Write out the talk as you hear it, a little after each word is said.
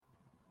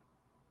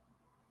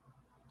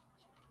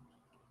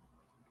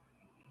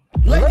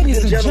Ladies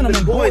and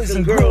gentlemen, boys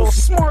and girls,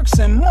 smarks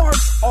and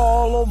marks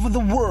all over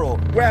the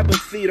world. Grab a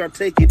seat or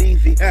take it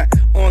easy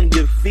on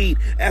your feet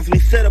as we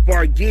set up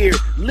our gear.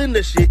 Lend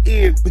us your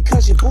ear.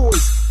 Because your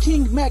boys,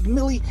 King Mac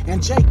Millie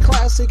and Jay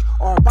Classic,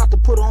 are about to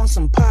put on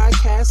some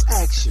podcast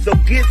action. So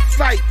get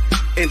psyched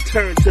and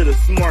turn to the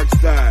smart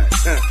side.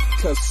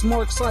 Because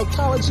Smark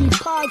Psychology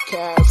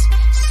Podcast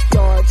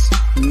starts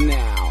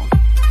now.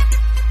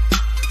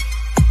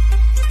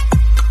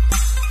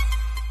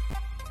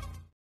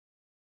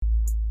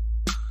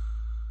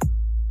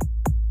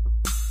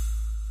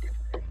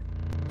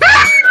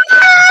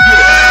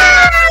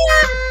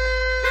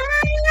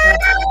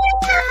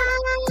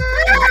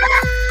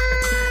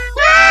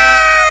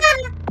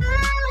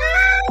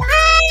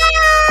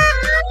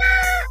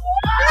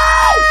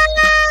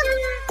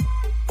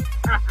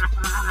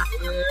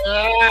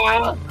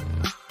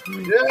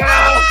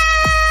 Yeah.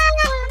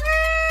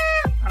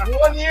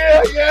 1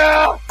 year,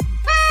 yeah.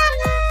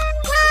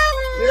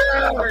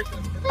 Yeah.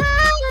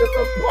 It's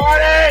a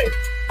party.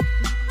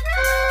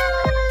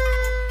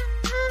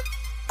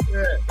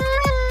 Yeah.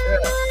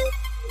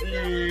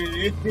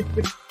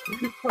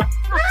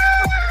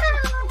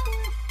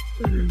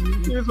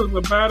 This was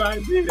a bad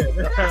idea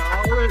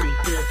already.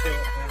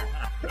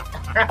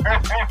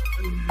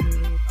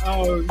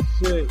 Oh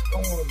shit.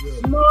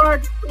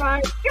 Smark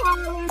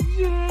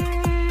Psychology.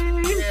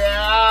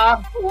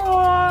 Yeah.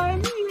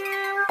 1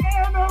 year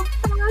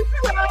anniversary.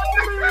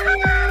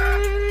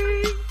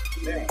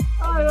 Yeah.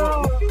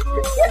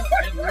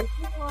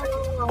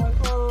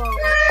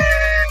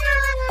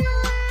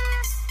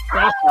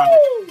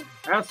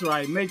 That's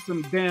right. Make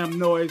some damn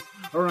noise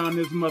around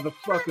this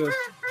motherfucker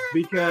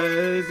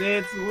because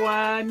it's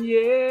 1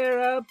 year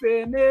up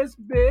in this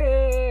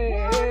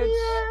bitch.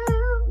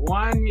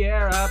 1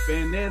 year up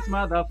in this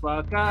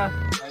motherfucker.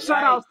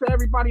 Shout outs to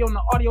everybody on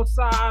the audio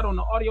side, on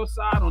the audio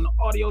side, on the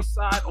audio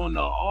side, on the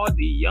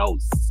audio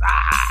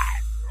side.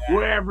 Yeah.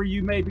 Wherever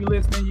you may be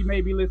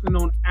listening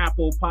on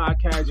Apple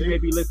Podcasts, you may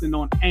be listening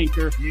on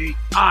Anchor,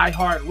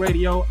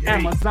 iHeartRadio,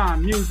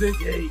 Amazon Music,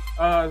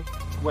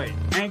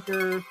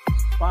 Anchor,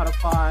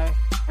 Spotify,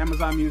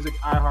 Amazon Music,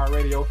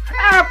 iHeartRadio,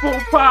 Apple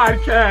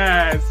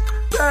Podcasts.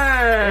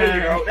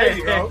 There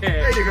you go.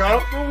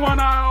 The one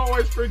I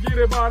always forget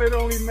about. It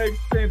only makes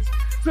sense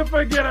to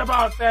forget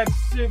about that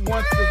shit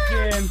once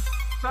again.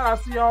 Shout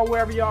out to y'all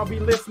wherever y'all be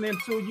listening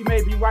to. You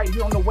may be right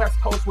here on the West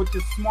Coast with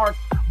your smart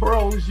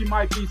bros. You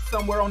might be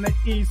somewhere on the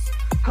East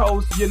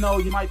Coast. You know,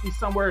 you might be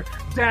somewhere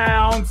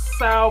down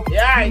south.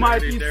 Yeah, you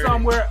might be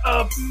somewhere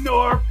up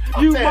north.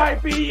 You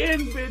might be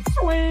in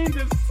between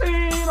the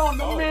scene on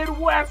the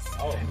Midwest.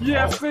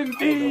 Yes,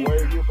 indeed.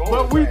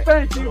 But we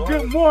thank you.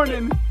 Good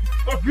morning.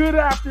 Good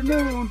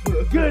afternoon,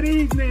 good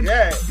evening,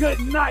 good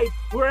night,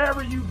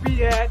 wherever you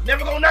be at.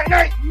 Never go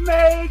night.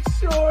 Make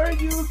sure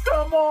you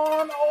come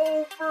on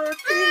over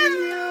to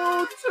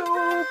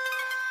YouTube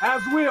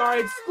as we are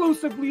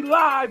exclusively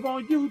live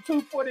on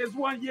YouTube for this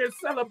 1 year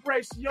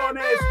celebration.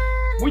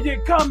 When you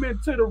come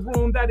into the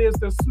room, that is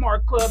the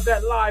Smart Club,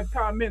 that live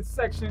comment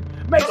section.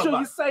 Make sure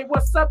you say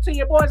what's up to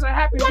your boys and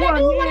happy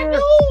 1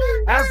 year.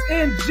 As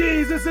in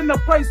Jesus in the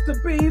place to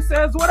be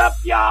says, what up,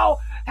 y'all?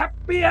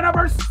 Happy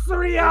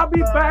anniversary. I'll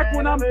be back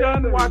when I'm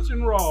done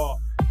watching Raw.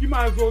 You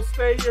might as well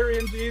stay here,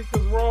 NGs,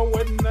 because Raw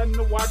wasn't nothing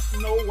to watch.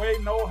 No way,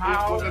 no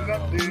how.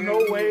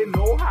 No way,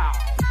 no how.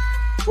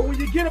 But when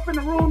you get up in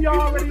the room,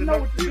 y'all already know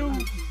what to do.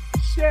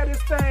 Share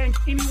this thing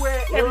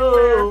anywhere,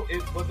 everywhere.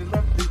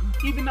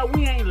 Even though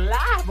we ain't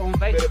live on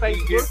Facebook.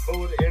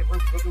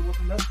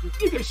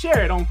 You can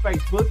share it on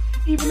Facebook.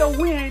 Even though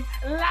we ain't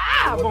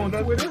live on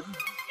Twitter.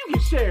 You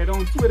can share it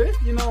on Twitter,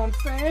 you know what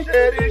I'm saying?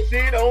 Share this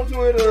shit on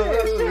Twitter.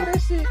 Share that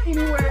shit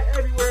anywhere,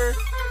 everywhere.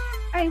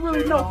 Ain't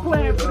really no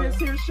plan for this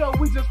here show.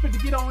 We just fit to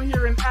get on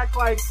here and act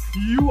like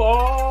you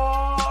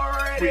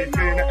already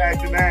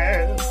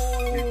know.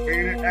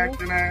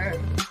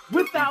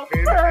 Without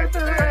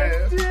further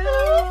ado,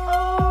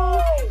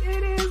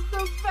 it is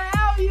the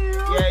value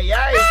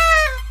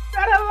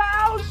that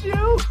allows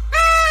you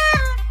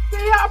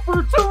the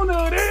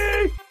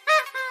opportunity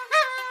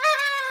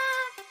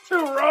to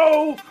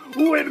roll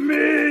with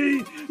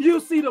me. You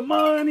see the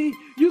money,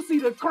 you see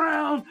the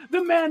crown,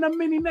 the man of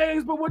many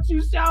names, but what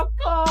you shall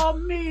call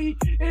me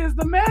is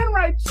the man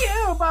right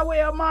chill by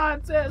way of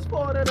Montez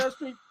Porter, the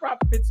Street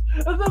Profits,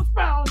 the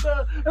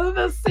founder,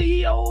 the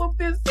CEO of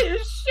this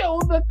here show,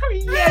 the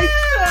creator.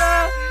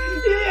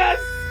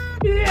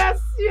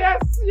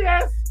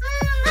 Yes.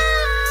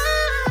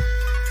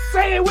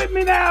 Say it with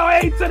me now,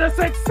 A to the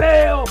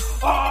 6L.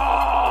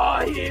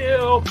 Oh,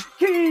 Hill,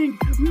 King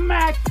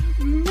Mac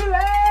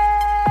Millie.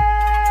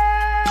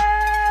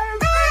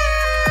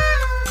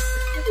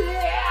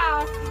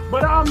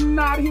 But I'm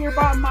not here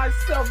by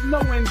myself, no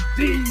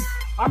indeed.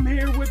 I'm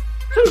here with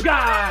two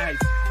guys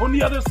on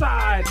the other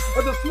side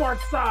of the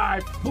smart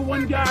side. But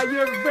one guy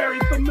you're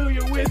very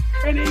familiar with,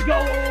 and he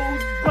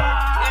goes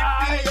by.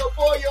 It be your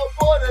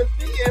boy, the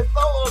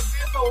CSO of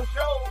this whole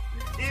show.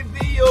 It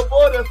be your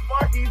boy, the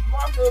Smarky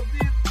Smark of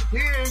this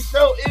Here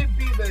show it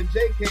be the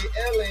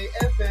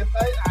JKLASSIC.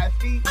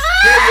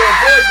 Yeah, your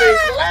boy Jay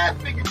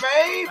Classic,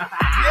 man.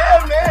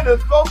 Yeah, man, the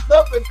smoke's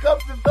up and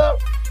cups is up.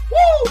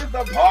 Woo, it's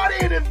a party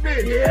in this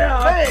bitch.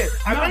 Yeah. Man,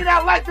 I may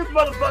not like this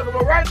motherfucker,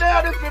 but right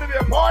now this gonna be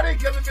a party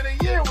because it's been a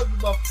year with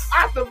this motherfucker.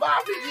 I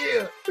survived the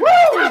year. Woo,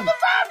 I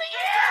survived the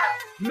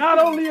year. Not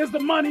only is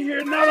the money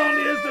here, not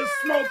only is the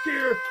smoke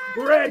here,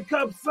 red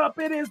cups up,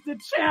 it is the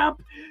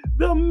champ,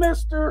 the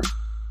Mr.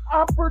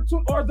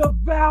 Opportunity, or the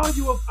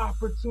value of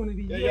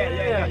opportunity.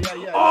 Yeah.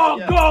 All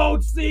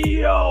gold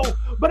CEO,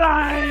 but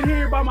I ain't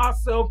here by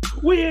myself.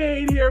 We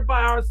ain't here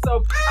by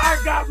ourselves.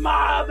 I got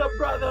my other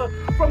brother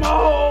from a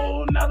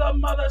whole nother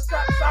mother.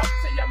 Shouts out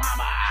to your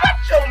mama.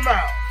 Shut your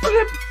mouth.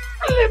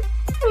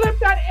 Flip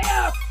that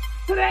F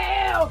to the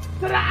L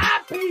to the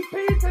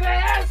IPP to the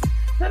S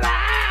to the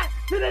I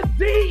to the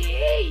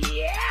D.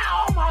 Yeah,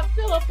 all my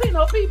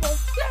Filipino people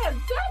stand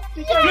up.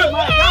 Oh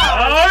my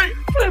God.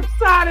 Flip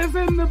side is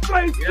in the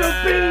place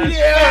to be.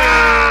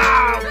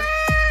 Yeah.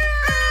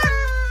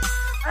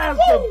 As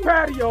the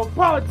patio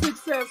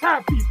politics says,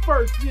 happy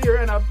first year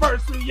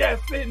anniversary.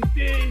 Yes,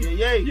 indeed.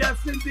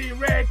 Yes, indeed.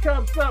 Red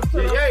cups up to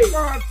the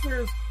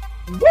sponsors.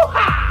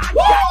 Woo-ha!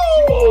 Got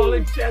you all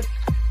in check.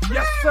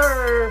 Yes,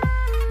 sir.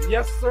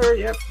 Yes, sir.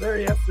 Yes, sir.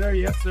 Yes, sir.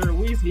 Yes, sir.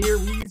 We's here.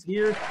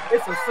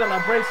 It's a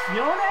celebration.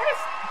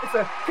 It's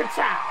a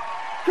ka-chow.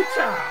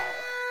 Ka-chow.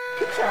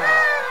 Ka-chow.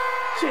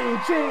 Ching,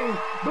 ching.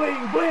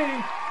 Bling,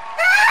 bling.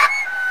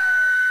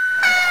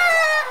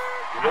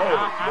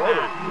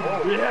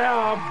 Whoa. Yeah, I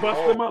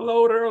busted my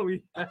load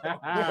early.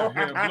 Blowing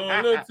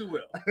a little too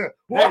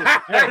well.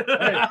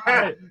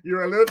 Hey.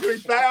 You're a little too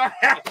excited.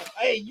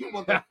 Hey, you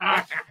mother.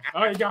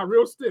 Oh, you got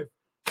real stiff.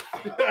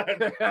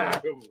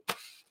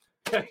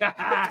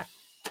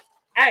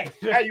 Hey,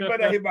 you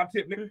better hit my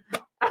tip, nigga.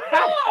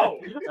 Oh.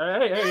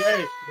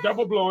 Hey,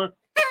 double blowing.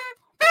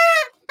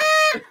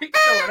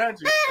 Coming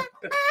at you.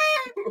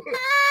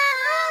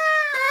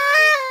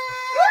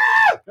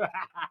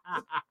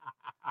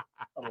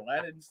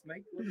 Aladdin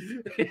snake.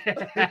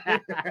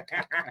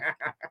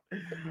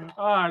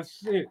 Oh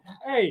shit.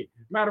 Hey,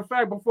 matter of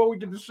fact, before we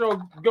get the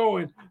show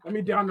going, let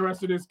me down the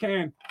rest of this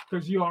can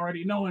because you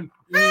already knowing.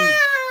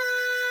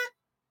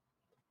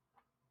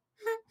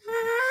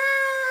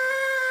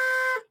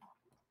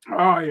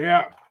 Oh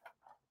yeah.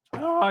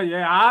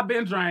 I've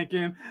been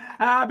drinking.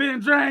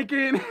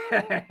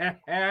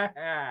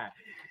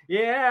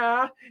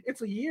 Yeah,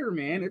 it's a year,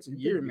 man. It's a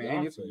year,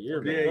 man. Yeah,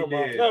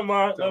 come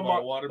on.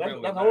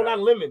 Watermelon. That's a whole lot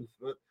of lemons.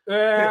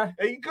 Yeah.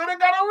 Hey, you could have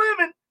got a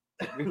lemon.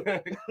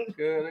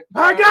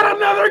 I got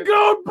another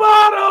gold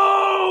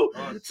bottle.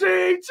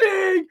 Ching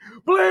ching,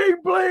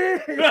 bling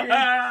bling.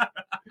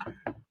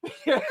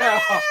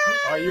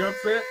 Are you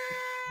upset?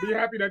 Be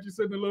happy that you're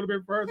sitting a little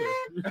bit further.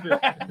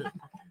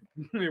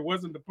 It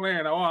wasn't the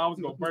plan. Oh, I was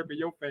gonna burp in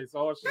your face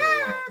all show.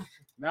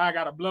 Now I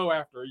gotta blow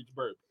after each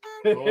burp.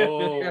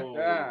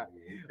 Well,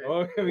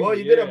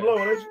 you did a blow,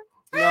 didn't you?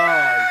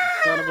 No,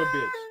 son of a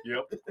bitch.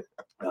 Yep.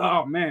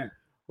 Oh man.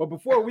 But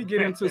before we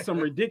get into some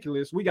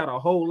ridiculous, we got a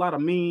whole lot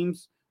of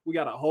memes. We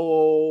got a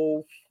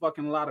whole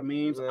fucking lot of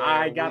memes.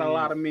 I got a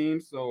lot of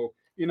memes, so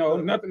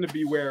nothing to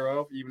beware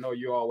of, even though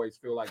you always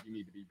feel like you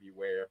need to be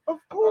beware. Of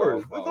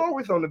course. There's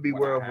always something to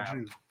beware of with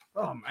you.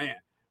 Oh man.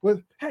 Well,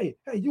 hey,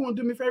 you want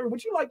to do me a favor?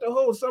 Would you like to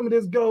hold some of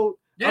this gold?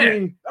 Yeah. I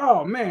mean,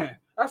 oh man,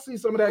 I see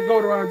some of that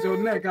gold around your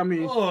neck. I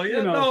mean,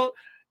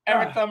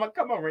 every time I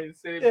come over and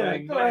say, yeah,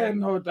 go ahead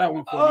and hold that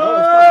one for me.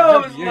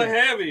 Oh, it's a little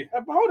heavy.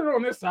 Hold it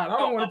on this side. I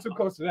don't want it too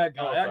close to that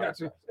guy. I got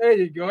you. There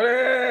you go.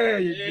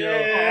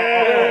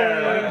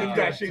 This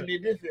guy shouldn't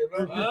need this here,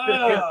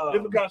 huh?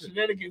 This guy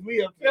shenanigans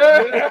me up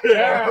Yeah.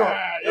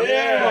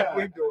 What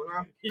we doing,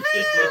 huh?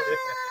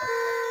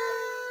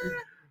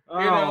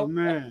 Oh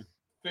man.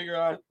 Figure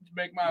out to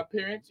make my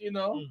appearance, This is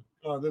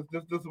what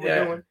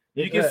we're doing.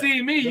 You can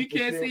see me. You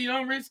can't see you.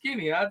 I'm real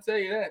skinny. I'll tell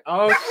you that.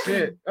 Oh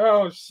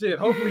shit.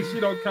 Hopefully she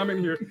don't come in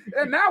here.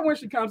 And now when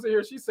she comes in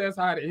here, she says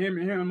hi to him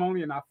and him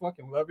only, and I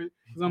fucking love it.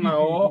 Because I'm like,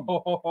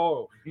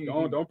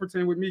 don't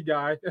pretend with me,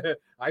 guy.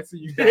 I see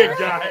you,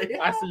 guy.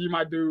 I see you,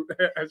 my dude.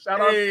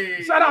 Shout out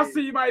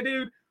to you, my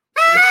dude.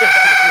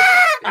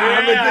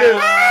 I'm a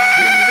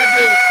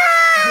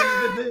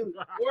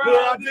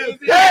dude.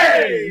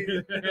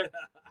 Hey!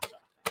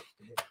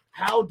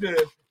 How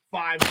does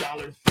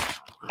 $5?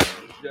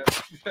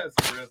 That's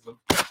aggressive.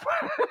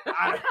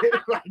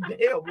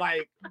 Damn,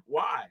 why?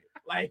 Why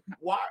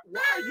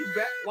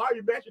are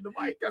you bashing the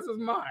mic? Because it's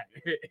mine.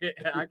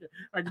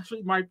 I can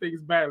treat my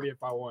things badly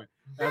if I want.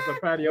 That's what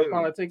patio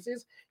politics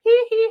is.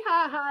 Hee hee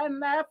ha ha and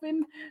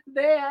laughing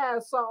their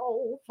ass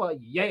off.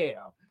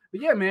 Yeah.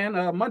 But yeah, man,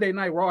 Monday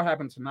Night Raw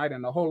happened tonight,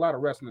 and a whole lot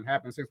of wrestling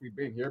happened since we've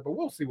been here. But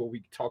we'll see what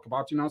we can talk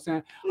about. You know what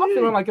I'm saying? I'm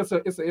feeling like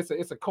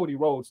it's a Cody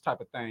Rhodes type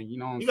of thing. You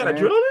know what I'm saying? You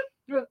got adrenaline?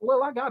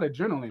 Well, I got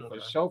adrenaline for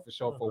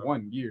sure for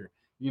 1 year.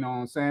 You know what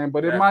I'm saying?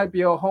 But it might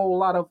be a whole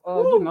lot of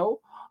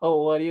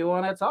what do you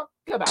want to talk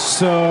about?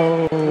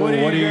 So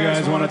what do you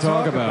guys want to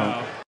talk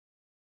about?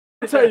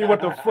 tell you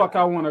what the fuck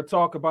I want to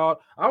talk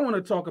about. I want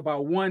to talk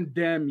about one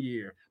damn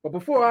year. But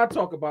before I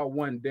talk about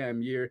one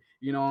damn year,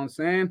 you know what I'm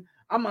saying?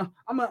 I'm a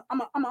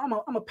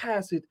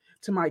pass it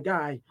to my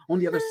guy on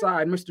the other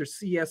side, Mr.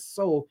 CS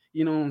Soul.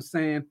 You know what I'm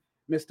saying?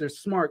 Mr.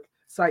 Smark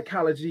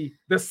Psychology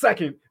the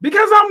second,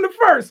 because I'm the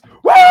first.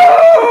 Woo!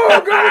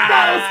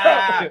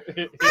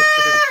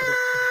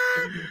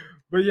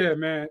 But yeah,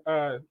 man.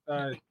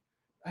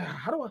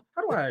 How do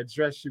I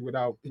address you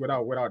without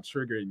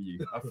triggering you?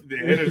 The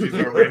energy's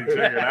already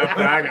triggered.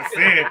 I can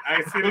see it.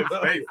 I can see his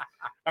face.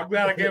 I'm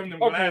glad I gave him the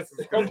glasses.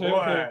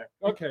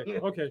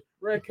 Okay.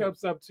 Red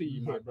Cup's up to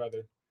you, my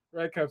brother.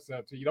 Red Cup's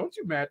up to you. Don't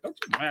you mad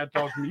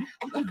dog me.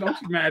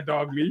 Don't you mad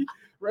dog me.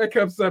 Red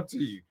Cup's up to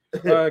you.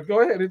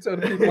 Go ahead and tell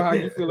the people how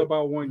you feel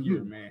about 1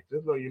 year, man.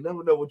 Just know you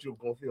never know what you're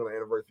gonna feel on the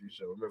anniversary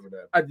show. Remember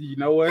that. You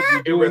know what?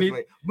 You doing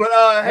it. But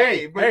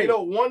hey, you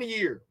know, 1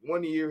 year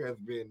has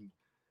been,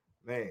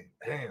 man,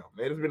 damn,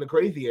 man, it's been a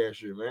crazy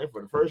ass year, man.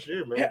 For the first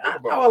year, man. Yeah,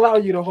 I'll allow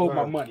you to hold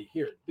my money.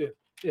 Here.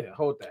 Yeah,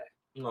 hold that.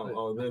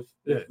 No, this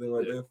thing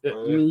like this.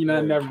 You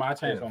know, never mind. I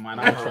changed my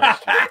mind. I don't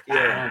trust you.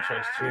 I don't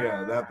trust you.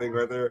 Yeah, that thing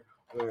right there.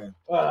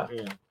 Wow.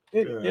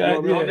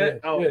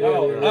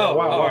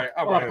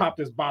 I pop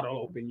this bottle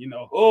open, you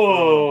know.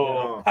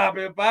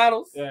 Popping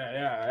bottles.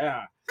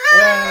 Yeah.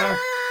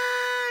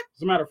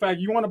 As a matter of fact,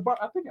 you want a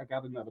bottle? I think I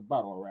got another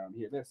bottle around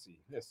here. Let's see.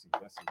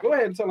 Go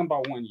ahead and tell them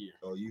about 1 year.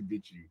 Oh, you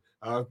bitch you.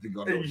 I don't think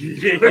I know.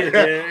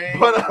 Yeah.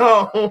 But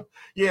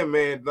yeah,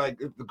 man. Like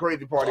the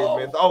crazy part is,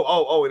 man.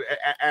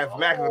 As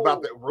Max is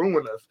about to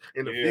ruin us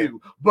in a few.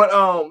 But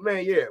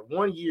man, yeah,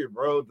 1 year,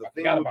 bro. The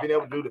thing we've been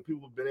able to do, the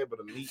people have been able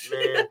to meet,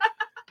 man.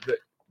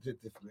 This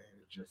man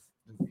is just.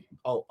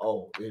 Look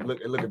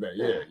at that.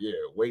 Yeah.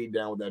 Way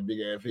down with that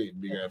big ass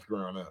head, big ass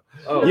crown up.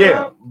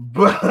 Yeah,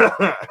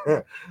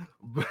 but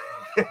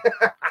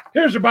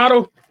here's your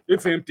bottle.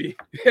 It's empty.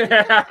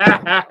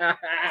 Yeah.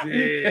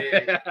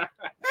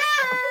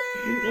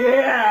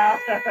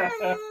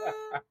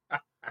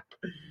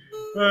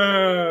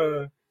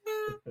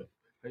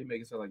 How you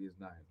make it sound like it's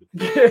not?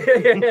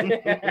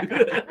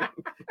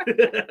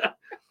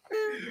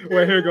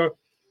 Well, here you go.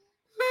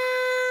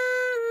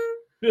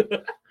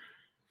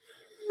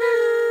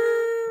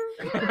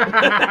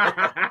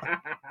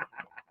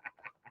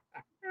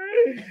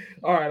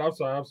 All right, I'm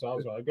sorry.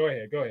 Go ahead.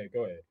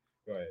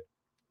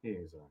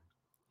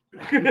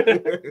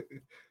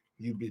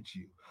 You bitch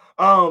you.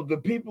 The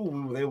people we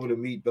were able to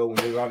meet though when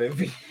they got that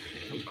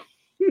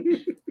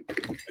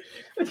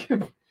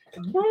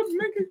Bro,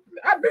 nigga,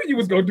 I knew you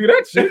was gonna do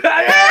that shit.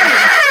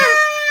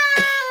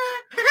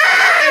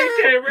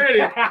 Ready.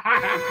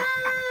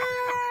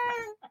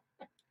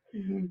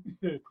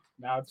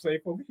 Now it's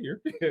safe over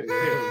here.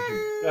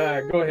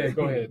 Go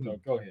ahead. No,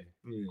 go ahead.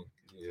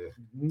 Yeah.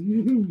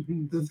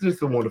 It's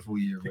just a wonderful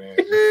year, man.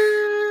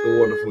 A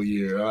wonderful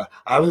year.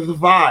 I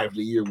survived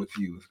a year with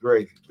you. It's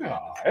crazy.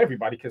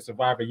 Everybody can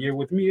survive a year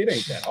with me. It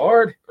ain't that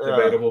hard.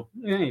 Debatable.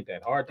 It ain't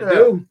that hard to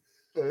do.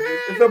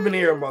 It's up in the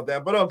air about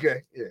that, but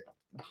okay. Yeah.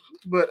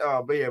 But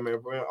yeah, man,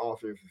 in all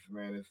seriousness,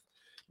 man, it's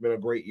been a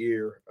great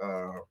year.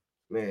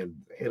 Man,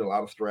 hit a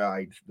lot of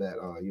strides that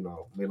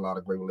made a lot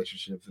of great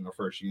relationships in the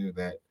first year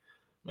that,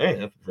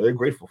 man, I'm very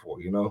grateful for,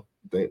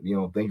 thanks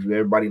to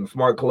everybody in the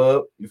Smart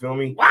Club. You feel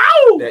me? Wow!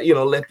 That,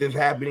 let this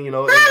happen, and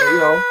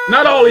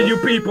not all of you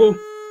people.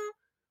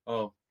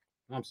 Oh,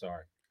 I'm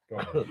sorry. Go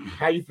ahead.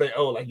 How you say,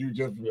 like you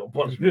just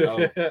punch me?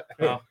 Oh,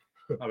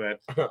 my bad.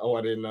 Oh,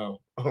 I didn't know.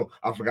 Oh,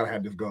 I forgot I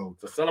had this goal.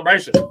 It's a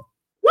celebration.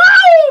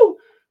 Woo!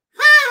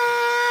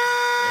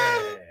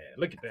 Yeah,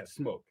 look at that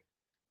smoke.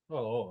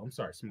 Oh, I'm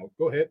sorry, smoke.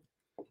 Go ahead.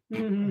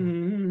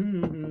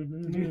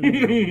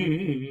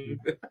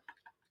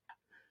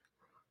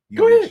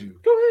 Go ahead.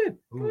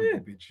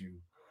 Bitch you.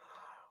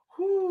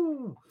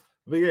 Whew.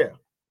 But yeah,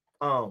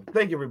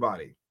 thank you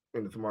everybody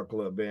in the Smart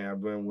Club band.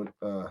 I've been with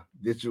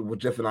this was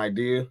just an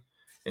idea,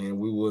 and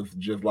we was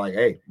just like,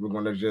 hey, we're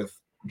gonna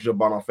just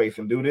jump on our face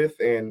and do this,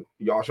 and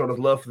y'all showed us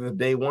love since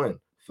day one.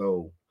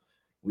 So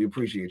we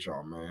appreciate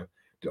y'all, man.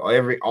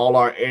 All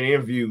our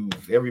interviews,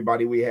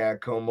 everybody we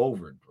had come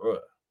over, bruh,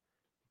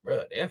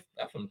 that's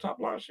some top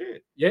line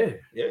shit. Yeah,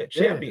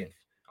 champions.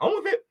 I'm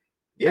with it.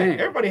 Yeah,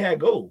 everybody had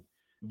gold.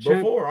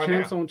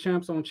 Champs on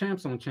champs.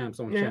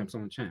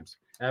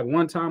 At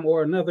one time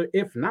or another,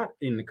 if not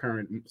in the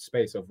current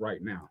space of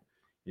right now.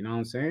 You know what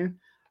I'm saying?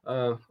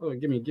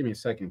 Give me a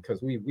second,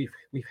 because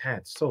we've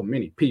had so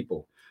many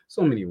people,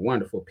 so many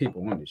wonderful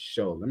people on this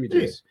show. Let me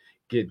just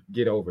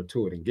get over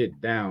to it and get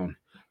down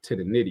to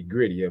the nitty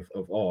gritty of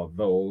all of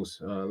those.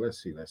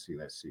 Let's see. Let's see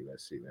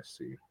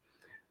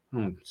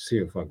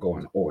if I go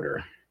in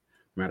order.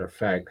 Matter of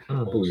fact,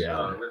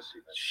 booyah.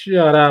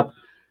 Shut up.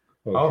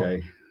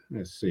 Okay.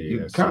 Let's see.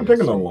 You're kind of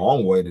taking a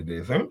long way to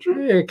this, ain't you?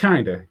 Yeah,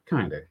 kind of.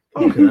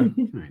 Okay.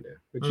 Kind of.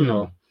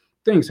 But,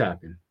 things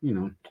happen,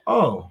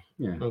 Oh.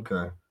 Yeah.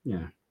 Okay.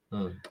 Yeah.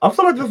 I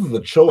feel like this is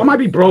a choice. I might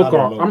be broke.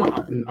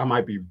 I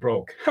might be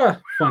broke.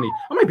 Funny.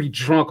 I might be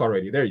drunk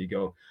already. There you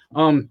go.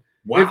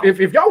 Wow. If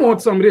y'all want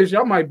some of this,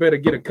 y'all might better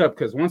get a cup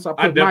because once I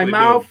put my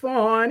mouth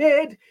on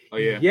it,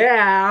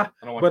 yeah.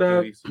 I don't want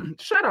But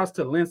shout outs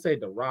to Lindsay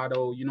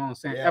Dorado, you know what I'm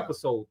saying? Yeah.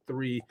 Episode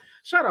 3.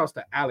 Shout outs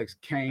to Alex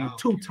Kane.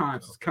 2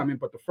 times is coming,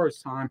 but the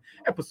first time,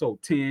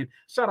 episode 10.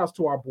 Shout outs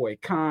to our boy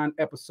Khan,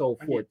 episode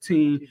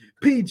 14.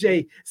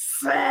 PJ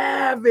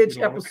Savage,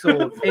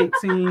 episode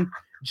 18.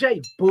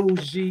 Jay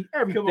Bougie,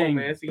 everything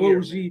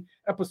Bougie,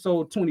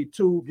 episode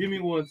 22. Give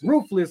me one.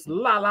 Ruthless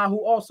Lala,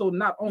 who also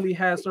not only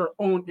has her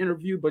own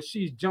interview, but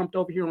she's jumped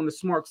over here on the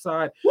Smark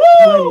side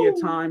plenty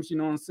of times. You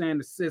know what I'm saying?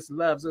 The sis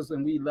loves us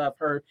and we love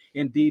her.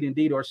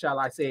 Indeed, or shall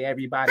I say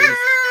everybody's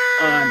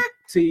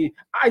auntie.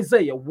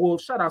 Isaiah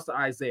Wolf, shout outs to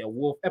Isaiah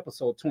Wolf,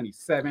 episode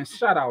 27.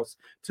 Shout outs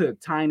to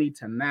Tiny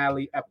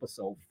Tenali,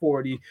 episode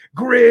 40.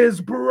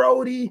 Grizz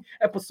Brody,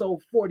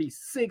 episode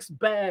 46.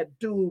 Bad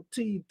Dude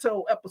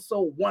Tito,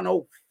 episode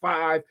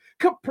 105.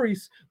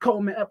 Caprice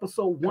Coleman,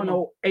 episode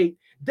 108.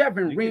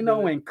 Devin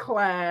Reno and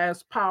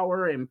Class,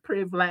 Power and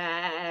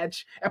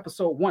Privilege,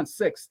 episode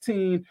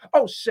 116.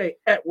 O'Shea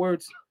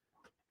Edwards.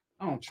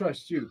 I don't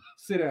trust you.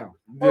 Sit down.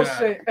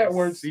 O'Shea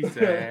Edwards.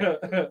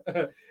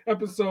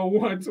 Episode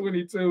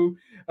 122.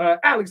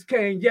 Alex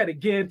Kane yet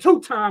again.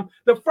 Two-time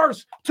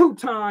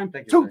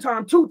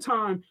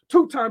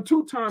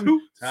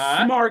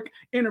Smark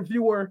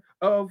interviewer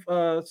of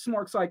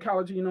Smark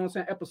Psychology. You know what I'm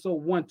saying? Episode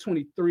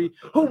 123.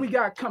 Who we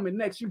got coming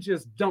next? You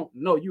just don't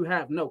know. You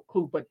have no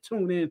clue, but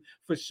tune in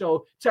for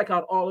sure. Check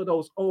out all of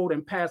those old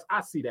and past. I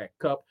see that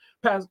cup.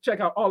 Check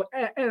out all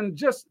and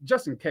just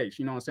in case,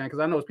 you know what I'm saying? Because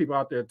I know there's people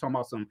out there talking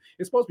about some.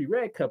 It's supposed to be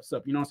red cups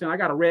up. You know what I'm saying? I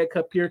got a red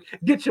cup here.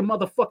 Get your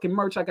motherfucking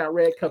merch. I got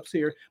red cups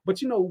here.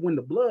 But you know, when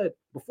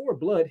before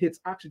blood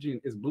hits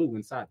oxygen, is blue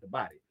inside the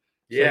body.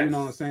 Yeah, so, you know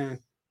what I'm saying?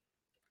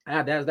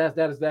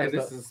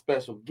 This is a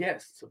special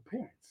guest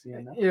appearance.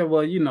 You know? Yeah,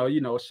 well, you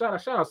know,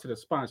 shout outs to the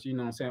sponsor. You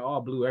know what I'm saying?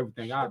 All blue,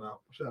 everything. I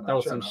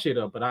throw some shit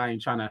up, but I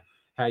ain't trying to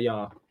have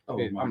y'all.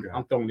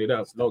 I'm throwing it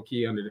up low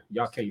key under.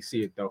 Y'all can't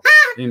see it though.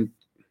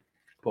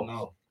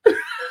 No.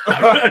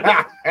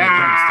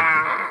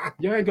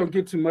 You ain't gonna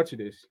get too much of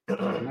this.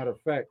 Matter of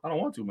fact, I don't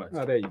want too much.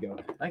 Oh, there you go.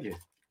 Thank you.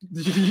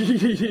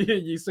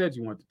 You said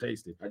you wanted to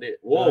taste it. I did.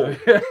 Whoa.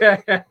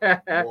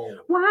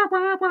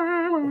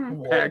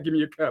 Whoa. Give me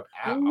your cup.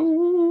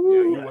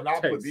 You will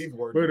not put these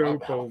words in my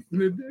mouth.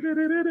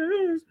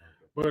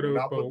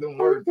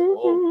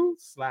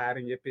 Slide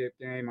in your fifth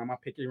game on my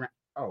pinky ring.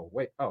 Oh,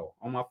 wait. Oh,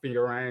 on my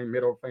finger ring,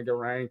 middle finger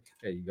ring.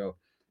 There you go.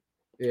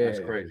 Yeah, that's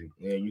crazy.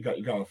 Yeah, you got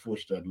to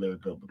push that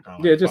lyric up.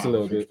 Yeah, just a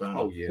little bit.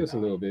 Oh, yeah, just a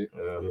little bit.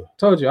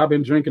 Told you, I've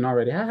been drinking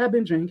already. I've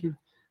been drinking.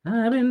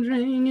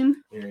 Yeah.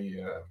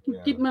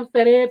 Keep my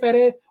fatty.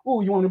 Oh,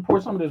 you want to pour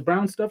some of this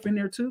brown stuff in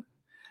there too?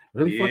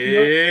 Really fuck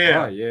you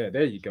up? Oh, yeah.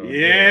 There you go.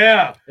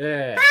 Yeah.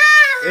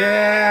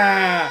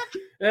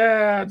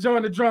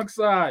 Join the drunk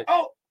side.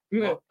 Oh.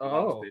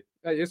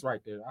 It's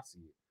right there. I see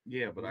it.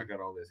 Yeah, but I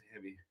got all this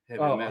heavy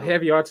metal.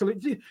 Heavy artillery.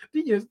 Do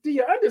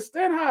you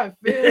understand how it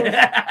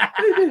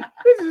feels?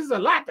 This is a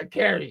lot to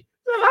carry.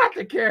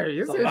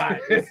 It's a lot.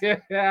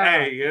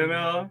 Hey, you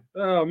know.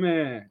 Oh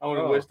man. I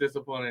wouldn't wish this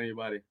upon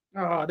anybody.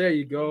 Oh, there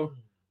you go.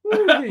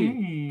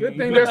 Good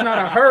thing there's not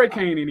a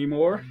hurricane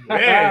anymore.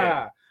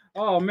 Yeah.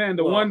 Oh man,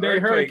 the one-day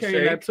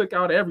hurricane that took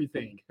out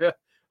everything.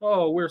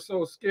 Oh, we're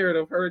so scared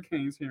of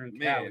hurricanes here in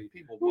Cali.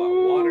 People bought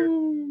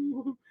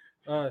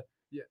water.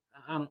 Yeah,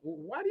 I don't.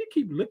 Why do you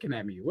keep looking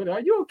at me? What?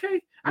 Are you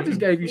okay? I just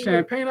gave you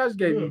champagne. I just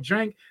gave you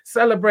drink.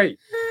 Celebrate,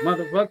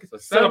 motherfuckers.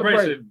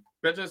 Celebration,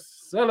 bitches.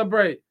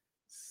 Celebrate.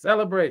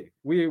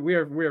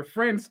 We're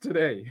friends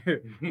today.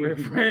 We're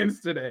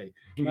friends today.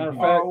 Matter of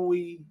fact,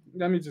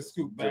 let me just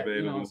scoot back.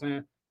 You know what I'm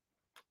saying?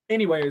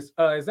 Anyways,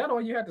 is that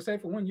all you had to say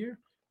for 1 year?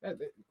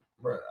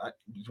 Bro,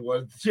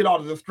 shit,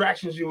 all the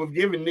distractions you was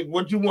giving, Nick.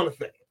 What you want to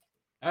say?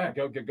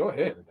 Go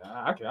ahead.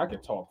 I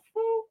can talk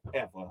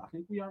forever. I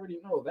think we already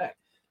know that.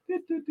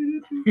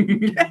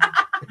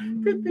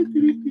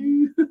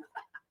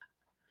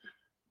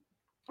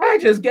 I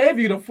just gave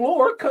you the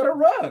floor. Cut a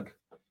rug.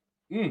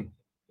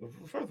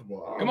 First of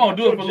all, come on,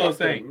 do it for Lil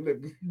Saint.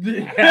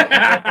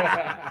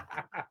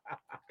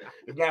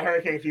 It's not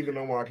hurricane season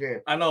no more. I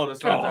can't. I know the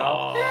sun's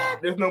out.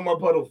 There's no more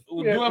puddles.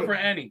 We'll do it for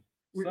Annie.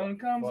 Sun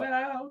comes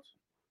out.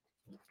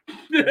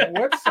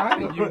 What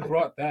side you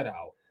brought that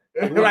out?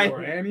 Like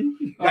for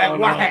Annie?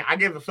 Why? I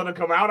guess the sun will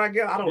come out. I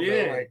guess I don't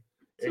know. Like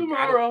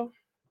tomorrow.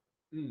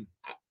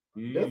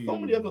 There's so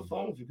many other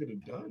songs you could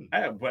have done.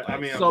 But I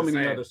mean, so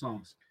many other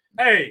songs.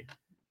 Hey,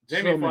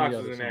 Jamie Foxx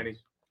is in Annie.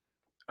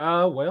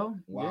 Well,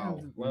 wow.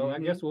 Yeah. Well, I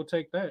guess we'll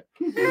take that.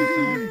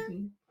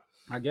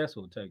 I guess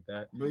we'll take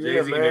that. But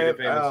yeah, man.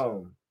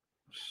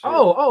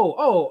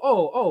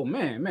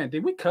 Man.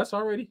 Did we cuss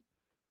already?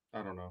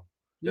 I don't know.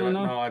 You don't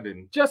know? No, I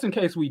didn't. Just in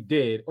case we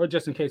did, or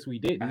just in case we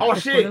didn't. Oh, the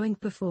shit. following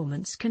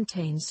performance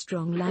contains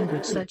strong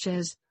language such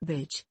as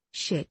bitch,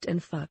 shit,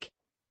 and fuck.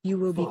 You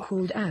will be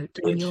called out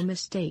on your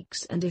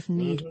mistakes, and if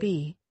need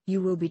be,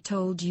 you will be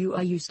told you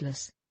are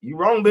useless. You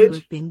wrong, bitch.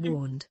 You've been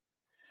warned.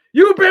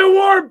 You've been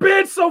warned,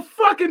 bitch, so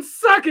fucking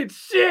suck it,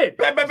 shit.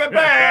 All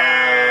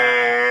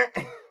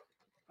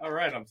All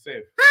right, I'm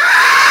safe.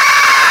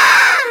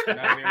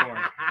 Not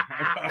anymore.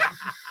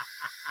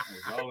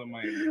 It's all in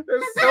my head.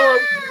 It's so,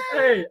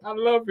 hey, I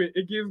love it.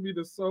 It gives me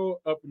the so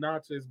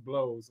obnoxious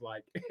blows.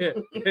 Like,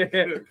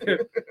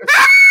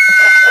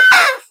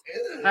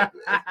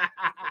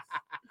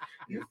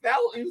 You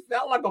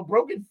sound like a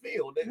broken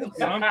field. Nigga.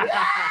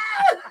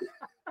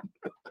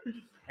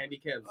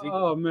 Handicap.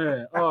 oh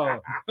man, oh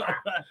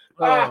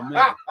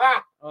man,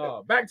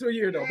 oh. Back to a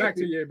year though. Back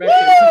to a year. Back to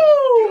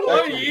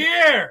a year. 1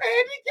 year.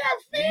 Handicap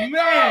field.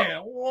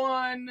 Man,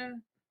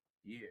 1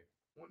 year.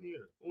 1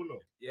 year. Uno.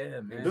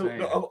 Yeah, man. Dude,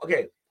 no,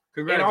 okay.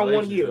 In our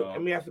Congratulations. 1 year, dog.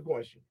 let me ask a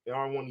question. In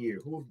our 1 year,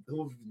 who's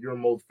your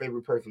most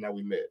favorite person that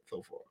we met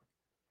so far?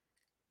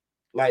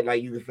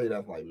 Like you can say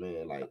that's like,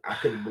 man, like I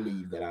couldn't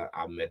believe that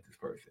I met this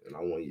person in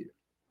our 1 year.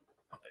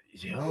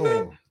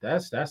 Yo,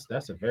 that's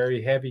a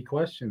very heavy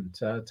question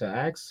to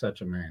ask such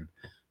a man.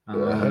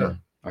 I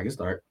can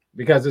start.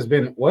 Because it's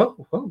been well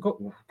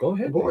go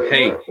ahead. Go ahead.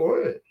 Hey. Go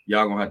ahead.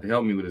 Y'all gonna have to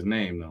help me with his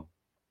name though.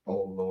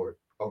 Oh Lord.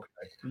 Okay.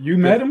 You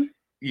met him?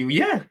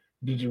 Yeah.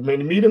 Did you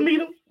meet him?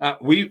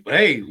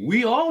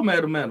 We all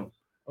met him. Okay.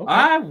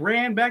 I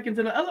ran back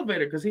into the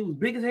elevator because he was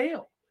big as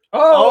hell.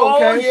 Oh,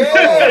 okay.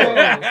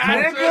 yeah.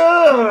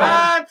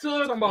 I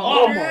took Talking about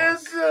off. Omar.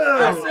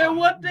 I said,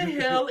 "What the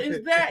hell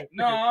is that?"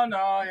 No,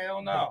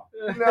 hell no.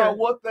 Now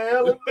what the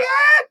hell is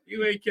that?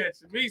 You ain't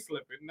catching me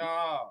slipping.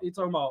 No, He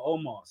talking about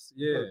Omos.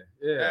 Yeah.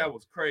 that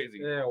was crazy.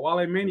 Yeah,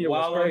 Wale Mania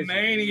was crazy.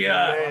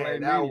 Wale-mania.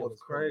 Man, that was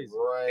crazy.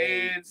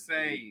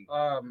 Insane.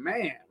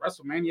 Man,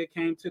 WrestleMania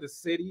came to the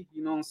city.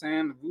 You know what I'm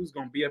saying? We was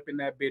gonna be up in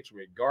that bitch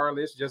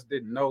regardless. Just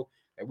didn't know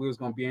that we was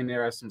gonna be in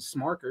there as some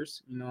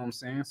smarkers. You know what I'm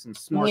saying? Some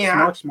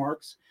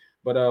smarks.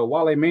 But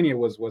Wale Mania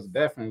was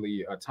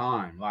definitely a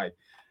time. Like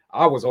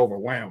I was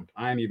overwhelmed.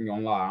 I ain't even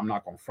gonna lie. I'm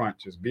not gonna front.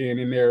 Just being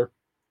in there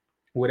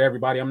with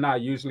everybody. I'm not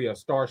usually a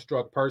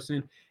starstruck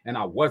person, and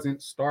I wasn't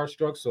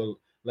starstruck. So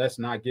let's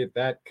not get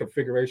that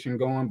configuration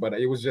going. But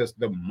it was just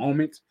the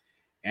moment,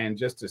 and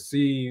just to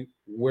see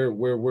where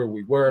we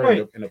were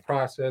in the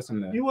process.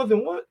 And You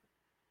wasn't what?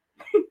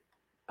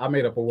 I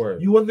made up a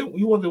word. You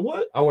wasn't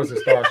what? I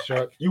wasn't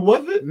starstruck. You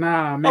wasn't?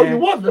 Nah, Oh, man. you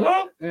wasn't,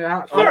 huh?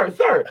 Yeah,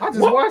 Sir. I just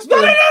What? watched No,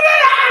 it.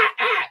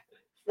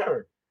 no.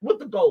 Sir, with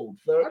the gold,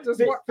 sir. I just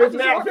Since wa- I just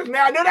now, wa- since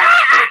now, no.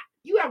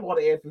 You have all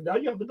the answers now.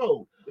 You have the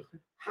gold.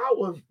 How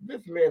was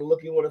this man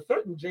looking when a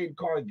certain Jade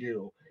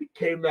Cargill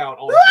came out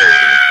on stage?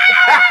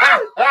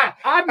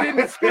 I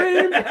didn't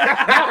scream.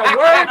 Not a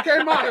word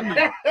came out of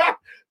me.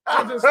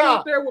 I just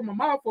stood there with my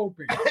mouth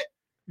open.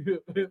 And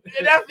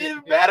that's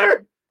even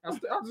better. I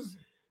just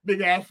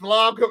Big ass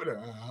slob coming.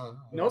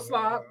 no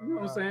slob. You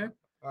know what I'm saying?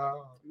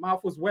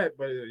 Mouth was wet,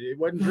 but it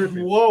wasn't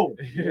dripping. Whoa.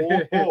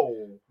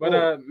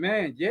 But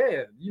man,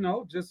 yeah, you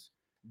know, just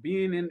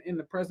being in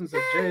the presence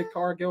of Jade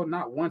Cargill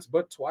not once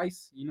but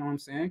twice. You know what I'm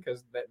saying?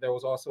 Because that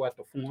was also at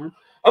the Forum.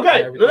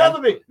 Okay, everything.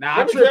 another thing. Now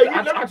Let me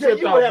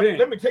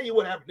tell you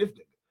what happened.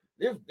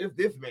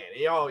 This man,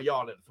 and y'all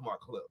in the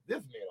Smart Club.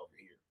 This man over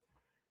here,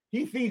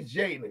 he sees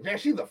Jade, and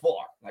she's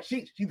afar. Like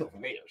she's over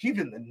there. She's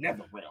in the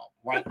nether realm,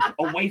 right?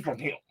 Away from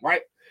him,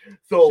 right?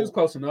 So She was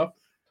close enough.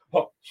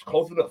 Oh,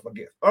 close enough, I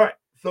guess. All right.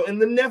 So in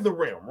the nether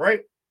realm,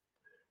 right?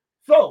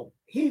 So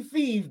he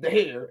sees the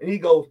hair and he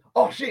goes,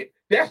 "Oh shit,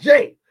 that's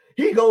Jade."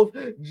 He goes,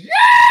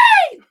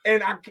 "Jade!"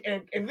 And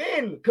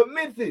then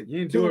commences. You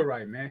didn't do it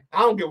right, man. I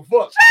don't give a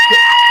fuck.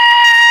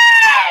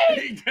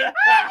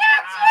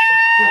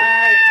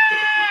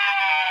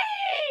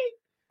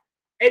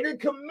 And then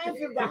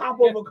commences to hop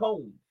over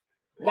cones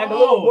like a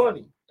little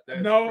bunny.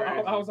 No,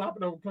 I was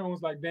hopping over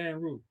cones like Dan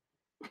Roof.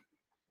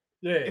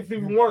 Yeah, It's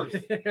even worse.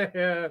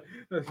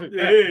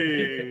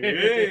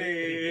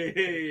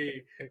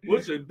 Hey,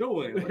 what you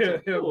doing?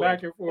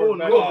 Back and forth. Oh,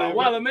 back no. and forth.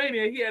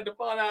 Wildemania, he had to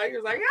fall out. He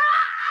was like,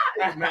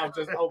 ah! His mouth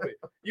just open.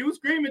 You was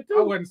screaming too.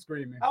 I wasn't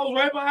screaming. I was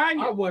right behind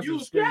you. I wasn't You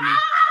was screaming.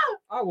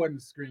 "Ah!" I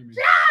wasn't screaming.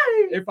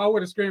 If I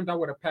would have screamed, I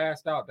would have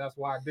passed out. That's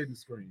why I didn't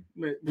scream.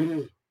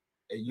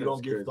 And you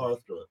don't get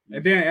starstruck.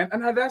 And then,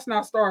 and that's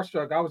not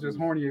starstruck. I was just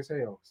horny as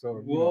hell. So,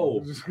 Whoa.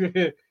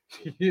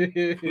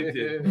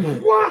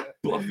 What?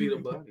 Buffy the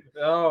Bunny.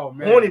 Oh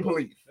man, Horny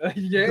police.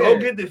 yeah, Go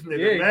get this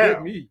nigga yeah,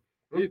 now.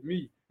 hit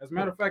me. As a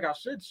matter of fact, I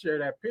should share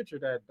that picture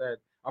that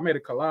I made a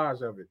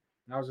collage of it.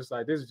 And I was just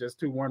like, this is just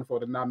too wonderful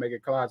to not make a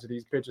collage of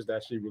these pictures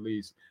that she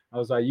released. I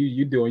was like,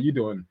 you doing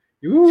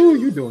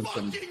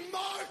something.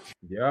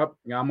 Yep,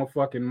 I'm a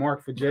fucking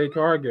mark for Jay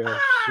Cargill.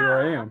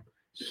 Sure I am.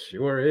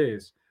 Sure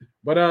is.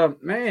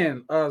 But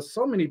man,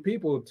 so many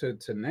people to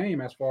name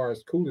as far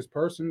as coolest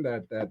person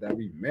that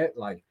we met,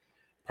 like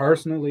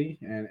personally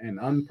and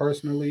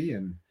unpersonally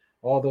and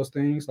all those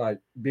things, like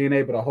being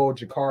able to hold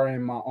Jakara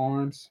in my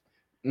arms.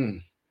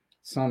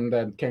 Something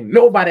that can't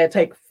nobody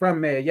take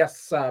from me.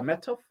 Yes,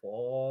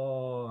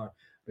 metaphor.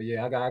 But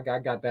yeah, I got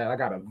that. I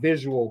got a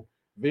visual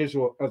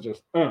of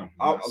just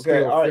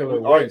Okay, all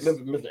right,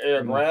 Mr.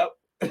 Eric Rapp.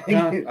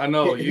 I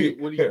know you.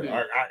 What do you do?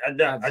 I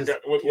got. They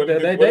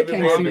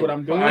can't see what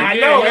I'm doing. I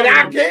know, and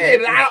I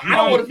can. I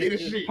don't want to see the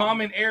shit. Palm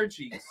and air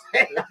cheeks.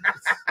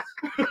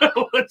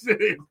 What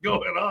is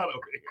going on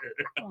over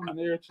here? Palming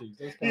air cheeks.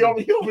 That's He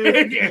over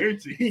Air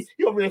cheeks.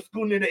 he over there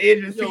scooting in the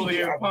edge of the You over seat.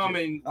 here I'm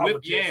palming I'm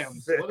whipped just-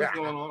 yams. What is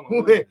going on?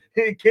 Over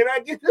there? Can I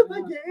get to the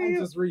I'm game?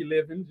 just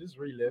reliving. You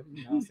know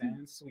what I'm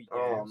saying? Sweet.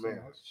 Oh, yams,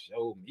 man.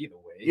 Show me the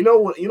way. You know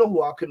what? You know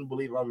who I couldn't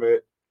believe I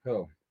met?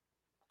 Oh.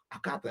 I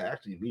got to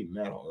actually meet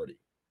Matt Hardy.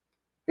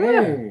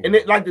 Yeah. And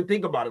it, like to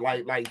think about it,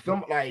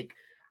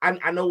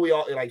 I know we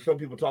all like some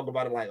people talk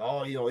about it like,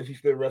 oh, you know, is he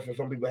still wrestling?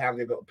 Some people have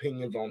their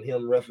opinions on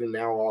him wrestling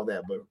now, all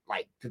that. But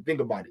like to think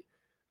about it,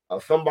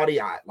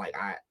 somebody I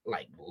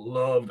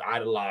loved,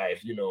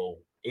 idolized, you know,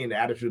 in the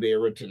Attitude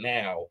Era to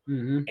now,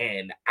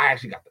 and I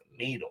actually got to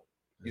meet him.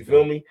 You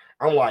feel me?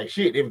 I'm like,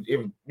 shit. If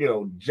you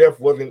know Jeff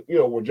wasn't, you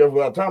know, when Jeff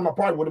was out of time, I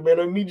probably would have been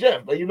able to meet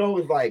Jeff. But you know,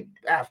 it's like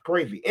that's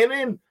crazy. And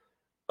then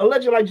a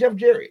legend like Jeff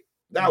Jarrett,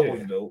 that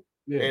was dope.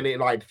 Yeah. And it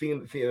like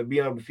seeing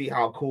being able to see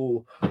how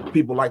cool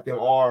people like them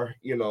are,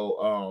 you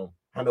know.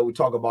 I know we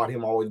talk about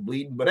him always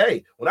bleeding, but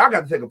hey, when I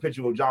got to take a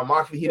picture with John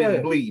Moxley, he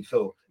didn't bleed.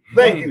 So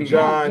thank you,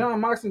 John. John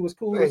Moxley was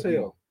cool as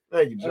hell.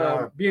 Thank you,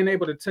 John. Being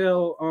able to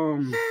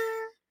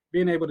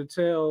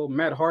tell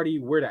Matt Hardy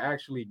where to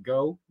actually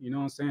go, you know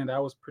what I'm saying?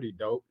 That was pretty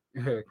dope.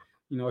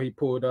 You know, he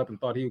pulled up and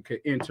thought he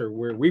could enter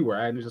where we were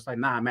at. And it was just like,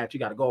 nah, Matt, you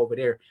got to go over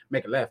there,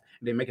 make a left,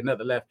 and then make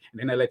another left,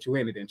 and then they let you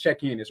in, and then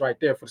check in. It's right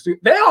there for the suit.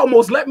 They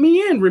almost let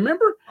me in,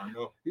 remember? I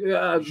know.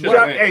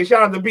 Hey,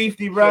 shout out to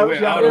Beastie, bro.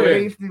 Shout out to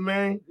Beastie,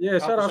 man. Yeah,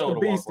 shout out to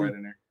Beastie.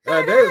 Right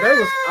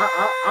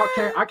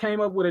I came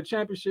up with a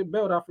championship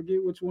belt. I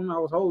forget which one I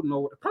was holding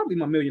over. Probably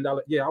my $1 million.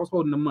 Yeah, I was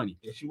holding the money.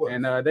 Yes, you was.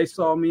 And they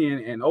saw me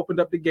and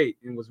opened up the gate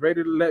and was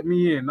ready to let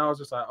me in. And I was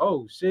just like,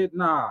 oh shit,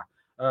 nah.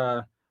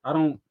 I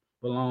don't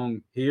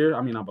belong here.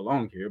 I mean, I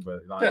belong here,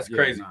 but like, that's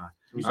crazy. Nah.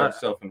 You shot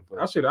yourself in the foot.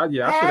 I should have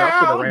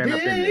ran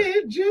up in there.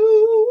 Did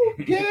you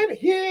get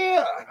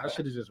here? I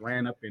should have just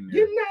ran up in there.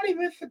 You're not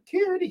even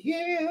security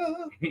here.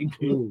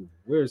 Ooh,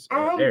 where's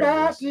I'm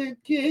about to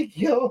kick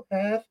your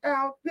ass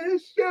out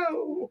this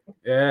show.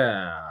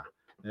 Yeah.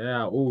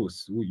 Ooh,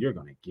 you're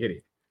gonna get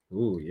it.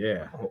 Ooh,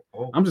 yeah.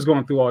 I'm just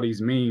going through all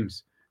these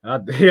memes.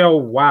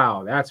 Hell,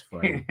 wow, that's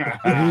funny.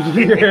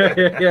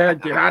 Yeah,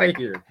 get out of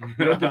here.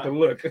 You don't get the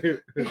look.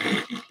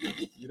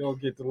 You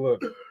don't get the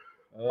look.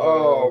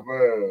 Oh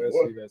man,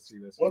 Let's see.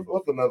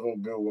 What's another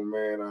one good one,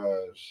 man?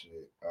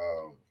 Shit.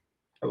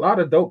 A lot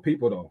of dope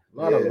people though.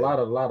 A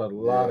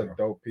lot of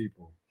dope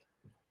people.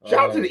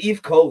 Shout out to the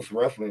East Coast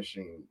wrestling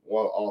scene.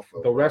 Well,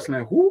 also the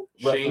wrestling who?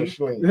 Wrestling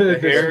scene. The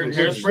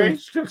hairspray.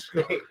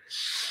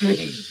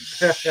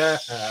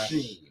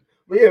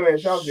 But yeah, man,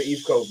 shout out to the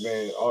East Coast,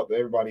 man.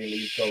 Everybody in the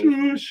East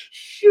Coast.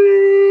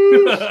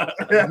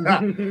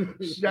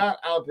 Shout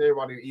out to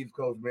everybody in the East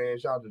Coast, man.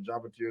 Shout out to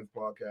Java Tears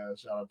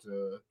podcast. Shout out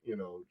to,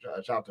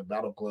 shout out to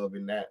Battle Club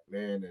in that,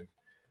 man. And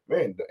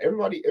man,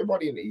 everybody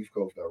in the East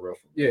Coast that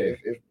wrestle. Yeah,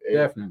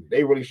 definitely.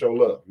 They really show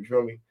love. You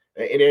feel me?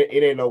 And it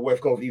ain't no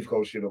West Coast, East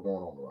Coast shit going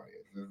on right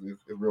here.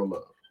 It's real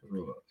love.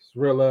 It's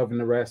real love in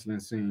the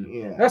wrestling scene.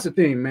 Yeah. That's the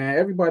thing, man.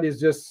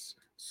 Everybody's just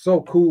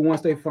so cool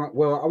once they find,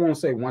 well, I won't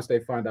say once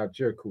they find out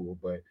you're cool,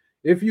 but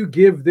if you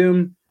give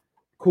them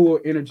cool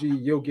energy,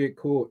 you'll get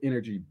cool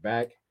energy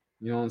back.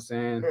 You know what I'm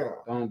saying? Yeah.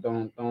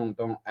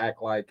 Don't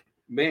act like,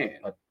 man.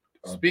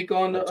 Speak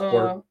on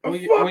the when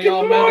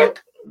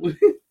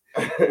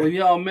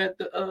y'all met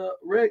the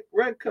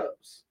red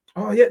cups.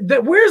 Oh yeah,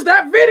 where's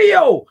that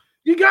video?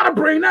 You gotta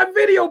bring that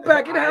video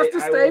back. It has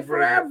to stay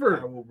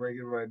forever. I will bring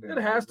it right now.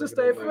 It has to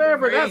stay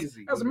forever.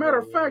 As a matter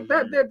of fact,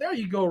 there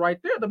you go, right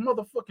there. The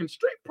motherfucking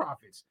Street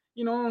Profits.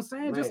 You know what I'm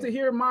saying? Man. Just to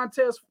hear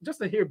Montez, just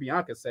to hear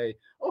Bianca say,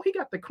 "Oh, he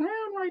got the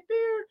crown right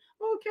there.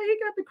 Okay, he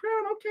got the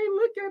crown. Okay,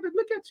 look at it.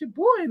 Look at your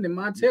boy." And then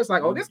Montez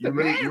like, "Oh, this the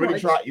man." You really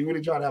try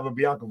to have a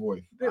Bianca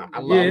voice. I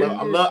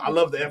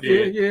love the effort.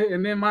 Yeah.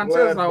 And then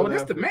Montez like, "Oh,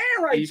 this the man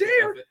right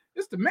there.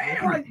 It's the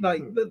man right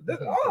like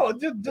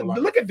just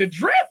look at the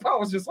drip." I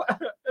was just like,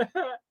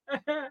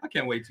 I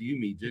can't wait till you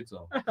meet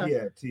Jigsaw.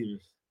 Yeah,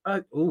 tears.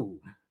 Ooh,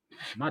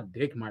 my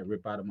dick might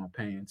rip out of my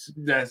pants.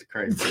 That's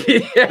crazy.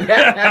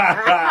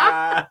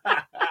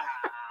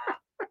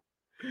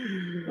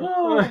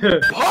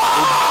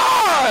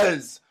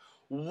 Pause.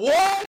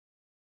 What?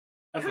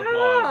 That's a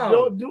pause.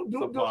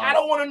 I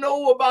don't want to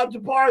know about the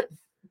parts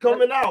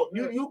coming out.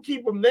 You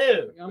keep them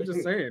there. I'm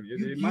just saying,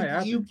 it might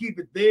happen. You keep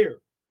it there.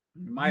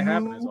 It might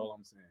happen. Is all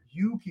I'm saying.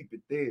 You keep it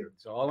there.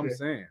 That's all I'm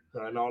saying.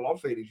 And all I'm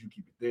saying is you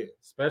keep it there.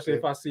 Especially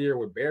if I see her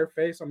with bare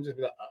face, I'm just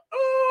be like,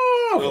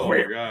 oh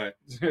my god.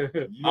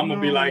 I'm gonna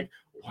be like,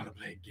 want to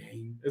play a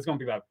game? It's gonna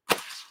be like,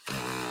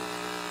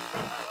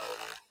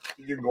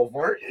 you can go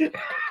for it.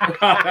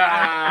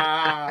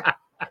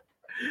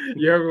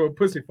 You ever go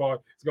pussy fart?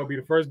 It's gonna be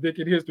the first dick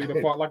in history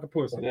to fart like a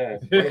pussy. Yeah.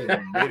 Wait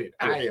a minute.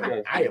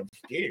 I am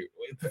scared.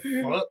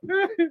 What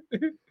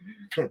the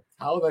fuck?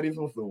 How is that even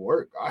supposed to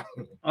work?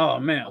 Oh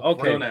man.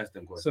 Okay. Don't ask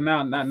them questions. So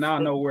now I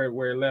know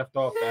where it left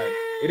off.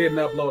 It didn't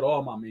upload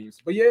all my memes,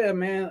 but yeah,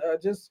 man.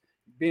 Just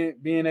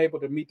being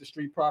able to meet the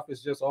Street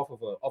Profits just off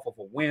of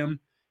a whim.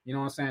 You know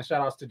what I'm saying?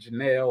 Shout outs to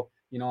Janelle.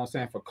 You know what I'm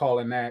saying, for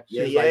calling that.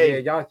 She was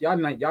like,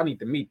 y'all need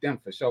to meet them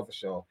for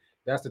sure.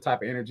 that's the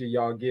type of energy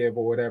y'all give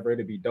or whatever.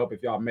 It'd be dope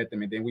if y'all met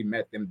them, and then we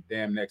met them the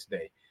damn next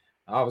day.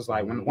 I was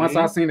like, once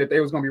I seen that they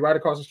was gonna be right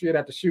across the street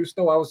at the shoe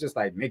store, I was just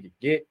like, nigga,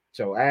 get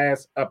your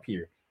ass up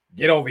here,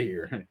 get over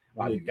here.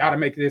 Like, you gotta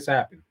make this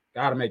happen.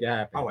 Gotta make it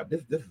happen. Oh,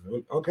 this is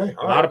okay.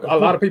 A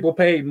lot of people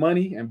paid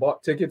money and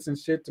bought tickets and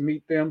shit to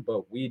meet them,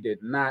 but we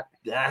did not.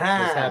 Just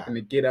happen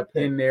to get up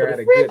in there at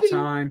a good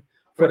time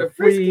for the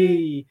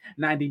free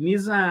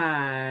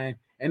 99,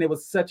 and it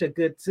was such a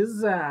good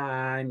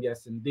time.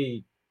 Yes,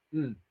 indeed.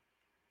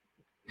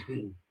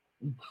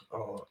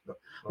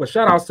 But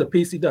shout outs to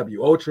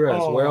PCW Ultra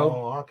as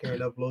well. I can't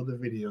upload the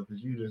video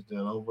because you just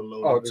done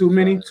overloaded. Oh, too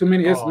many. It's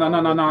no.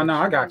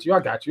 I got you. I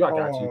got you. I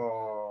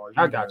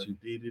don't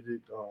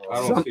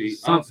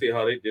see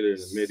how they did it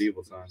in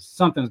medieval times.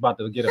 Something's about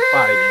to get up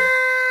out of here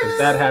because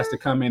that has to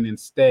come in and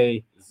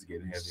stay. This is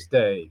getting heavy.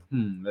 Stay.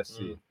 Let's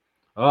see.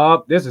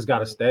 Oh, this has got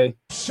to stay.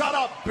 Shut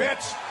up,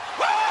 bitch.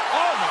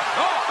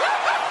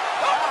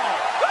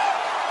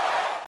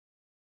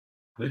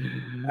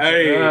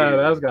 Hey,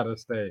 that's got to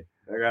stay.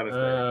 I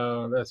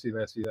gotta Let's see.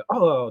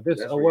 Oh, this.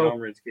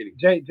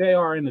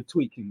 JR in the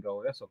tweet can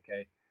go. That's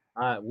okay.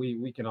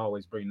 We can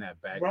always bring that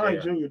back.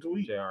 Brian Jr.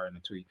 tweet. JR in the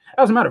tweet.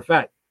 As a matter of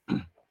fact,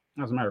 let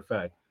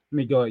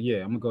me go. Yeah,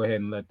 I'm gonna go ahead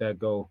and let that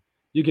go.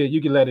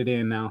 You can let it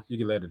in now. You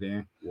can let it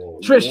in.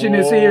 Tristan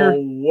is here.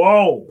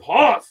 Whoa.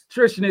 Pause.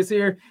 Tristan is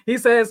here. He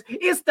says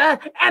it's the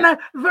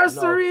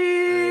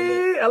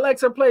anniversary. No.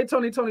 Alexa, play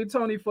Tony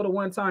for the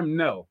one time.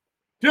 No.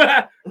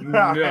 No.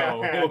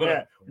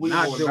 We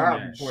not will doing not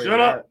that. Shut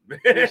up.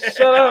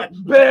 Shut up,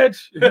 bitch.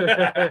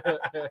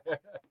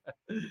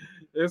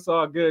 It's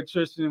all good,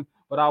 Tristan,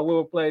 but I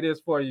will play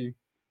this for you.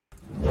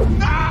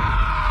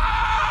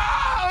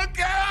 Ah,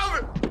 get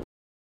over.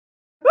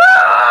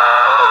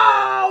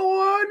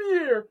 1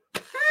 year.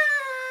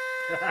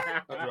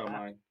 That's not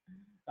mine.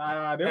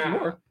 There's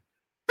more.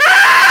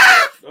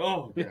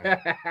 Oh, God.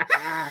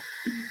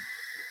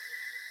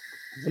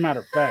 As a matter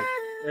of fact,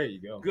 there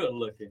you go. Good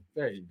looking.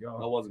 There you I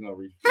go. wasn't gonna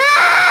reach.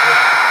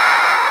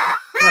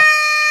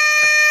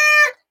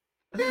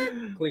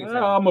 Clean sound.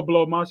 I'm gonna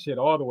blow my shit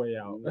all the way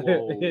out.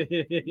 Whoa.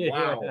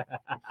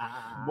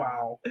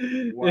 Wow.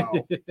 What?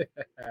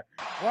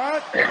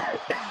 What?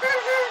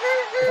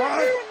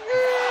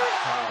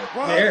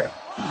 What? Yeah.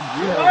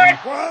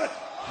 What?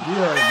 You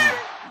heard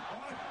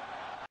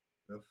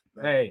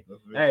me.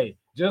 Hey,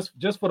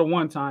 just for the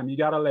one time, you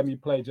gotta let me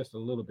play just a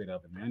little bit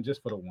of it, man.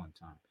 Just for the one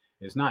time.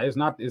 It's not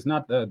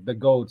the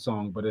gold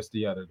song, but it's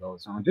the other gold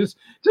song. Just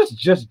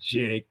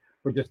jig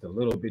for just a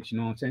little bit, you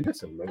know what I'm saying?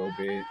 Just a little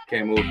bit.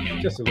 Can't move.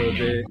 Just a little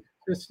bit.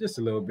 Just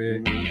a little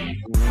bit.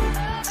 Hey.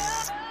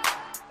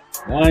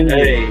 1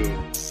 year.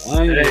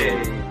 1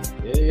 year.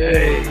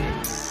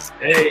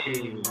 Hey.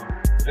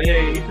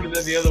 Hey, you put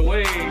it the other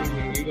way.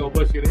 You gonna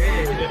bust your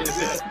head.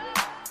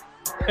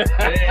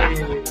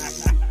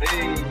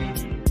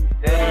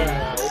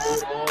 Hey.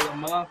 All of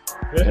my.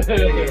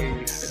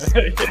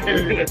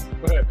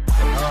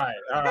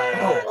 All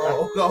right.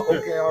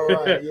 Okay, all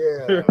right,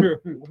 yeah.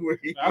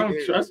 I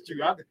don't trust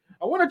you. I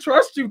want to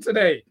trust you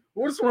today.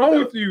 What's wrong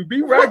with you?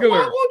 Be regular.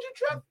 Why won't you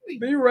trust me?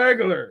 Be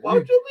regular. Why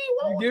would you be?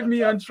 You give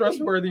me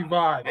untrustworthy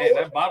vibes. Hey,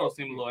 that bottle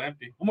seemed a little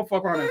empty. I'm gonna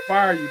fuck around and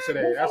fire you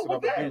today. That's what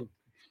I'm gonna do.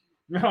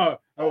 No,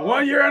 a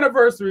 1 year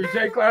anniversary.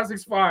 J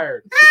Classic's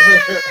fired.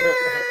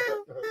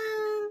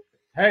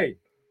 Hey,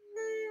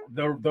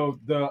 the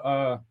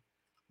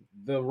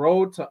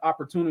road to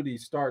opportunity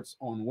starts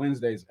on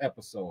Wednesday's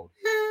episode.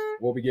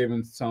 You'll be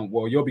giving some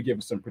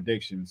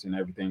predictions and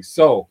everything.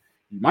 So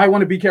you might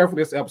want to be careful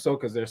this episode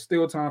because there's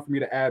still time for me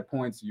to add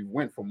points. You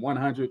went from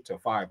 100 to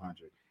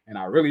 500, and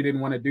I really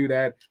didn't want to do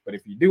that. But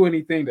if you do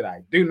anything that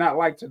I do not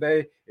like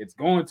today, it's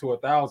going to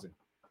 1,000.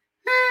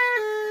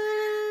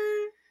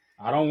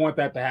 I don't want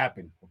that to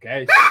happen.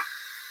 Okay.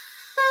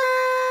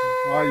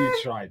 Oh, you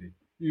tried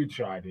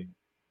it.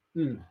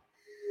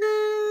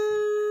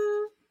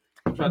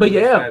 But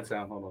yeah,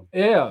 hold on.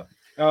 yeah.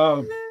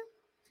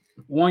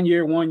 1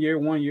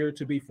 year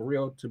to be for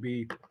real, to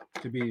be.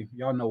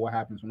 Y'all know what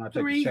happens when I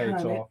take the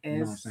shades off. You know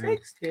what I'm saying?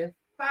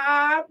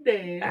 365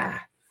 days. Let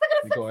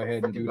me go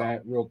ahead and do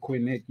that real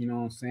quick, Nick. You know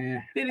what I'm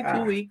saying?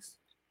 52 weeks.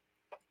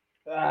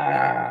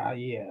 Yeah.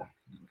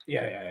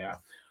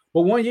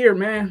 But 1 year,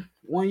 man.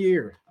 1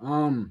 year.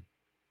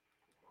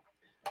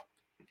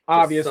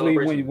 Obviously,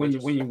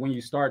 when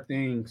you start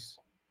things,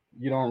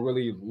 you don't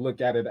really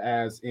look at it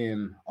as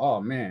in, oh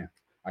man,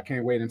 I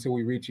can't wait until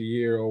we reach a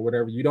year or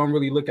whatever. You don't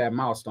really look at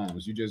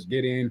milestones. You just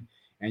get in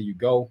and you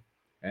go.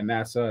 And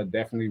that's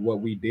definitely what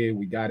we did.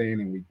 We got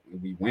in and we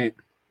went.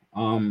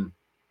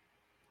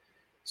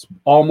 It's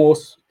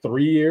almost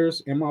 3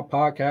 years in my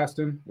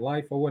podcasting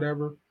life or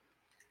whatever.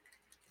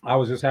 I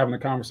was just having a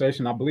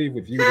conversation, I believe,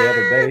 with you the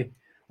other day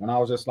when I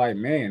was just like,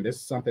 man, this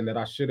is something that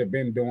I should have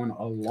been doing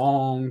a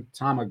long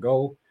time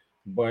ago.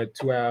 But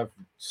to have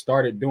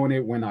started doing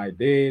it when I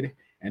did,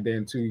 and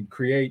then to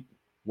create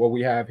what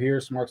we have here,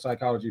 Smark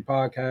Psychology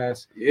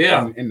Podcast,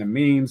 in the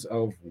means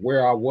of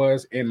where I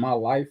was in my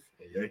life,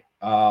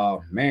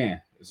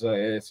 man,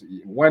 it's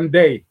one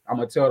day I'm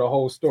gonna tell the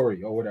whole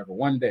story or whatever.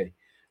 One day,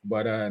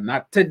 but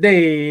not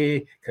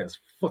today, cause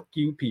fuck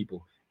you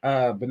people.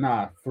 But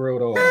nah, for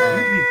real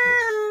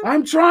though,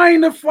 I'm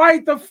trying to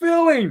fight the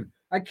feeling.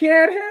 I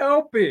can't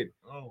help it.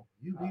 Oh,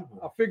 you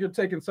people. I figured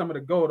taking some of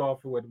the gold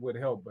off would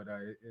help, but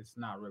it's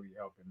not really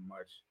helping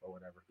much or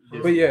whatever.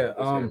 Just But yeah,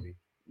 heavy.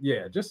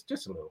 yeah, just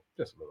a little,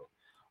 just a little.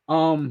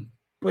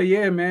 But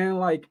yeah, man,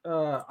 like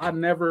I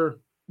never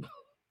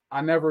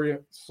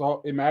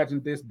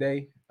imagined this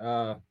day.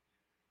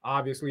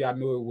 Obviously, I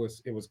knew it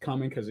was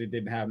coming because it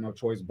didn't have no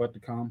choice but to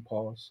come.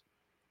 Pause.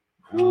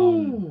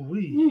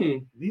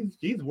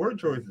 These word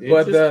choices.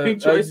 But Interesting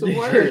choice of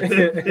words.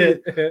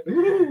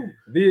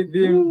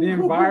 the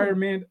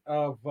environment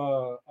of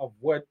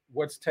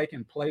what's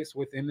taking place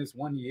within this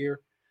 1 year.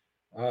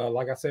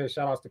 Like I said,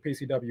 shout outs to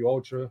PCW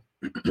Ultra.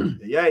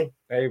 Yay.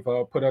 They've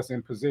put us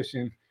in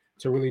position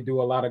to really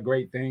do a lot of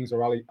great things,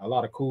 or a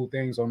lot of cool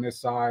things on this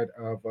side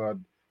of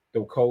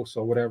the coast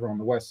or whatever, on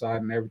the west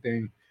side and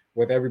everything,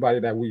 with everybody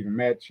that we've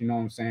met, you know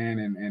what I'm saying,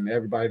 and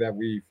everybody that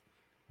we've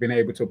been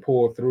able to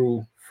pull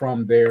through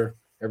from there,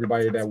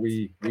 everybody that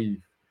we've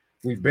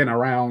been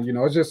around, you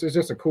know, it's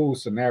just a cool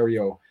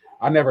scenario.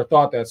 I never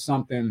thought that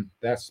something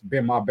that's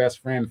been my best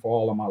friend for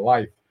all of my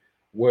life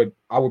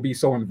I would be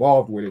so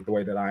involved with it the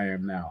way that I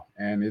am now,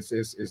 and it's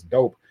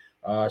dope.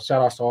 Shout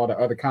outs to all the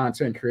other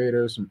content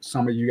creators.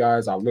 Some of you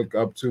guys I look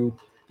up to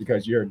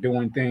because you're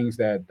doing things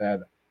that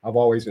I've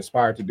always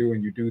aspired to do,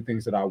 and you do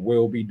things that I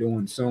will be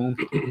doing soon.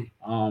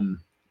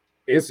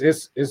 It's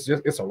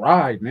a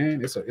ride,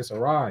 man. It's a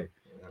ride.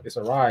 It's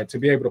a ride to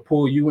be able to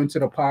pull you into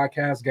the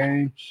podcast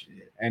game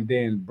and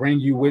then bring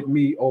you with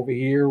me over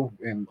here,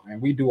 and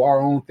we do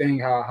our own thing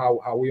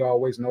how we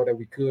always know that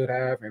we could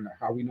have, and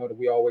how we know that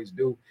we always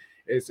do.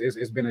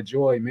 It's been a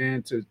joy,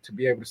 man, to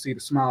be able to see the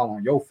smile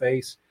on your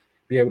face,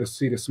 be able to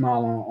see the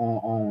smile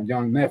on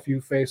young nephew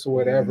face or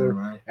whatever,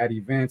 right. at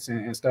events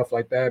and stuff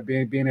like that,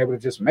 being able to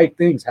just make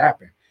things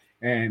happen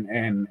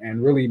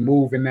and really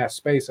move in that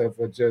space of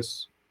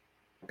just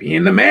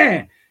being the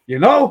man, you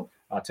know.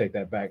 I'll take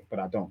that back, but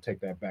I don't take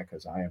that back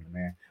because I am the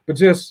man. But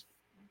just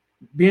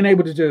being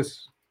able to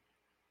just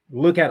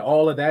look at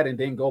all of that and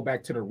then go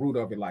back to the root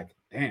of it, like,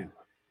 damn,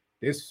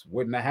 this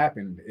wouldn't have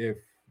happened if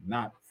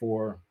not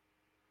for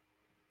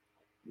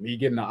me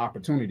getting the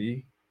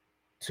opportunity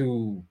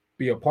to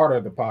be a part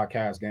of the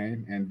podcast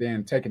game, and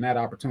then taking that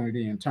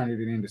opportunity and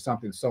turning it into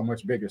something so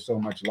much bigger, so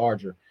much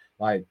larger.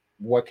 Like,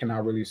 what can I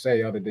really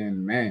say other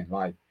than, man,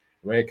 like,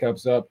 red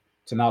cups up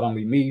to not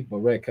only me, but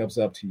red cups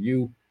up to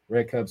you.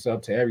 Red cups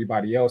up to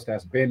everybody else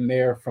that's been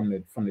there from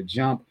the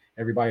jump.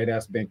 Everybody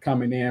that's been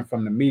coming in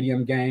from the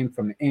medium game,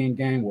 from the end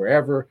game,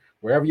 wherever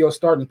your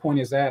starting point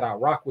is at. I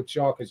rock with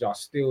y'all because y'all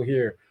still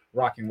here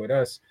rocking with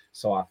us.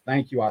 So I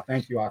thank you. I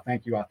thank you. I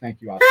thank you. I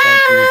thank you. I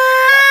thank you. I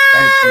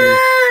thank you.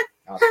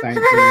 I thank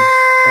you.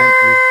 I thank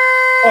you.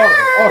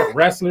 All the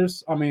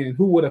wrestlers. I mean,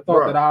 who would have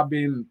thought that I've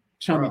been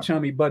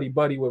chummy,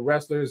 buddy with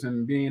wrestlers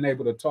and being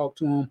able to talk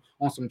to them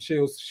on some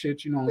chill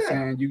shit, you know what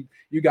I'm saying?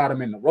 You got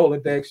them in the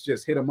Rolodex,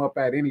 just hit them up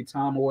at any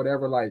time or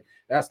whatever. Like,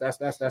 that's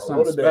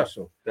something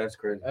special. That's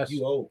crazy.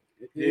 You old.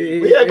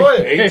 Yeah, go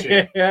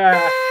ahead.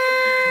 Yeah.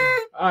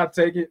 I'll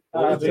take it.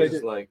 I'll take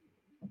it. Like,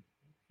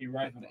 He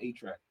writing the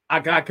 8-track. I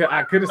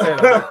could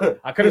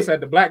have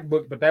said the black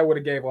book, but that would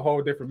have gave a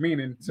whole different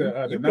meaning to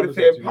the You could numbers.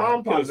 have said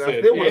pom poms. I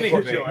still would have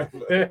fucked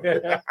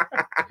anything.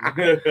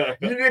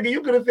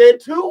 you could have said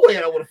two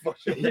way. I would have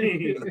fucked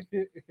you.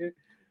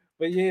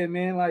 But yeah,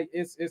 man, like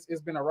it's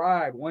been a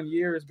ride. 1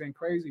 year has been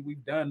crazy.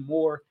 We've done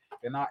more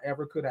than I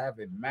ever could have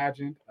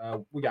imagined.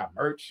 We got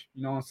merch,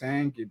 you know what I'm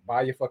saying?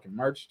 Buy your fucking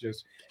merch.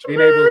 Just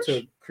being able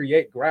to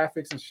create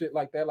graphics and shit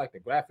like that, like the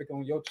graphic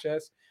on your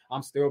chest.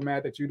 I'm still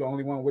mad that you're the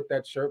only one with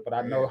that shirt, but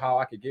I know how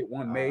I could get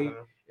one made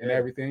and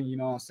everything, you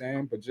know what I'm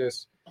saying? But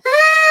just the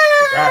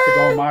graphic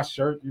on my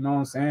shirt, you know what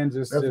I'm saying?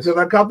 That's because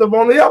I caught up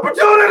on the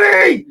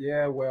opportunity.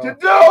 Yeah, well, to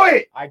do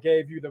it. I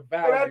gave you the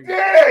value. But I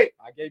did.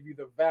 I gave you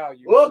the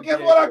value. Well,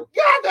 guess what? I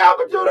got the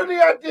opportunity.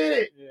 I did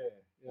it. Yeah.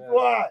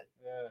 Why?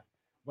 Yeah.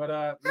 But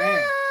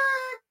man,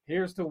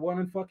 here's to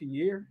one fucking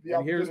year,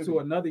 and here's to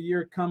another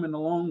year coming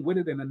along with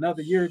it, and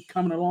another year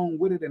coming along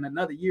with it, and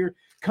another year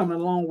coming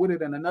along with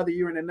it, and another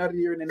year, and another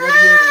year, and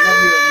another year, and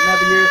another year, and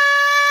another year.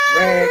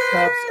 Red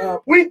cups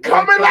up. We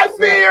coming like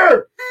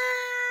beer.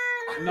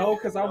 No,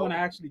 because I want to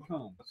actually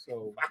come.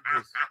 So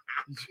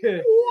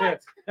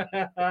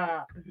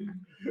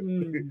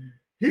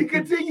He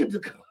continued to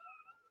come.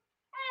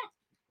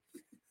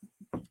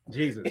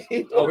 Jesus.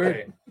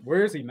 Okay.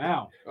 Where is he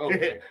now?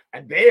 Okay.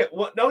 I did.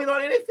 What? No, he's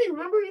on NXT.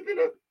 Remember, he did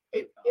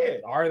it. Yeah.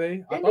 Are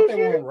they? I They thought do they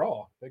were shit. on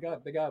Raw. They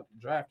got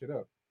drafted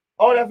up.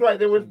 Oh, that's right.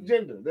 There was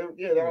gender.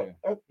 You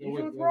It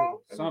was wrong.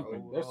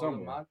 Something. There's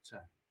somewhere. My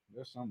time.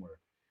 There's somewhere.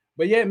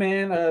 But yeah,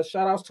 man,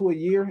 shout outs to a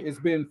year. It's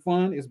been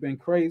fun. It's been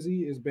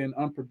crazy. It's been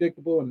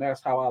unpredictable. And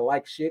that's how I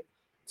like shit,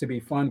 to be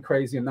fun,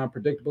 crazy, and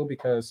unpredictable,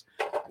 because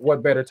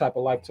what better type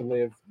of life to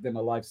live than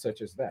a life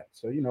such as that?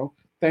 So, you know,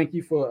 thank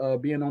you for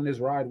being on this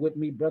ride with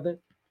me, brother,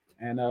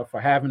 and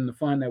for having the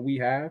fun that we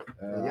have.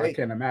 I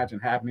can't imagine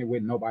having it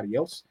with nobody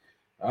else.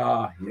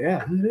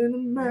 Yeah. I didn't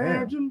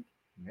imagine.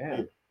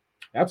 Yeah.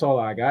 That's all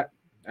I got.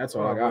 That's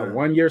all I got. Man.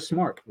 1 year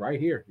Smark right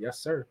here. Yes,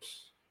 sir.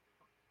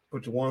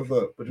 Put your ones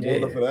up. Put your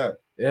ones up for that.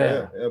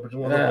 Yeah. Put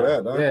your ones up for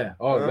that. Huh? Yeah.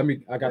 Oh, Huh?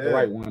 I got the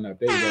right one up.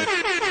 There you go.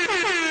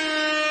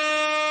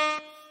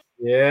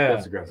 Yeah.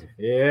 That's aggressive.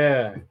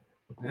 Yeah.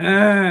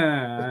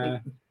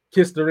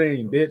 Kiss the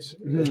ring, bitch.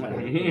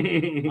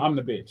 I'm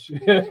the bitch.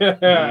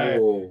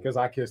 Because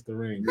I kissed the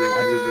ring.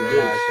 I just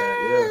realized that.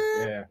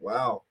 Yeah.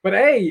 Wow. But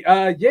hey,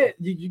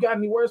 you got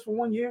any words for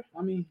 1 year?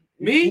 I mean,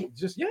 Me?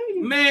 Just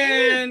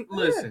Man,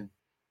 listen.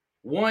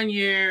 1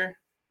 year,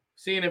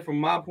 seeing it from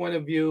my point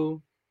of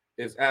view,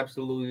 is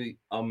absolutely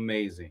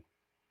amazing.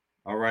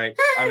 All right.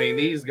 I mean,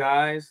 these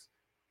guys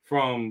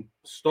from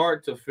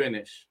start to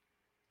finish,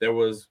 there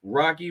was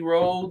rocky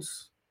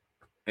roads,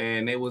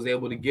 and they was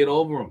able to get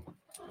over them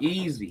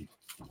easy.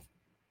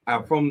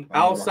 I'm from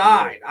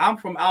outside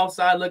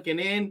looking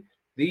in.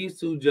 These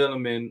two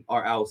gentlemen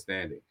are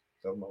outstanding.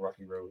 Talking about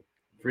Rocky Road.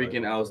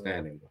 Freaking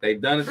outstanding. They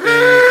done a thing, did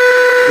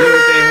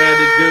what they had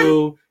to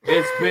do.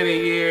 It's been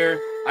a year.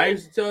 I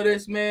used to tell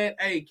this man,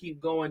 hey, keep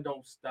going,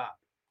 don't stop.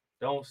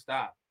 Don't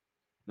stop.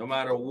 No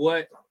matter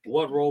what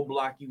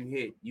roadblock you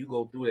hit, you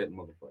go through that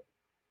motherfucker.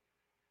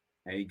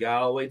 And you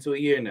got all the way to a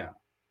year now.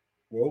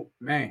 Whoa.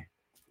 Man.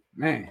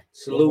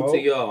 Salute to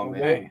y'all,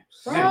 man. Man.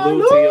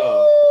 Salute to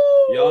y'all.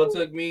 Y'all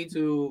took me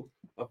to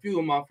a few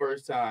of my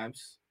first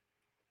times,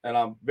 and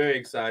I'm very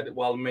excited.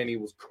 While many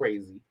was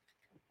crazy.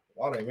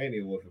 Wale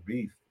Mania was a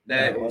beast.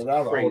 That was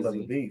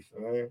crazy. A beast,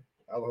 man.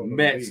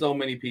 Met so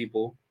many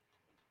people.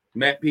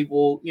 Met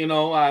people, you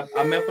know, I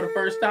met for the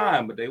first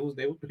time, but they were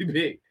pretty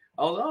big.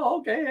 I was like, oh,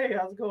 okay, hey,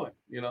 how's it going?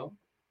 You know?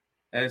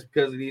 And it's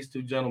because of these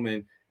two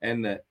gentlemen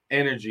and the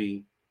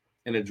energy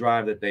and the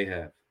drive that they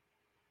have.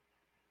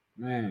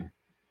 Man.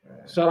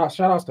 Shout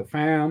outs to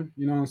fam,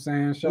 you know what I'm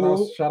saying? Shout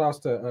outs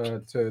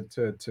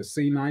to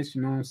C Nice,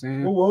 you know what I'm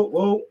saying?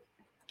 Whoa.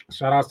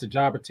 Shout outs to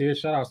Jobbertier,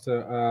 shout outs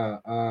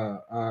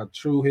to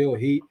True Hill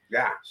Heat.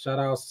 Yeah. Shout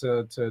outs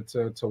to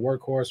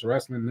Workhorse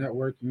Wrestling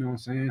Network, you know what I'm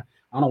saying?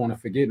 I don't want to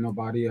forget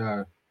nobody.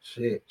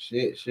 Shit.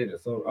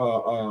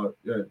 So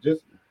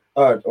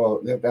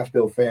that's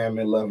still fam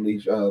and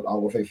lovely. I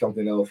will say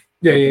something else.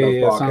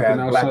 Something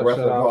else. Black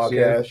Wrestling Podcast.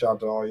 Yeah. Shout out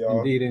to all y'all.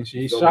 Indeed, and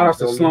she. Shout out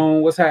to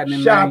Sloan. What's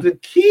happening, Shout out man? to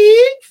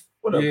Keeks.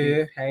 What up?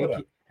 Yeah.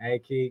 Keeks? Hey,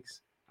 Keeks.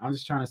 I'm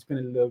just trying to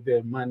spend a little bit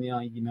of money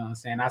on you, know what I'm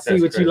saying? I see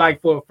That's what crazy. you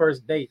like for a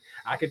first date.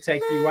 I could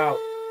take you out,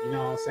 you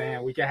know what I'm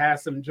saying? We can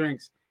have some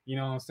drinks, you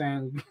know what I'm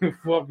saying? We can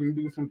fucking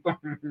do some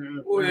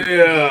things.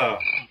 Yeah.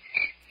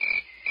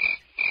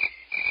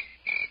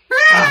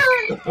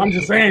 I'm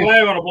just saying.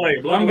 Flag on the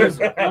plate.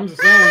 I'm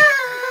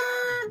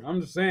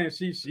just saying.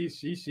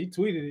 She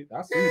tweeted it.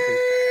 I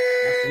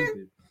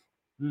seen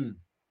it.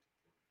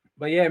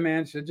 But yeah,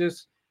 man,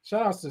 just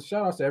shout outs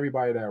to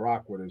everybody that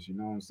rock with us. You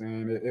know what I'm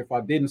saying? If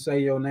I didn't say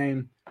your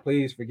name,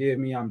 please forgive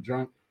me. I'm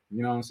drunk.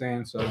 You know what I'm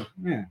saying? So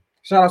yeah,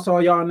 shout outs to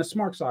all y'all on the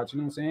Smark side. You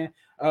know what I'm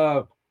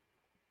saying?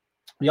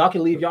 Y'all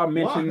can leave y'all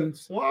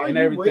mentions and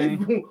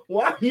everything.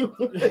 Why is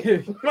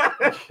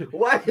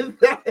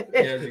that?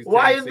 Yeah,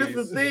 Why is this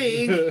a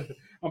thing?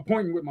 I'm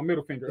pointing with my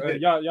middle finger. Why is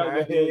that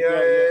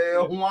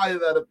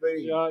a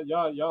thing?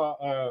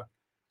 Y'all,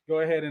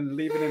 go ahead and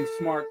leave it in the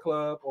Smart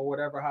Club or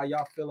whatever. How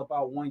y'all feel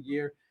about 1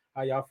 year?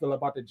 How y'all feel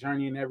about the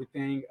journey and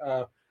everything?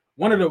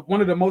 One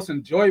of the most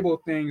enjoyable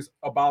things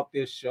about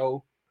this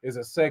show is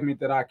a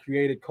segment that I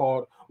created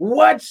called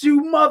 "What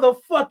You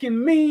Motherfucking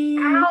Mean."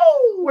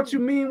 Ow! What you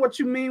mean?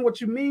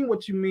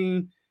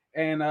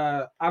 And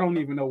I don't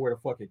even know where the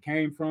fuck it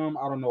came from.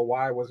 I don't know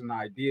why it was an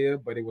idea,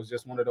 but it was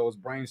just one of those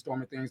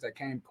brainstorming things that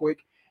came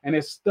quick, and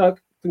it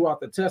stuck throughout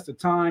the test of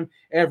time.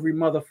 Every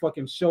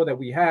motherfucking show that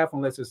we have,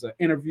 unless it's an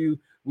interview,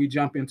 we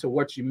jump into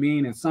what you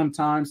mean. And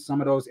sometimes some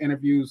of those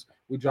interviews,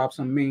 we drop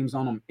some memes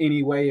on them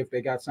anyway, if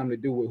they got something to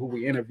do with who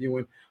we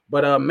interviewing.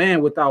 But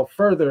man, without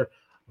further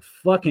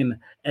fucking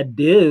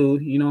ado,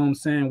 you know what I'm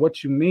saying?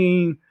 What you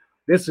mean?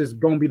 This is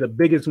going to be the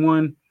biggest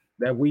one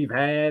that we've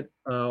had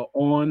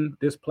on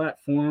this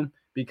platform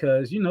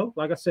because, you know,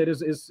 like I said,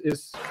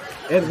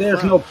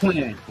 there's no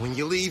plan. When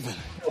you're leaving,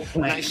 no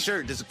plan. Nice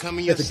shirt. Does it come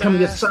in your Does it size? come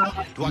in your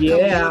size? Do I come to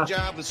your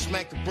job and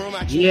smack the broom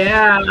out your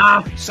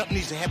Yeah. head? Something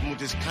needs to happen with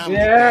this comedy.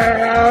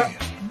 Yeah.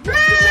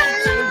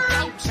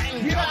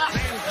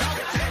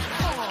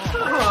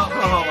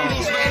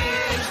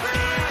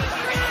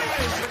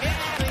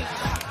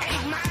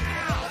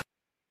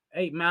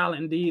 Eight mile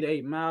indeed.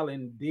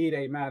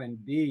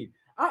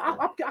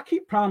 I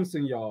keep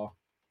promising y'all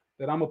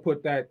that I'm gonna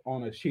put that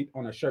on a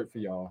shirt for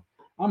y'all.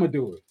 I'm gonna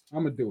do it.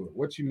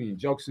 What you mean?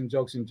 Jokes. It's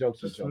coming.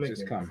 Promises.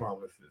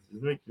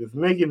 Just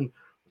making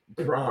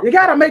promises. You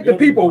gotta make the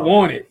people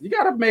want it.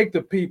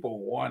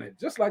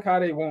 Just like how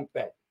they want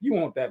that. You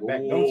want that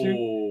back, don't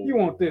you? You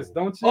want this,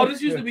 don't you? Oh,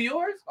 this used to be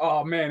yours?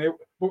 Oh man,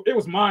 it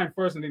was mine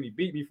first, and then he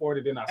beat me for it,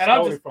 and then I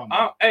stole it from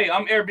him.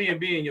 I'm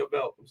Airbnb in your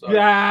belt. I'm sorry.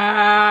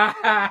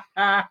 Yeah.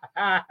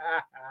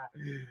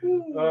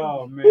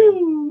 Oh man.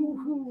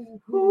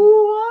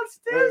 Who wants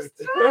this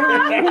Who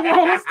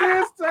wants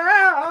this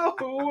town?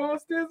 Who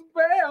wants this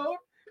belt?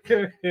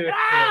 Shit.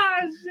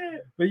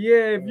 But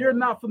yeah, if you're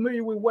not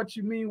familiar with what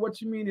you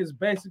mean is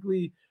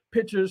basically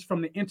pictures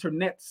from the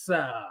internet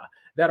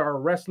that are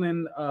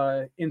wrestling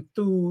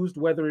enthused,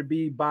 whether it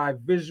be by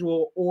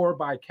visual or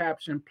by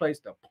caption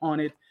placed upon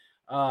it.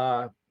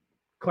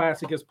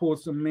 Classic has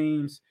pulled some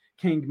memes.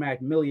 King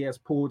Mac Millie has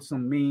pulled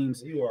some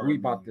memes. We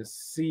about to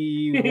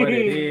see what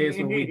it is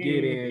when we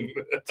get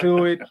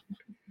into it.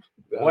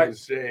 What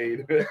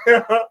shade?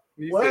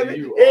 Well,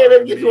 hey,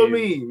 let's get to a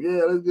meme.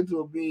 Yeah, let's get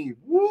to a meme.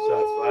 Woo!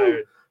 Shots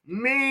fired.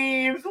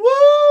 Memes.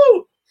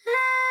 Woo!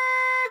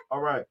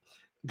 All right.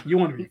 You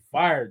want to be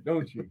fired,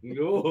 don't you?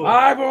 No.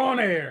 Live on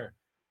air.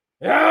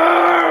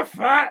 Yeah,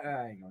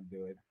 I ain't gonna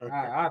do it.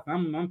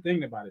 I'm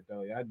thinking about it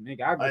though. You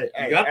got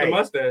the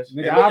mustache.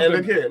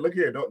 Nigga, Look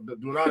here. Do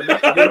not.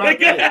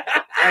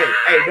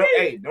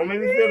 Hey, don't make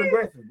me feel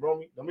aggressive,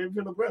 bro. Don't make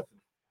me feel aggressive.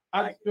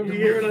 You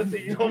hear what I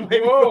see? Don't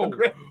make me feel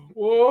aggressive.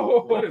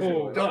 Whoa. What is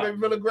it? Don't make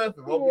me feel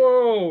aggressive.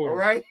 Whoa. All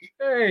right.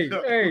 Hey,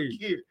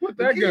 put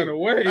that gun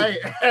away.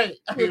 Hey,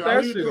 Put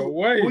that shit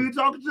away. Who you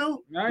talking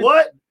to?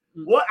 What?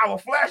 I will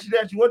flash it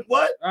at you.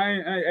 What?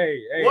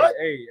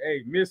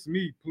 Hey, miss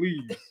me,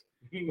 please.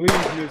 Please miss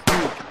me.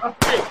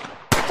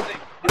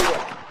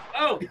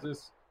 Oh,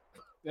 just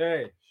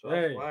hey.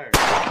 Fired.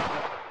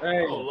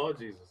 Hey. Oh Lord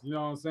Jesus. You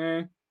know what I'm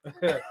saying?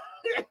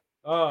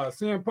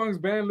 CM Punk's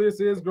ban list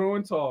is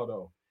growing tall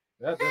though.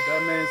 That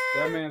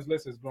man's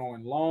list is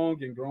growing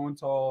long and growing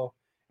tall,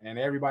 and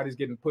everybody's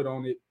getting put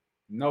on it.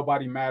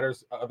 Nobody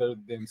matters other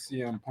than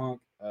CM Punk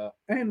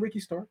and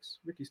Ricky Starks.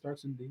 Ricky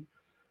Starks indeed.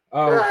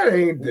 That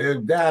ain't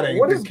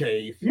the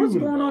case. What's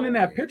going on in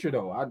that picture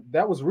though?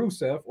 That was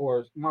Rusev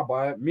or my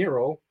bad,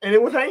 Miro, and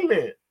it was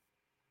Hangman.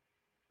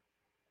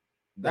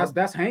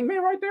 That's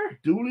Hangman right there.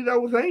 Dooley,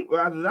 that was Hangman.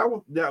 I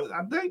think that was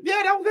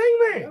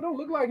Hangman. That don't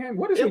look like him.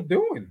 What is he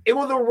doing? It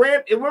was a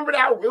remember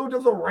that it was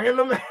just a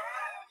random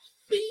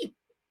feet.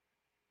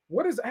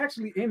 What is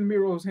actually in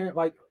Miro's hand?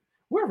 Like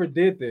whoever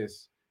did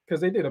this,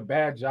 because they did a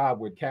bad job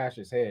with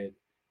Cash's head.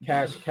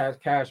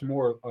 Cash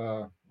Moore.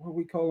 What do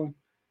we call him?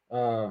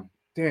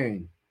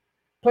 Dang.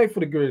 Play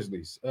for the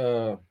Grizzlies.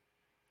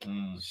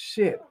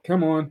 Shit.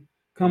 Come on.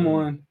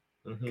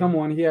 Mm-hmm. Come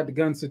on. He had the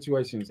gun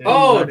situations.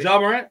 Oh, Ja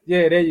Morant?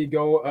 Yeah, there you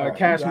go.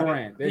 Cash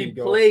Morant. There you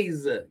go.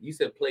 Plays. You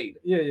said played.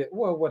 Yeah.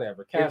 Well,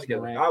 whatever. Cash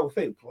Morant. I would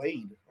say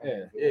played.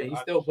 Yeah, he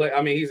still played.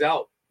 I mean, he's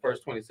out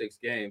first 26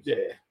 games.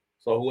 Yeah.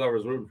 So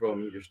whoever's rooting for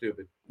him, you're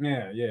stupid.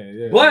 Yeah.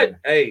 But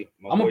hey,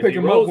 I'm gonna pick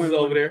him up when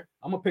over there.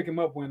 I'm gonna pick him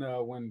up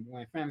when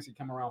fantasy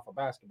come around for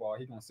basketball.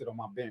 He's gonna sit on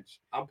my bench.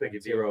 I'm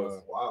picking D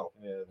Rose. Wow.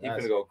 Yeah, he's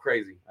gonna go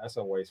crazy. That's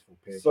a wasteful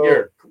pick.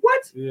 So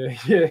what?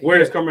 Yeah.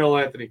 Where's Carmelo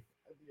Anthony?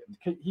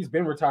 He's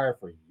been retired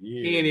for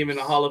years. He ain't even in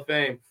the Hall of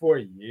Fame. For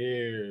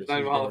years. He's not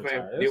even Hall of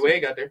Fame. D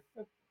Wade got there.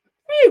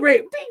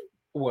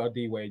 Well,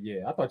 D Wade,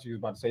 yeah. I thought you was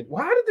about to say.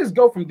 Well, how did this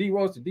go from D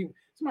Rose to D?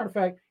 As a matter of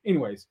fact,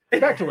 anyways,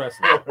 back to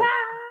wrestling.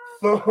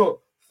 So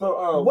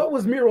what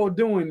was Miro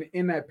doing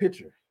in that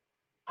picture?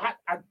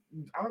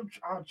 I'm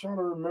trying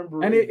to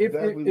remember. And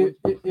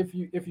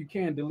if you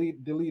can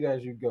delete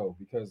as you go,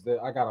 because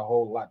I got a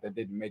whole lot that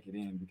didn't make it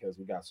in because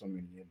we got so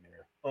many in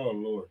there. Oh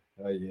Lord.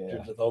 Yeah.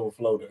 Just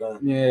overflowed it, huh?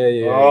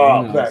 Yeah.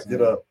 Oh, backed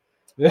it up.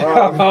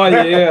 Oh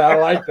yeah, I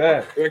like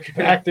that.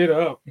 Backed it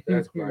up.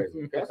 That's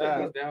crazy. That's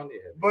down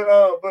there.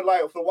 But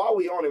like, so while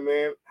we on it,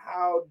 man,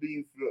 how do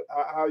you feel?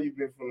 How you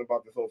been feeling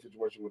about this whole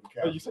situation with the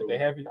Cavs? Oh, you said they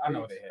heavy? I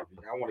know they heavy.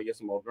 I want to get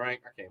some more drink.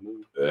 I can't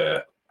move.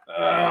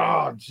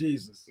 Oh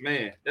Jesus,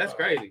 man, that's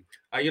crazy.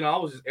 I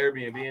was just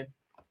Airbnb-ing.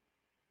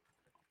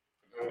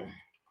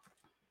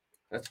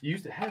 That's you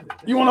used to have it.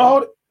 You want to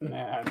hold it?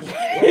 Nah.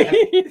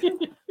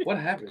 What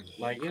happened?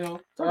 Like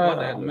talk about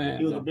that, man.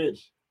 He was a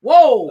bitch.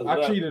 Whoa!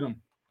 I cheated him.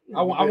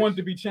 I wanted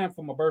to be champ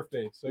for my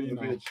birthday, so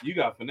you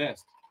got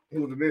finessed. He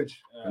was a bitch.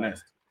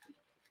 Finessed.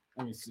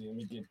 Let me see. Let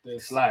me get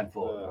this. Slide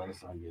forward.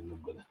 That's how I'm getting a little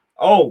bit.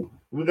 Oh,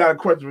 we got a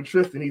question from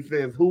Tristan. He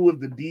says, "Who was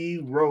the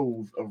D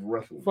Rose of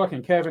wrestling?"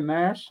 Fucking Kevin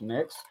Nash.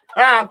 Next.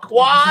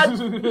 Quad.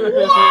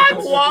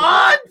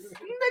 What?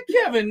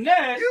 Kevin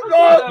Nash. You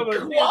got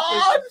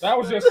quad? That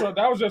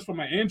was just from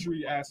an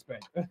injury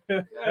aspect.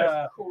 That's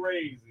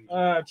crazy.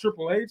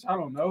 Triple H. I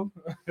don't know.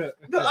 The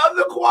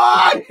other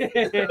quad.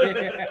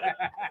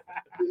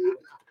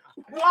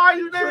 Why are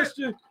you there?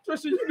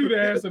 Tristan, you knew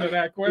the answer to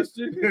that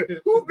question.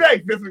 Who's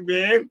next, Vince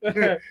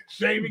McMahon?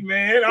 Shane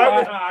McMahon?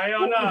 I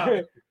don't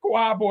know.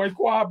 Quad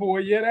boy.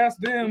 Yeah, that's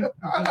them.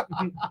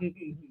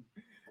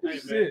 Hey,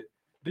 shit.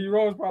 D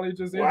Rose probably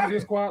just entered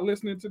his quad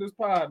listening to this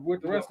pod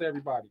with the rest of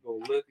everybody.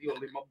 You gonna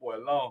leave my boy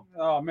alone.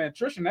 Oh man,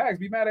 Tristan asked.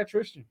 Be mad at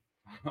Tristan.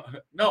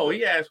 No,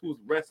 he asked who's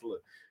wrestler.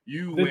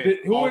 Who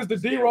is the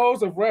D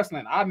Rose of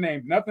wrestling? I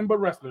named nothing but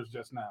wrestlers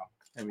just now.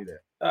 Hand me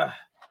that.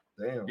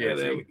 Damn. Yeah,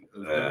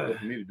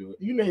 for me to do it.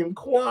 You named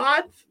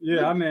quads?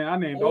 Yeah, I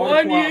named all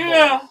the quad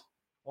boys.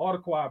 All the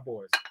quad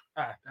boys.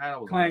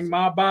 Clang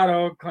my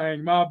bottle,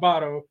 clang my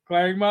bottle,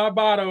 clang my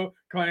bottle,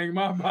 clang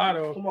my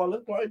bottle. Come on,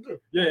 let's play too.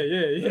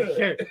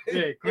 Yeah.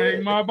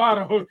 Clang my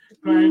bottle,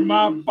 clang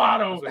my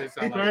bottle,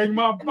 clang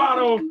my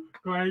bottle,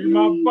 clang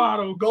my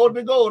bottle. Gold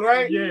to gold,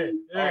 right? Yeah.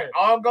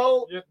 All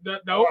gold? Yeah,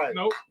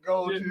 nope.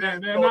 Gold Yeah, to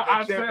no,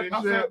 I said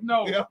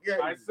no. Yeah, okay.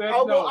 I said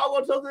I no.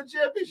 want to the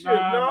championship.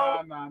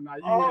 Nah.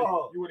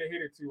 No. You would have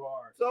hit it too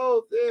hard.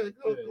 So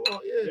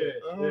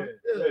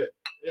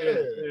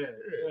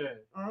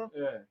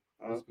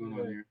What's going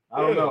on here?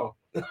 I don't know.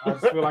 I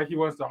just feel like he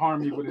wants to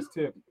harm me with his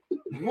tip.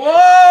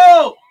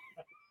 Whoa!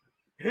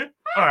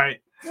 All right,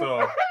 so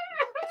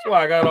that's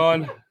what I got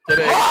on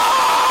today.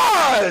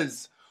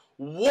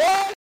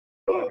 What?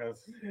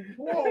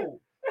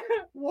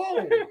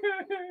 Whoa.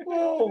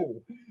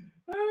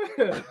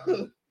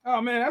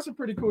 Oh man, that's a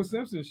pretty cool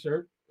Simpsons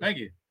shirt. Thank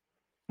you.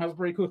 That's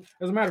pretty cool.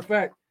 As a matter of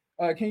fact,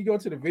 can you go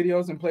to the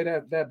videos and play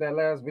that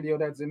last video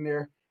that's in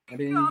there? And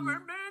then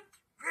Government,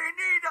 we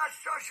need our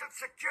social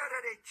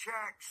security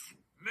checks.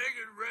 Make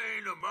it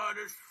rain a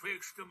modest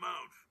fixed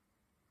amount.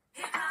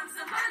 Here comes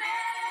the money.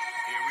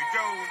 Here we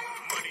go.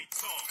 Money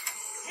talk.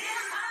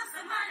 Here comes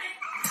the money.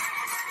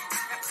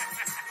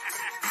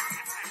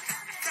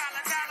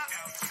 Dollar, dollar.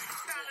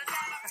 Dollar,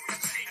 dollar.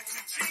 Ching,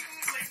 ching,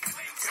 bling,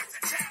 bling.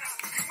 Chatter.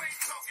 You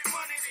ain't talking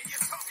money, then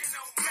you're talking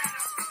no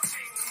matter.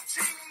 Ching,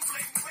 ching,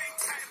 bling, bling.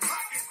 Tight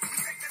pockets.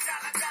 Take the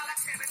dollar, dollar.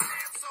 Can a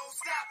damn soul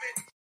stop it?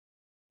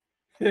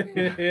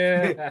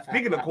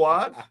 Speaking of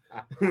quads,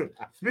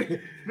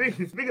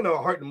 speaking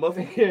of heart and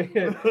muscle,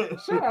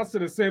 shout out to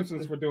the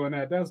Simpsons for doing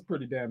that. That's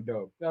pretty damn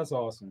dope. That's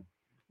awesome.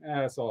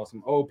 That's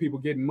awesome. Old people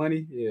getting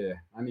money. Yeah,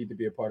 I need to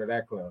be a part of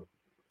that club.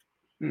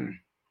 I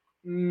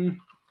think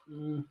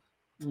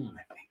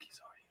he's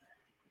already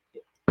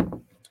there.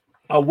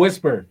 A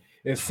whisper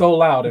is so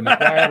loud in a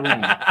quiet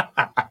room.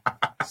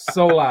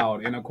 So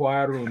loud in a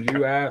quiet room.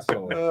 You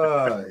asshole.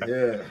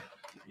 Yeah.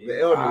 The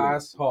elderly.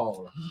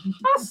 Asshole.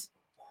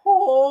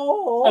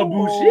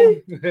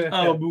 Abushi.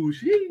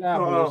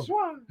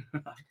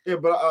 Yeah,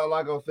 but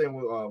like I was saying,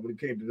 when it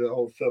came to the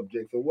whole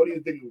subject, so what do you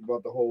think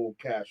about the whole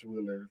Cash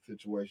Wheeler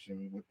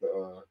situation with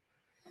the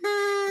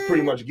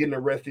pretty much getting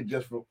arrested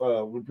just for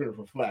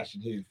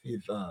flashing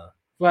his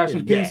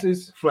flashing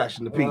pieces,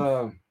 flashing the piece?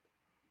 I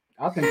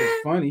think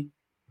it's funny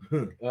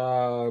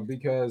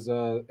because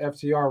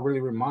FTR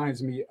really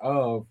reminds me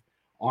of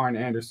Arn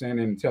Anderson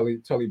and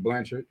Tully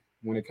Blanchard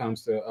when it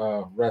comes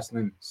to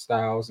wrestling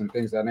styles and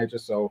things of that nature.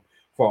 So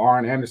for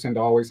Arn Anderson to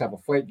always have a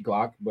fake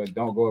Glock, but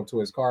don't go up to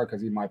his car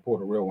because he might pull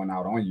the real one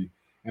out on you.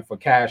 And for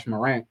Cash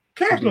Morant,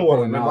 Cash know what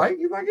I'm like.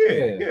 He's like,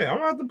 I'm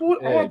about to pull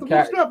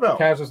stuff out.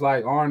 Cash was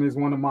like, Arn is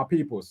one of my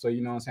people. So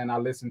you know what I'm saying? I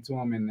listened to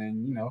him, and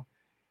then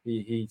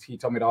he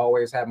told me to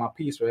always have my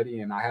piece ready,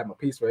 and I had my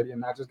piece ready,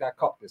 and I just got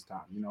caught this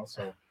time,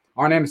 So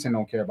Arn Anderson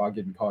don't care about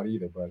getting caught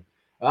either, but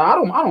I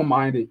don't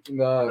mind it.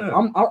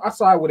 I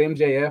side with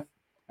MJF.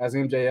 As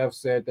MJF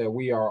said, that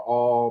we are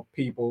all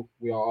people,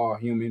 we are all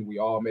human, we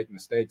all make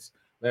mistakes.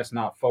 Let's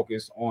not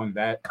focus on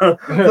that. So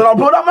I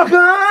put up my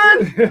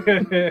gun.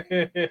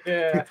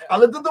 I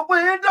looked at the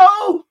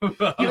window.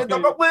 He looked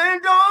out my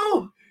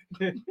window.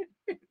 And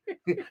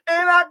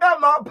I got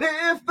my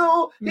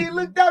pistol. He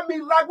looked at me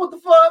like, what the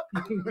fuck?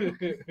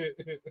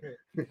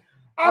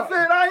 I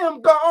said, I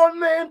am gone,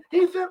 man.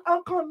 He said,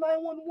 I'm calling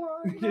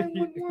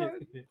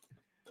 911.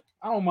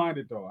 I don't mind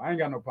it though. I ain't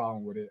got no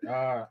problem with it.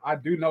 I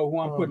do know who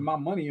I'm putting my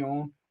money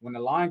on when the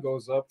line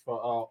goes up for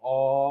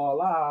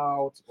all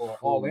out or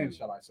all in,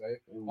 shall I say?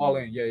 All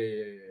in, yeah.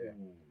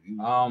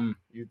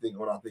 You think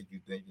what I think you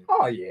thinking?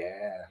 Oh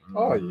yeah.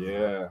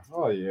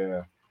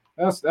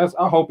 That's.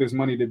 I hope there's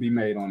money to be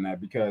made on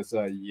that because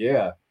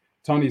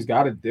Tony's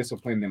got to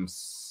discipline them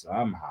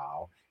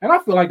somehow, and I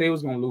feel like they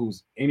was gonna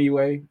lose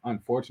anyway.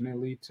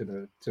 Unfortunately, to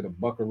the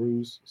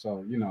Buckaroos.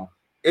 So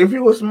if he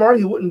was smart,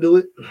 he wouldn't do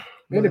it.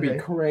 It'd be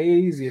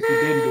crazy if he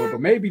didn't do it,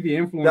 but maybe the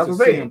influence of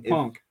CM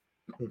Punk.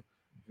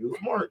 He was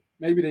smart.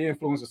 Maybe the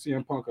influence of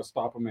CM Punk will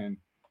stop him, and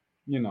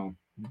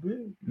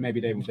maybe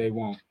they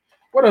won't.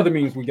 What other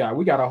memes we got?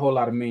 We got a whole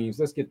lot of memes.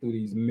 Let's get through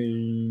these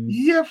memes.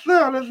 Yes,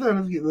 sir. Let's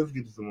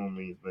get to some more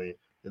memes, man.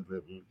 Let's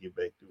get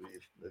back to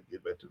this. Let's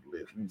get back to the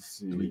list. Let's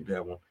see. Delete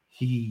that one.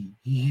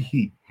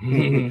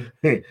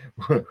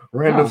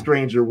 Random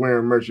stranger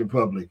wearing merch in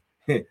public.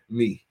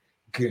 Me.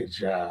 Good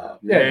job.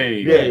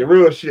 Yeah,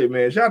 real shit,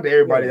 man. Shout out to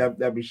everybody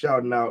that be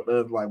shouting out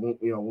us like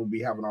we'll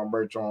be having our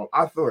merch on.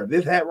 I swear,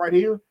 this hat right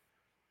here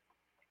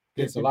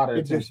gets a lot of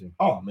attention.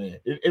 Oh man,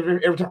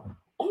 every time.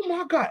 Oh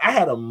my god, I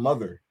had a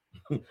mother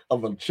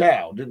of a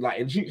child,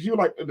 and she was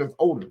like just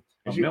older.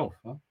 And she, milk,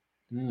 huh?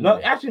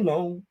 No, actually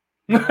no.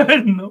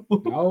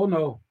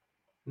 No.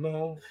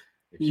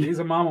 If she's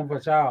a mom of a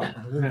child.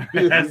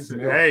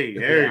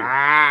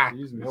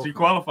 She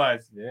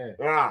qualifies.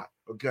 Yeah.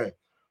 Okay.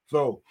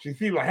 So she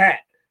see my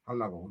hat. I'm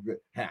not gonna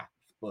get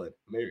but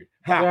Mary.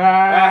 But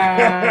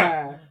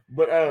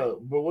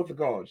what's it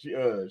called? She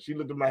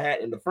looked at my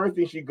hat, and the first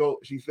thing she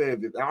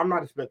says is, "I'm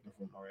not expecting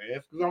from her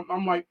ass," because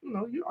I'm like,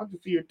 I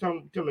just see her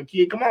telling the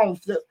kid, "Come on,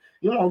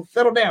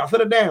 settle down."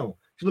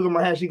 She looked at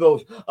my hand. She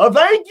goes, "Oh,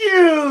 thank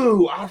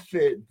you." I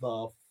said,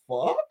 "The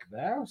fuck?"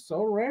 That's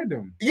so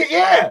random.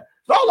 Yeah.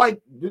 So I was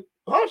like,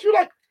 "Huh?" She was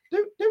like,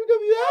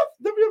 "WWF,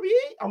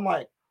 WWE." I'm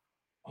like,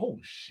 "Oh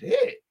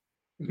shit!"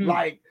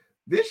 Like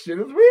this shit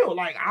is real.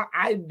 Like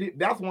I did.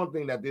 That's one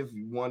thing that this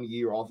 1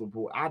 year also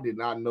proved. I did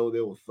not know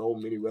there was so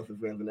many wrestling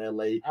fans in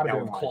LA that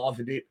was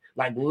closeted.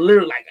 Like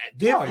literally, like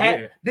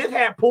this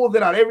hat pulls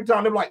it out every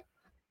time. They're like,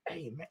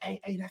 "Hey man,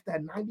 hey, that's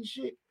that 90s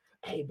shit.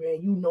 Hey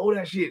man, you know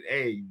that shit.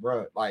 Hey,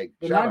 bro, like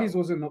the 90s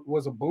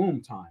was a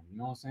boom time. You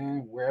know what I'm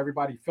saying? Where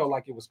everybody felt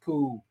like it was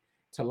cool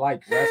to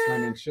like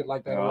wrestling and shit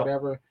like that or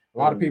whatever. A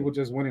lot of people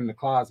just went in the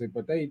closet,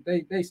 but they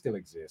still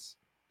exist.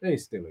 They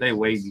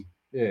waiting.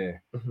 Yeah.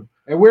 And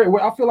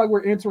I feel like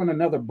we're entering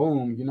another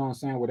boom, you know what I'm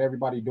saying, with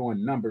everybody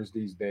doing numbers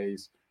these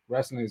days.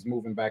 Wrestling is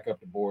moving back up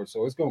the board,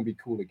 so it's gonna be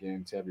cool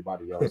again to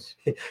everybody else.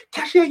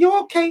 Cassie, are you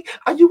okay?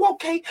 Are you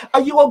okay?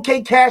 Are you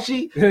okay,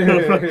 Cassie?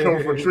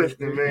 Coming from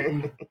Tristan,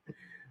 man.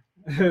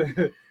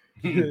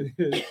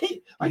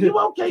 Are you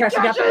okay, Cassie?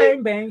 Cassie? Got the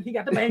bang bang. He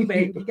got the bang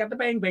bang. He got the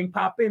bang bang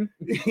popping.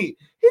 He's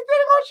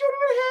gonna shoot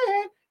him in the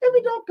head if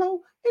we don't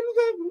go. He was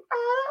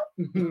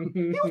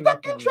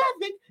stuck in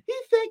traffic.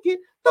 He's thinking,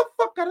 the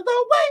fuck out of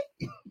the way.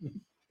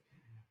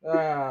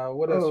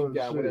 What else you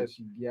got? Shit. What else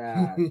you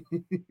got?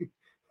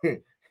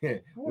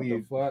 What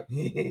the fuck?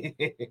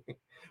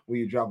 When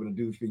you dropping a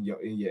deuce in your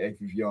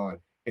ex's yard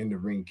and the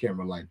ring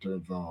camera light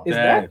turns on. Is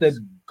that the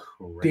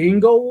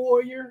Dingo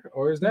Warrior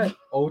or is that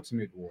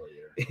Ultimate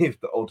Warrior? It's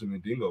the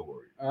Ultimate Dingo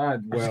Warrior.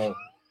 Well,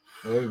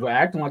 we're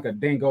acting like a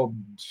dingo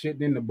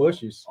shitting in the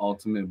bushes.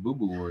 Ultimate Boo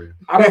Boo Warrior.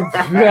 I don't.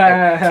 Smoke,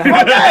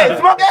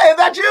 is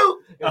that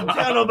you? Don't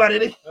tell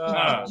nobody.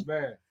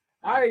 Man.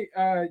 I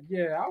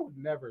would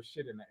never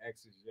shit in the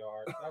ex's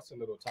yard. That's a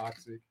little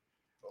toxic.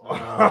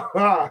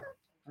 That's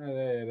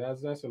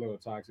a little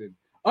toxic.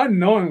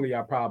 Unknowingly,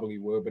 I probably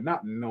would, but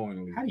not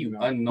knowingly. How do you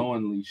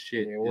unknowingly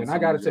shit? Yeah, when I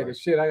gotta take a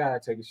shit, I gotta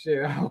take a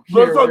shit. I don't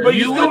care but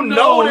you still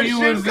know that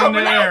shit's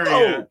coming out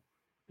though.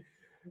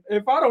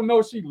 If I don't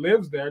know she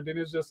lives there, then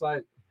it's just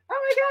like, oh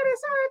my god,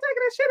 it's somebody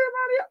taking a shit in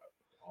my yard.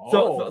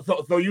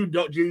 So you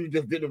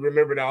just didn't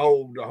remember the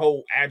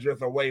whole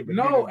address away. But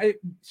no,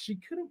 she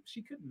couldn't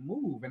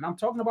move, and I'm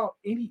talking about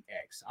any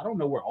ex. I don't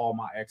know where all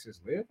my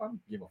exes live. I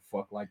don't give a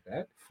fuck like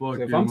that.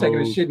 If I'm taking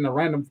a shit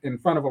in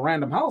front of a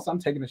random house, I'm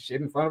taking a shit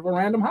in front of a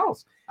random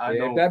house.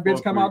 If that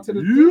bitch come out to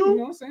the you know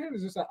what I'm saying?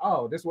 It's just like,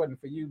 oh, this wasn't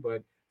for you,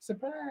 but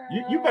surprise.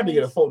 You got to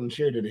get a folding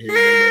chair to the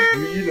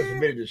head. You just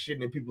admitted to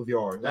shitting in people's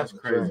yards. That's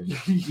crazy.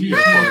 You get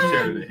a folding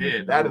chair to the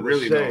head. That is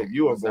really shame.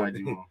 You are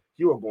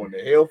going to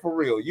hell for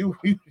real. You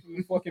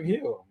fucking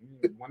hell.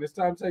 When it's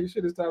time to take a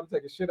shit, it's time to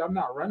take a shit. I'm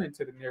not running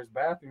to the nearest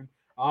bathroom.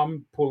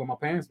 I'm pulling my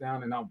pants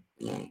down and I'm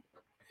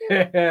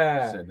said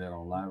that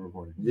on live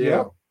recording.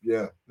 Yeah.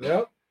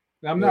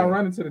 I'm not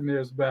running to the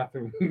nearest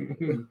bathroom.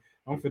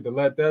 I'm fit to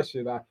let that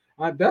shit out.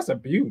 That's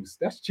abuse.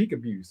 That's cheek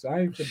abuse. I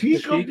ain't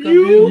cheek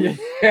abuse.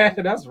 Yeah,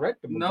 that's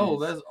rectum. No,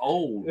 abuse. That's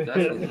old. I'm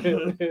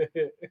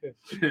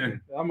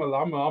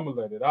gonna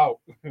let it out.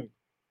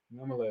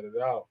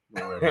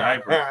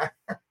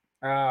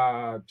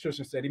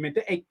 Tristan said he meant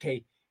the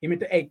 8K. He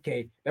meant the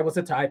 8K. That was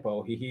a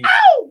typo. The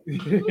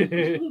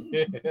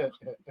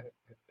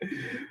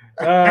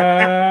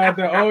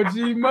OG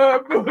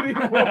mud booty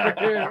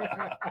warrior.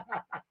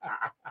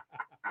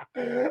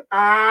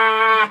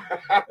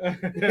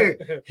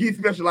 He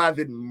specialized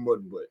in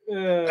mud butt.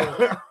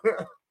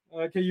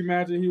 Can you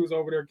imagine he was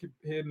over there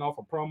hitting off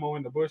a promo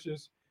in the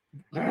bushes?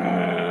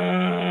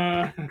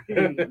 Nah.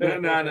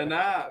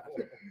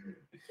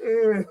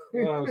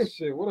 Oh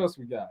shit! What else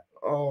we got?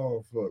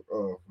 Oh fuck!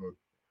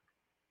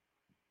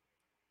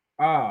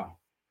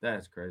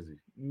 That's crazy.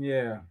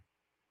 Yeah.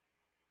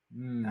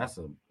 That's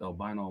a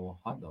albino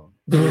hot dog.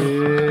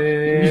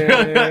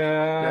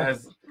 Yeah.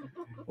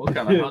 What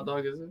kind of hot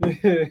dog is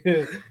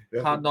it?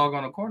 Hot dog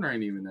on a corner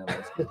ain't even that.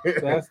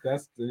 That's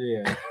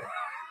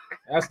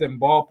That's them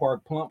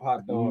ballpark plump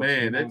hot dogs.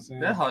 Man,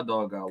 that hot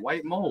dog got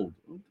white mold.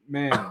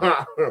 Man,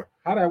 how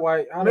that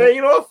white? Man,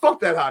 you know what? Fuck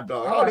that hot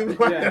dog. How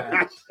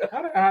that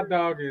hot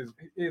dog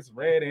is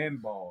red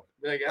and bald.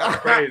 Like, that's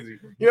crazy.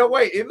 You know,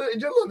 wait. It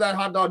just looks like that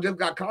hot dog just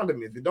got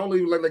condiments. It don't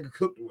even look like it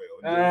cooked well.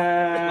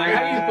 Like,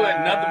 how do you put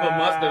nothing but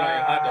mustard on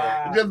your hot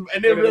dog?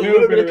 And then a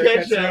little bit of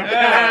ketchup.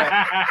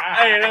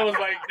 Hey, that was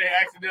like they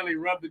accidentally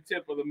rubbed the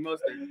tip of the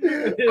mustard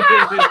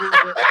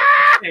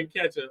and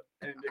ketchup,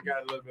 and they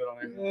got a little bit on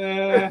it.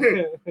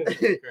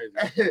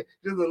 Crazy.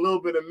 Just a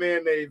little bit of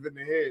mayonnaise in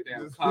the head.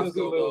 Damn, Costco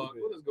dog.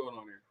 What is going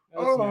on here?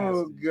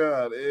 Oh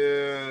God,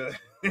 yeah.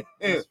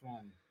 That's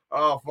funny. For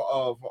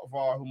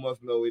all who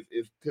must know,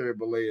 it's Terry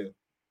Bollea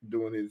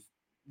doing his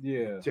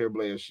Terry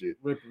Bollea shit,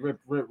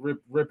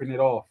 ripping it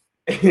off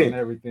and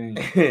everything.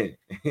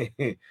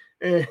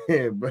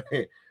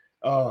 But,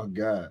 oh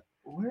God,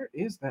 where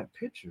is that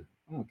picture?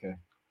 Okay,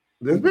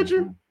 this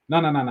picture? No.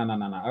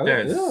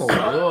 Yes.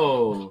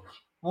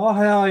 Oh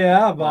hell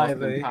yeah,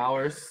 baby.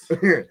 Powers.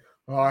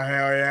 Oh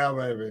hell yeah,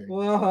 baby.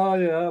 Oh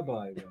yeah,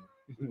 baby.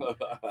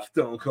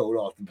 Stone Cold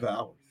Austin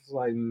Powers. It's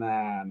like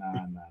nah.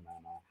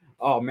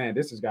 Oh man,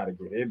 this has got to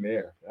get in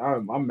there.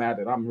 I'm mad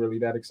that I'm really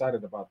that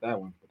excited about that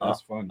one. But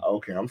that's funny.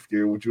 Okay, I'm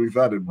scared what you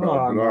excited about.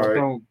 Oh But no, all right.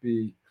 don't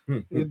be.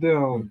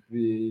 Don't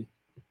be.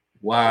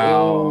 Wow.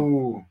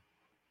 Oh,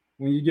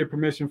 when you get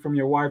permission from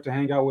your wife to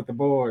hang out with the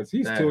boys,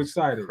 he's too That's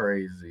excited.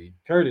 Crazy.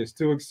 Curtis,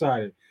 too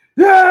excited.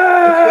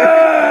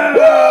 Yeah!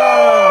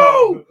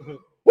 Woo!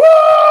 Woo!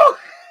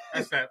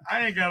 I said,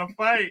 I ain't got to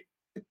fight,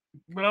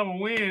 but I'm going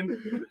to win.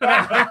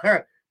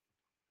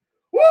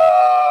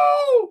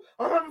 Woo!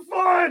 I'm having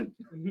fun.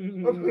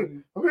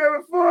 I'm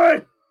having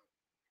fun.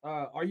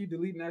 Are you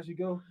deleting as you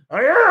go?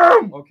 I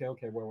am. Okay.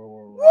 Wait.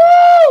 Woo!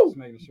 Just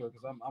making sure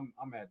because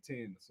I'm at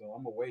 10, so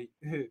I'm gonna wait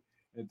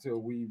until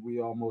we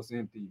almost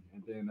empty,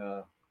 and then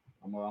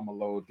I'm gonna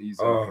load these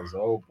up. 'Cause,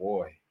 oh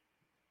boy,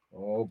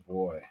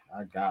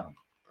 I got them.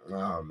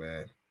 Oh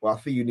man. Well, I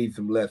see you need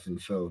some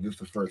lessons, so this is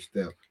the first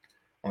step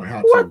on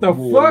how What to the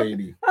woo fuck? a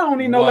lady. I don't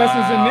need no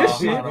lessons in this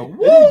shit. Woo!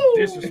 You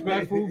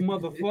disrespectful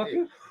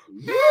motherfucker.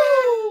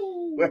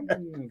 Woo!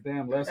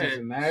 Damn lessons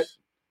in that.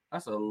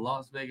 That's a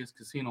Las Vegas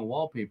casino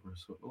wallpaper.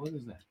 So what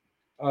is that?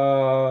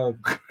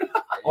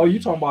 Oh, you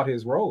talking about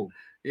his robe?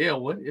 Yeah,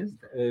 what is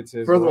that? It's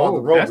his First of all, the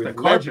robe. robe That's is the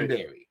carpet.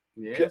 legendary.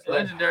 Yeah, it's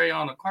legendary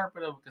on the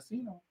carpet of a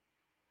casino.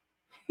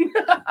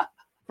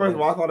 First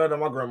of all, I saw that at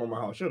my grandma's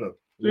house. Shut up.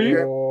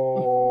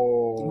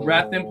 Oh.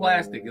 Wrapped in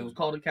plastic. It was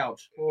called a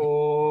couch.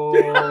 Oh.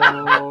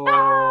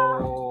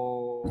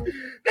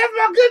 That's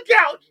my good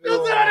couch.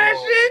 Don't say all that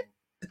shit.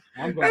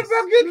 That's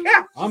my good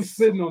couch. I'm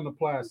sitting on the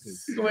plastic.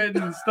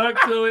 Sweating, stuck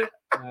to it.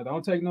 Nah,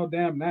 don't take no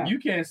damn nap. You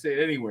can't sit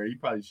anywhere. You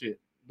probably shit.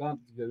 Yeah.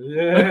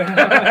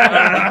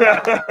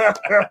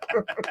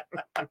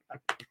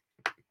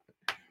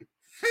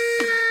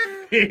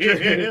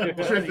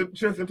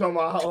 Tristan talking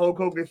about how Hulk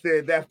Hogan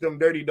said that's them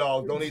dirty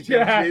dogs. Don't eat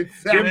them shits.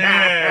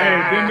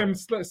 Hey, them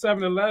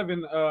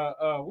 7-Eleven.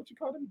 What you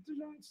call them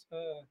joints?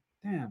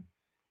 Damn.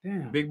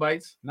 Big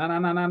bites. Nah.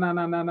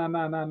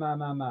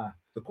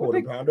 The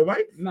quarter pounder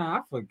bites? Nah,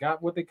 I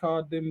forgot what they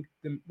called them.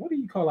 What do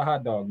you call a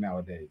hot dog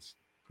nowadays?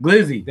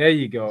 Glizzy. There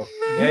you go.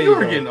 You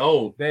were getting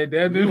old. You are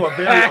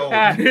very old.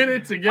 Get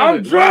it together.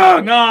 I'm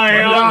drunk. No.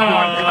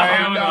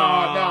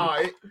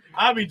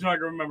 I'll be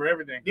drunk and remember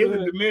everything. This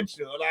is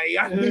dementia. Like,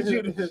 I need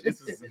you to.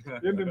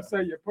 Them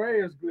say your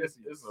prayers,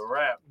 Glizzy. It's a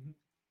wrap.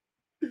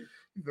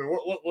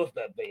 What's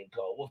that thing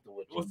called? What's the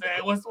What's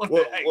that? What's What's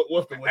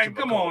the? the Hey,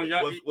 come on,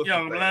 young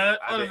blood.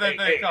 What is that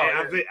thing called?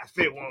 I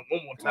said one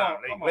more time.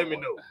 Let me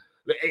know.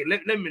 Hey,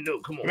 let me know.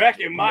 Come on. Back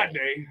in my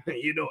day,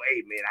 you know,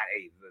 hey man,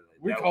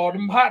 we called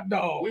them hot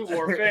dogs. We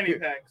wore fanny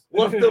packs.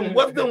 What's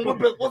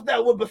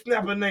that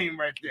whippersnapper name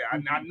right there? I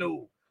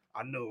know.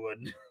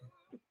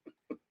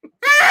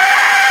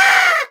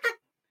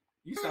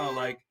 You sound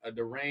like a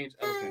deranged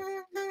elephant.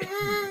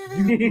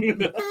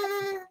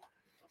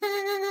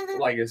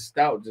 Like his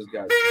stout just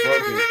got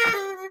broken.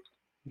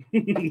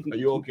 Are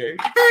you okay?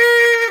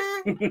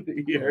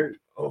 He hurt.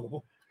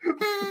 Oh.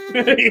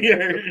 He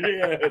hurt.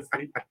 Yeah,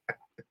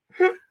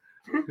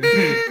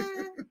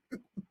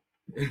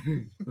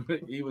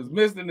 he was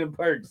missing them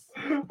perks.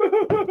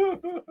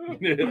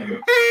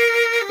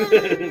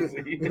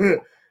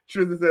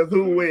 Tristan says,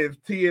 who wins?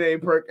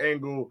 TNA, Perk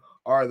Angle,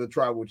 or the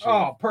Tribal Chief?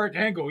 Oh, Perk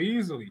Angle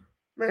easily.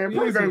 Man,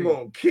 Perk Angle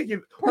gonna kick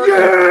it.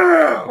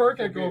 Perk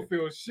ain't gonna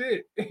feel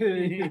shit. I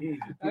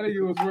think he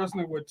was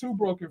wrestling with 2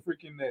 broken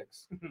freaking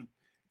necks.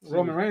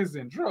 Roman Reigns is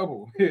in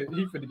trouble. He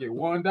finna get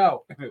warned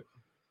out.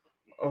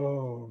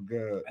 Oh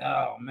god.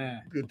 Oh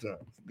man. Good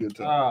times.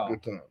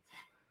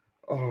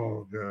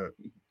 Oh god.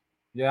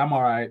 Yeah, I'm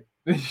all right.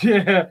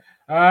 Yeah.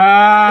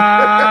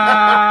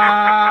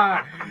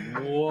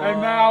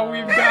 And now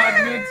we've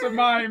gotten into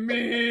my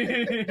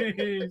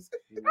memes.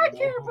 I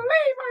can't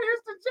believe I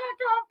used to jack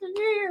off to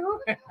you.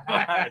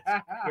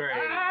 That's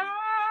great.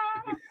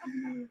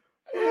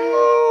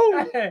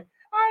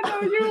 I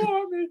know you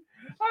want me.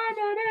 I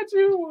know that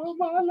you want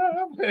my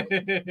love.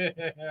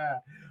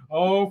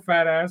 Oh,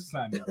 fat ass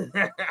Sonny.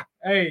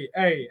 Hey.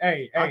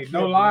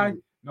 No lie.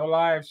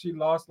 If she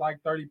lost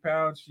like 30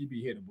 pounds, she'd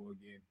be hittable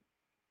again.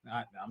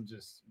 I'm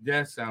just.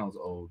 That sounds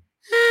old.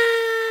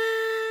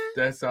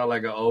 That sounds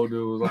like an old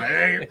dude. Like,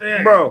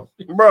 hey. Bro.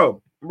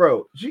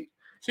 She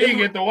didn't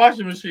get the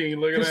washing machine.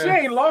 Look at that. She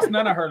ain't lost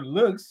none of her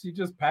looks. She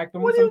just packed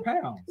them with some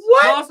pounds.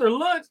 What? Lost her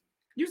looks.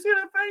 You see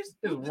that face?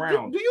 It's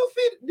round. Do you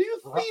see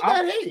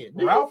that head?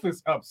 Ralph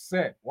is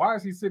upset. Why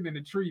is he sitting in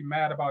the tree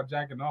mad about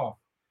jacking off?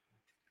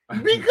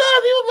 Because he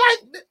was like,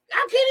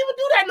 I can't even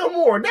do that no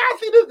more. Now I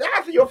see this.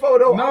 I see your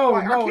photo. No.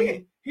 I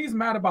can't. He's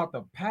mad about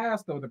the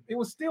past though. It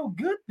was still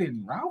good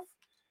then, Ralph.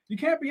 You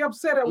can't be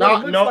upset at No.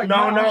 what it looks like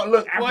now.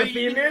 Look, after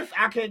seeing this,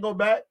 I can't go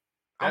back.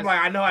 I'm like,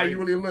 I know how you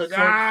really look.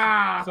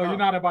 So you're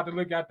not about to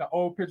look at the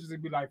old pictures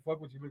and be like,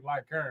 fuck what you look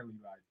like currently.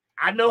 Like,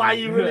 I know how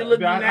you really look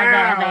now.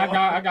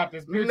 I got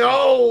this picture.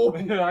 No.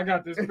 I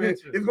got this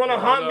picture. It's gonna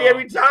haunt me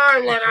every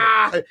time. Like,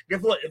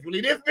 guess what? It's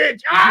really this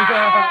bitch.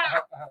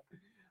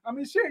 I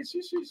mean, she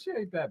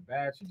ain't that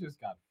bad. She just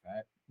got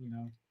fat, you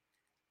know.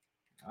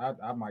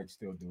 I might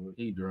still do it.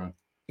 He drunk.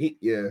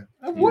 Yeah.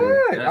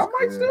 What? Yeah, I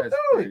might still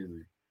do it.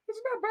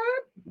 It's not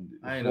bad.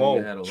 I ain't know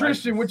you Whoa. had a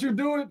Tristan, would license. you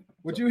do it?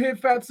 Would you hit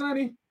Fat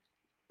Sonny?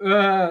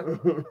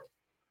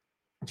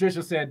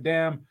 Trisha said,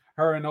 damn,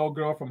 her and old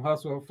girl from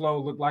Hustle and Flow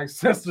look like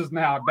sisters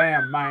now.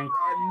 Damn, man.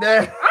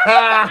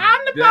 I'm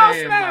the boss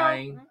Damn, now.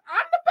 man.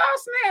 I'm the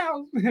boss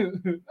now.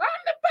 I'm the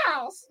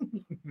boss.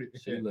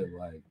 She look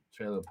like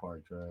trailer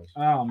park trash.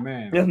 Oh,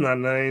 man. That's not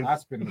nice. I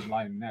spend the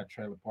light in that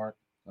trailer park.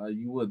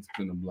 You would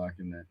spin a block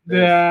in that.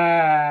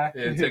 Yeah.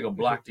 It'd take a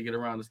block to get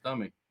around the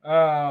stomach.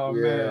 Oh,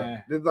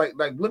 man. It's like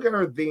look at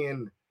her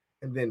then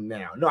and then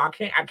now. No, I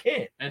can't.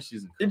 And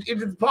she's It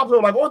just pops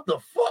up like, what the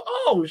fuck?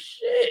 Oh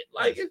shit!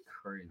 Like it's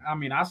crazy. I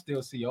mean, I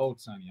still see old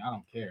Sonny. I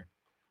don't care.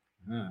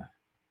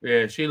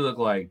 Yeah, she looked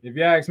like If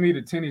you ask me,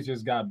 the tennis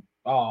just got.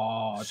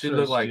 Oh, she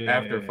looked like Trisha.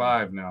 after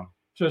 5 now.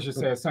 Trisha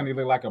said Sonny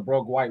looked like a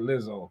broke white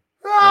Lizzo.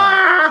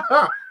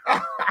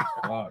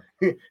 Fuck.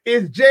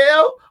 it's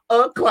jail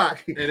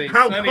o'clock. It ain't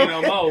I'm Sonny no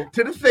going more.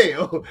 to the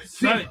cell.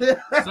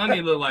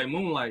 Sonny looked like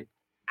Moonlight.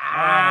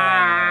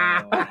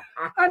 Ah.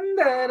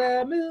 Under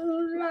the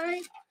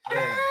moonlight.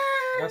 Yeah,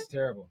 that's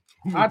terrible.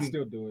 I'd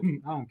still do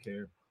it. I don't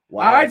care.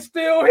 Wow. I'd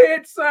still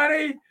hit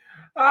Sonny.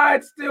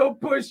 I'd still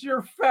push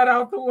your fat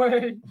out the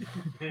way.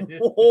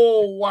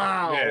 Oh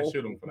wow. Yeah,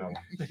 shoot him for that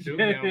one. Shoot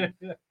him.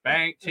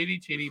 Bang, chitty,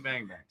 chitty,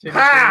 bang, bang. Chitty,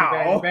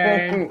 How?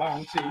 bang, bang,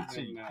 bong, chitty,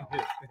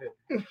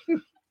 chitty.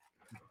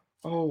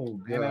 Oh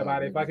god. Ain't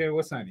nobody fucking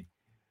with Sonny.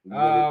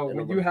 Really?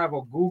 When you have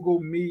a Google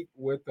Meet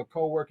with the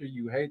coworker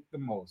you hate the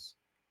most,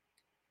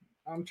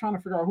 I'm trying to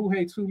figure out who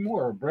hates who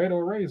more, Brett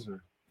or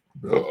Razor.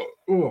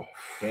 Ugh.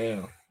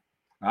 Damn.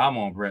 I'm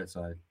on Brett's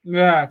side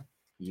Yeah.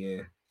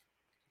 Yeah.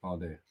 all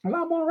day. Well,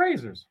 I'm on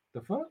Razors.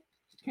 The fuck?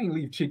 Can't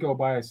leave Chico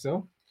by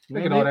himself.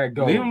 Look Man, at all that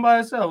gold. Leave him by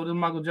himself with his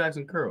Michael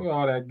Jackson Look curl. at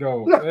all that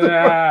gold.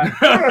 Yeah.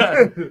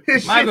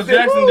 Michael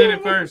Jackson did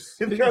it first.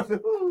 He got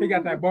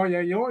that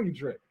Boya Yoing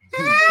drip.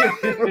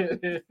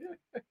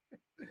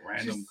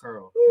 Random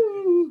curl.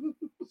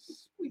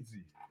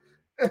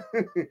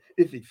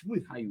 It's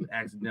exquisite. How you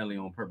accidentally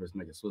on purpose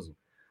make it swizzle?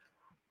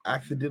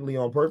 Accidentally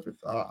on purpose.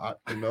 I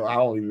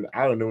don't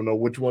even know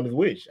which one is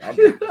which.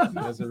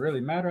 Does it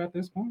really matter at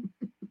this point?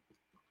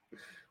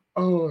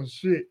 Oh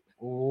shit.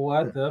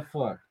 What the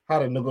fuck? How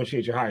to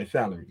negotiate your higher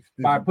salaries.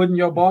 By putting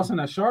your boss in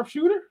a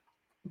sharpshooter?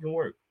 It can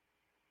work.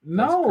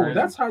 No, crazy.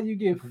 that's how you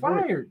get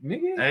fired,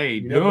 nigga. Hey,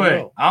 You do never it.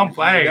 know. I'm You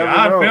playing. never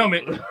I'll know. film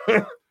it.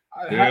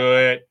 Do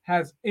it.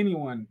 Has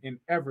anyone in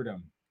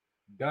Everdom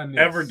done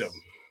this? Everdom.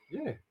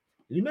 Yeah.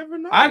 You never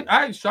know.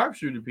 I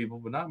sharpshooted people,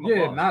 but not my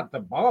Yeah, boss. not the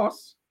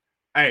boss.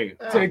 Hey,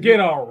 To get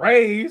a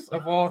raise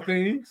of all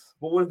things.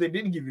 But what if they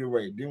didn't give you a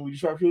raise? Didn't we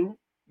sharpshoot them?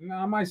 No,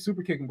 I might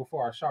super kick him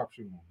before I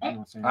sharpshoot him. You know what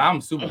I'm saying?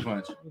 I'm super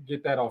punch.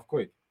 Get that off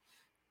quick.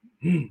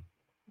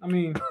 I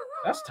mean,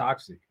 that's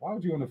toxic. Why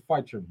would you want to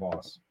fight your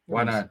boss?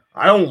 Why not?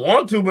 I don't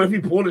want to, but if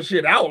you pull the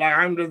shit out, like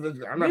I'm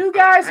not. You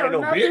guys I are ain't no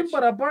nothing bitch.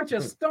 but a bunch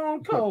of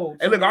stone colds.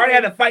 Hey, look, I already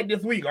had to fight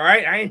this week. All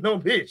right, I ain't no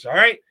bitch. All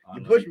right, I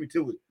you know. push me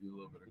to it. You're a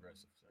little bit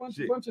aggressive.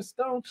 Shit. bunch of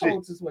stone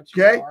colds is what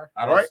you Okay. are.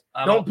 I All right,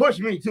 I don't push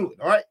me to it.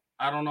 All right.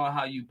 I don't know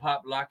how you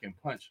pop, lock, and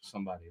punch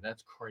somebody.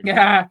 That's crazy.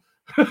 Yeah.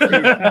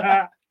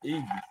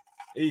 Easy,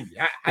 easy.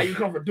 How you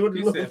come for doing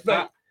He this little said,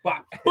 thing?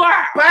 bop,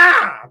 bop.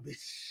 Bah!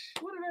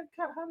 What did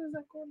that? How does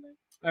that correlate?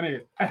 I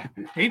mean,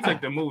 He took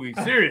the movie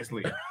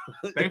seriously.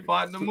 They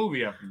fought in the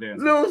movie after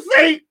dancing. Little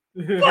Saint.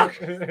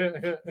 Fuck.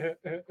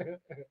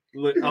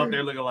 Look out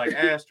there looking like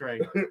ashtray.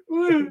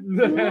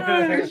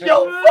 It's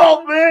your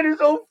fault, man.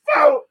 It's your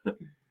fault.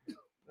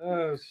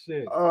 oh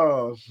shit.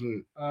 Oh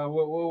shit.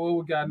 What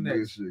we got Good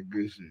next? shit.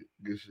 Good shit.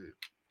 Good shit.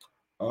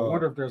 I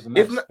wonder if there's enough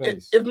It's not,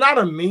 space. it's not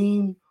a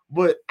meme,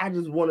 but I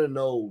just want to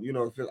know,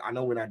 I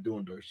know we're not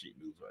doing dirt sheet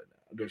news right now,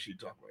 dirt sheet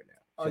talk right now.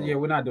 Oh yeah,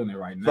 we're not doing it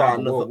right So I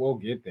now. know- But we'll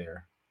get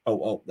there.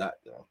 That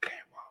okay.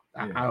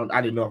 Wow. Yeah.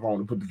 I didn't know if I want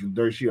to put this in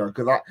dirt sheet or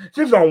because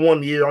since on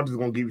 1 year, I'm just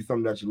gonna give you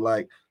something that you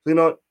like. So you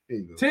know what? Here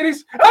you go.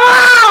 Titties.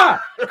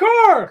 Ah!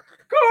 Core!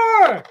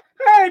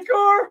 Hey,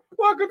 Core!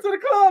 Welcome to the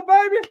club,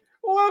 baby!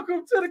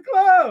 Welcome to the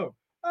club!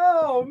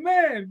 Oh,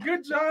 man,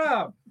 good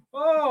job!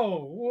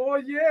 Oh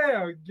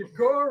yeah,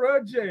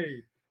 Cora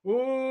J.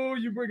 Oh,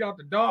 you bring out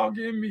the dog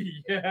in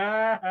me.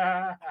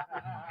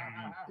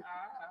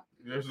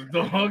 There's a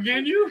dog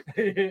in you?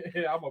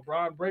 I'm a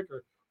Braun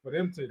breaker for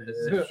them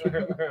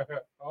titties.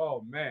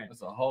 Oh, man.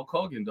 That's a Hulk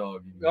Hogan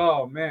dog in you.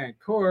 Oh, man.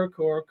 Core.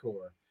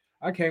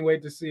 I can't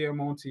wait to see him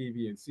on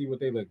TV and see what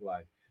they look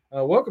like.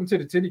 Welcome to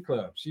the Titty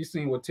Club. She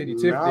seen what Titty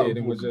Tip did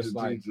and was just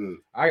like,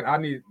 I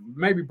need,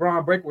 maybe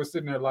Braun Breaker was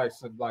sitting there like,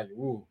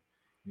 ooh,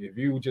 if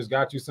you just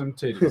got you some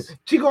titties.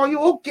 Chico, are you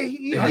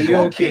okay? Are you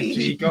okay,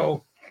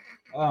 Chico?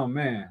 Oh,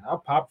 man. I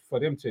popped for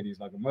them titties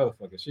like a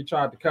motherfucker. She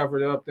tried to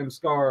cover up them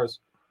scars.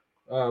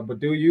 But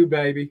do you,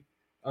 baby?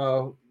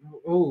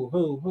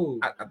 Who?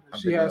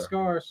 She has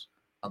scars.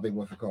 I think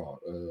what's it called?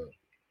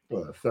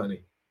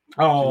 Sunny.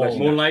 Oh, She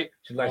Moonlight,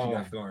 She like she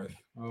got scars.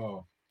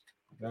 oh,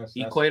 that's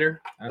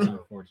Equator, That's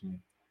unfortunate.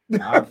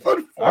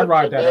 I'd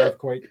ride that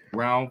earthquake.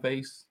 round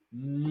face.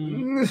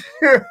 Mm.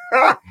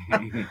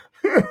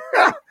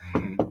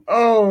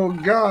 Oh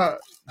God.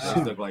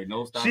 She looked like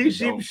no stopping.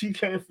 She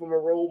came from a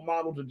role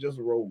model to just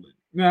rolling.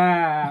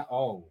 Nah.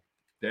 Oh.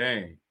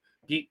 Dang.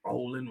 Keep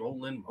rolling.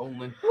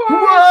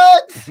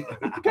 What?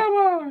 Come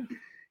on.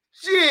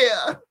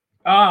 Yeah.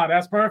 Ah,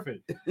 that's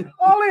perfect.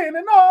 All in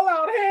and all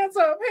out, hands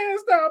up,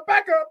 hands down,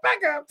 back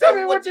up. Tell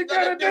me what you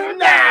gonna do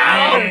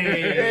now.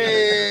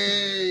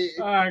 Hey.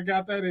 I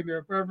got that in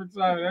there. Perfect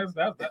time.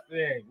 That's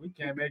hey, we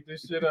can't make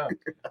this shit up.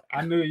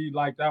 I knew you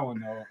liked that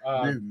one though.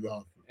 This is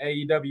awesome.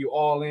 AEW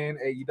All In,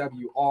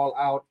 AEW All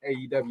Out,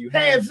 AEW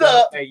Hands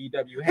up,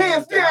 AEW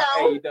hands down,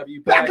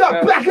 AEW back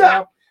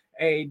up.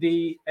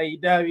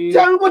 AEW.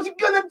 Tell me what you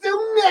gonna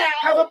do now.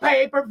 Have a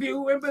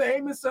pay-per-view and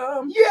blame me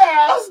some.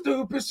 Yeah.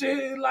 Stupid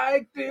shit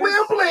like this.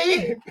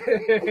 Wembley.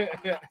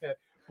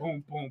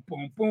 Boom, boom,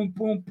 boom, boom,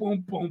 boom,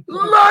 boom, boom.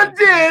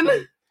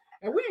 London.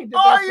 And we ain't did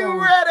Are that you song.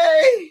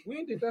 ready? We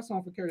ain't did that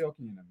song for karaoke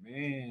in a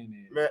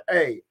minute. Man,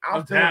 hey,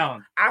 I'm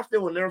down. I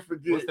still will never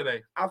forget. What's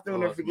today? I still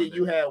will never forget Monday.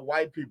 you had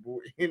white people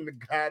in the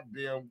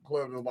goddamn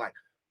club that was like,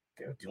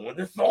 they're doing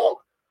this song?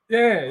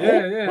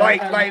 Yeah.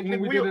 Like when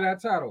we did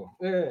that title.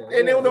 Yeah.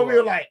 And then we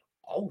were like,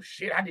 oh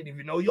shit, I didn't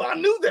even know y'all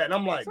knew that. And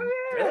I'm like,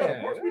 Yeah, damn,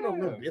 of course we know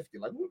Limp Bizkit.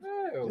 Like,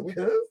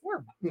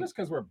 just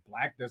because we're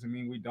black doesn't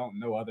mean we don't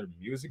know other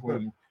music.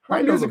 When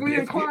I we're know the musically Bizkit.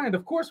 inclined,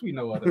 of course we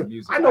know other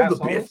music. I know the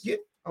assholes.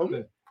 Biscuit. Oh,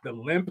 The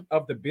limp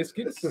of the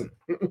biscuits.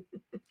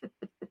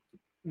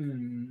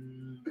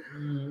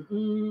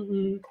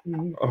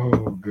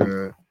 oh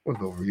god.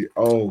 What's over here?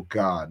 Oh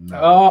god,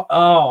 no.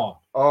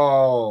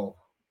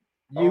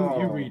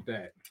 You read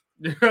that.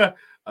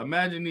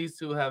 Imagine these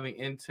two having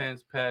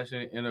intense,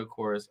 passionate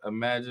intercourse.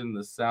 Imagine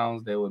the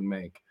sounds they would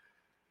make.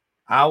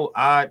 I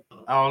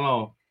don't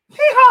know.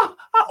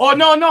 Oh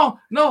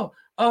no.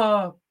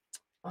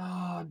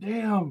 Oh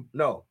damn.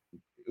 No.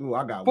 Ooh,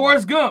 I got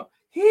Forrest Gump.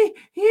 That's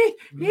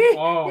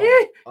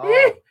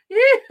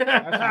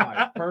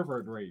like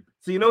pervert rape.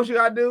 So you know what you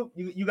gotta do?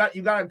 You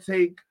gotta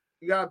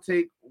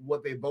take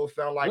what they both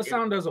sound like. What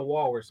sound does a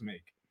walrus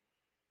make?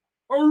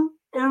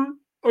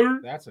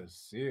 That's a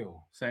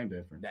seal. Same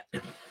difference.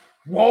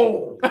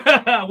 Whoa.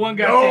 One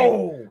got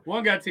teeth.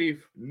 One got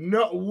teeth.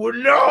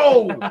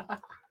 No.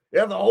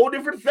 There's a whole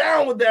different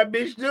sound with that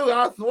bitch too.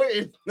 I swear.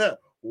 It's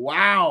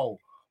wow.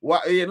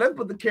 Yeah, let's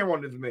put the camera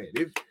on this man.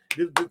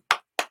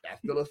 That's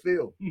still a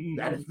seal.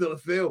 That is still a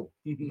seal.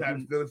 That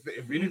is still a seal.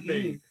 If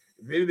anything,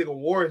 a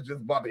war is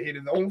just about to hit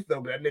his own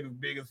stuff, but that nigga's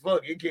big as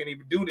fuck. He can't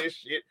even do this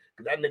shit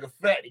because that nigga's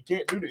fat. He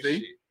can't do this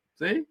shit.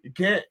 See? He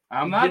can't.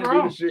 I'm He not can't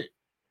wrong. do this shit.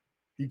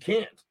 He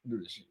can't do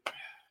this shit.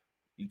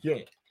 He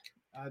can't.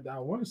 I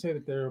want to say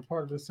that they're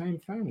part of the same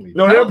family.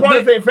 No, they're part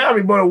of the same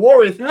family, but a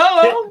Warriors.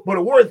 Hello. But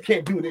a Warriors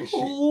can't do this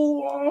shit. Who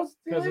wants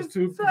Because this it's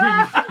too.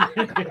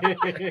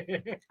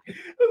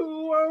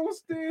 Who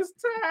wants this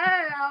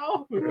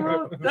towel?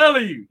 I'm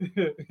telling you.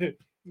 They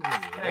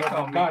They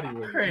call me body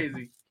weight.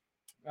 crazy.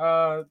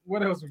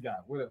 What else we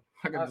got? What else?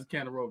 I got this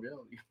can of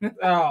ravioli.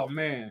 Oh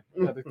man,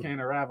 got the can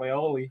of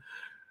ravioli.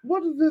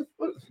 What is this?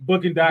 What is...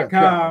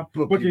 Booking.com.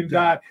 Booking.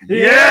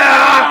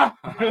 Yeah.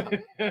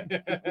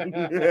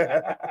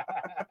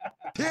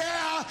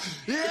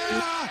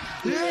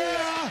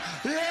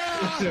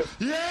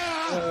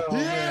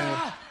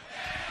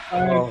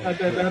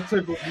 That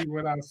tickled me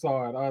when I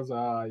saw it. I was like,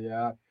 oh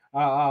yeah,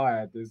 I'll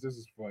add this. This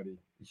is funny.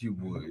 You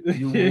would.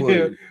 You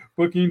would.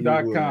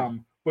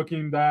 Booking.com.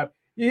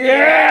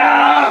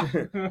 Yeah.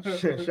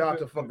 Shout out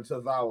to fucking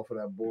Tazawa for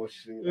that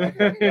bullshit. Oh,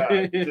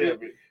 God damn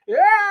it.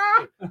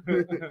 Yeah.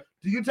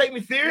 Do you take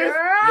me serious?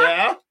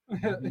 Yeah.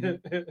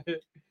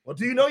 Well,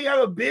 do you know you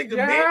have a big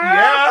event?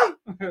 Yeah.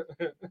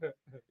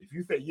 If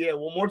you say yeah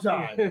one more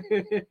time.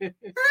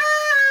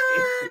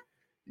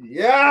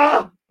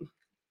 Yeah.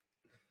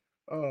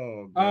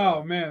 Oh, God.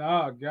 Oh man.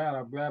 Oh God.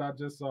 I'm glad I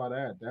just saw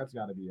that. That's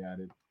got to be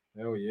added.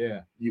 Hell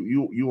yeah.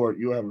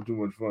 You're having too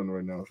much fun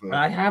right now. So.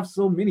 I have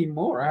so many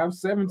more. I have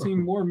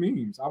 17 more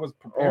memes. I was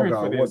preparing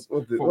for this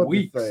for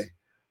weeks.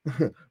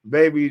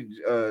 Baby,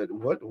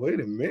 what? Wait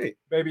a minute.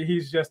 Baby,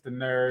 he's just a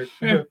nerd.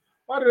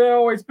 Why do they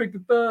always pick the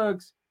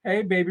thugs?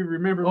 Hey, baby,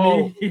 remember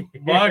me?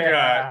 My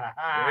God.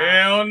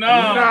 Hell no.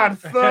 Not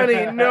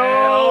funny.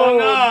 No.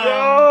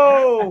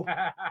 No.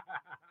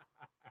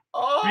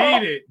 Oh,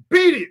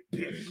 Beat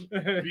it.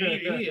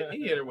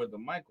 He hit her with the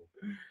Michael.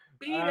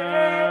 Beat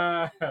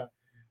it.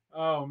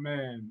 Oh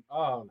man.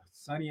 Oh,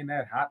 Sonny and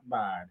that hot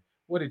bod.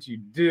 What did you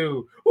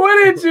do?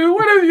 What have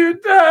you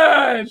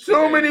done?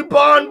 So many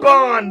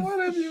bonbons. What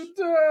have you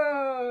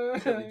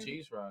done? Chili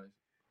cheese fries.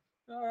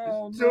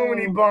 Oh, So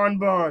many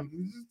bonbons.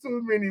 There's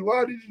too many.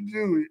 Why did you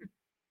do it?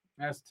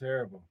 That's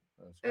terrible.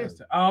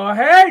 Oh,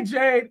 hey,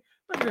 Jade.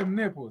 Look at them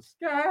nipples.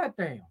 God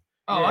damn.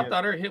 Oh, Yeah. I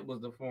thought her hip was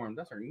deformed.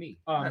 That's her knee.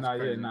 Oh, That's no,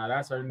 crazy.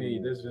 that's her knee.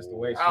 This is just the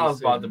way she's I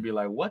was about to sitting. be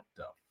like, what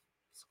the?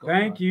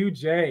 Thank you,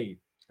 Jade.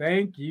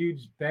 Thank you,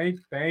 Jade.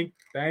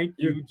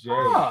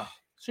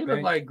 She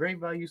looked like Great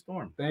Value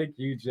Storm. Thank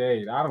you,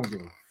 Jade. I don't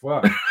give a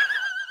fuck.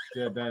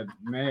 that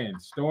man,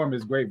 Storm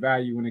is great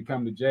value when it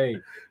comes to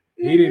Jade.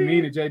 He didn't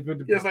mean it, Jade.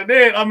 Yes, I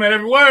did. I meant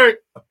every word.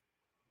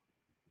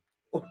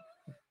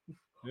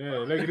 Yeah,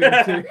 look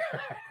at this.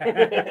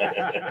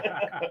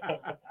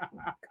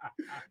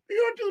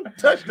 You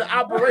touched the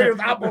operator's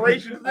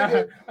operations.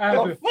 Nigga. I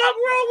What the fuck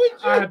wrong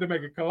with you? I had to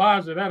make a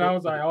collage of that. I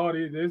was like, oh,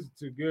 this is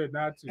too good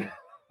not to.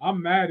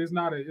 I'm mad. It's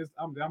not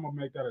I'm gonna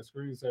make that a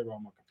screensaver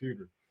on my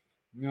computer.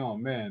 No,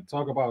 man.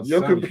 Talk about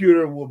Your sunny.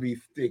 computer will be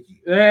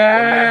sticky.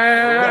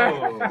 Yeah.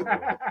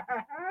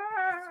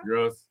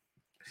 Gross.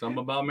 Something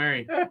about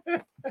Mary. Somebody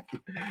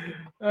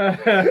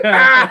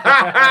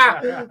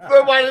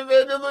said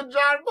this was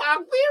John Fox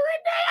every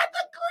day at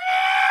the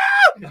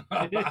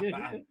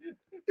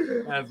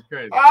crib. That's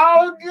crazy.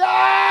 Oh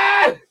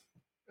God!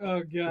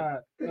 Oh God.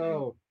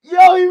 Oh.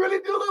 Yo, he really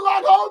do look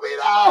like homie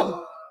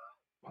though.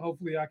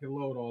 Hopefully I can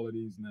load all of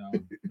these now.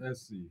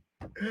 Let's see.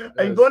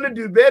 I'm gonna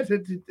do better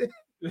today.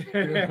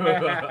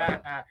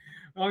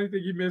 Only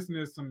thing he missing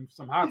is some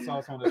hot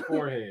sauce on his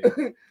forehead.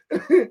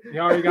 He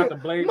already got the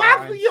blade.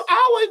 Moxie, you're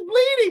always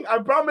bleeding. I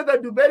promise I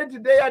do better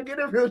today. I get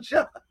a real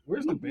shot.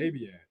 Where's the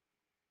baby at?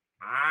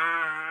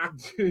 Ah.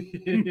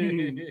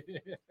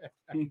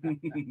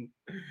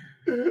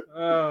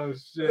 Oh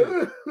shit.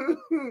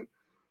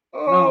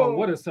 Oh, No,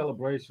 what a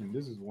celebration.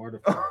 This is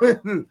wonderful.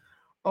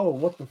 Oh,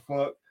 what the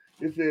fuck?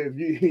 It says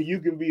you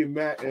can be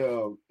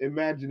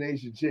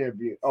imagination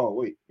champion. Oh,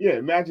 wait. Yeah,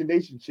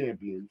 imagination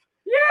champions.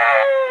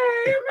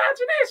 Yay!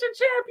 Imagination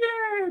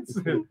champions!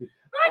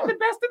 I'm the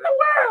best in the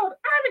world.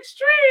 I'm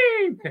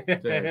extreme.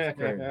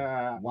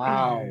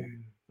 Wow.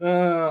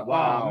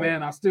 Oh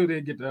man, I still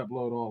didn't get to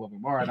upload all of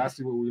them. All right, I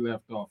see where we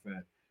left off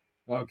at.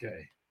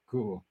 Okay,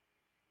 cool.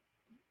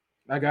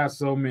 I got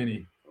so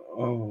many.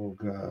 Oh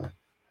God.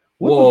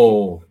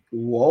 Whoa.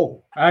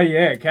 Whoa. Oh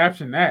yeah,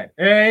 caption that.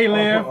 Hey,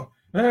 Liv.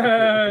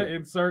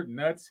 Insert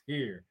nuts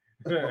here.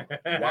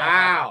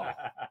 Wow.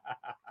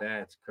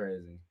 That's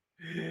crazy.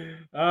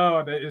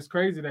 Oh, it's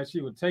crazy that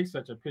she would take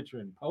such a picture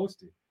and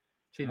post it.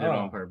 She did it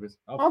on purpose.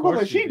 Of I'm course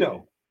gonna she did.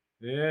 though.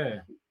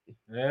 Yeah.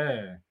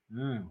 Yeah.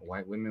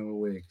 White women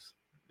with wigs.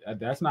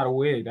 That's not a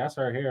wig. That's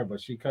her hair,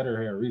 but she cut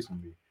her hair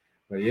recently.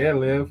 But yeah,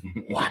 Liv,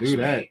 do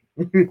that.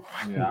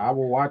 Yeah, I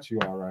will watch you.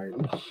 All right.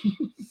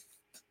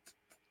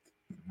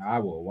 I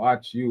will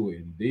watch you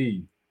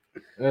indeed.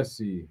 Let's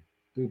see.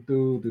 Wait.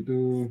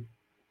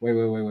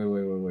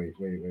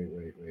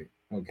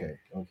 Okay.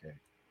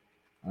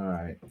 All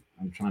right.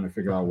 I'm trying to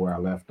figure out where I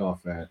left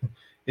off at.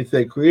 It's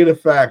a creative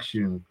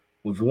faction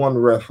with one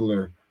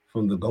wrestler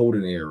from the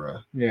Golden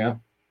Era, Yeah.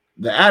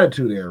 the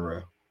Attitude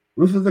Era,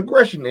 Ruthless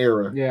Aggression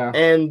Era, Yeah.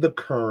 and the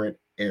current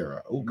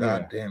era. Oh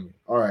God Yeah. damn it!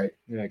 All right.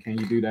 Yeah. Can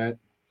you do that?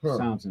 Huh.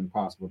 Sounds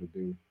impossible to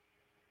do.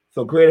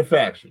 So creative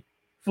faction.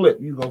 Flip,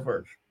 you go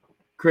first.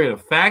 Create a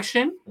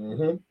faction.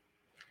 Mm-hmm.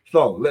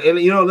 So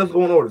let's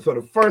go in order. So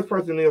the first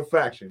person in your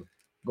faction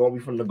gonna be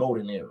from the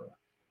Golden Era.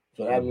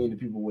 So that means the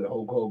people with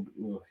Hulk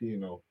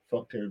Hogan,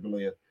 fuck Terry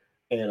Bollea,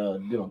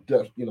 and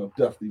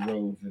Dusty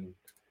Rhodes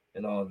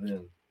and all of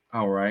them.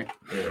 All right.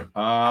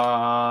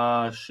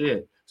 Yeah.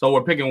 Shit. So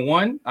we're picking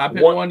one. I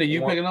pick one. Do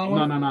you pick another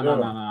one?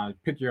 No.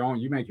 Pick your own.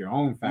 You make your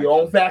own faction. Your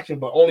own faction,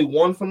 but only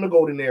one from the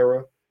Golden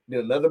Era. Then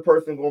another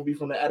person gonna be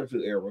from the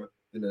Attitude Era.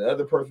 Then the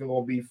other person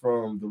gonna be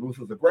from the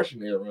Ruthless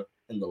Aggression Era,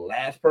 and the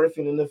last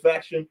person in the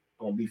faction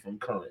gonna be from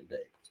current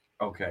day.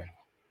 Okay.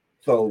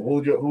 So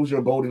who's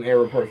your Golden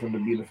Era person to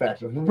be in the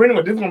faction? Pretty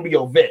much, this is gonna be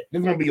your vet. This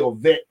is gonna be your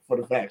vet for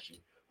the faction.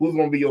 Who's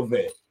gonna be your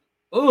vet?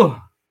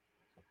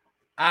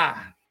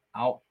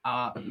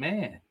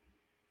 Man.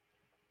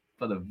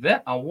 For the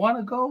vet, I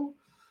wanna go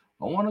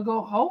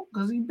Hulk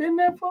because he's been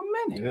there for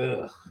a minute.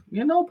 Ugh.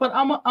 But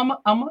I'm a.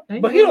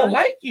 But he don't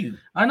like you.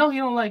 I know he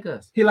don't like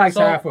us. He likes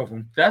half of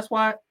them. That's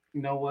why.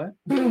 You know what?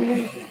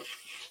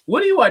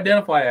 What do you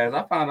identify as?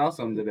 I found out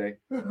something today.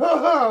 But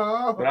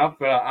I'm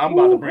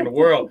about to bring the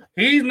world.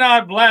 He's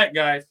not black,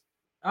 guys.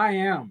 I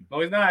am. No,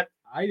 he's not.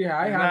 I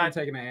haven't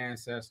taken an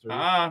ancestry.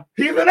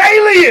 He's an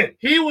alien.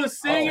 He was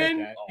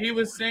singing. okay. He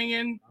was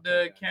singing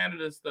the Okay.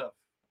 Canada stuff.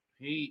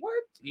 He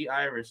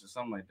Irish or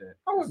something like that.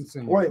 I wasn't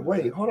singing.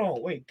 Wait, hold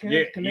on. Wait,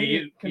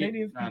 Canadian?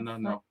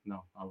 No.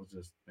 I was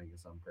just thinking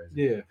something crazy.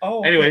 Yeah.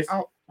 Oh, Anyways,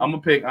 okay. I'm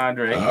gonna pick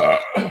Andre.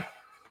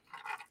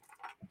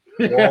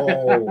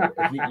 Whoa!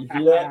 You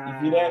see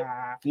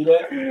that? See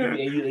that? And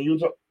you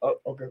talk. Oh,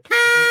 okay.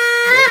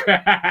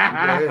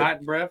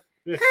 Hot breath.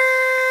 You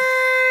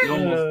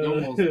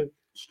almost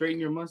straighten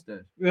your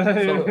mustache. My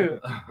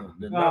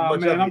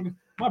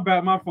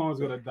phone's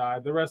gonna die.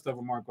 The rest of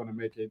them aren't gonna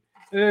make it.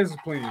 It is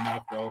clean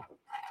enough though.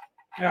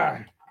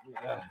 Yeah,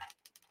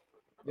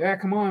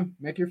 come on,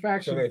 make your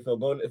faction. Okay, so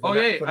go.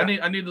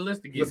 I need the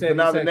list again. So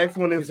now the next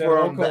one is from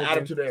the Hulk Hogan.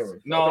 Attitude Era.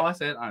 No, I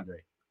said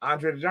Andre.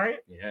 Andre the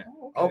Giant. Yeah.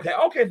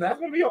 Okay, so that's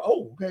gonna be your.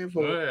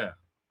 So Yeah.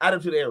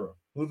 Attitude Era.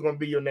 Who's gonna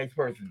be your next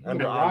person? I'm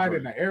gonna ride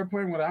in the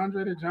airplane with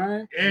Andre the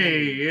Giant.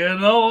 Hey, you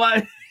know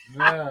what?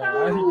 Yeah,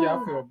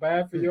 I feel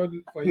bad for your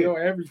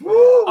everything.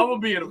 I'm gonna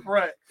be in the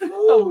front.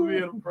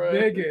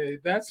 Nigga,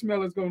 that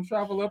smell is gonna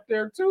travel up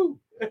there too.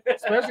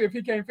 Especially if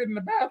he can't fit in the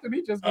bathroom,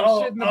 he just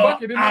gonna shit in the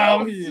bucket in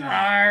the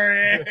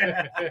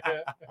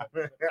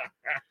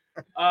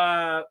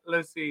sorry.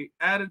 Let's see.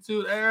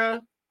 Attitude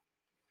Era.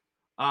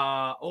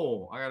 I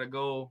gotta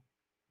go.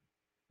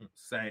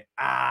 Say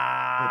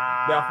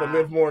That's for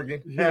Liv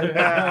Morgan.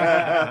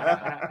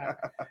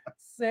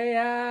 say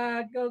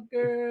I go,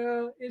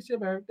 girl. It's your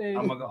birthday.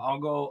 I'll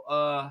go.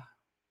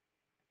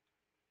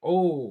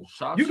 Oh,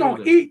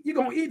 Sharpshooter. you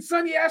gonna eat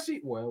Sonny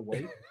Ashy? Well,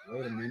 wait a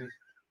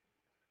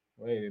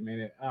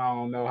minute. I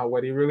don't know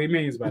what he really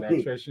means by that,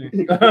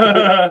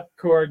 Trishan.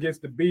 Corey gets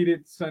to beat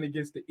it, Sonny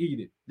gets to eat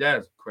it.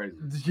 That's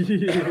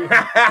crazy.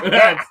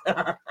 That's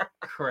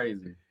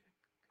crazy.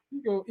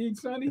 You gonna eat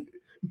Sonny?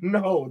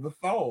 No, the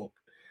song.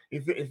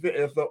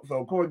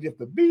 So Corey gets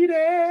to beat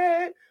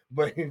it,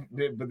 but then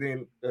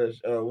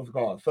what's it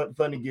called?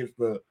 Sonny gets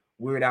the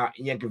Weird Al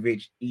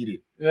Yankovic eat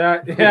it.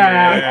 Yeah. She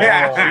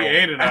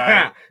ate it.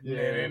 Right. She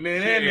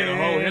ate a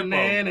whole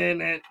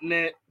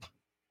hippo.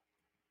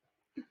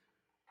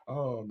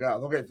 Oh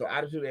God. Okay, so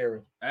Attitude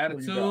Era.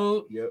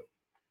 Attitude. Yep.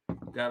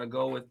 Gotta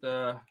go with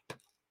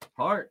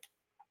Hart.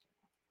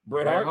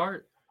 Bret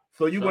Hart.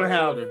 So you're gonna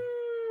have.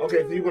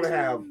 Okay, so you're gonna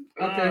have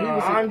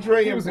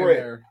Andre and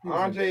Bret.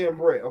 Andre and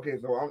Bret. Okay,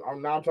 so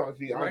I'm now trying to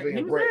see Andre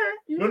and Bret.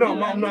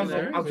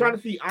 I'm trying to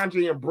see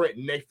Andre and Bret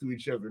next to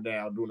each other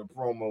now doing a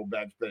promo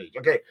backstage.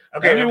 Okay.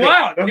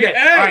 Wow. Okay.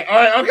 Hey.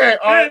 All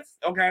right.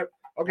 Okay.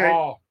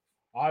 Oh,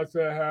 I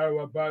said, hey,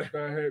 we're about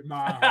to hit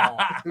my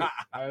heart.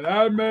 And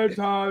let me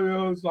tell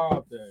you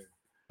something.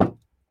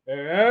 If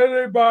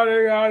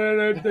anybody got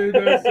anything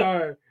to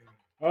say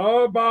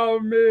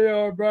about me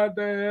or Bret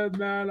the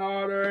Hitman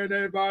or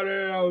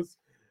anybody else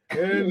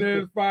in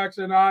this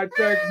faction, I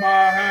take my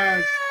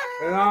hand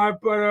and I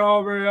put it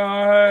over your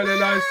head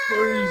and I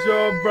squeeze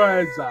your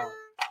brains out.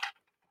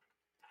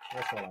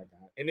 That's all I got.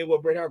 And then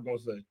what Bret Hart gonna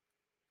say?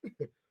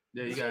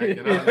 Yeah, you gotta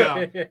get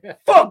out now.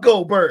 Fuck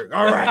Goldberg.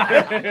 All right.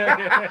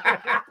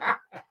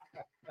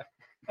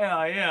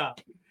 Hell yeah.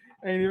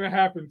 Ain't even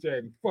happened,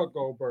 Jaden. Fuck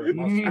Goldberg.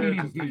 My spirit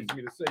just leads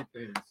me to say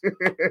things.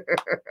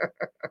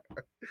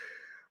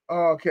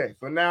 Okay,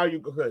 so now you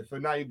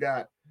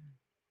got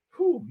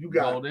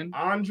Golden.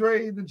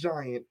 Andre the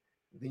Giant,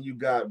 then you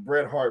got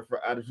Bret Hart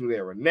for Attitude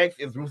Era. Next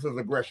is Russo's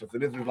Aggression. So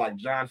this is like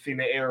John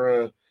Cena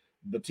era,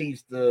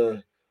 Batista,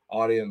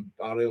 all them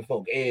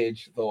folk,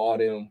 Edge, so all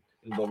them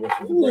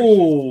Russo's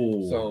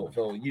Aggression.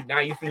 So you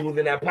see who's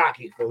in that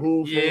pocket. So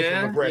who's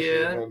Russo's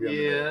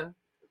Aggression?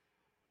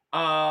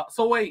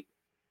 So wait,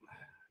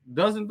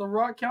 doesn't The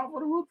Rock count for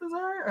the Ruthless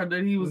Era? Or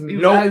did he was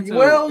Attitude?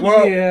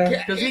 Well, yeah,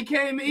 because he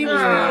came in. He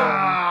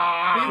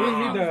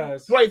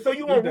does. Wait, so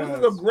you want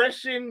Russo's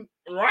Aggression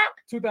Rock?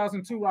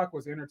 2002 Rock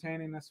was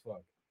entertaining as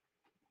fuck.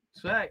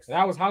 Facts.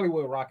 That was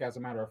Hollywood Rock, as a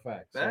matter of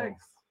fact.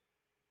 Facts.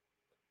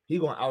 He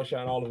gonna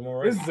outshine all of them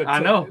already. I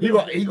know. He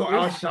gonna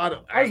outshine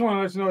them. I just want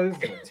to let you know this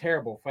is a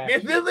terrible fact.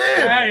 This is.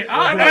 Hey,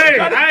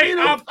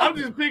 I'm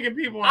just picking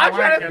people. I'm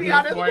trying to see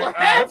how this will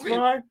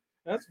happen.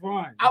 That's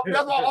fine. That's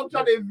why I'm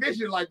trying to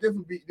envision like this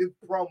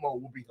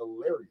promo will be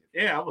hilarious.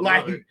 Yeah, I would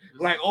like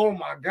oh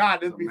my God,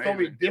 there'll be so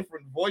many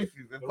different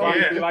voices. And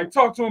be like,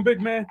 talk to him,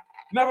 big man.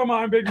 Never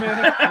mind, big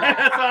man.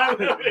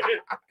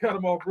 Cut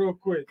him off real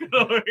quick.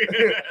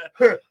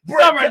 Brett,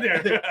 right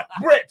there.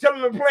 Brett, tell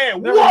him the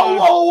plan.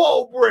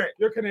 Whoa, Brett.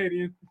 You're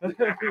Canadian.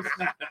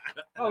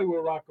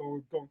 Hollywood Rock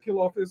gonna kill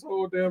off this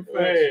whole damn thing.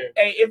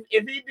 Hey,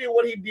 if he did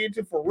what he did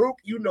to Farouk,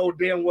 you know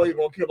damn well he's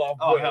gonna kill off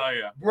Brett. Oh hell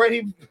yeah,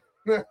 Brett.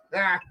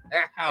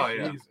 hell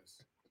yeah.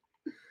 Jesus.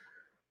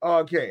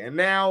 Okay, and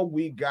now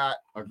we got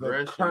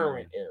Aggression. The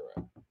current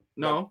era.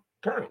 No.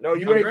 Current. No,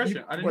 you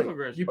Aggression. I didn't do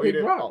Aggression. You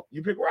picked Rock.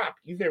 You picked Rock.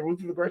 You said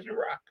Ruthless Aggression,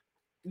 Rock.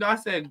 No, I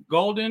said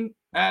Golden,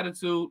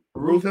 Attitude,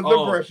 Ruthless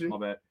Aggression. My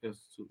bad. It's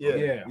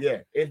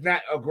yeah. It's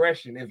not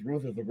aggression. It's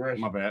Ruthless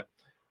Aggression. My bad.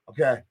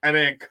 Okay. And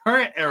then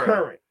current era.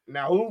 Current.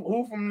 Now,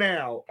 who from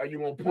now are you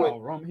gonna put?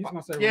 Roman. He's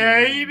gonna say.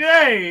 Hey,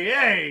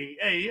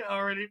 you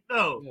already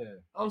know. Yeah.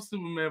 I'm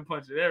Superman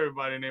punching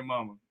everybody and their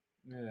mama.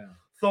 Yeah.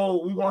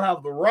 So we're gonna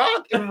have The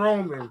Rock and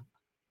Roman,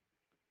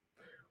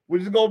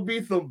 which is gonna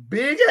be some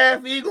big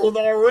ass Eagles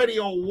already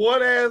on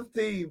one ass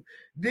team.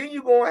 Then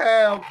you're gonna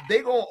have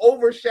they gonna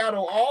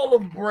overshadow all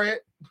of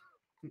Brett,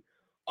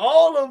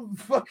 all of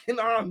fucking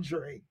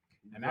Andre.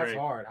 And that's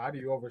hard. How do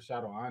you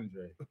overshadow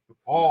Andre?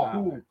 How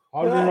do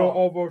you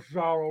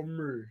overshadow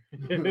me?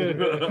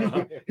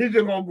 He's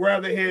just gonna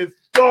grab the head,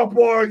 stop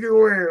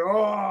arguing.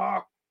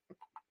 All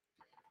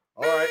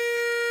right.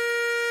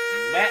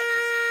 Matt.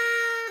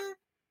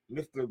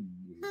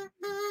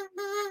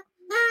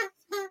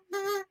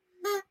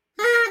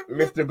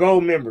 Mr.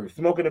 Gold member,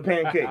 smoking a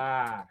pancake.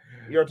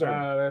 Your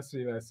turn. Let's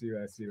see.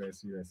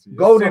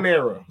 Golden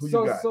era. Who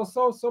you got? So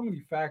many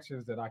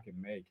factions that I can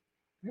make.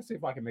 Let's see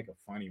if I can make a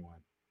funny one.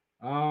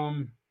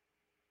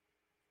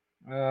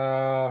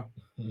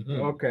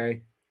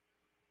 Okay.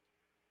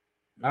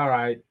 All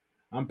right.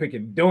 I'm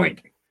picking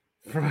Doink.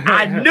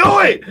 I knew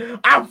it.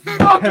 I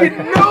fucking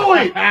knew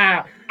it.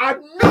 I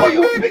knew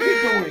you were picking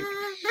Doink.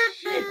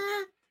 Shit.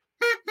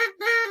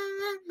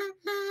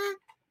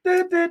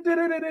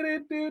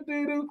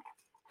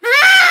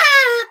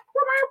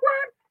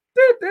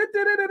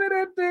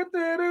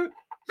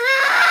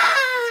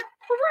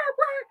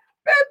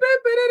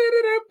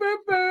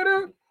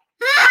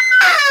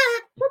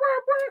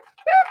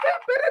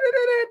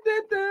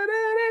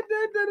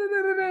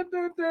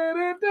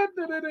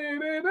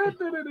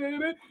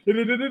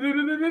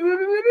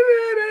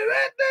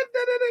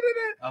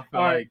 I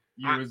feel like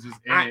you was just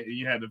in it and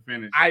you had to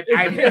finish. I'm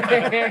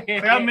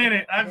in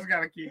it. I just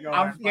gotta keep going.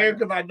 I'm scared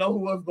because I know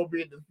who else gonna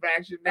be in this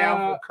faction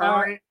now for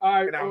current.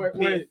 All and I'm right,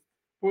 wait.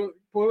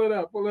 Pull it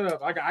up.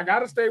 I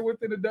gotta stay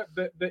within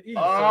the E.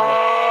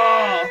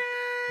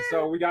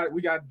 So we got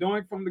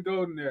Doink from the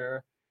Golden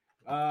Era.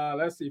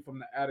 Let's see, from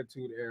the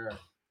Attitude Era.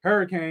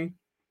 Hurricane.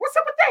 What's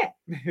up with that?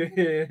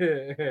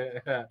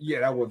 Yeah,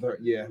 that was her.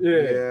 Yeah.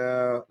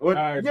 All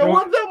right, Was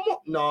that more?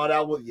 No,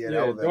 that was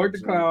that was Doink the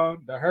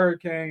Clown, the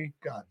Hurricane.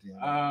 God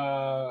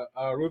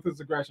damn.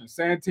 Ruthless Aggression,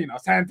 Santino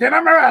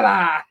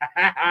Marella.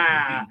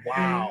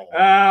 Wow.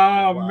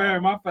 Oh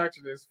man, my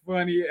faction is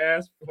funny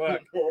as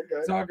fuck.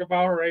 Okay. Talk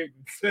about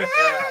ratings. Okay.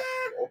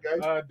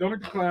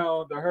 Doink the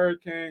Clown, the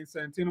Hurricane,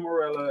 Santino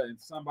Marella, and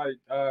somebody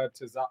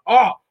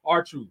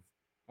R-Truth.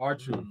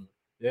 R-Truth.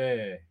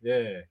 Yeah.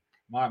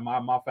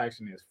 My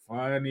faction is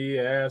funny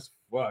as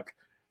fuck.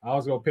 I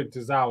was gonna pick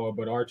Tozawa,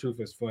 but R-Truth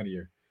is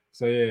funnier.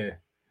 So yeah.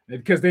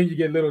 Because then you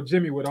get Little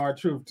Jimmy with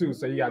R-Truth too.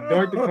 So you got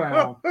Doink the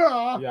Clown,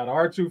 you got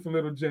R-Truth and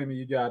Little Jimmy,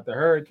 you got the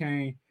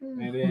Hurricane,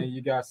 and then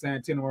you got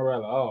Santino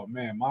Marella. Oh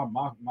man, my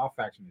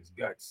faction is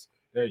Guts.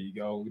 There you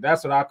go.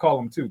 That's what I call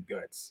them too,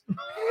 Guts.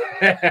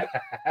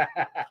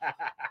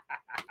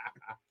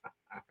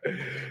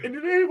 And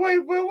then,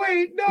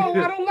 wait, no,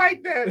 I don't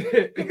like that.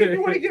 If you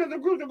want to get in the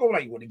group, they're going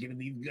like, you want to get in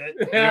these guts?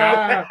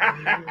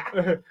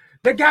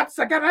 The guts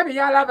are gonna be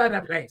all over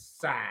the place.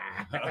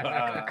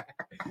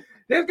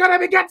 There's gonna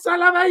be guts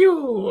all over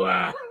you.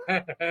 All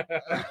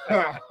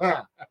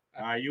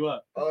right, you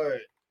up? All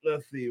right,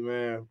 let's see,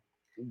 man.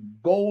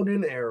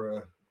 Golden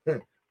Era.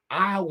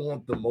 I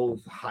want the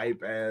most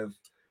hype ass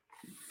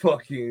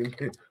fucking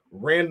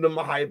random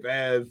hype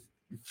ass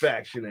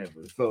faction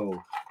ever. So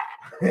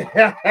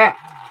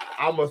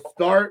I'm gonna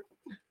start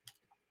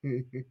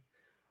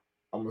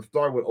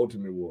with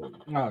Ultimate Warrior.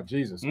 Oh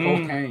Jesus,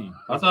 cocaine.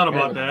 I thought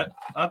about that.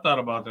 Yeah, I thought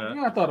about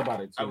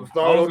it too. I was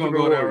gonna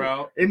go that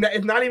route. And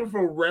it's not even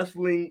for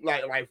wrestling,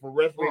 like for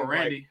wrestling. Oh,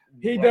 Randy.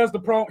 He does the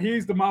pro.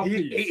 He's the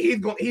mouthpiece. He's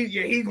gonna get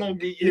He's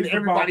the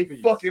everybody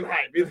mouthpiece. fucking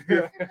hype. It's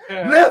just,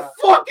 let's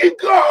fucking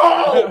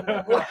go.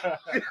 I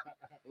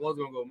was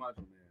gonna go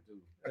Macho Man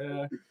too.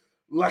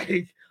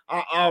 Like,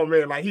 oh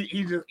man, like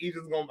he just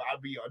gonna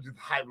be just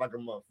hype like a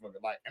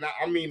motherfucker. Like, and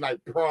I mean like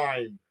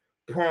prime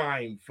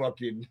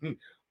fucking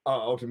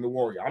Ultimate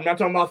Warrior. I'm not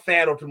talking about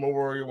sad Ultimate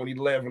Warrior when he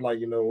left and like,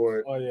 you know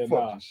what? Oh yeah,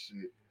 fuck this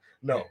shit.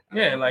 No.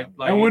 Yeah, like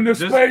and when the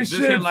spaceships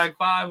just hit like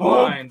 5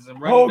 lines and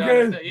run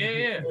down the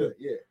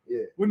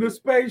yeah. When the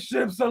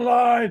spaceships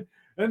align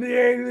and the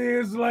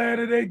aliens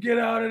land and they get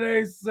out and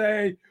they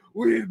say,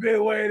 "We've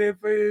been waiting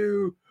for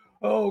you."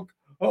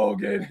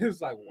 Hogan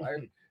is like,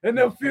 what? And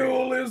the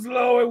fuel is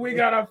low and we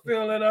gotta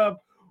fill it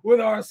up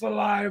with our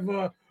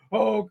saliva.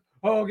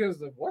 Hogan's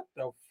like, what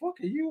the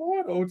fuck are you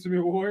on,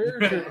 Ultimate Warrior?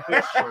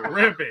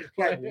 Tripping.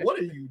 Like, what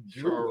are you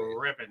doing?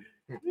 Tripping.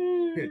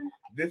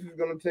 This is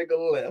gonna take a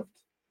left.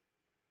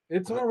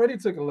 It's already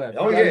took a left.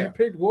 Oh yeah, you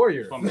picked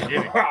Warrior. From the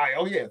beginning.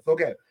 Oh yes,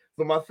 okay.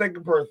 So my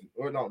second person,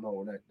 or no,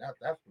 that's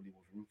what he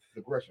was. Ruthless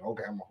Aggression.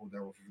 Okay, I'm gonna hold that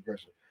Ruthless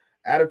Aggression.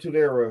 Attitude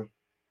Era.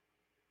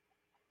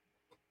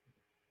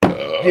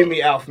 Give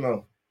me Al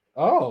Snow.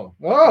 Oh,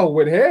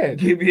 with head.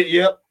 Give me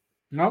yep.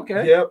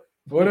 Okay. Yep.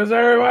 What does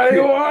everybody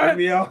want? Give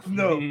me Al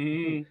Snow.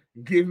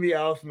 Give me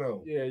Al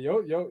Snow. Yeah,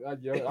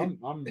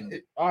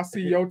 I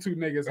see your two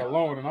niggas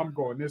alone, and I'm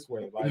going this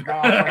way. Like,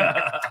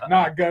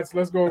 nah, Guts.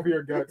 Let's go over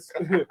here, Guts.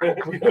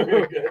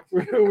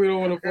 we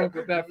don't want to fuck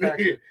with that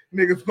faction.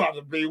 Niggas about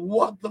to be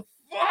what the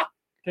fuck?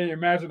 Can you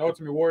imagine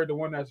Ultimate Warrior, the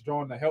one that's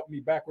drawing the help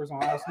me backwards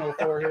on Al Snow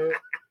forehead?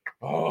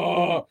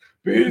 Oh,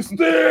 be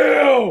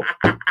still.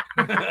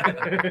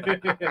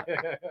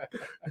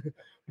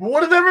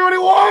 What does everybody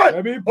want?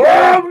 Let me play.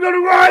 I'm gonna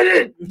ride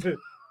it.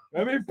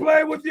 Let me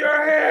play with your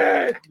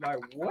head. Like,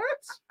 what?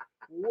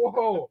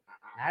 Whoa.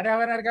 I don't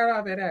want to go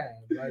over there.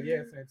 Like,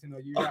 yeah,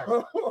 Santino, you right.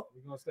 We're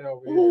gonna stay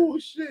over here. Oh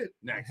shit.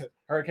 Next.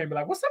 Hurricane be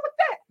like, what's up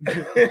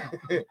with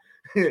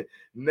that?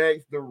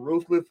 Next, the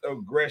Ruthless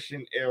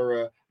Aggression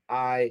Era.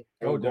 I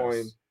am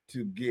going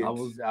to get. I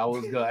was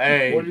good.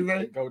 Hey, what did you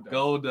say?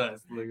 Gold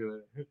Dust. Look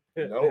at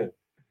that. No.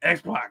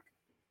 X-Pac.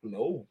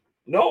 No.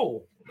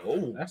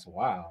 That's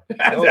wild.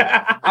 No.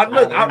 I'm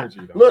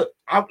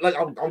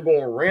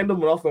going random,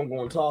 but also I'm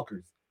going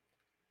talkers.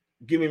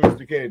 Give me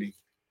Mr. Kennedy.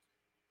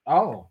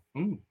 Oh,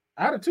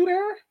 Attitude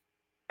Era.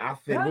 I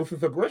said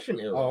Ruthless Aggression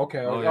Era. Oh, okay.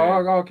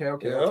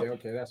 Okay.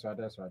 That's right.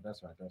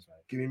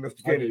 Give me Mr. I'll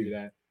give Kennedy. you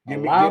that.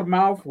 Loud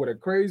mouth with a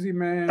crazy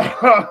man.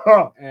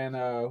 And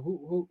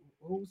who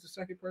was the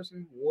second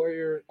person?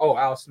 Warrior. Oh,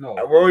 Al Snow.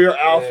 Warrior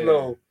Al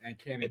Snow and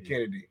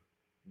Kennedy.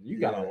 You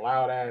got a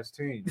loud ass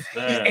team.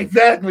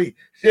 Exactly.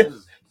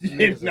 It's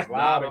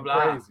loud and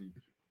crazy.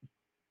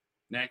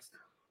 Next.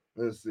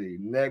 Let's see.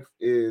 Next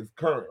is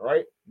current,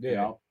 right?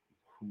 Yeah.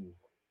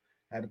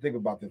 I had to think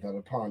about this. I had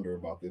to ponder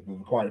about this.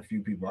 There's quite a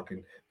few people I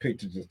can pick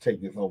to just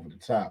take this over the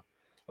top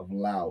of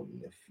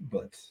loudness.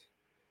 But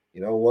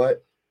you know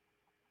what?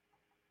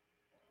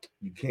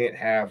 You can't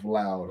have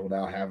loud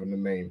without having the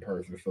main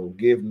person. So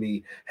give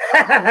me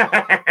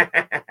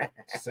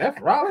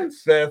Seth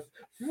Rollins. Seth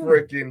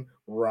freaking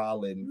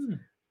Rollins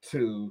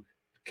to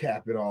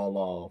cap it all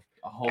off.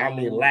 I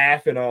mean,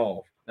 laughing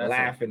off.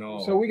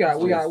 So we got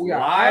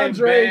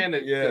Andre,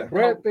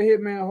 Bret the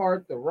Hitman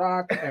Hart, The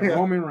Rock, and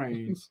Roman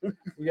Reigns.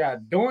 We got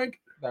Doink,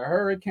 the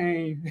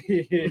Hurricane,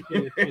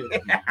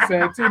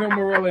 Santino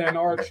Marella, and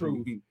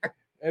R-Truth.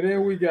 And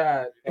then we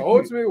got the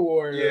Ultimate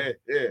Warrior.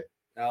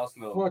 Al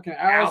Snow. Fucking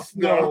Al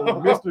Snow,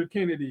 Mr.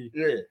 Kennedy.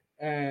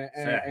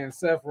 And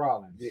Seth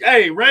Rollins.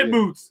 Hey, red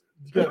boots.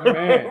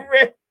 Man.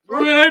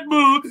 Red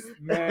boots.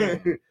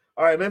 Man.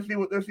 All right, let's see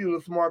what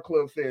the Smart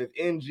Club says.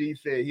 NG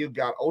said he's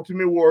got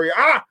Ultimate Warrior.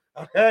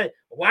 Okay.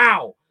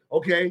 Wow.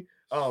 Okay.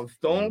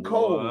 Stone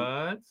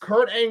Cold,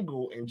 Kurt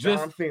Angle, and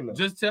John Cena.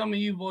 Just tell me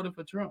you voted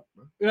for Trump.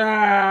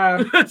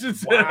 Yeah.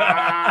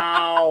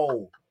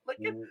 Wow. Look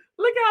at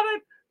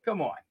it.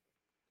 Come on.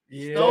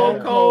 Yeah.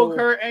 Stone Cold,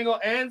 Kurt Angle,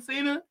 and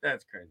Cena.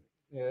 That's crazy.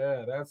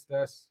 Yeah, that's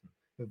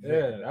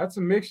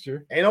a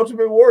mixture. And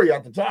Ultimate Warrior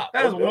at the top.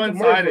 That's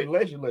one-sided.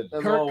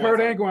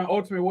 Kurt Angle and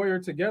Ultimate Warrior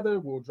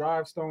together will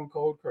drive Stone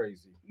Cold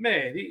crazy.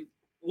 Man,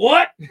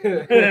 what?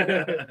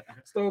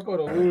 Stone Cold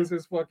will lose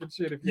his fucking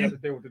shit if he has to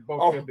deal with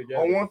both of them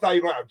together. On one side,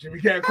 you're going to have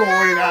Jimmy Cat Cole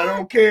in, I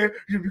don't care.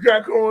 Jimmy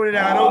Cat Cole in,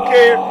 I don't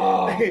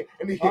care.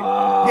 And he,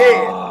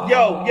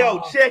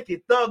 yo, check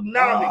it,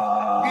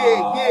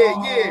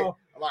 Thugnomics. Yeah.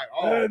 Like,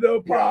 and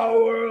the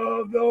power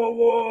of the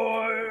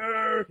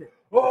warrior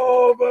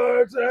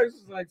over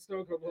Texas. Like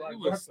Stone Cold, he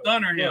would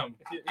stunner him.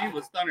 He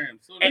would stunner him.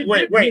 So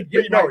wait,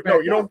 you don't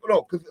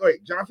know, because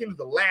John Cena's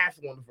the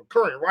last one for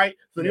current, right?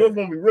 So you know what's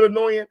going to be real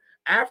annoying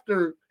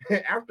after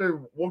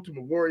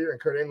Ultimate Warrior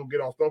and Kurt Angle get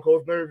on Stone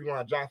Cold's nerves. You're going to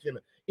have John Cena.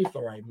 It's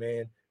all right,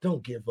 man.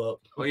 Don't give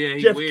up. Oh yeah,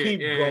 just keep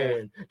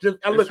going. Just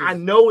look. I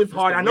know it's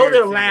hard. I know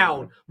they're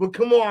loud, but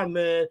come on,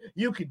 man.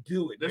 You can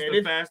do it. This man.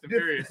 The Fast and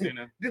Furious, you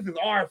know. This is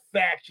our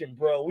faction,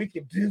 bro. We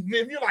can do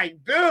this. You're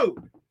like,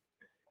 dude.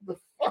 The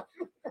fuck.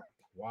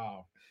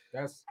 Wow,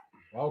 that's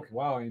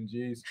wow.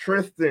 NGs.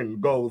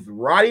 Tristan goes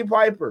Roddy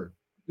Piper,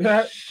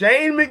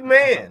 Shane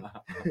McMahon,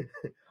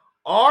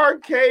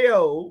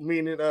 RKO,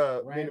 meaning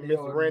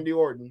Mr. Randy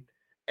Orton.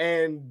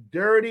 And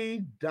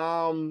Dirty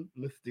Dom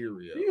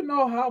Mysterio. Do you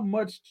know how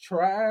much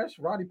trash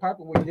Roddy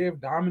Piper would give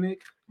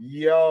Dominic?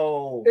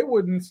 Yo. It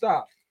wouldn't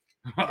stop.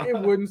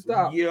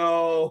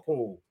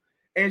 Yo.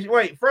 And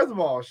wait, first of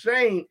all,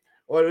 Shane,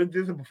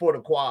 this is before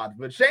the quads,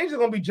 but Shane's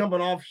going to be jumping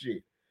off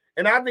shit.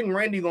 And I think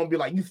Randy's going to be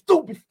like, you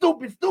stupid.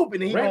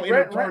 And he's going to end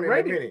up turning in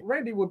a minute.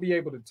 Randy would be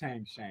able to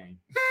tame Shane.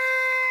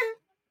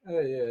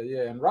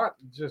 Yeah. And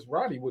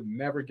Roddy would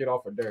never get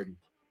off of Dirty.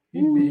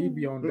 He'd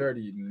be on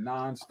Dirty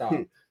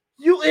nonstop.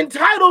 You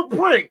entitled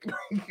prick.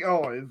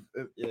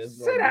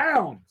 Sit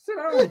down. Sit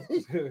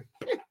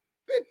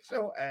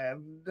your ass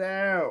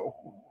down.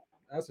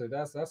 That's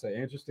an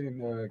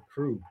interesting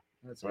crew.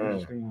 That's an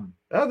interesting one.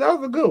 That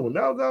was a good one.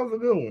 That was a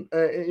good one.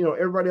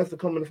 Everybody has to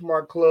come in the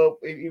Smart Club.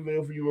 Even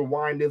if you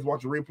rewind this,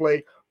 watch a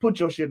replay, put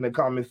your shit in the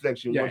comment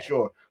section. Yeah. What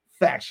your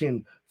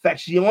factiones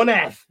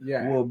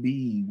will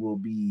be.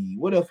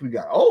 What else we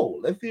got? Oh,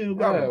 let's see.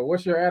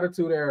 What's your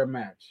Attitude Era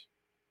match?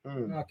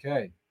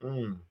 Okay.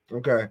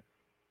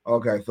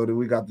 Okay, so then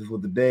we got this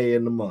with the day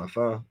and the month,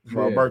 huh?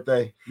 For our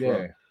birthday?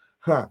 Yeah.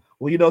 Huh.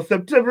 Well,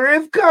 September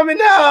is coming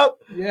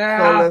up. Yeah.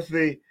 So let's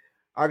see.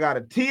 I got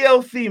a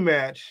TLC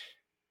match.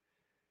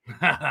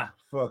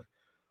 Fuck.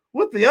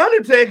 With The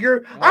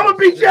Undertaker. I'm going to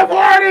beat Jeff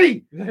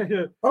Hardy.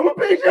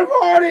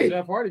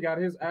 Jeff Hardy got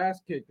his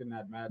ass kicked in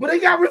that match. But he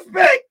got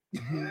respect.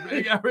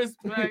 I'm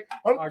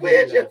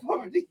being Jeff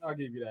Hardy. I'll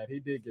give you that. He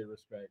did get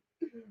respect.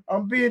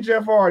 I'm being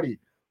Jeff Hardy.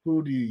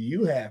 Who do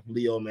you have,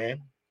 Leo,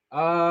 man?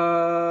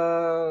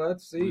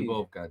 Let's see. We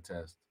both got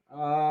Test.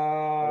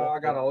 I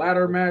got a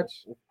ladder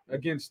match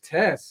against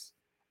Test.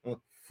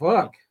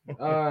 Fuck.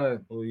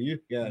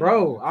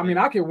 Bro, I mean,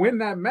 I can win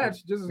that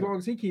match just as long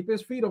as he keep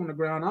his feet on the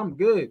ground. I'm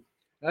good.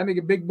 That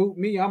nigga big boot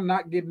me. I'm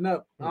not getting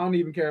up. I don't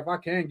even care if I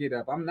can get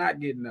up. I'm not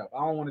getting up.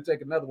 I don't want to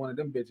take another one of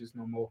them bitches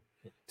no more.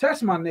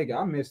 Test my nigga.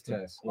 I miss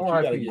Test.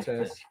 R.I.P.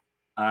 Test.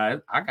 All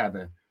right, I got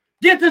to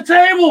get the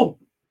table.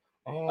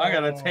 I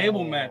got a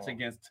table match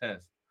against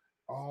Test.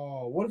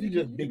 Oh, what if he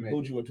just big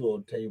boot you into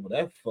a table?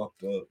 That's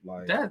fucked up.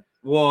 Like that.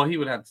 Well, he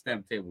would have to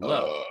stand the table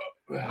up.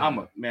 I'm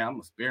a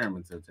spear him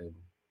into the table.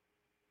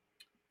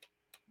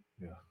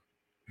 Yeah.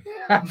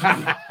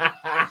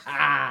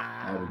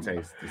 That would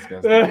taste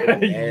disgusting.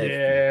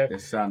 Yeah. It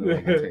sounded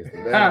like it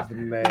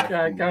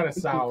tasted kind of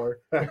sour.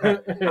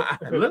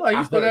 It looked like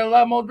you still got a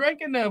lot more drink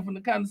in there from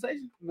the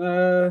conversation.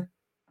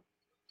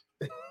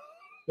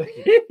 Dick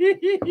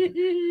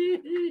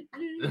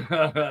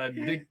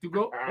to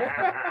go.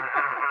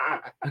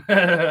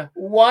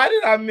 Why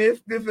did I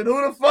miss this? And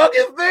who the fuck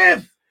is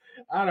this?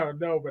 I don't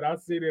know, but I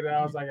seen it and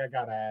I was like, I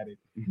gotta add it.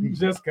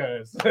 Just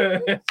cause.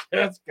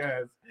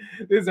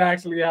 This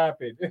actually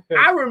happened.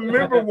 I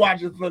remember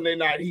watching Sunday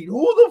Night Heat.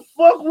 Who the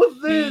fuck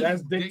was this?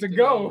 That's Dick to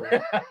go.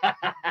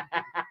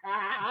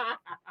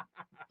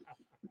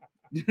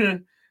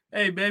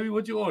 Hey baby,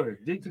 what you order?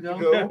 Dick to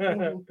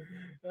go.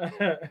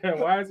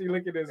 Why is he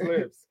licking his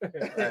lips?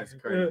 That's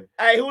crazy.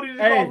 Hey, who did you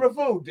call for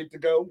food? Dick to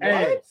go.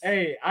 What?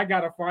 Hey, I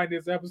gotta find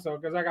this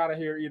episode because I gotta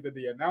hear either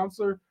the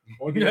announcer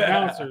or the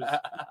announcers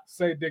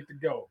say "Dick to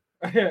go."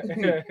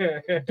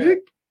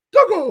 Dick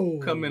to go.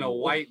 Come in a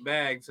white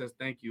bag, says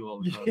thank you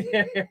all the time.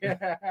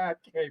 Yeah,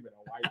 came in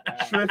a white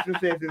bag. Tristan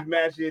says his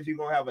match is he's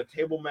gonna have a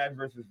table match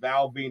versus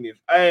Val Venus.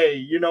 Hey,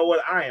 you know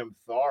what? I am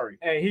sorry.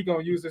 Hey, he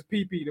gonna use his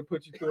pee to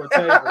put you through a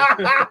table.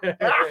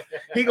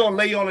 He gonna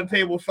lay you on the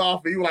table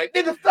softly. You like,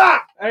 nigga,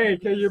 stop. Hey,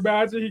 can you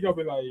imagine? He gonna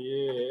be like,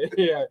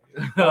 yeah,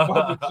 I'm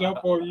about to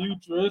jump on you,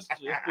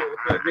 Tristan.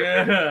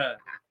 Yeah.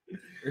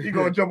 You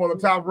gonna jump on the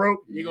top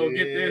rope? You gonna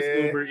get this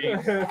Uber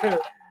Eats.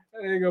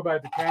 They go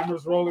back. The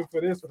cameras rolling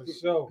for this for the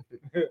show.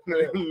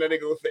 Then they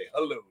go say,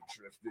 hello,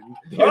 Tristan.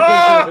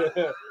 Ah!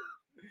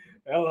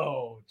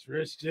 Hello,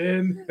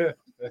 Tristan. That's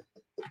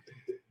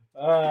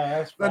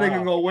That nigga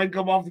fine. gonna wake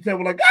up off the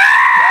table like,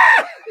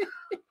 ah!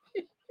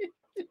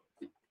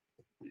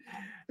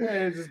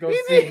 Hey, just gonna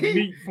see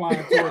meat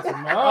flying towards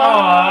him.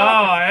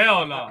 Oh,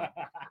 hell no.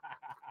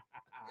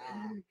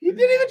 He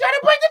didn't even try to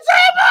break the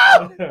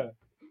table.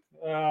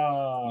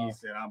 He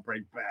said, I'll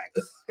break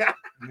backs.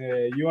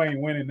 Yeah, you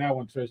ain't winning that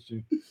one,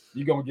 Tristan.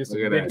 You gonna get some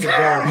Look dick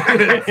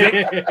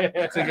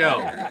at to go. To go.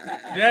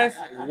 That's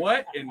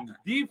what in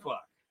the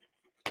fuck?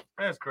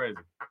 That's crazy.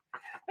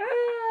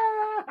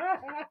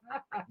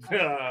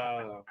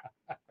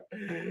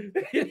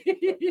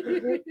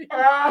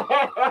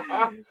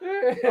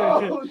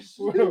 Oh,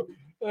 shit.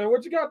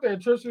 What you got there,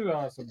 Tristan?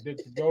 Some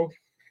dick to go.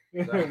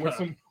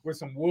 with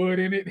some wood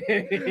in it.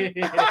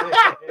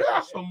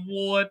 Some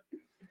wood.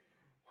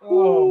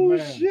 Oh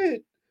man.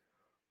 Shit.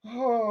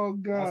 Oh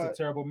God. That's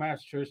a terrible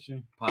match,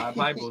 Tristan. Pied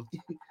Piper.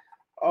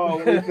 Oh,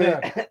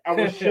 I'm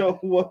gonna show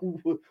what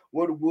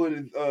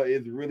wood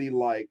is really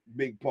like.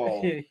 Big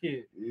Paul,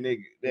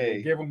 nigga.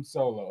 Hey. Give him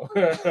Solo.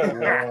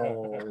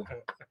 Whoa.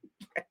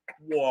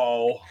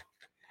 Whoa.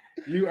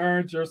 You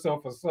earned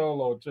yourself a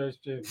Solo,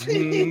 Tristan.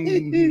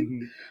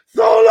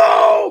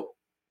 Solo.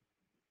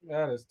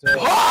 That is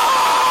terrible.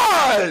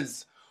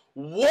 Pause!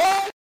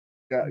 What?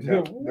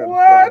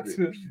 What?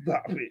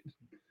 Stop it.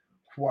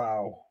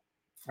 Wow.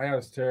 That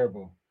was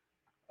terrible.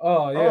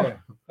 Oh yeah.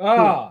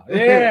 Oh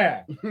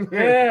yeah.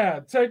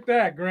 Yeah. Take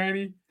that,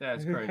 Granny.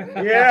 That's crazy.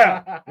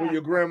 Yeah. When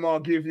your grandma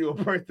gives you a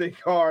birthday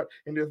card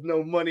and there's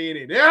no money in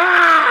it.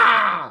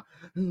 Ah!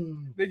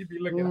 They could be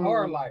looking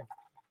hard like,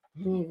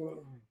 ain't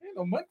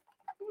no money.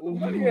 Where the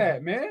money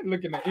at, man?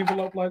 Looking at the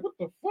envelope like, what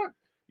the fuck?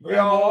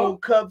 Yo,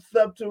 cups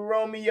up to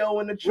Romeo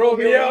and the True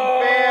Romeo!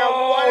 Healing fam.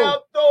 What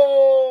up,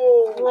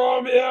 though?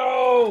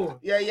 Romeo!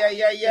 Yeah.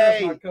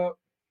 Here's my cup.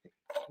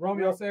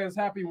 Romeo says,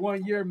 happy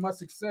 1 year. Much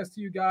success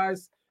to you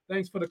guys.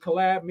 Thanks for the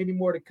collab. Many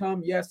more to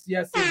come. Yes,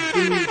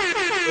 indeed.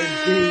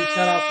 Indeed. Shout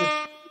out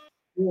to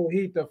Will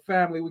Heat, the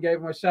family. We gave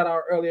him a shout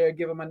out earlier.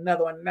 Give him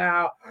another one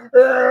now.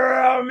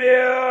 Romeo!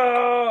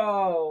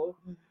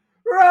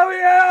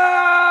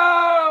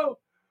 Romeo!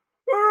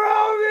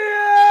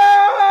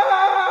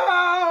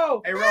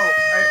 Hey, Rome.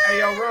 Hey,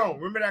 yo, Rome.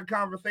 Remember that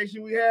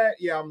conversation we had?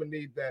 Yeah, I'm gonna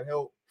need that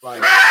help.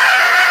 Like,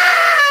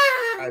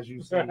 as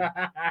you see.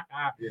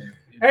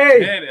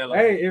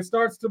 Hey, it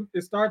starts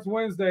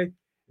Wednesday.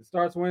 It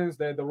starts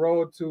Wednesday. The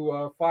road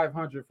to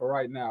 500 for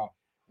right now.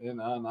 And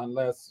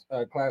unless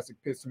Classic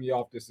pisses me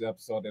off this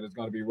episode, then it's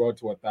going to be road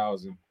to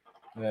 1,000.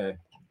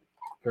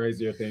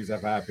 Crazier things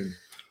have happened.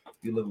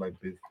 You look like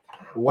this.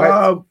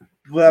 What?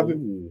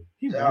 Ooh.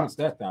 He wants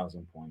that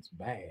 1,000 points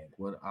bad.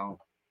 What? I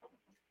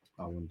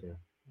went there.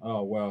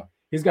 Oh well,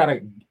 he's got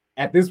to.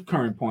 At this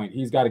current point,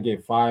 he's got to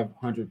get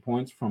 500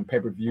 points from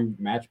pay-per-view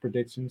match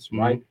predictions,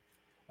 right?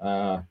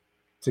 To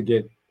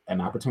get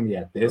an opportunity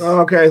at this.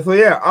 Okay, so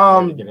yeah.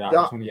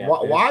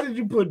 Why did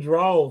you put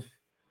draws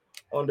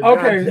on the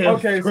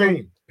Okay,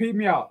 screen? so peep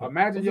me out.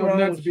 Imagine What's your wrong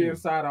nuts with be you?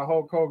 inside of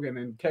Hulk Hogan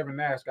and Kevin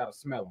Nash got to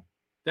smell them.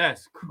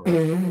 That's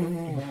crazy.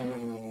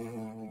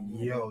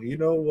 Yo, you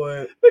know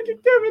what? Look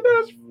at Kevin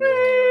Nash's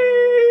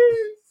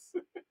face.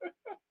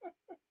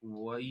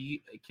 What?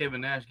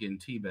 Kevin Nash getting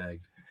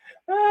teabagged.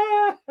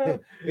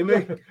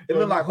 It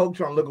look like Hulk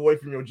trying to look away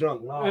from your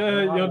junk.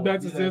 Your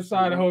nuts is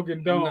inside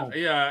Hogan Dome.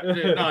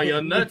 No,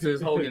 your nuts is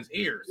Hogan's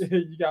ears.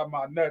 You got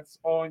my nuts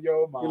on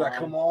your mind. You're like,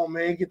 come on,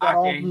 man, get that I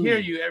off can me. hear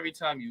you every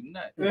time you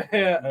nut. Get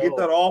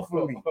that off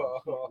of me.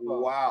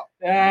 Wow.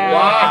 What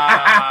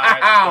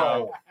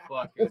the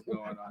fuck is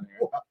going on here?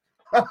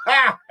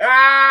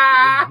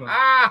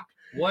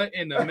 What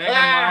in the Mega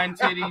Mind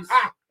titties?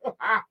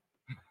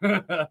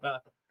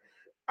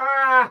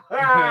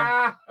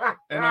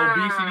 And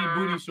obesity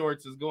booty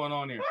shorts is going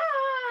on here.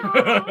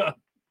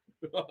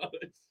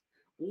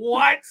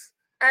 What?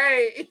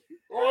 Hey,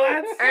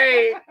 what?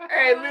 Hey,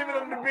 leave it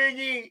on the Big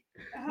E.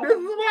 This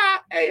is why.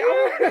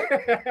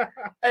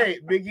 Hey,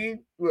 Big E.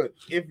 Look,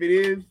 if it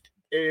is,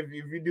 if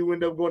you do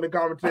end up going to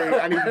commentary,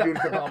 I need you to do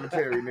some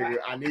commentary, nigga.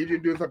 I need you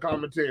to do some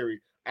commentary.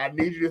 I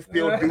need you to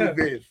still do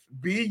this.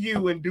 Be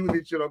you and do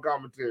this shit on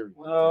commentary.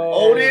 No.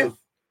 Otis.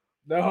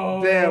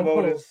 No. Damn,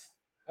 Otis.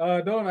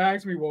 Don't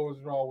ask me what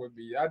was wrong with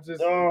me. I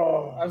just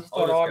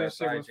thought all this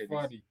shit was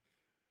funny.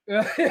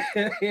 Oh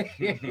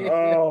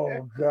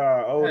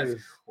God, That's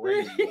Otis.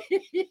 crazy.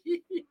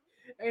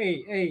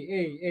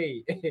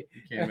 Hey. He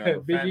came out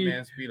of Fat Biggie.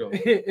 Man Speedo.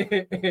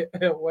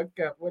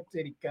 What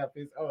titty cup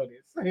is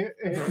Otis?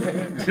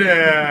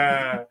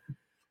 Yeah.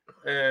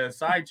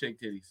 Side chick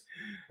titties.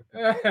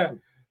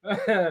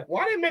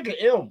 Why they make an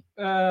M?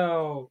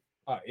 Oh,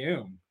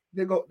 M.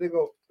 They go. It's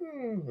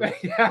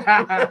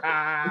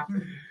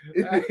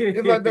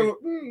It's like they go.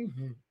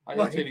 Mhm. How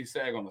your Like, titties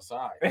sag on the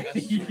side? That's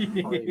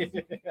crazy.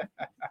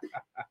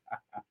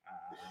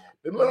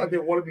 they look like they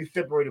want to be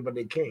separated, but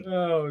they can't.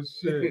 Oh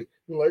shit.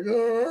 Like,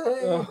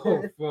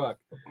 Oh fuck.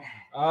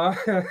 I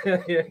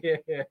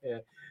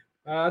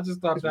just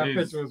thought that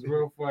Jesus. picture was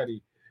real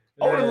funny.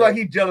 Otis like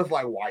he jealous.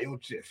 Like, why your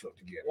chest up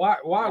together?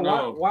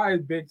 Why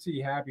is Big T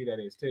happy that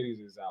his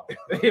titties is out?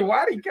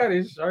 Why did he cut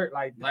his shirt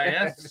like that? Like,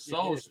 that's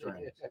so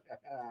strange.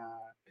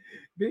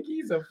 Big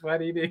E's a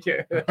funny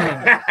nigga.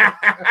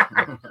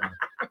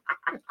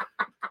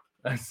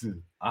 That's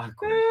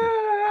awkward.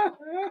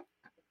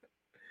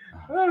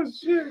 Oh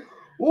shit.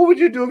 What would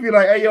you do if you're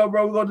like, hey yo,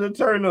 bro, we're going to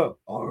turn up?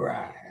 All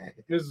right.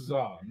 This is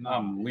all.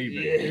 I'm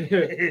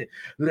leaving.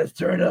 Let's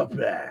turn up.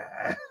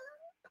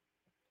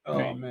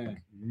 Oh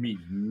man. Meat.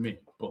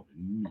 Fuck.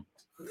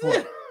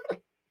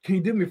 Can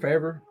you do me a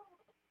favor?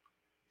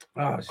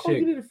 Oh You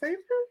shit. need a favor?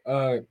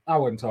 I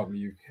wasn't talking to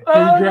you.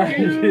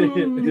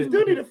 You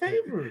still need a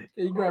favor.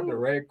 Can you grab the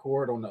red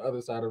cord on the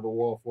other side of the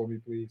wall for me,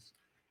 please?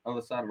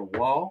 Other side of the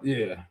wall.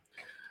 Yeah.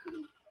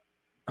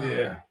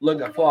 Yeah.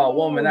 Looking for a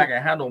woman that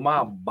can handle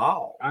my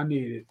ball. I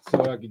need it so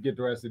I can get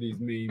the rest of these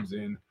memes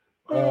in.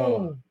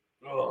 Oh,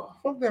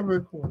 fuck that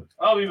red cord.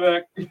 I'll be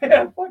back.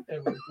 Yeah, fuck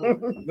that red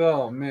cord.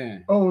 Oh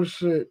man. Oh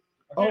shit.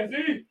 I can't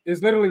see.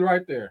 It's literally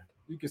right there.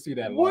 You can see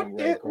that long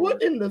red cord.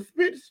 What in the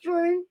spit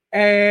string?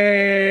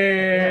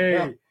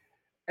 Hey.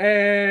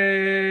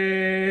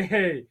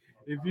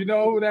 If you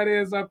know who that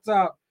is up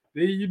top,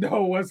 then you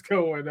know what's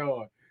going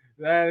on.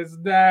 That's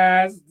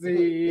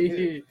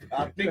nasty.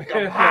 I think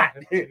I'm hot.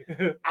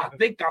 I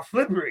think I'm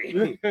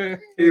slippery.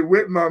 It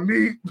whipped my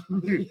meat.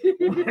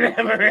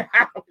 Whatever.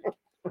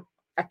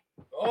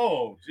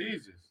 Oh,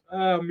 Jesus.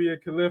 Mia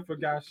Khalifa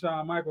got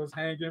Shawn Michaels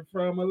hanging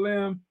from a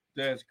limb.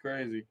 That's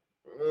crazy.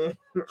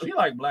 She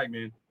like black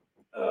men.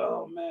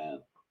 Oh man.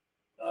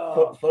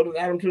 So does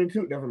Adam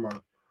 22. Never mind.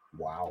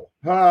 Wow.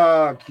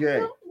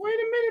 Okay. Wait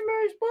a minute,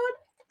 Mary Spud.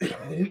 I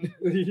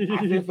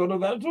said, so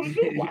does Adam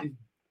 22. Wow.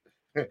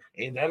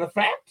 Ain't that a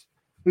fact?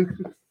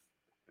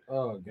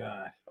 Oh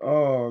God.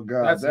 Oh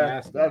God. That's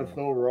nasty, that is bro.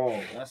 so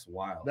wrong. That's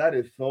wild. That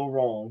is so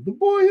wrong. The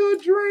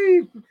boyhood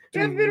dream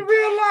has been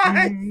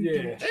realized.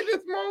 Yeah. In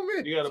this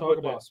moment. You gotta Talk put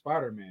about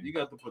Spider-Man. You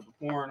got to put the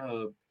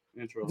Pornhub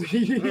intro.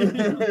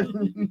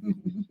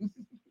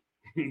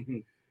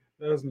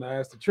 That's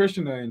nasty.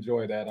 Trishna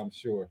enjoy that, I'm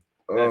sure.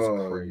 That's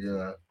Oh crazy.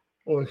 yeah.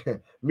 Okay.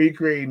 Me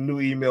creating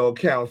new email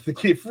accounts to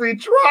get free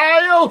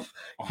trials.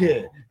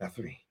 Yeah, that's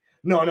me.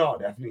 No,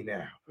 that's me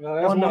now. Well,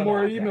 that's Oh, no, one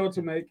more no, email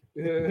to make.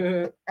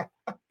 Gotta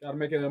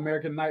make an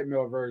American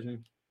Nightmare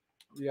version.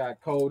 You got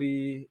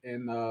Cody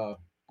and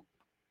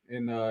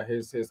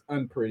his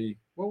unpretty.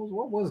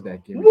 What was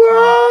that gimmick?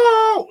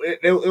 Whoa!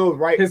 It was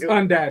right. His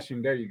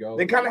undashing. There you go.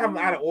 They kind of have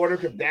them out of order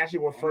because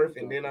Dashing was first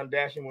and then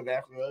Undashing was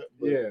after that.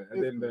 But Yeah,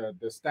 and then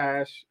the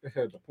stash,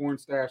 the porn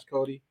stash,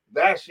 Cody.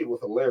 that shit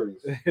was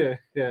hilarious.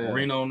 Yeah.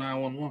 Reno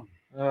 911.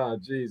 Oh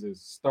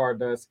Jesus,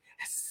 Stardust.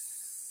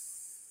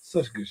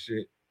 Such good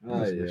shit.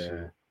 Oh Such good yeah.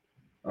 shit.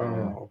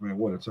 Oh man,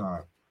 what a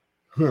time.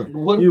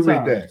 What You a read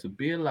time that. to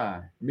be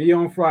alive. Me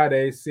on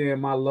Friday, seeing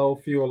my low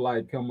fuel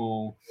light come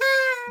on,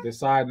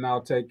 deciding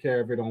I'll take care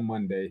of it on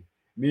Monday.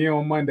 Me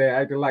on Monday,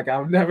 acting like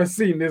I've never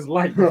seen this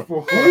light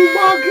before. Oh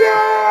my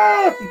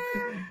god!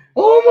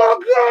 Oh my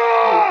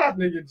god!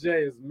 Nigga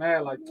Jay is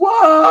mad like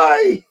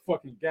Why?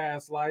 fucking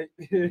gaslight.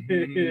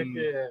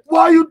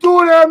 Why you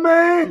doing that,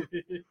 man?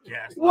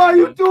 Yes. Why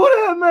you doing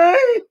that,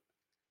 man?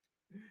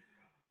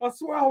 I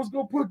swear I was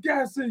gonna put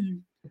gas in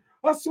you.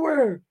 I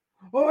swear.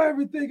 Oh,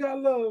 everything I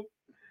love.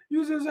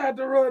 You just had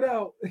to run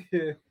out.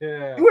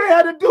 Yeah. You ain't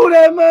had to do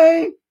that,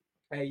 man.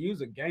 Hey, you's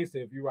a gangster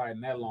if you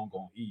riding that long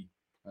on E.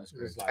 That's It's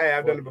crazy. like, Hey,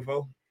 I've done it fuck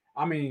before.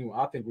 I mean,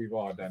 I think we've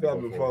all done It's it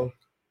happened before. before.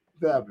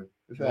 It's happened.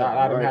 It's I happened.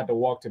 done right? had to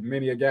walk to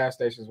many a gas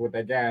stations with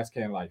that gas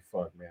can. Like,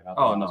 fuck, man. I Oh,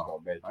 thought I was no.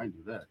 gonna make it. I didn't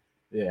do that.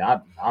 Yeah,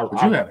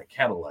 But you had a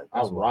Cadillac. I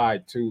That's why.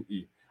 ride to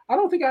E. I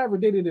don't think I ever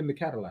did it in the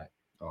Cadillac.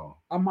 Oh,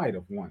 I might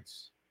have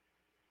once.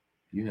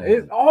 you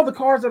had All the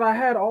cars that I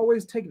had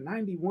always take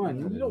 91. a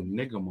You don't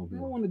nigga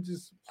mobile. want to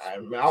just Hey,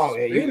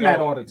 spin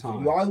that all the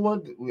time. You always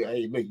want to,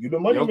 hey, look, you the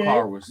money Your man.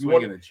 car was You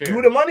want- swinging a chair.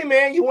 You the money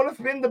man. You want to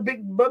spend the big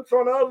bucks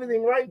on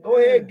everything, right? Go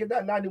ahead, get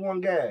that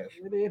 91 gas.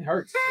 It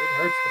hurts. It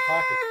hurts the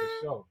pockets for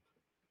sure.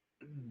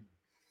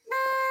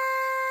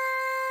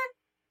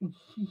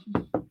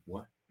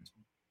 What?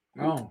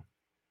 Oh,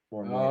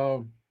 Poor man.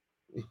 um,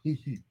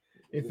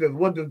 It says,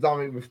 "What does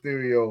Dominic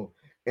Mysterio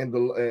and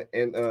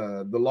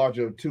the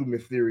larger of two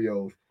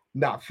Mysterios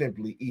not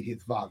simply eat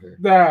his father?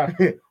 nah,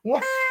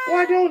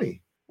 Why don't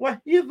he? Why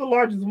he is the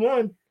largest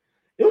one?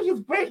 It was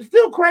just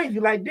still crazy.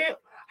 Like, damn,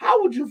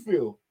 how would you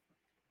feel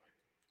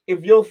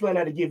if your son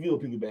had to give you a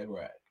piggyback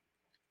ride?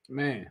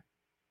 Man.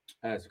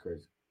 That's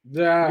crazy.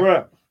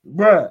 Yeah.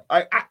 Bruh.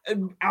 I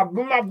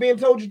remember I been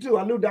told you too.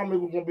 I knew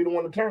Dominic was gonna be the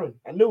one to turn.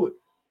 I knew it.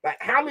 Like,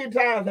 how many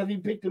times has he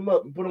picked him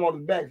up and put him on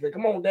his back and said,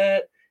 "Come on,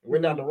 Dad," and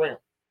went down the ramp?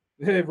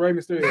 Hey, Rey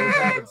Mysterio was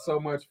having so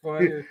much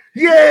fun.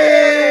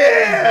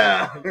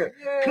 Yeah!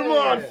 Come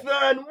on,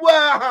 son.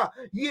 Wow.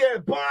 Yeah,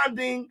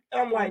 bonding.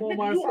 And I'm like, on nigga,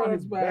 my you on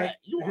son's his back. back.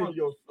 You on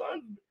your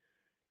son.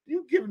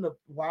 You giving the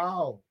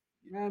wow.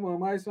 I'm on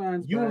my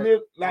son's You back.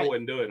 live I like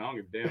wouldn't do it. I don't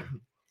give a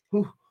damn.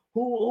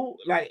 who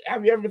like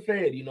have you ever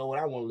said, you know what,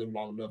 I want to live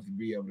long enough to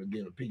be able to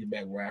get a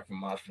piggyback ride from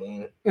my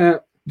son?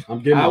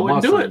 I'm getting I on my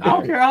wouldn't do son it. I don't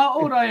back. care how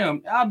old I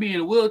am. I'll be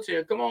in a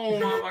wheelchair. Come on,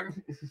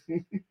 motherfucker.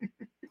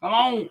 Come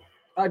on.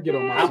 I'd get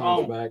on my I'm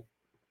son's on. back.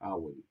 I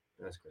wouldn't.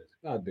 That's crazy.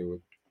 I'd do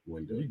it.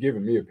 Wouldn't do You it.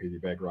 giving me a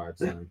piggyback ride,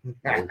 son.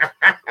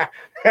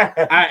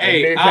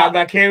 Hey,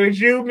 I carried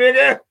you,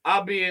 nigga.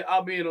 I'll be in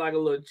like a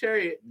little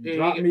chariot.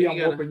 Drop You me,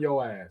 gotta- I'm whooping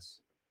your ass.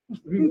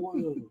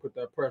 Put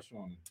that pressure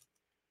on me.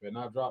 Better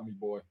not drop me,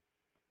 boy.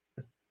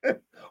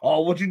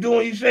 Oh, what you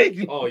doing? You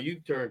shaking? Oh, you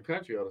turn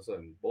country all of a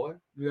sudden, boy.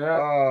 Yeah.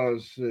 Oh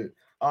shit.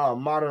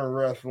 Modern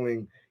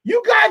wrestling.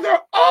 You guys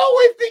are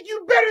always think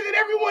you better than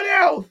everyone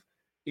else.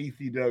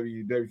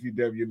 ECW,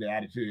 WCW, and the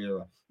Attitude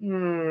Era. I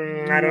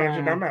don't know what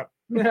you're talking about.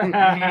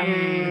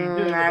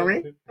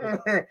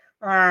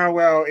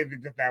 Well, if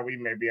it's just that we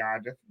maybe are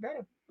just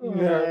better.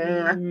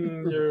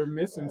 You're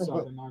missing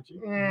something, aren't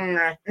you?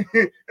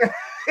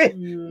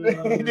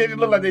 They just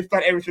look like they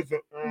start every shit.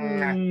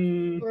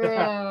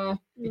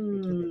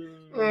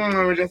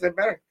 We just said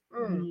better.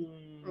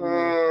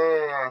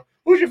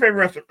 Who's your favorite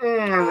wrestler?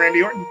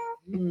 Randy Orton.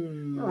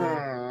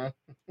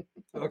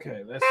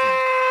 Okay, let's see.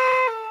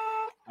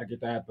 I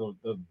get to have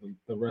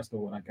the rest of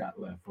what I got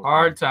left.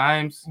 Hard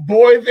times.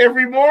 Boys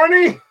every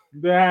morning.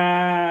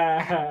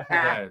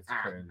 That's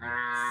crazy.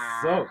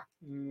 So,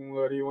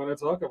 what do you want to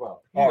talk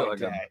about? You look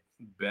like a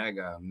bad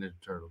guy on Ninja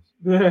Turtles.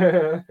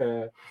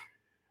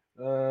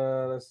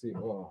 Let's see.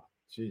 Oh,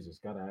 Jesus,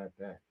 gotta have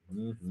that.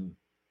 Mm-hmm.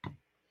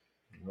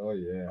 Oh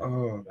yeah.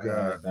 Oh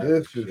God, That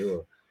this for is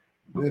sure.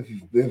 this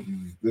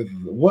is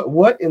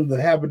what in the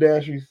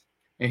haberdasheries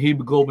And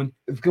hemoglobin.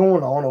 is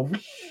going on over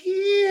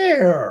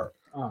here?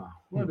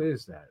 What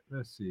is that?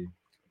 Let's see.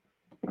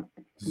 I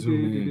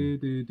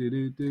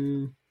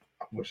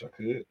wish I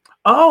could.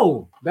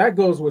 Oh, that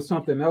goes with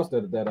something else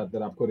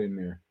that I put in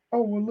there.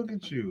 Oh well, look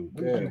at you.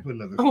 Look at you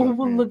putting other Oh, stuff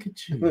well, in. look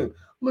at you.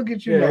 Look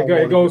at you. Yeah, not it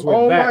wanting goes to- with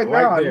oh that my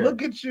right God! there.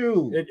 Look at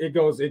you. It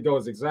goes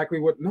exactly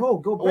what. No,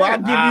 go back. Well, I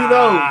give you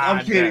those. I'm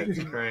That's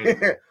kidding. crazy.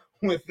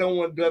 When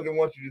someone doesn't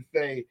want you to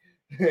say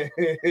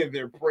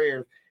their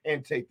prayers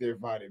and take their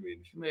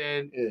vitamins.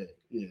 Man,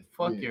 Yeah.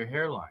 fuck your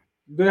hairline.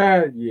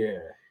 That yeah.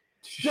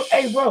 So,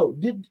 hey, bro,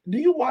 do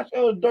you watch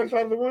Dark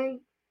Side of the Ring?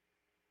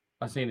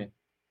 I seen it.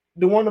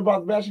 The one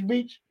about Bashir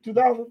Beach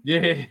 2000?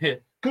 Yeah.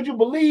 Could you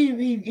believe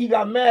he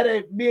got mad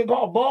at being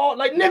called bald?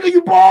 Like, nigga,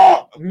 you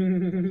bald!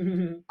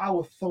 I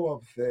was so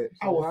upset.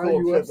 I was Why so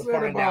are you upset to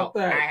upset find about out.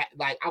 that?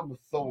 I was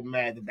so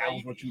mad that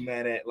was what you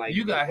mad at. Like,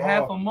 You got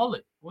half a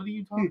mullet. What are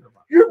you talking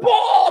about? You're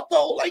bald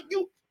though.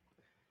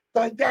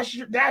 Like that's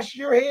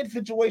your head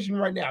situation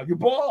right now. You're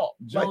bald.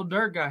 Joe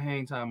Dirt got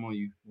hang time on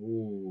you.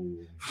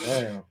 Ooh,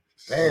 damn.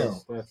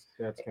 That's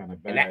kind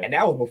of bad. And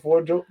that was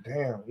before Joe.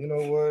 Damn. You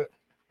know what?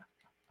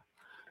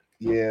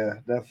 Yeah,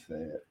 that's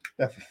sad.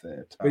 That's a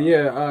sad time. But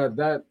yeah,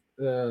 Whoa.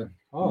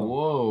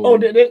 Oh, where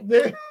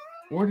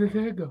did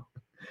that go?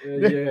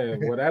 yeah.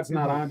 Well, that's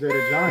not Andre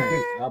the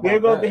Giant. How there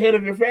about goes that? the head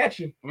of your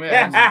faction.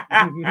 Man,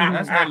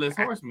 that's Headless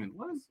Horseman.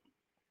 What is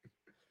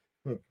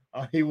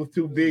He was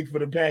too big for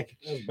the package.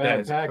 That's bad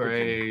That's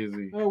packaging.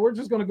 crazy. No, we're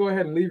just gonna go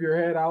ahead and leave your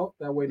head out.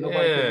 That way,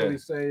 nobody Yeah. can really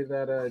say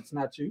that it's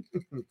not you.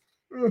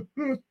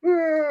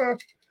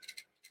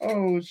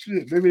 Oh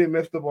shit! Maybe they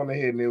messed up on the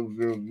head and they was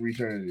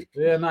returning it.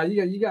 Yeah, no,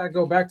 you gotta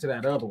go back to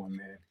that other one,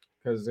 man.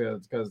 Because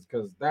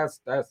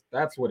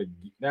that's what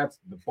that's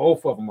the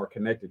both of them are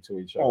connected to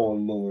each other. Oh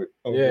Lord!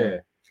 Yeah.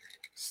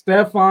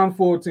 Stefan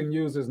Fulton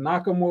uses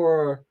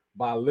Nakamura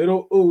by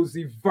Little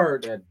Uzi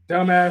Vert, that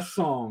dumbass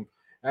song,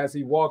 as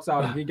he walks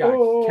out and he got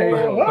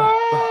KO'd.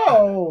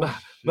 Oh,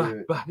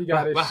 shit. He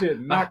got his shit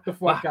knocked the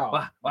fuck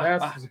out.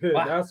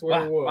 That's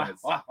what it was.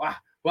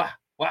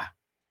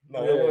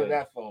 No, it wasn't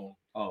that song.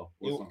 Oh,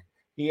 what song?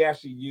 He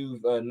actually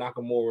used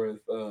Nakamura's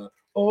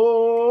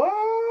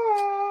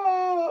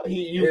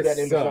he used that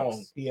in the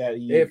song.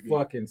 It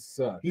fucking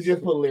sucks. He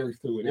just put lyrics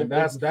to it. And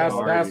that's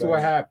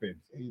what happens.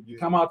 You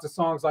come out to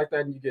songs like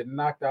that and you get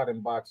knocked out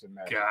in boxing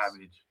matches.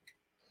 Garbage.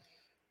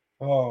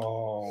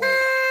 Oh.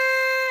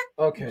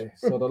 Okay,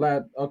 so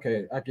I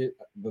get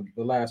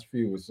the last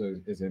few is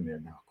in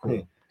there now.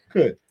 Cool.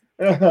 Good.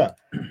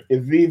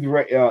 If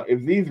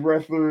these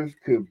wrestlers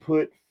could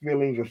put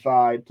feelings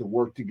aside to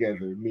work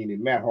together,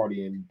 meaning Matt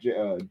Hardy and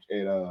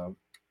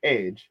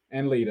Edge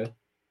And Lita.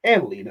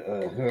 and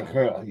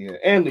Lita,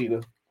 and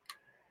Lita,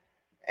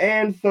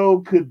 and so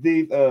could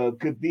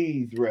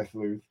these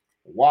wrestlers.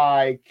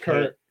 Why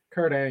Kurt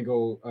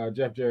Angle,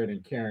 Jeff Jarrett,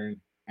 and Karen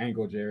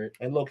Angle Jared.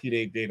 And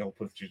low-key, they don't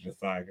put Stitch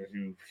aside because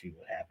you see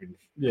what happens.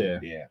 Yeah.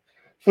 Yeah.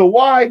 So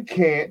why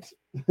can't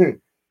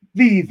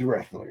these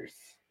wrestlers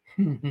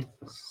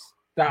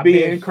Stop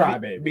being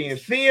crybabies. being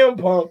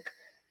CM Punk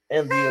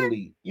and the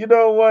Elite? You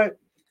know what?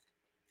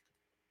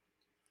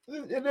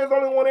 There's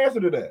only one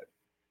answer to that.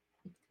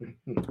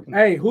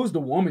 Hey, who's the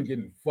woman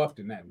getting fucked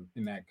in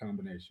that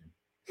combination?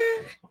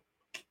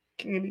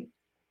 Kenny.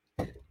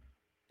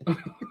 Why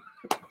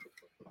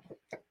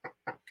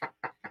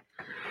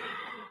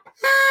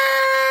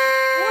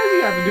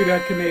you have to do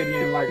that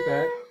Canadian like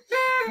that?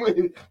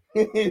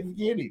 It's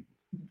Kenny.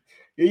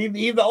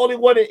 He's the only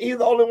one. He's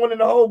the only one in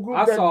the whole group.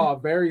 I saw a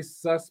very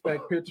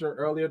suspect picture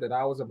earlier that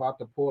I was about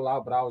to pull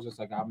out, but I was just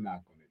like, I'm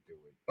not going to do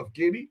it. Of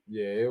Kenny.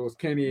 Yeah, it was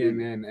Kenny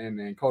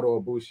and Kota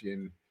Ibushi.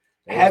 And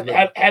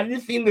have you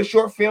seen the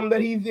short film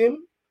that he's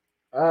in?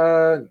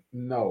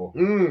 No,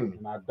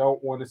 and I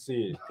don't want to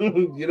see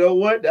it. You know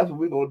what? That's what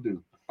we're gonna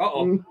do.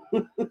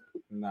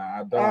 Nah,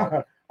 I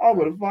don't. I'm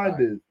gonna find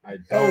this. I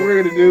That's what don't.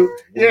 we're gonna do.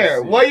 Yeah,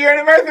 1 year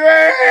anniversary.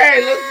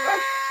 Hey, let's.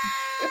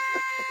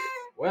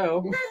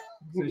 Well,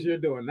 since you're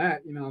doing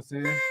that, you know what I'm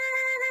saying?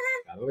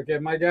 Gotta look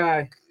at my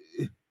guy.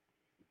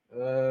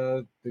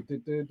 Is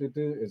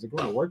it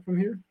going to work from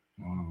here?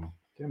 Oh,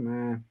 come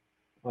on.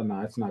 Oh no,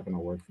 it's not going to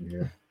work from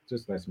here.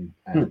 Just let me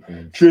add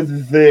things.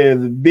 Tristan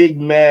says, "Big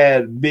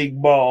mad,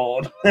 big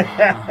bald."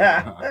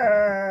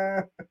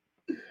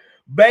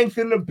 Banks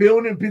in the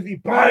building, busy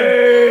body.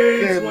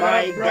 Banks, what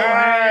My up, bro?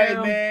 guy,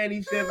 Ham? man.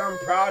 He says, "I'm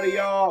proud of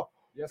y'all."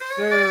 Yes,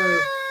 sir.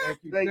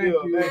 Thank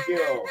you. Thank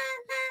you.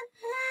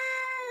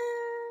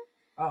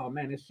 Oh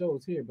man, it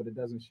shows here, but it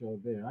doesn't show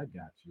there. I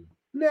got you.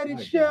 Let I it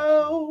got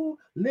show.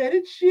 Let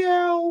it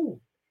show.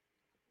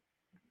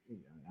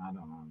 I don't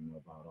know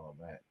about all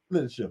that.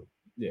 Let it show.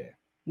 Yeah.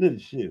 Let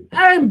it show.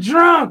 I'm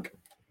drunk.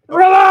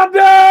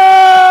 Rolando!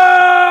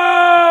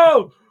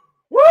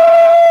 Woo!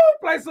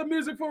 Play some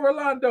music for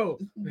Rolando.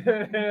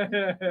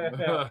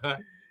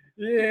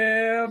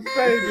 Yeah,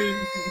 baby.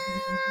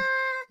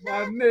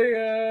 My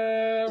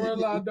nigga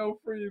Rolando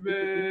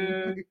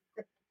Freeman.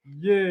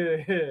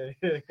 Yeah.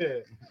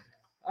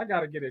 I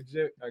gotta get a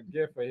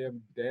gift for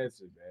him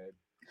dancing, man.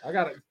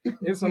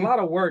 It's a lot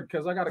of work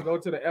because I gotta go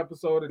to the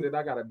episode and then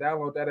I gotta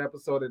download that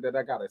episode and then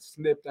I gotta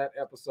snip that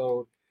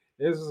episode.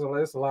 It's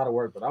a lot of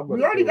work, but I'm gonna.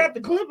 We already got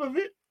the clip of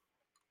it.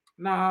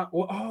 Nah,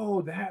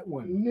 well, that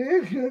one.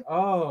 Nigga.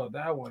 Oh,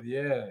 that one.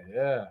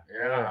 Yeah.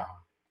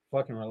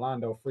 Fucking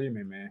Rolando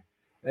Freeman, man.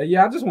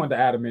 Yeah, I just wanted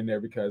to add him in there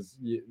because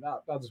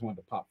I just wanted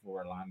to pop for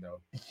Rolando.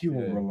 You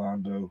and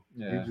Rolando.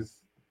 Yeah.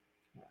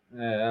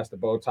 Yeah, that's the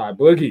bow tie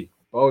boogie.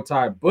 Bow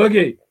tie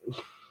boogie.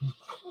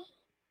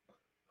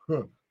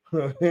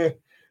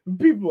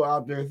 People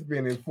out there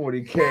spending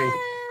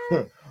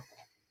 40K.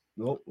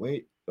 No,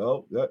 wait.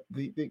 Oh,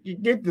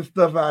 get the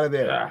stuff out of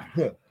there.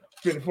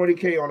 Spending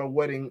 40K on a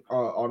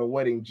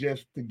wedding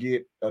just to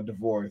get a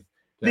divorce.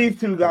 These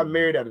two got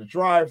married at a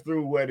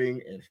drive-through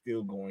wedding and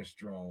still going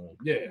strong.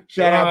 Yeah.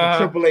 Shout out to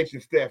Triple H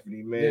and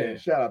Stephanie, man. Yeah.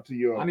 Shout out to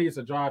you. I need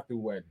a drive-through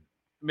wedding.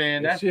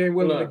 Man, if she ain't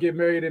willing to get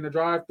married in a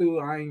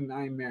drive-through, I ain't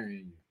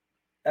marrying you.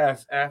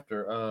 That's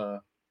after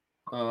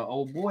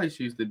old boy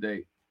she used to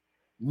date.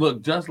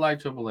 Look just like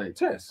Triple H.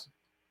 Tess.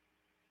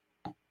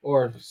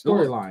 Or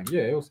storyline.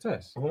 Yeah, it was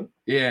Tess.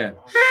 Yeah.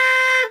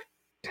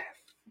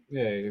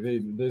 Yeah,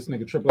 this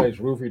nigga Triple H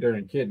roofied her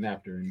and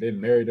kidnapped her and then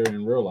married her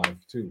in real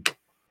life too.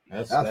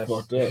 That's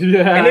fucked up.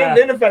 Yeah. And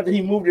then the fact that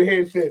he moved her head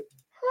and said,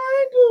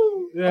 "I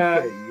do." Yeah.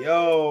 I said,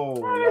 yo.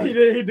 He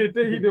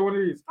did one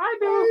of these. I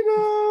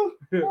do.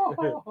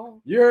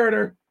 You heard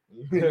her.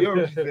 You heard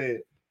what she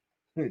said.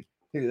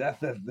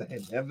 That's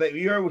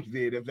you heard what she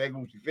said. That's exactly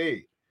what she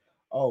said.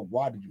 Oh,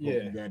 why did you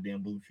put the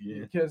goddamn boots?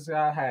 Yeah. Because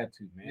I had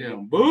to, man. Yeah,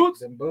 them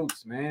boots? Them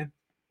boots, man.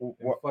 Them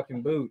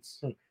fucking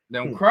boots.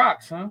 Them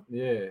Crocs, huh?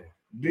 Yeah.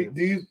 Do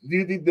you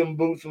think them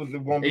boots was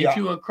going to be? Ain't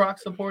you a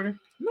Crocs supporter?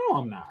 No,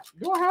 I'm not.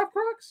 Do I have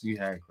Crocs? You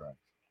had Crocs.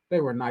 They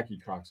were Nike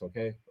Crocs,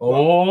 okay?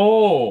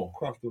 Oh,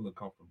 Crocs do look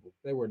comfortable.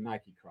 They were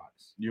Nike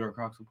Crocs. You're a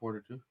Crocs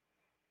supporter too?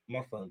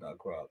 My son got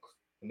Crocs.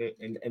 And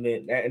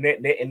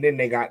then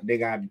they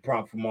got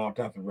props from all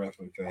types of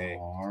wrestlers. Hey,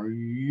 are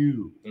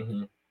you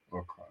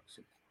a Crocs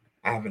supporter?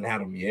 I haven't had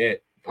them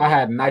yet. I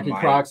had Nike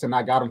Crocs and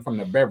I got them from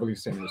the Beverly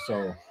Center.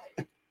 So,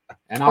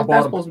 and I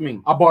bought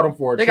them. I bought them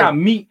for a trip. They got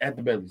meat at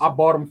the Beverly Center. I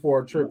bought them for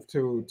a trip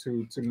to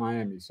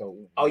Miami. So,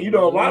 you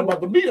know a lot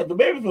about the meat at the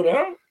Beverly Center,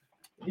 huh?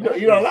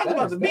 You know a lot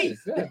about the meat.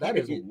 That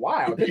is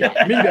wild. They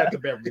got meat at the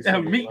Beverly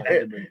Center. Meat at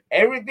the Beverly.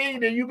 Everything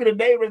that you could have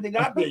named, everything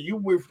out there, you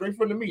went straight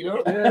from the meat,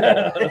 huh?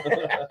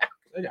 Yeah.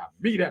 They got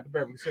meat at the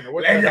Beverly Center.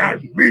 What they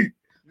got meat.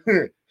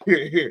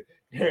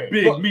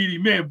 Big meaty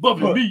man,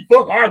 bumping meat.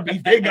 Fuck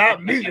Arby's, they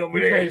got meat over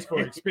there.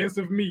 For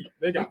expensive meat.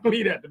 They got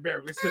meat at the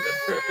Beverly Center.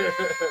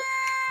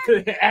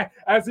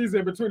 As he's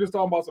in between, it's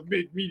talking about some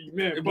big meaty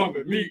men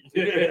bumping meat.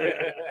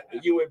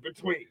 You in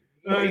between.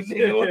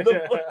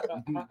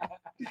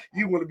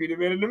 You want to be the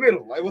man in the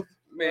middle. Like, what?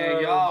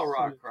 Man, y'all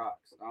rock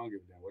Crocs. I don't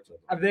give a damn what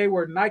y'all. They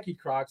were Nike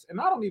Crocs, and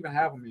I don't even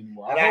have them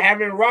anymore. And I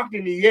haven't rocked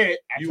any yet.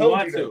 You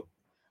want to?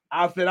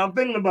 I said I'm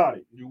thinking about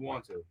it. You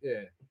want to?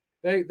 Yeah,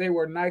 they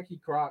were Nike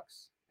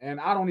Crocs, and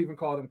I don't even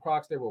call them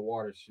Crocs. They were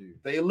water shoes.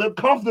 They look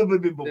comfortable.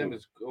 Them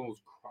is those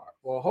Crocs.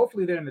 Well,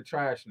 hopefully they're in the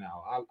trash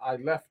now. I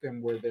left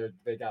them where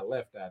they got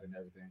left at and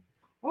everything.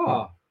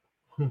 Oh,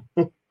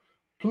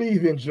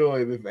 Please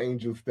enjoy this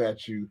angel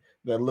statue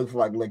that looks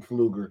like Lex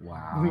Luger.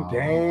 Wow.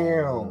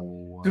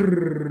 Damn.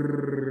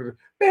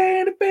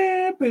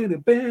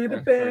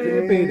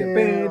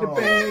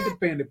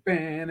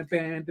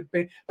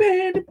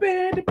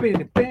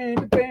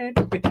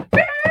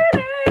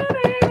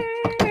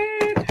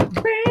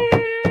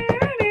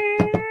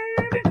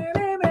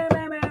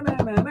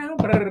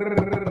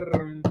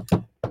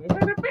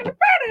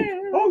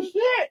 Oh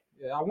shit!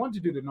 Yeah, I wanted to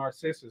do the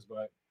Narcissus,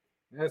 but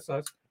that's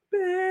us.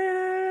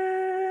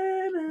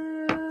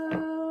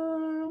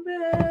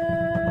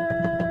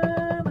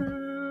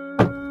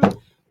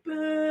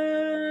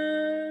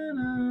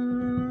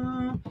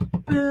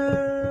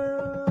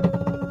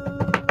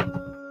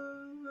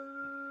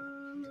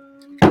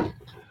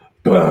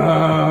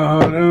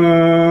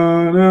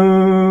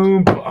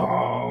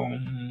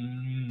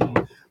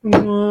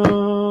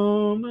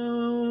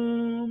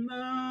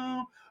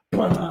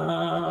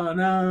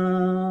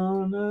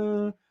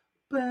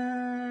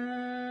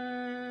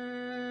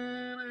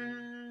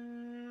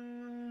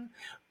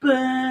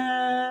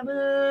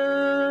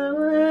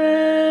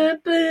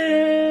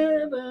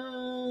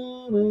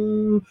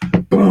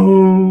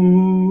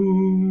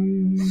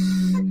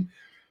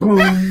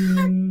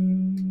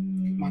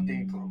 My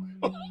thing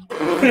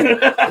broke.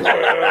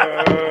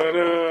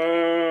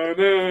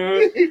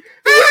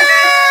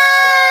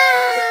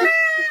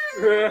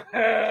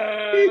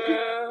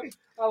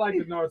 I like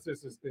the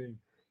Narcissus thing.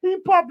 He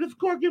popped his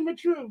cork in my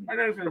true. I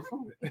gotta finish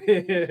food.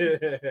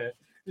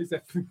 He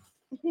said,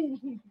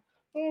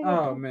 Oh,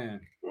 "Oh man,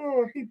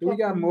 oh, he do we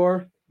got popped-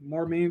 more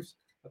memes?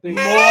 I think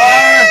More.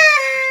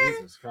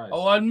 Jesus Christ.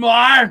 One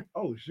more.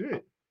 Oh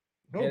shit!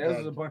 Oh, Yeah, this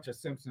God. is a bunch of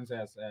Simpsons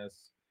as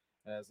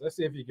let's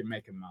see if you can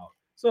make them out.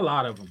 It's a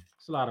lot of them.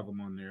 It's a lot of them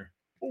on there.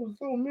 Oh,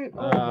 so many. Oh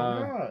Uh,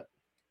 my god.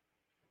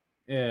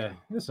 Yeah,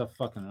 it's a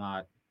fucking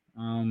lot.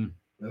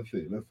 Let's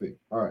see.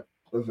 All right,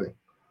 let's see.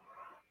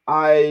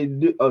 I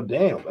do. Oh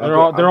damn.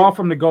 They're all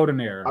from the golden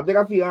era. I think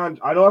I see. I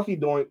know I see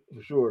Doink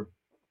for sure.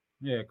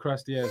 Yeah,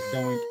 Krusty as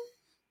Doink,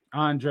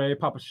 Andre,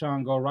 Papa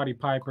Shango, Roddy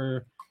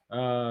Piper,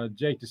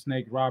 Jake the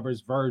Snake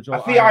Roberts, Virgil. I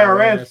see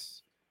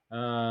IRS.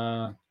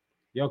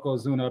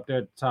 Yokozuna up there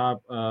at the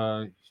top.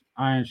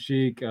 Iron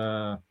Sheik,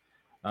 Sergeant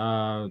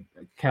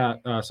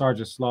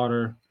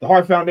Slaughter. The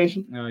Heart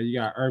Foundation. You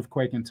got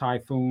Earthquake and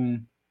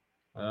Typhoon.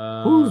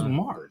 Who's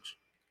Marge?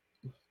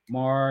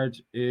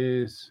 Marge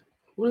is.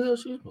 Who the hell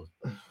is she supposed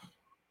to be?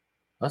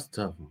 That's a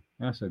tough one.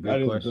 That's a That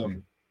good is a question. tough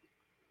one.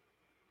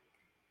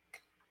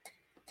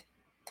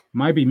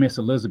 Might be Miss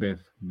Elizabeth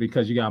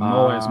because you got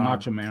Mo as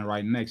Macho Man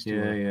right next to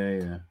her.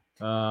 Yeah.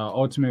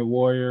 Ultimate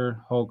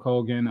Warrior, Hulk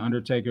Hogan,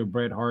 Undertaker,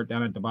 Bret Hart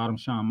down at the bottom,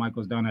 Shawn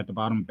Michaels down at the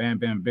bottom, Bam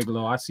Bam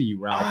Bigelow. I see you,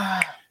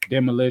 Ralph.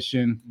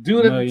 Demolition, Dude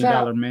at the Million top.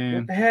 Dollar Man,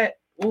 With the hat.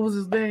 What was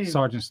his name?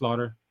 Sergeant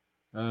Slaughter,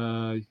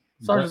 Sergeant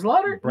Bret-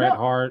 Slaughter? Bret No,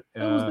 Hart.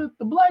 That was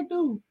the black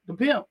dude, the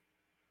pimp.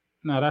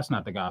 No, that's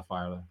not the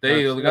Godfather. There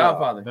you go, the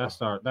Godfather. That's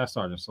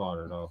Sergeant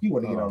Slaughter though. You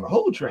want to get on the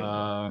whole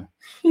train?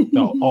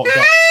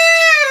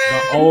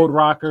 The old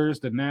rockers,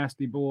 the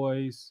Nasty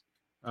Boys,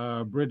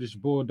 British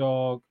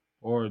Bulldog,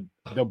 or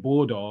the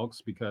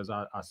Bulldogs, because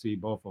I see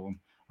both of them.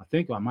 I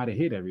think I might have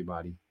hit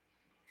everybody.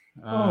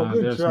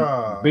 Good there's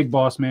job. Big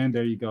Boss Man,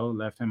 there you go.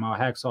 Left him out.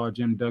 Hacksaw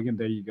Jim Duggan,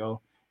 there you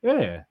go.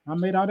 Yeah, I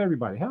made out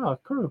everybody. How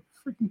cool,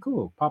 freaking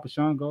cool. Papa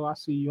Shango, I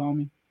see you,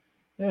 homie.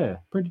 Yeah,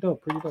 pretty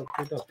dope.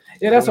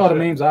 Yeah, that's all the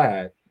memes I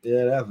had.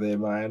 Yeah, that's it,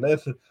 man.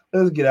 Let's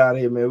get out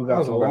of here, man. We got That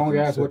was a some long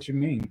references. ass what you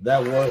mean. That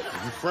was.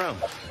 You from?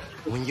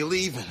 When you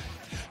leaving?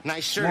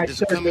 Nice shirt. Nice Does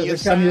shirt, it come in your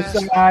does it come in your size?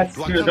 size?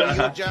 Do I come to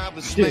your job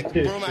and smack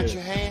the broom out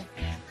your hand?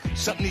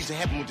 Something needs to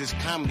happen with this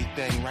comedy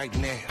thing right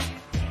now.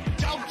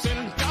 Jokes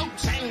and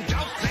jokes and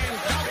jokes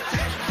and jokes.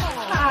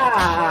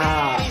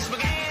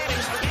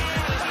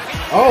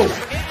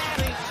 Oh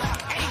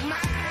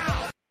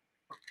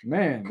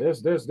man,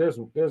 there's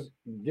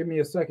give me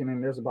a second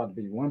and there's about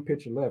to be one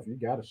picture left. You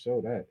gotta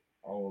show that.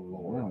 Oh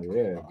Lord. Oh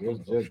yeah,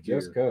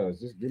 just cause.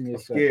 Just give me a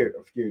second.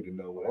 I'm scared to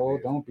know what Oh, it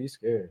is. don't be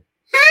scared.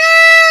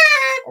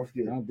 I'm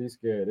scared. Don't be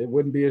scared. It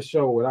wouldn't be a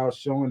show without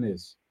showing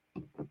this.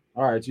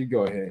 All right, you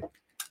go ahead.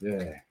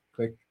 Yeah.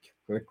 Click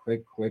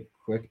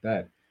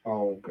that.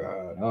 Oh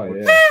God. Oh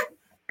yeah.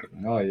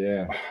 Oh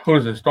yeah. Who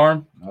is it,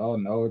 Storm? Oh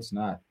no, it's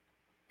not.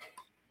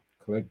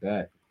 Click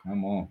that.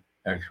 Come on.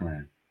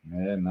 X-Men.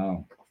 Yeah,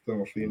 no. Still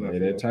don't see Yeah, nothing.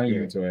 they That's turn you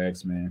good. into an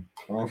X-Man.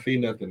 I don't see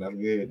nothing. That's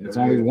good. It's That's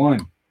only good.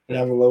 one. It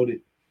hasn't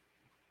loaded.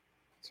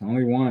 It's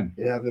only one.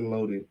 It hasn't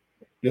loaded.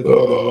 There's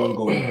only one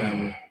golden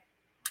family.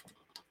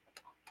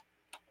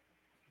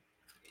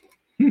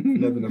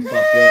 Nothing to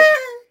fuck up.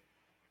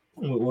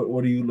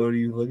 What are you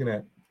looking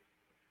at?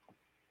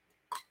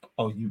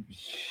 Oh, you.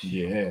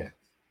 Yeah.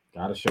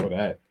 Gotta show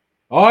that.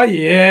 Oh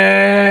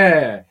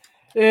yeah.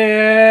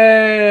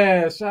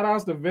 Yeah. Shout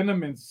outs to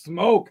Venom and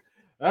Smoke.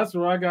 That's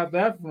where I got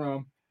that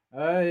from.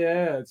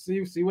 Yeah.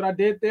 See what I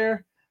did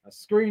there? A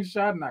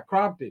screenshot and I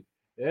cropped it.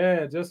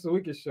 Yeah, just so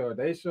we can show it.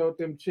 They showed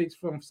them cheeks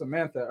from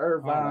Samantha I don't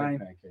Irvine. like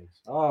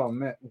pancakes. Oh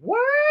man, what?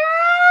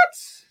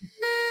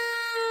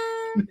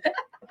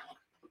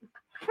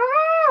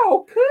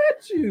 How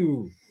could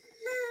you?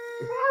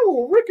 I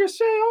will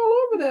ricochet all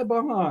over that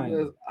behind.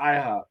 Yes,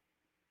 IHOP,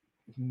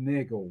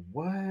 Nigga,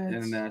 what?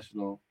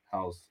 International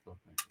House of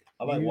Pancakes.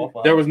 I like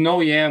Waffle There House. was no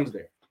yams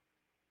there.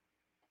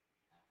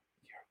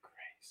 You're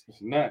crazy.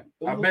 It's none.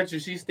 I bet you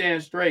she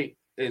stands straight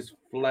as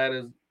flat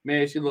as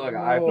man. She look like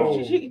an No,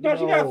 iPhone. She got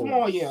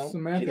small yams.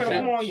 Samantha She got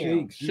got small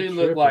yams. cheeks. She You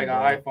looked like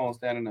tripping, an bro. iPhone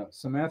standing up.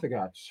 Samantha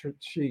got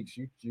cheeks.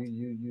 You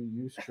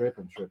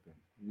tripping.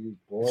 You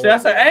boy. See,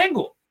 that's an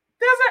angle.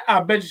 I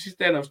bet you she's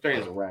standing up straight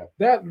as a rap.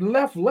 That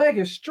left leg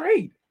is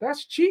straight.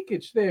 That's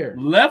cheekage there.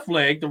 Left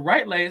leg, the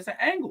right leg is an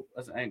angle.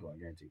 That's an angle, I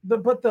guarantee.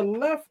 But the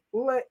left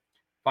leg,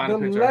 Find a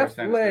the picture of her left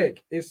standing leg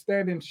straight. is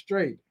standing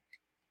straight.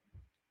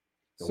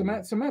 So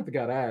Samantha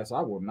got ass.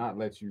 I will not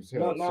let you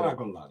No, tell. not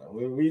gonna lie though.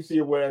 When you see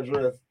her wear that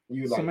dress,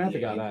 you like Samantha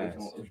yeah, got it's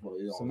ass.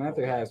 on-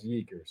 Samantha has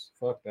yeekers.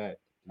 Fuck that.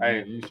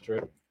 Hey. You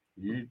stripping.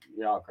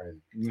 Y'all crazy.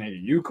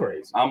 Nigga, you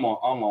crazy. I'm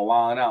on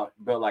wilding out,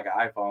 built like an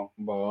iPhone.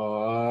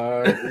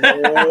 Boy.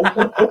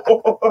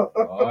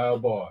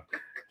 Boy.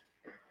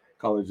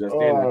 Call it just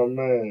in. Oh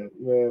man.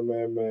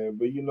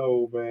 But you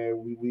know,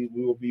 man, we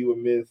will be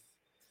remiss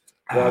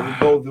while we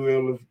go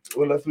through it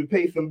unless we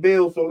pay some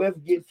bills. So let's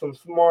get some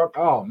smart.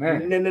 Oh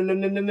man. No.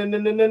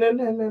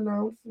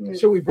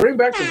 Should we bring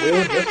back the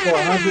wheel just for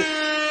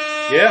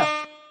 100?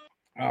 Yeah.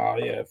 Oh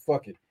yeah,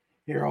 fuck it.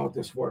 Here, hold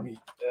this for me.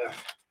 Ugh.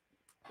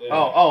 Yeah.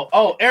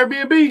 Oh,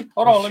 Airbnb.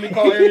 Hold on, let me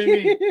call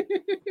Airbnb.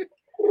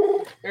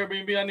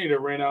 Airbnb, I need to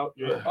rent out.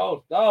 Yeah.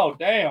 Oh,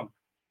 damn.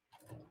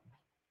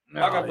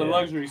 I got the yeah.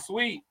 luxury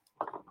suite.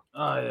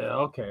 Oh yeah,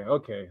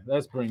 okay.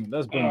 Let's bring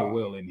the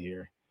Will in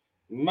here.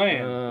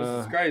 Man,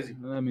 this is crazy.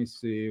 Let me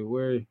see.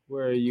 Where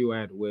are you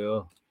at,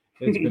 Will?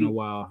 It's been a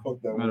while. Fuck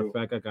that Matter Will. of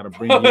fact, I gotta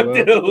bring you up.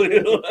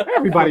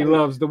 Everybody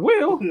loves the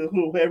Will.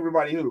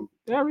 Everybody who?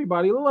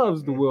 Everybody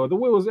loves the Will. The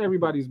Will is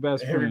everybody's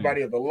best friend.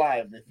 Everybody is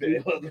alive. They say they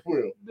love the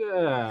Will.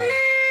 Yeah.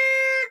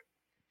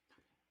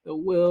 The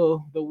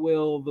will.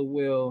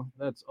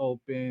 Let's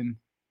open.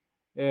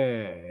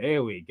 Yeah,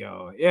 here we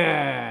go.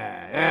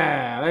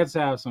 Yeah. Let's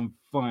have some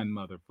fun,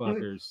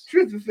 motherfuckers.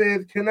 Tristan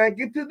says, "Can I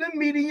get to the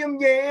medium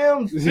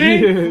yams?" See?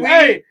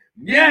 Hey,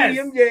 yes.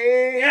 Medium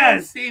yams.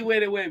 Yes, see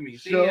with it with me.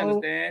 See, you So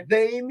understand?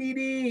 they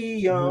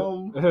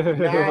medium. Not That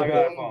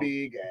them iPhone.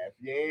 big ass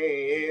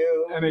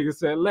yams. nigga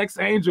said, Lex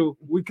Angel,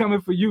 we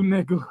coming for you,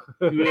 nigga.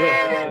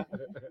 Yeah.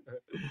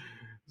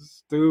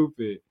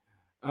 Stupid.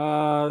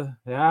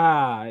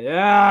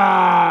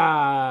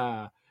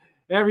 Yeah.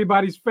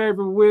 Everybody's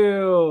favorite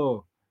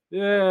Will. Yeah,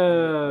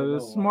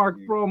 the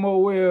Smark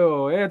promo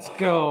Will. Let's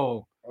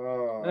go.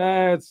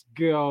 Let's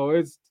go.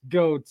 It's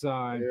go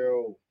time.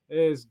 Yo.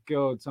 It's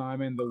go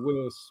time. And the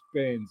wheel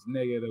spins,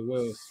 nigga. The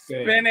wheel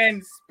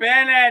spins.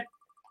 Spin it.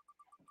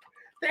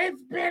 They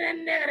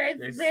spinning, nigga. They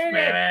They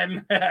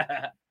spinning. spinning.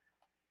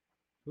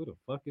 Who the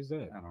fuck is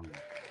that? I don't know.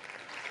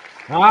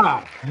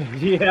 Ah,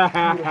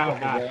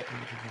 yeah.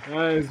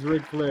 That is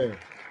Ric Flair.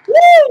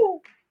 Woo!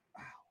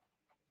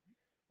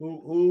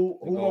 Who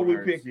are we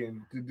Goldbergs.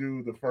 picking to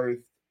do the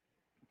first?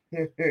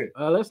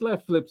 Let's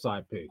let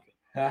Flipside pick.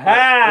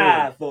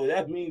 Ha! So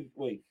that means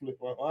wait, flip,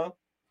 huh?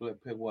 Flip,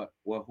 pick what?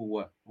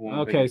 Who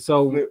wanna Okay, pick?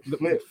 so Flip, the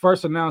flip.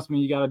 first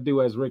announcement you got to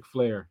do as Ric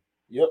Flair.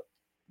 Yep.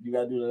 You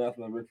gotta do the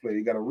announcement of Ric Flair.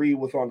 You gotta read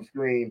what's on the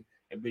screen,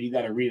 and then you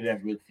gotta read it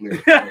as Ric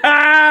Flair.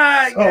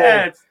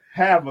 Yes.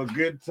 Have a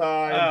good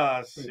time.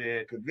 Oh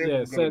shit. 'Cause this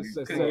Yeah, is gonna be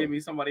set- Couldn't give me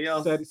somebody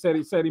else.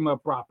 Set him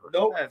up proper.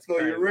 Nope. That's So you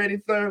crazy. ready,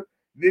 sir?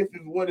 This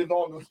is what is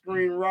on the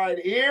screen right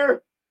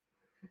here.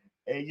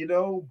 And you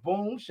know,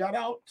 boom! Shout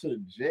out to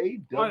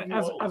JW.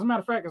 As a matter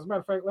of fact,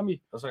 let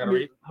me That's what I gotta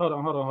read. hold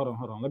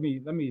on. Let me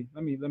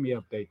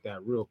update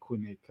that real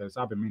quick because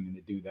I've been meaning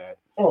to do that.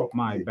 Oh,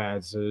 My yeah.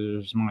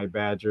 Badgers.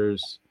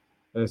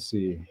 Let's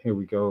see. Here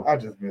we go. I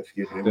just been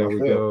skipping it There we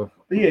myself. go.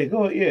 But yeah,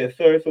 go ahead, yeah,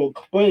 sir. So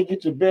go ahead and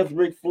get your best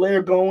Ric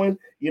Flair going.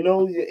 You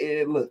know,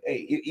 and look, hey,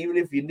 even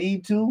if you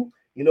need to,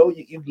 you know,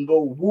 you can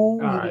go woo,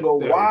 you All can go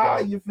right, there we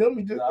why. go. You feel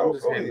me? Just I'm go.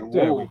 just Go hitting ahead. the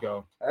There woo. we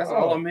go. That's Oh.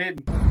 all I'm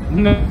hitting.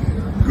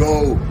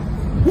 Go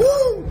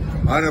woo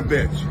on a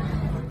bitch.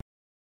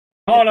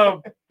 On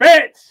a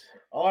bitch.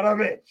 On a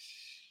bitch.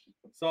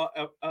 So,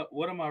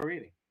 what am I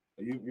reading?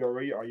 Are you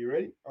ready? Are you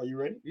ready? Are you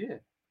ready? Yeah.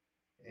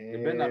 And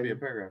It better not be a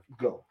paragraph.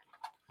 go.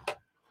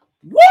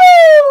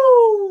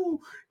 Woo!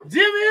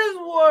 Jimmy's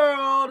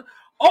World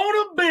on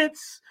the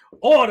bits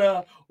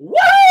order. Woo!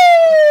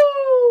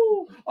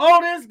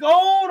 All this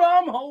gold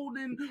I'm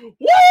holding.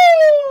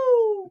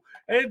 Woo!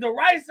 And the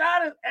right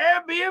side is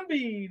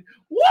Airbnb.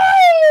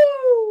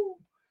 Woo!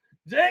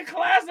 J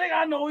Classic,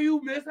 I know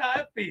you miss how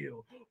it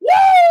feel.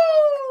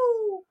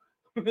 Woo!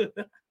 You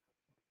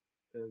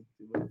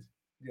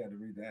got to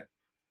read that.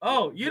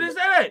 Oh, you didn't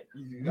say that.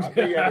 You You didn't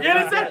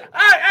say that.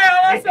 Hey,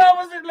 all I said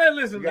was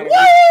listen. You gotta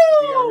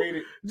Woo! read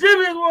it.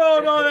 Jimmy's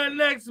World on that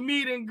next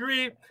meet and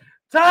greet.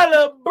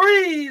 Tyler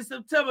Breeze,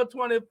 September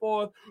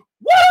 24th.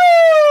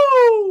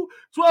 Woo!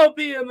 12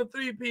 p.m. to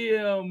 3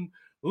 p.m.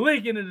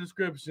 Link in the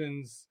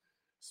descriptions.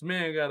 This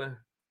man got a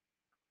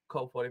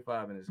Colt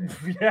 45 in his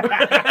hand.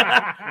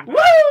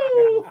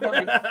 Woo!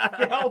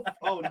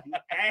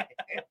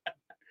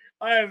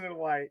 I is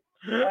white.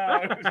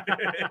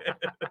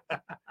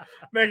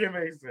 Make it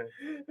make sense.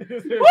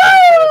 This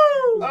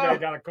Woo! guy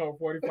got a Colt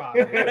 45.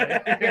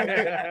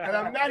 And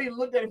I'm not even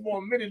looked at it for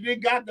a minute. They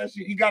got that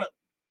shit. He got it.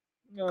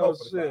 Oh,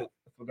 shit.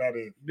 That's what that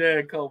is.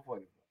 Yeah, Colt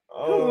 45. Who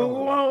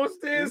Oh. wants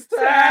this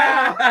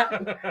time?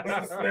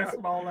 That's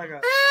small like a.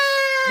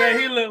 Man,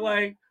 he looked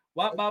like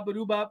wop bop ba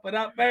doo bop ba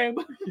dop bang.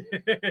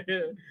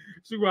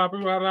 She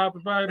whopping right out the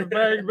bang,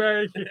 bang,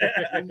 bang.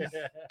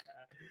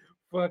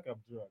 Fuck,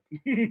 I'm drunk.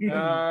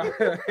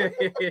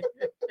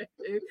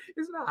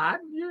 It's not hot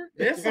in here.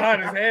 It's hot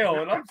as hell,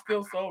 and I'm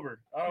still sober.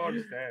 I don't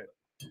understand.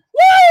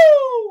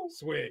 Woo!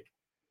 Swig.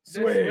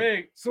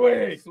 Swig.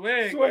 Swig.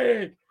 Swig.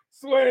 Swig.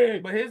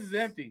 Swig. But his is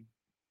empty.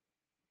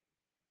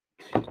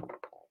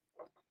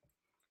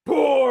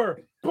 Pour.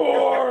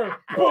 Pour.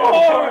 Pour.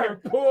 Pour.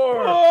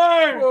 Pour.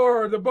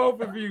 Pour. The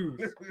both of you.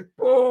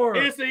 Pour.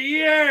 It's a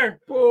year.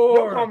 Pour.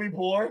 Don't call me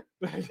poor.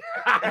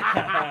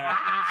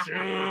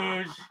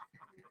 Shush.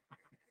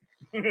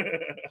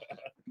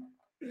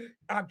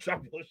 I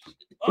dropped your shit.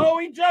 Oh,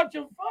 he dropped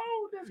your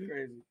phone. That's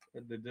crazy.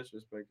 The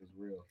disrespect is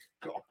real.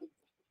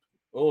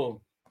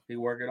 Oh, he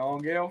working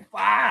on Gale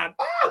 5.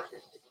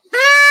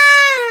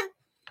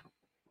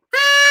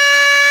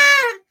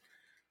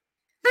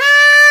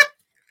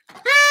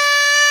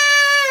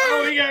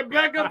 Oh, he got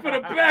backup for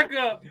the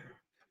backup.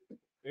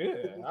 Yeah,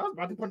 I was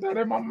about to put that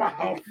in my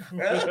mouth.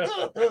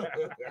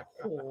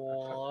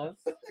 Pause.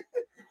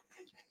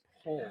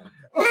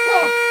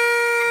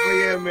 But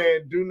yeah,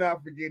 man, do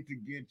not forget to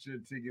get your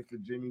tickets for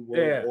Jimmy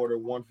World Yeah. Order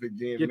once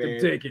again, Get man.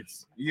 them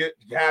tickets. You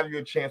have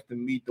your chance to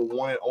meet the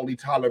one only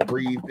Tyler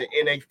Breeze, the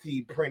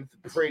NXT Prince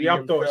Pretty Yeah,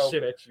 I'm throwing himself.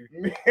 shit at you.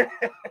 Get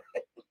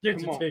Come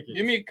your on. tickets.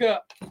 Give me a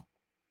cup. Come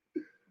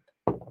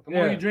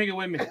Yeah. on, you drink it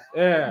with me.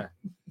 Yeah.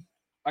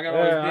 I got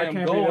all this Yeah, I damn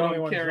can't be gold the only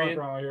I'm one drunk carrying.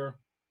 around here.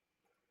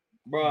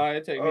 Bro,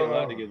 it take me a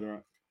lot to get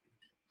drunk.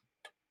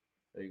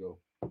 There you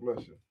go.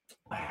 Bless you.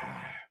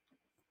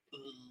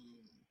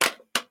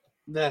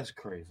 That's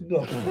crazy.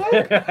 The fuck?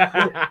 What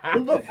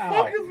the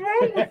fuck is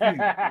wrong with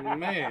you?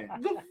 Man.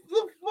 The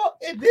fuck?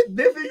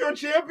 This is your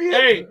champion?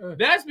 Hey,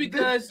 that's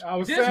because I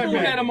was this saying fool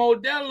that. had a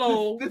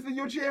Modelo This is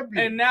your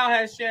champion. and now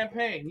has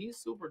champagne. He's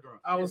super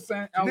drunk. I was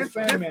saying, This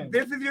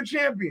is your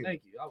champion.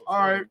 Thank you. I was All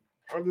right.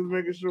 I'm just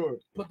making sure.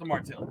 Put the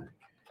Martell back.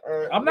 All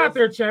right. I'm not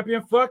their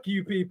champion. Fuck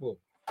you, people.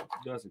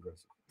 That's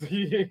aggressive.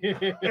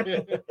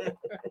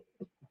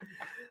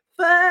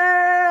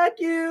 Fuck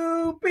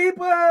you,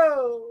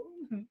 people.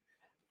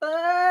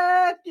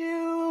 Fuck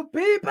you,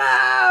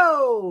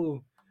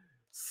 people.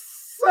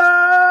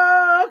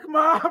 Suck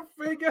my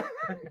finger.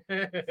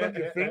 Suck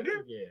your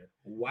finger? Yeah.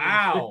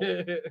 Wow.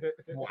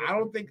 Well, I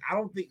don't think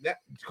that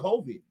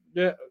COVID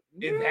Yeah.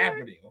 is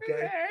happening.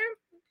 Okay.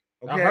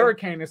 A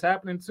hurricane is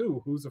happening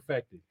too. Who's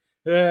affected?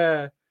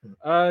 Yeah.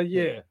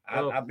 Yeah.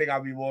 I think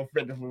I'll be more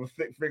affected from a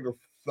sick finger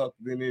suck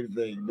than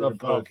anything.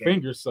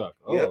 Finger suck.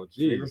 Oh, Yep,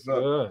 geez. finger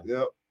suck.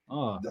 Yep.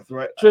 That's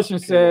right. Trishan I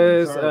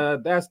says, can't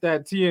return. that's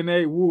that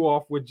TNA woo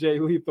off with Jay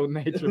Lethal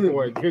Nature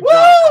Boy. Good Woo!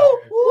 job.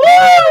 Woo!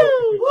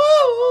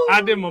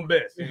 I did my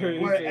best. He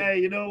Well, said- hey,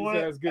 you know he what?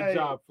 says, good Hey,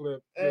 job,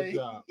 Flip. Good Hey,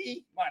 job.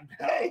 hey,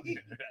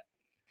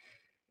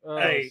 Oh,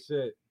 Hey.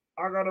 shit.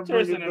 I gotta bring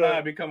Tristan it and I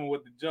back. be coming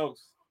with the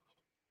jokes.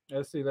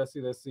 Let's see.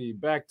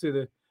 Back to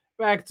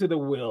the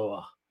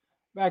will.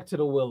 Back to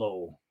the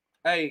willow.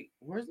 Hey,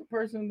 where's the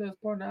person that's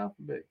part of the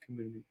alphabet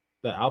community?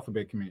 The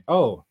alphabet community.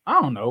 Oh,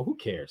 I don't know. Who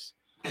cares?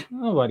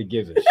 Nobody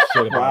gives a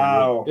shit about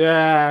Wow. it.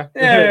 Yeah.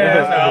 Yeah,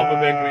 that's the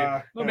alphabet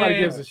community. Nobody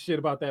Man. gives a shit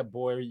about that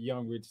boy,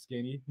 young, rich,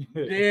 skinny.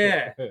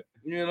 Yeah.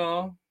 You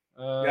know,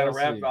 gotta let's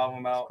rap see. the album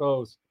It's out.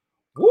 close.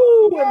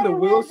 Woo! And the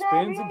wheel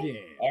spins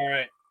again. All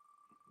right.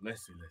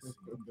 Let's see.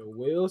 The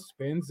wheel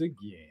spins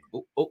again.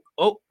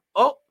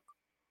 Oh.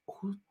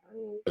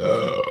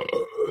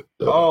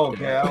 Oh,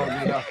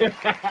 yeah.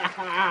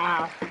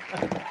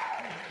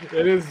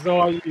 It is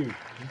all you.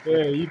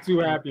 Yeah, you too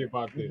happy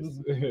about this.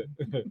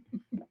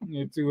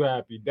 You're too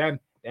happy. Dan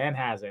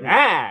has it.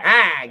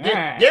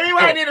 Give me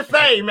what I need to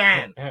say,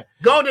 man.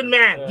 Golden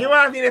man, give me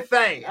what I need to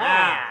say.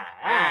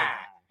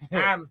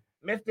 I'm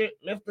Mr.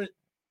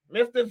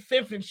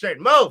 Simpson shirt.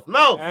 Move.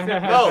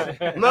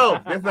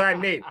 That's what I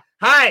need.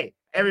 Hi,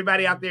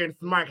 everybody out there in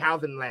Smark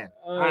housing land.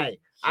 Hi,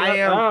 I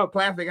am up.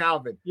 Plastic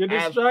Housing. You're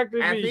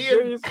distracting as me. he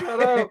is-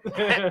 Shut up.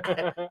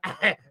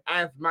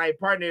 As my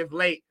partner is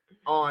late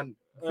on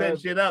setting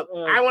shit up,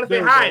 I want to there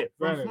say we hi go.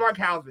 from Right. Smark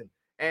Housing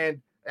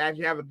and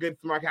actually have a good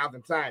Smark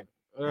Housing time.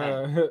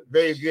 Uh,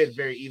 Very good,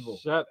 very evil.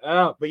 Shut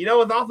up. But you know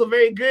what's also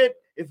very good?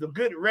 It's some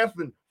good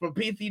wrestling from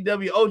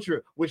PCW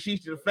Ultra, which she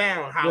should have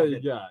found. There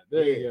you go.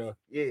 There you go.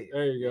 Yeah.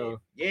 There you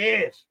go.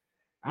 Yes.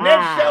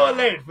 Next show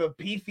alert for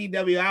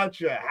PCW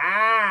Ultra.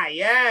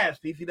 Yes,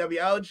 PCW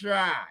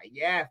Ultra.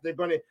 Yes, they're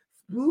going to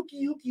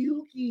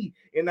spooky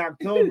in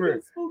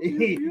October.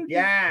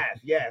 Yes,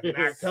 in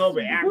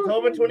October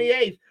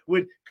 28th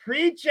with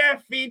Creature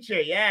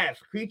Feature. Yes,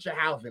 Creature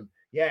Housing.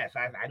 Yes,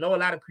 I know a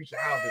lot of Creature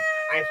Houses.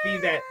 I see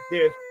that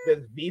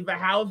there's Viva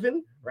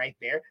Housing right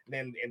there,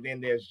 and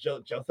then there's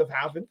Joseph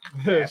Housing,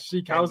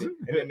 Chic Housing,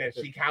 and then there's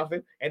Chic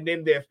Housing, and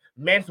then there's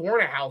Mance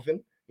Warner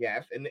Housing.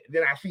 Yes, and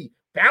then I see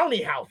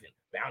Bounty Housing.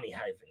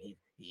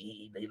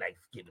 He likes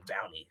getting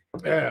bounty.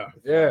 Yeah.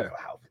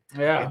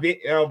 And then,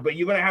 but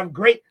you're gonna have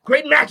great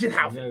matches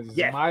housing.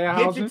 Yes, Maya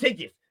get your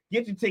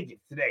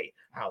tickets today.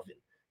 Housing.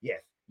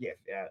 Yes.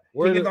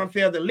 Tickets on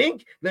sale. The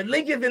link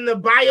is in the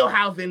bio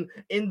housing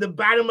in the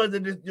bottom of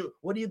the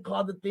what do you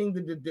call the thing?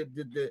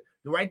 The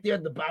right there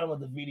at the bottom of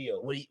the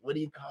video. What do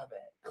you call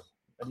that?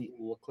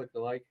 We'll click the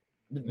like.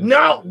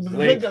 No,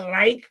 click a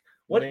like.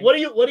 What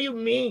do you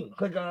mean?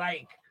 Click a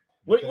like.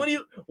 What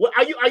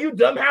are you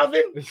dumb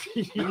housing?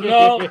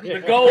 No,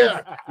 the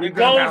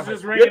ghost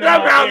is ringing. You're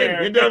dumb housing.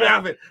 You're dumb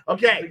housing.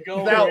 Okay.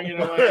 So,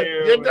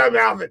 you're dumb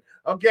housing.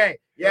 Okay.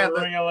 Yeah.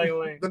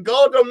 The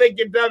gold don't make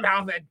you dumb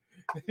housing.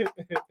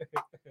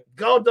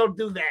 Gold don't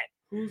do that.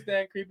 Who's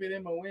that creeping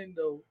in my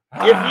window?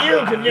 It's you,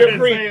 because you're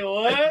free.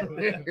 What?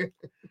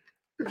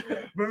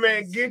 But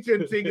man, get your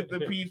ticket to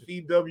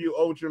PCW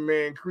Ultra,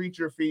 man.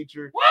 Creature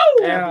Feature.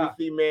 Woo!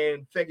 FEC,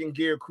 man. Second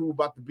Gear crew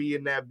about to be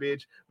in that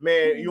bitch.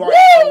 Man, you already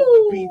know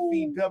the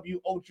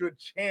PCW Ultra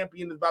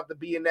champion is about to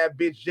be in that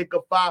bitch.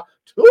 Jika 5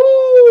 2.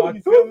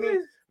 You feel me?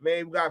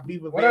 Man, we got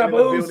Viva Van in the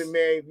building,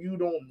 man. You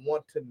don't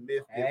want to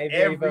miss this.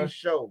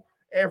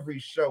 Every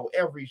show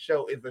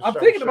is a show. I'm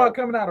thinking about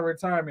coming out of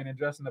retirement and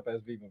dressing up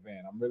as Viva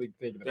Van. I'm really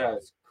thinking about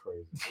That's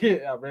crazy.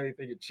 Yeah, I'm really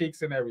thinking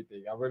cheeks and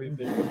everything. I'm really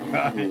thinking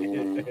about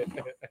it.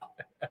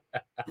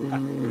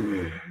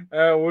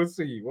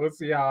 We'll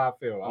see how I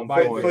feel. I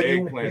might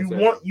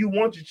you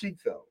want your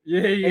cheeks out.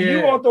 Yeah. And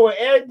you want to throw an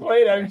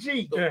eggplant on your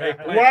cheek.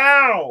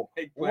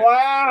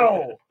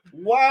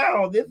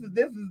 Wow. This is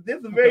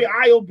very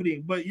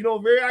eye-opening. But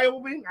very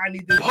eye-opening. I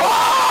need this.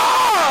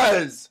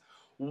 Pause!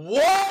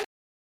 What?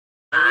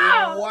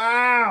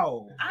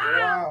 Wow.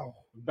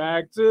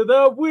 Back to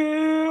the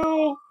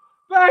wheel.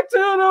 Back to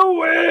the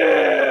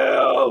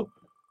wheel.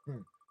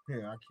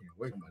 Yeah, I can't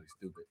wait. Somebody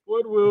stupid.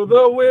 What will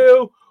the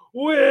wheel?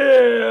 What's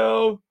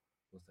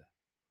that?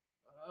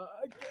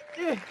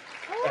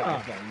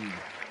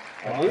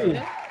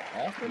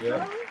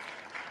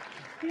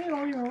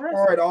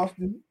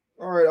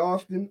 All right,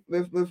 Austin.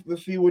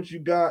 Let's see what you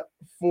got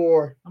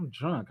for. I'm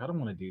drunk. I don't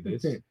want to do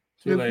this.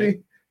 Too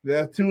late.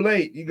 That's too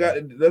late. You got.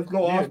 Let's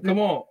go, Austin. Come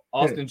on,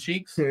 Austin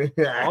Cheeks.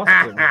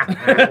 Austin.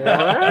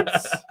 What?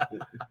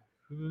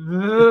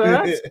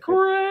 That's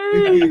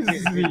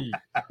crazy.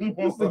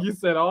 You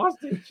said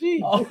Austin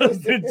Cheeks.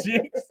 Austin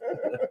Cheeks.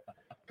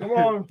 Come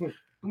on,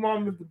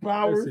 Mr.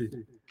 Powers.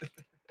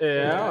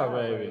 Yeah,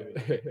 baby.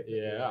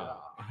 Yeah.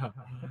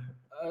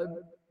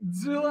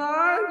 Do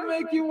I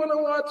make you want to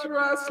watch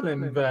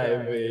wrestling,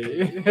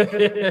 baby?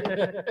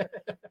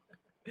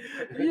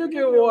 You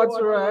can watch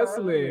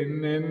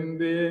wrestling in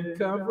the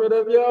comfort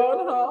of your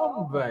own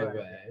home,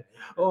 baby.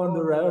 On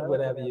the road,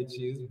 whatever you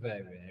choose,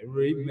 baby.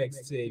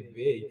 Remix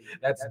TV.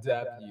 That's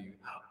WREMIX,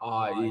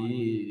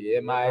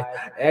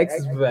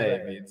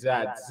 baby.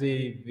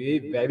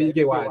 .TV, baby. You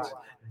can watch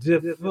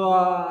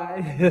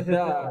Defy.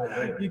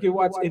 You can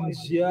watch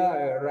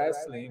Enjoy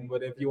Wrestling,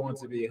 but if you want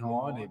to be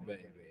horny,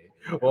 baby,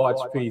 watch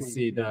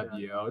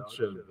PCW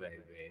Ultra,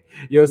 baby.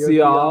 You'll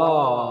see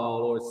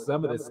all or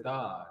some of the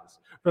stars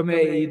from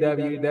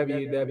AEW,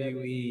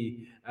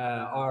 WWE,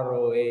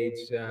 ROH,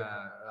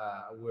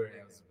 where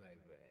else, baby?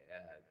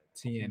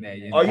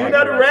 TNA. Oh, you're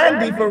not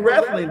Randy for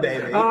wrestling,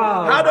 baby.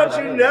 How don't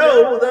you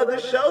know the other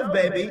shows,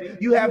 baby?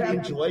 You have to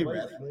enjoy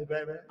wrestling,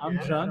 baby. I'm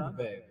drunk,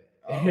 baby.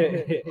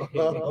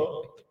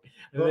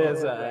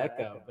 There's an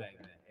echo, baby.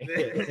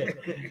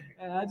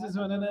 I just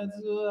want to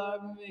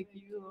make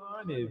you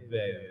horny,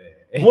 baby.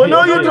 Well,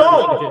 no, you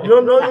don't.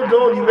 You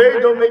don't. You really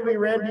don't make me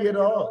Randy at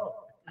all.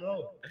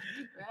 No.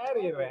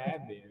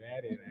 Randy.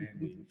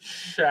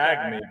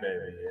 Shag me,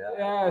 baby.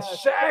 Yeah,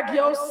 shag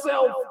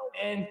yourself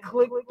and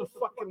click the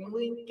fucking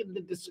link in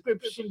the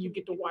description. You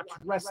get to watch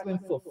wrestling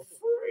for free.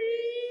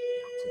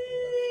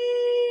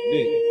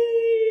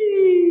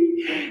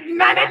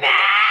 99.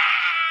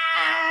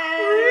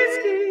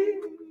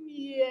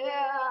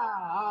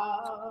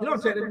 You know,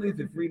 technically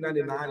it's free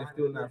 99. It's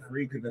still not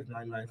free because that's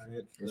 99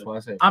 cents. That's why I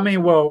said. I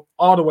mean, well,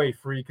 all the way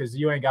free because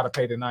you ain't got to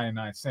pay the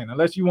 99 cents.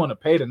 Unless you want to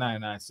pay the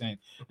 99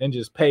 cents, then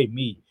just pay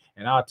me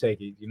and I'll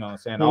take it. You know what I'm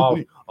saying? All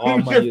you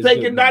money just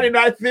taking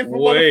 99 cents from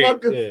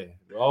motherfuckers.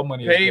 Yeah, all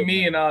money. Pay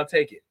me and I'll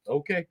take it.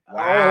 Okay.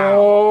 Wow.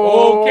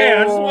 Okay.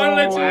 I just want to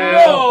let you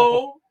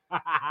know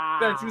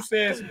that you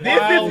said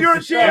this is your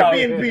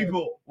champion,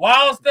 people.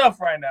 Wild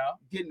stuff right now.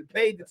 Getting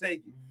paid to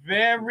take it.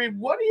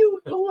 What are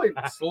you doing?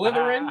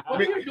 Slithering?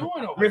 What are you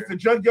doing over Mr. here?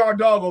 Junkyard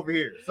Dog over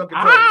here. Sucking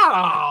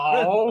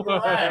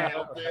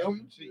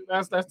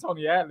toes. That's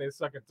Tony Atlas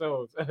sucking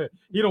toes.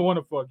 He don't want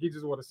to fuck. He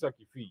just want to suck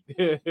your feet.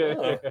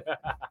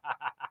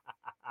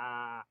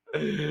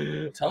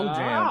 Toe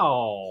jam.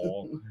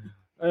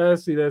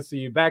 Let's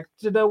see. Back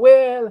to the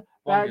wheel.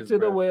 Back Fungus to the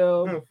breath.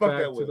 wheel. Fuck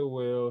Back that to the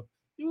wheel.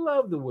 You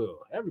love the wheel.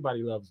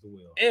 Everybody loves the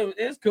wheel.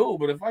 It's cool,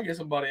 but if I get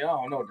somebody I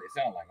don't know what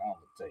they sound like, I don't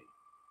tell you.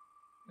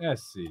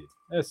 Let's see.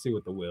 Let's see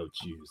what the wheel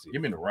chooses.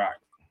 Give me the rock.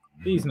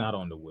 He's not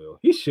on the wheel.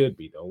 He should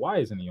be though. Why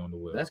isn't he on the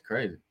wheel? That's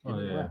crazy. Oh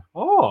yeah.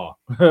 Oh.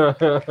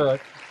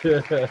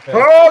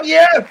 Oh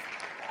yes.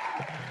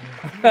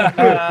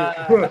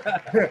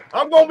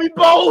 I'm gonna be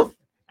both.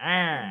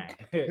 Ah.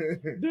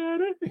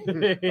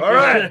 All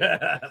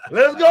right,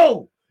 let's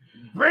go.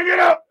 Bring it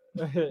up.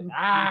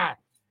 Ah.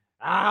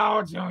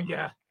 Oh,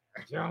 Junior.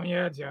 But Daddy,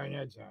 I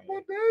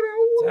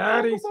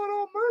Daddy's- want to talk about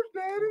our merch,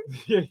 Daddy.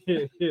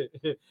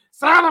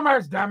 Sell the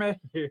merch, dummy.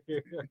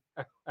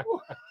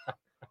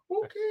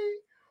 Okay.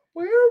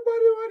 Well,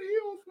 everybody right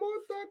here on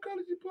Smart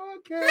Psychology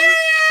Podcast,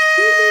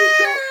 we need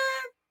your...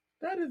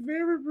 That is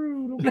very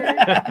rude, okay?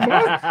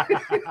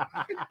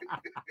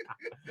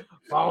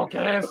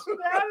 Focus.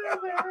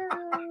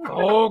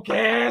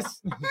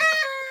 Focus.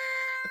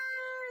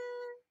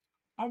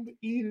 I'm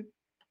eating.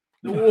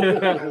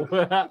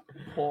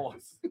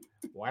 Pause.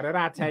 What did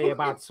I tell you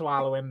about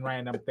swallowing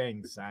random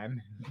things,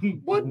 son?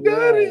 But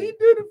Daddy, he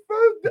did it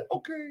first.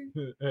 Okay.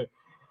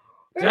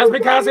 Just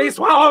because he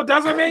swallowed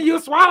doesn't mean you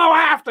swallow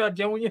after,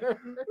 Junior.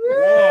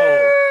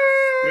 Whoa.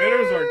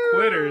 Quitters are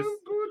quitters.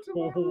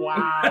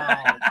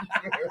 Wow.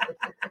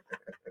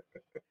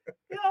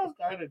 Y'all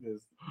started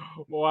this.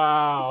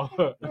 Wow.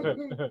 But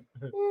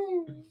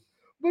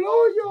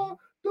all y'all,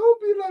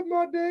 don't be like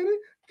my daddy.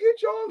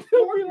 Get y'all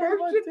Smart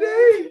merch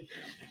today.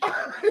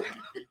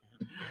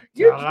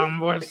 Tell them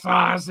what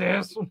size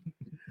is.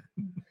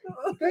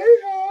 They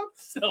have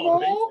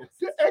small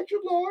to extra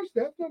large.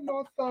 That's not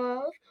my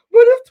size,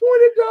 but it's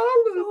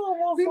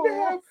 $20. Then they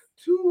have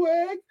 2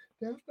 eggs.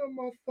 That's not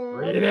my size.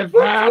 Read it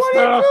but faster.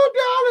 $22.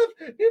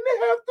 Then they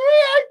have 3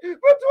 eggs for $24.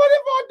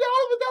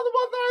 But that's not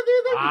my size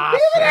either. I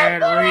Even said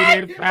at 4 read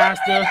eggs, it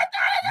faster.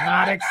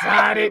 Not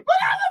excited. But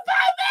I'm a 5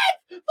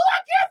 eggs, so I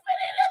can't fit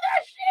into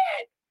that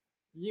shit.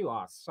 You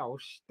are so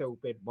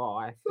stupid,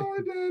 boy.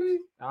 Sorry, Daddy.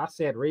 I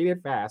said read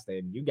it fast,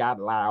 and you got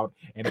loud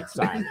and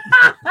excited.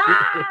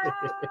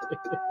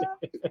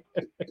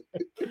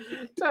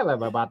 Tell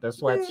him about the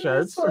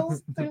sweatshirts. So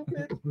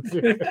stupid.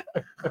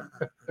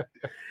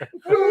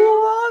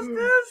 Who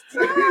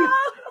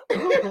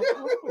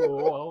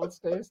wants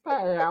this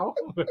towel?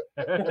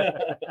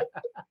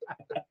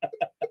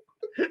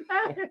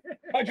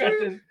 I got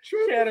this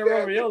can of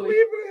ravioli.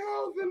 Cleveland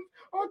houses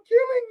are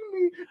killing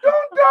me.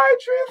 Don't die,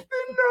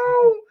 Tristan.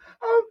 No.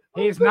 I'm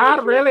He's so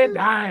not really Tristan.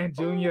 dying,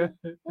 Junior.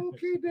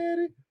 Okay,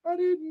 Daddy. I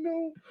didn't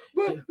know.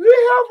 But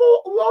we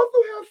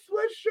also have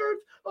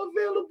sweatshirts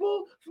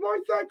available,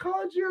 Smart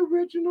Psychology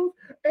Originals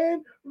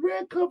and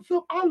Red Cups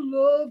Up. I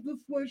love the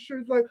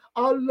sweatshirts. Like,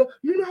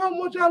 you know how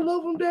much I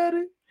love them,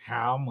 Daddy?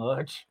 How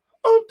much?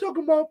 I'm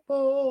talking about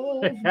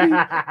balls deep.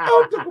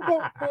 I'm talking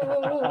about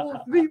balls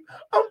deep.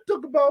 I'm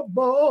talking about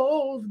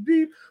balls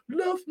deep.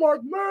 Love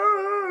Smark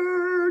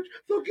merch.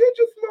 So get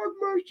your Smark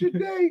merch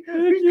today.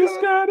 You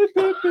started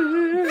So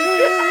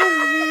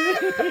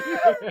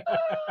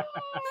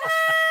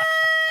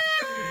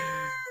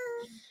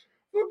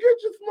get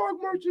your Smark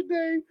merch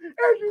today.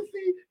 As you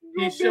see,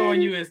 He's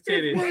showing you his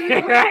titties.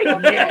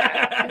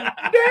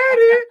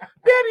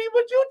 Daddy,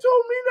 but you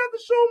told me not to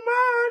show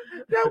mine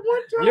that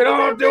one time. You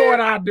don't do what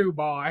I do,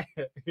 boy.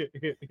 But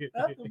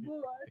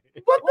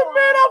the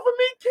man offered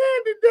me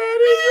candy,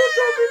 Daddy. You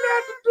told me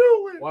not to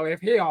do it. Well,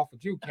 if he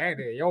offered you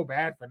candy, you're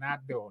bad for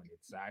not doing it,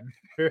 son.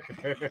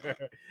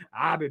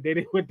 I'd have did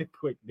it with the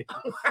quickness.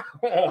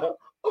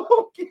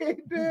 Okay,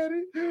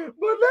 Daddy.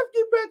 But let's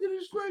get back to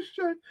the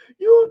sweatshirt.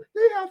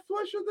 They have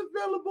sweatshirts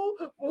available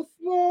for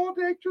small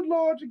to extra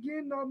large.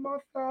 Again, not my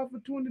size for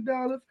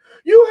 $20.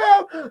 You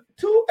have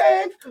 2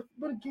 eggs,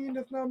 but again,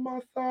 that's not my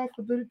size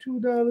for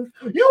 $32.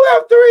 You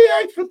have 3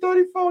 eggs for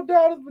 $34,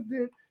 but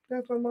then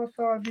that's not my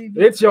size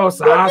either. It's your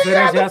size,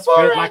 and it just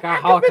fit like a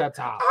halter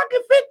top. I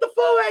can fit the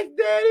 4 eggs,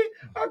 Daddy.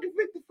 I can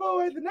fit the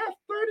 4 eggs, and that's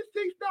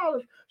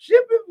 $36.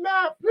 Shipping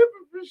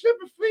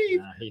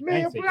fees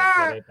may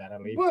apply. That'll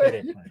leave but-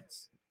 titty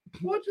prints.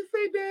 What'd you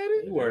say,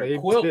 Daddy? You wear a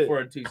Leave quilt tit- for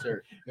a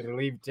t-shirt. It'll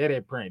leave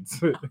titty prints.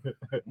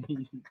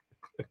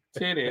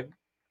 Titty.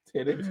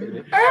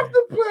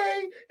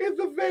 Afterplay is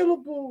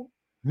available.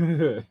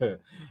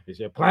 Is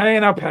you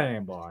playing or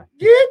paying, boy?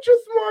 Get your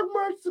Smart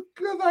merch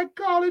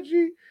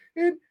Psychology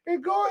and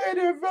go ahead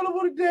and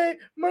available today.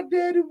 My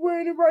daddy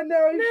wearing it right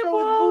now. He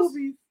showing his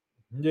boobies.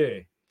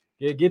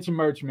 Yeah, get your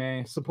merch,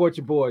 man. Support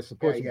your boys.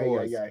 Support your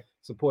boys. Yeah.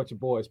 Support your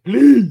boys.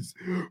 Please,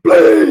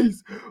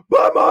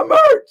 buy my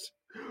merch.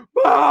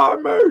 Buy our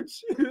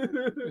merch.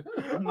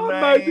 I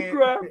like the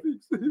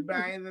graphics.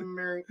 Buy the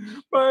merch.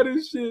 Buy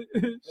this shit.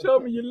 Show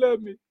me you love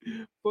me.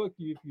 Fuck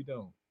you if you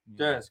don't.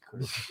 That's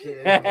crazy.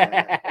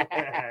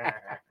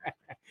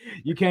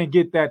 You can't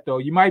get that though.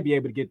 You might be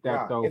able to get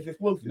that though. It's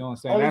exclusive. You know what I'm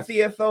saying? Only That's,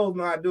 CSOs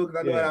know how to do it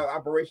because I know how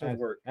operations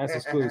work. that's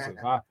exclusive.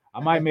 I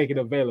might make it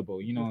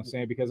available. You know what I'm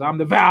saying? Because I'm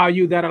the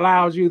value that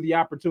allows you the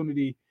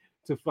opportunity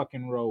to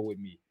fucking roll with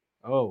me.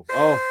 Oh, But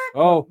I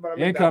make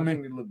the incoming.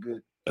 opportunity look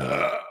good.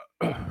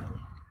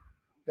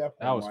 That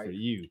That was for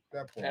you.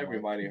 That poor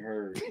Everybody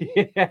heard.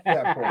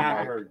 That poor I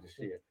Mike. heard the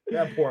shit.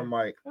 That poor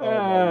Mike. Oh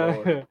my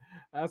lord.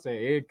 I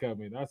said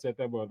incoming. I set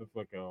that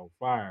motherfucker on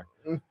fire.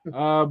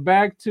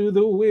 Back to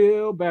the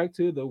wheel. Back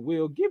to the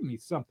wheel. Give me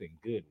something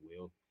good,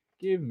 Will.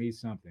 Give me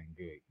something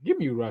good. Give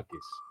me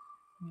Ruckus.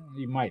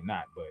 You might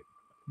not, but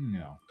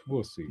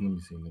we'll see. Let me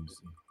see.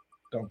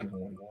 Don't give him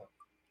one more.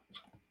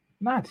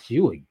 Not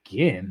you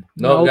again.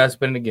 No, Nope. gotta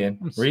spin it again.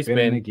 I'm spinning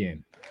Respin.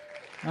 again.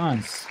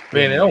 I'm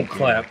Spin it. Don't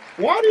clap.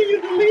 Why did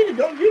you delete it?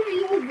 Don't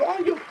you was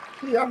on your.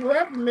 See, I'm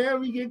rapping, man.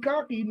 We get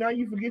cocky. Now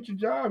you forget your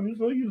job.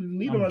 So you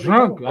delete them. I'm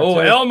drunk. Oh,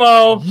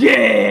 Elmo.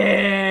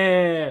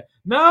 Yeah.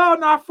 No,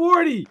 not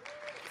 40.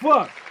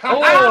 Fuck.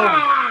 Oh.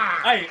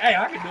 Hey,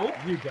 I can do it.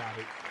 You got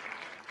it.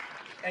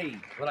 Hey,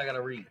 what I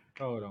gotta read?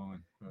 Hold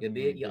on. You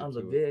did. You're on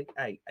the big.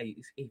 Hey,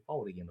 it's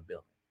 840 in the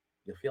building.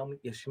 You feel me?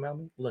 You smell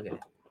me? Look at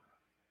it.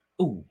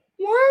 Ooh.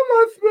 Why am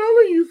I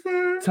smelling you,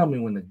 sir? Tell me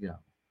when to go.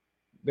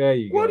 There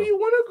you go. Where do you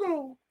want to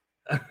go?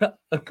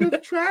 Because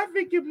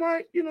traffic, it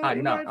might, I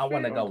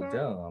want to go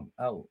dumb.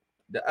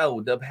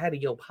 The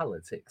patio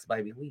politics,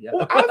 baby. We got.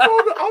 Well,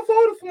 I saw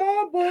the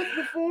small bus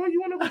before. You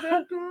want to go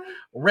that dumb?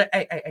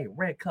 Hey,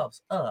 red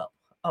cups up.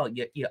 Oh,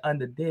 yeah,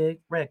 under dig.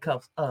 Red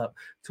cups up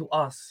to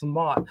our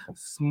Smark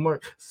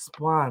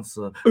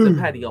sponsor, the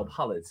patio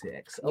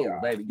politics. Oh, Yeah,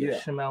 baby, you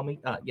yeah. smell me?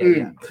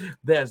 Yeah.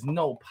 There's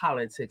no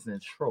politics in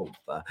truth.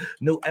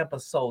 New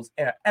episodes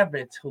air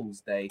every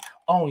Tuesday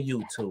on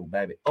YouTube,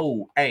 baby.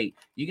 Oh, hey,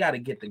 you got to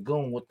get the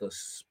goon with the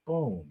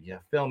spoon. You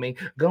feel me?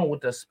 Goon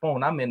with the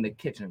spoon. I'm in the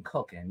kitchen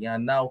cooking. You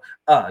know?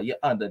 You're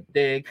under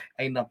dig.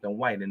 Ain't nothing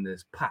white in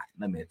this pot.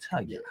 Let me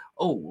tell you.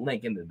 Oh,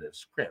 link in the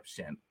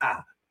description.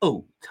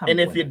 Oh, and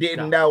if you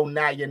didn't know,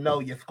 now you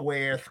know you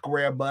square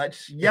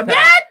butts. You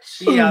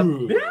bitch!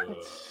 You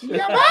bitch!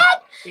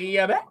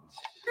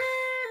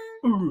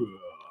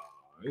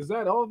 Is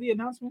that all the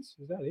announcements?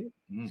 Is that it?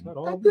 Is that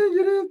all? I think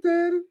it is,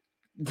 Daddy.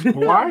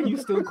 Why are you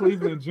still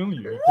Cleveland Jr.?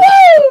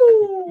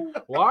 Woo!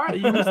 Why are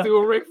you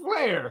still Ric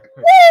Flair?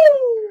 Woo!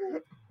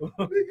 Because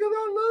I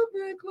love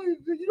being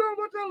Cleveland. You know how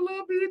much I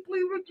love being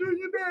Cleveland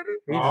Jr., Daddy?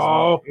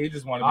 He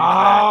just want to be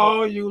flat.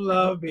 Oh, you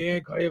love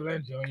being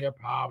Cleveland Jr.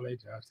 probably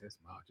just as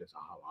much as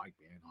I like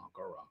being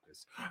Uncle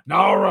Ruckus.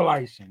 No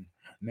relation.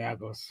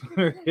 Naggles.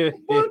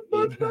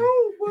 But no.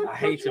 I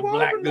hate your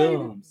black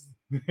gums.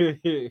 But you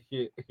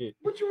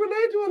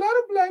relate to a lot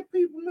of black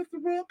people, Mr.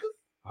 Ruckus.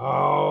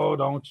 Oh,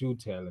 don't you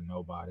tell it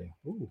nobody.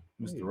 Ooh,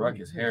 Mr.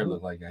 Ruckus' hair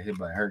looked like got hit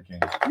by a hurricane.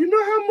 You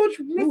know how much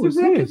Mr.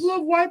 Ruckus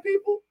loves white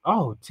people?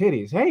 Oh,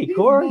 titties. Hey,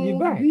 Corey, you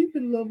back. Deep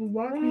in love with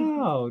white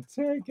people. Oh,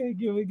 Terry,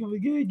 give it.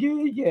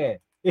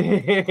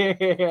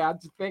 Yeah. I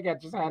just think I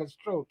just had a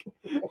stroke.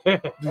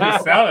 It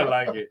sounded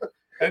like it.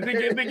 I think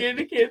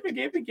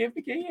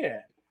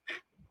yeah.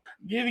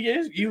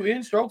 You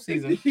in stroke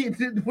season.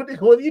 What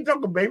are you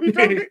talking, baby?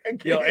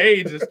 Your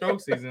age is stroke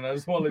season. I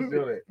just want to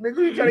do it. Nigga,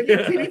 you trying to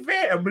get titty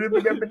fat.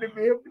 You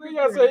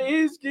gotta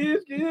say, skin.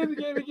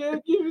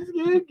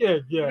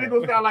 Yeah.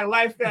 Nigga sound like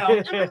lifestyle.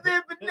 And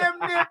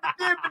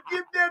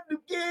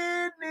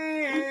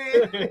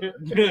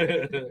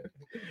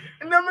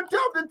I'm on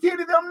top of the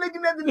titties. I'm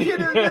looking at the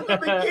titties at the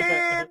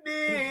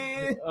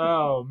beginning.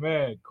 Oh,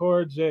 man.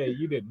 Cora J,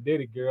 you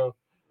did it, girl.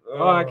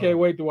 Oh, I can't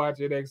wait to watch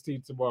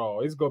NXT tomorrow.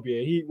 It's gonna be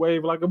a heat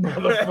wave like a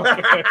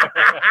motherfucker.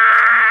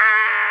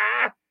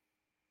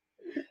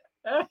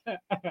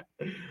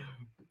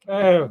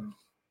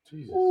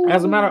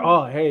 As a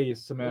matter, hey,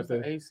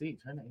 Samantha. AC.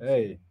 Turn the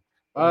AC.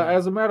 Hey,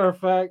 as a matter of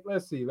fact,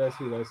 let's see. Heat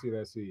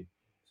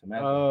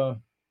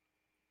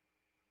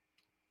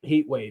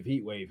wave.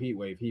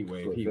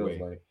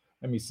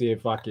 Let me see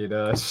if I could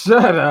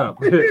shut up.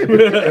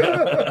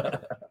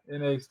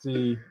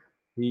 NXT.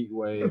 Heat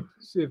wave.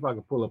 See if I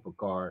can pull up a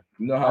card.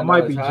 No, I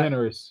might be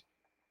generous.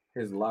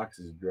 His locks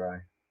is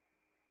dry.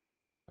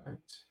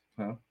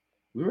 Huh?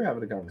 We were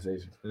having a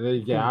conversation.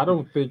 Yeah, I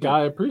don't think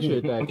I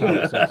appreciate that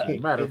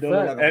conversation. Matter of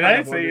fact, and I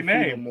didn't say your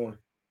name.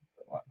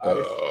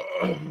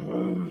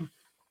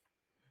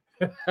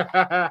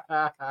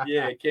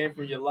 Yeah, it came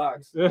from your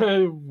locks.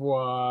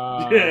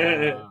 Wow.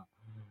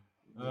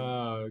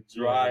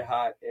 Dry,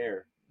 hot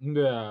air.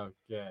 Yeah.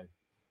 Okay.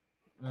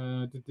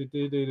 All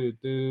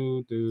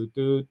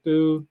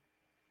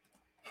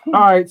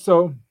right,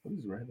 so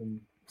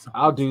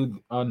I'll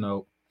do. Oh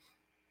no.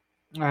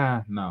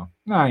 No,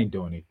 I ain't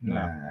doing it.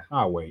 Nah,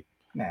 I'll wait.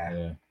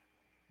 Yeah,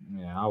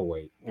 I'll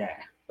wait. Yeah.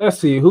 Let's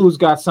see who's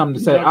got something to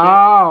say.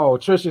 Oh,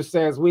 Trisha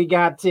says we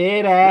got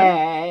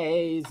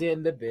titties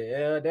in the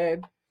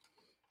building.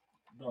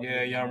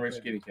 Yeah, young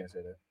rich kitty can't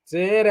say that.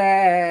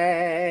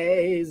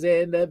 Titties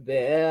in the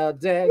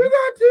building. We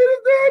got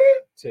titties, Daddy.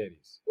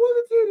 Titties. What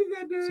the titties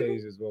at, Daddy?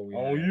 Titties is what we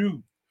On have.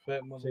 you,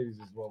 fat mother. Titties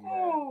is what we have.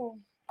 Oh.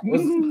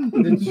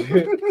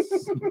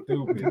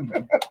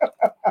 Stupid.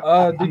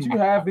 Did you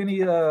have any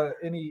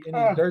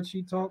dirt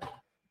sheet talk?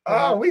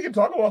 We can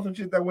talk about some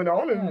shit that went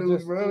on in the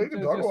news, bro. We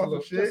can talk about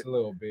some shit. Just a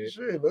little bit.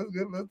 Shit, let's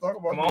talk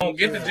about. Come on,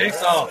 get the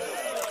jigsaw.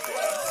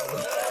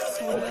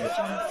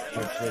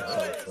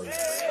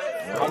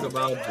 Talk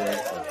about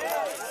jigsaw.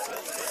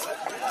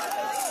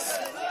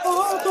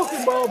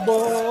 talking about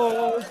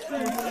balls.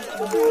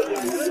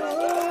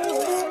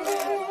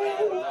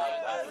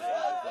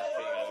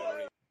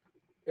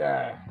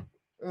 Yeah.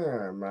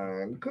 Yeah,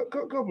 man.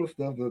 Couple of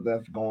stuff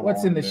that's going on.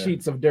 What's in the there.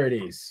 sheets of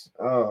dirties?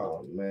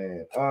 Oh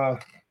man.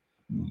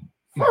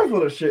 First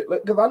of the shit,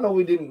 because I know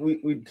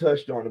we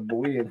touched on it, but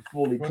we didn't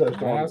fully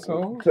touch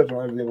on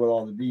everything with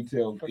all the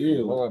details.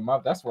 Ew. Lord,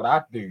 that's what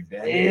I do.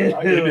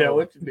 Yeah,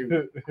 what you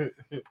do?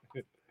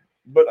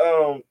 But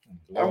I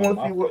want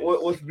to see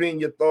what's been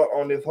your thought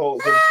on this whole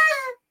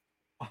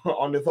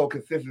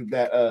consensus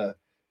that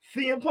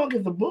CM Punk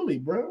is a bully,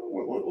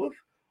 bro.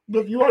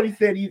 But you already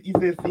said you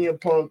said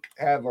CM Punk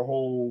has a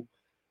whole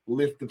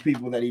list of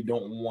people that he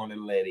don't want to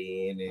let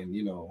in, and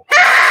you know.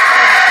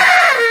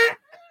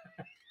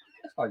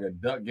 It's like a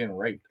duck getting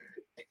raped.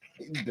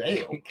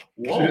 Damn.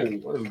 Whoa.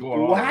 What is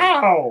going on?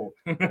 Wow.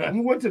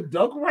 We went to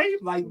duck rape?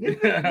 Like this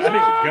is I didn't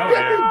go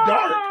there.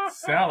 dark.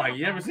 Sound like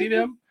you ever see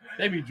them?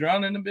 They be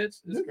drowning the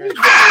bitch. It's crazy.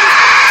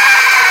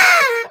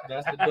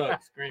 That's the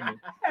duck screaming.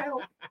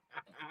 Help.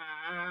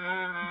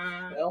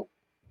 Help.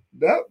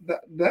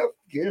 That's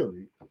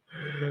scary.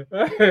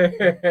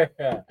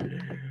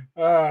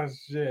 Oh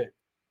shit.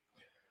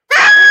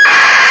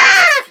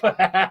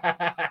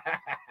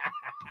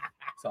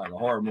 It's like a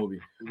horror movie.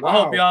 Wow. I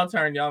hope y'all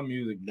turn y'all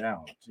music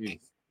down. Jeez.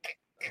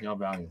 Y'all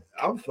volume.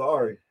 I'm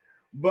sorry.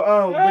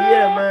 But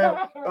yeah, man.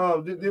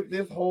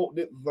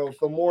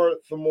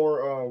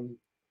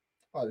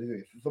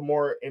 Some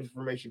more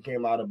information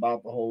came out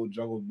about the whole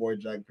Jungle Boy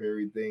Jack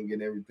Perry thing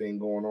and everything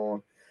going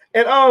on.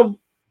 And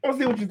let's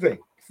see what you think.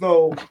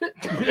 So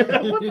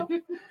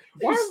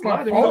why is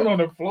my phone on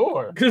the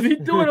floor? Because he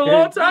threw it a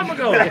long time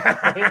ago.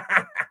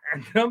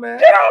 Dumbass.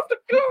 Get off the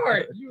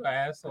floor, you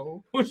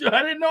asshole. I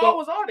didn't know I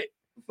was on it.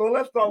 So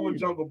let's start with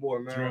Jungle Boy,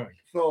 man. Drunk.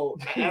 So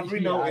as we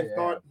know,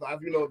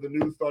 the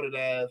news started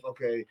as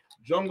okay,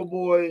 Jungle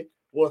Boy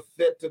was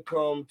set to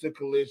come to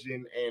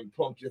Collision, and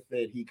Punk just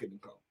said he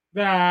couldn't come.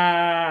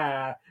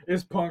 Nah,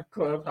 it's Punk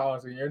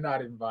Clubhouse, and you're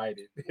not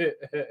invited.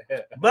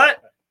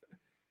 But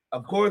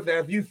of course,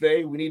 as you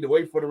say, we need to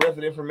wait for the rest of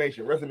the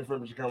information.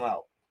 To come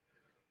out.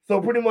 So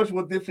pretty much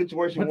what this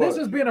situation But was. this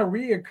has been a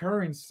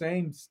reoccurring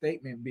same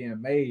statement being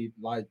made,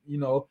 like, you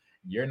know,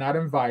 you're not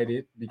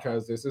invited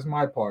because this is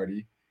my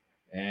party.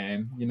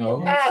 And, you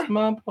know, it's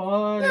my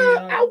party.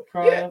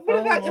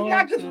 It's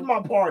not just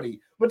my party.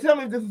 But tell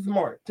me if this is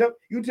smart. Tell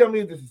me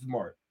if this is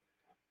smart.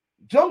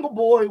 Jungle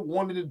Boy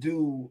wanted to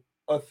do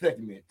a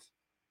segment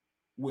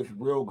with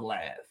real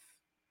glass.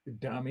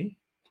 Dummy.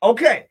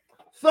 Okay.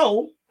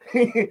 So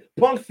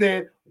Punk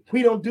said,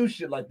 we don't do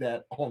shit like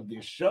that on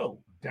this show.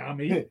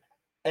 Dummy.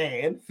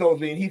 And so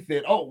then he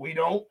said, oh, we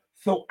don't.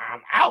 So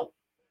I'm out.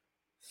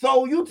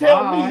 So you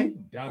tell me,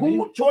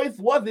 whose choice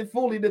was it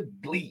fully to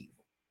leave?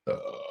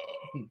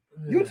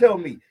 You tell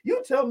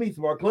me,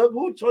 Smart Club,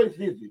 whose choice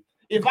is it?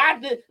 If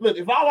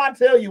all I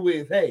tell you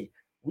is, hey,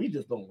 we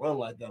just don't run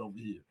like that over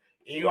here.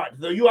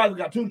 So you either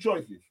got two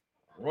choices: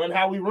 run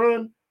how we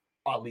run,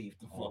 or leave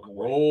the fuck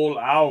away. Roll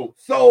out.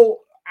 So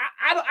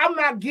I'm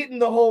not getting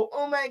the whole,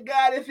 oh my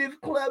God, it's his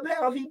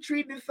clubhouse. He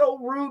treated so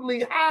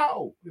rudely.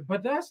 How?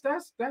 But that's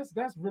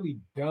really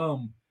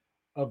dumb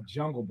of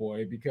Jungle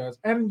Boy, because,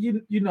 and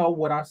you know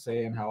what I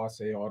say and how I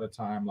say all the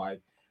time,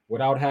 like,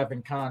 without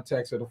having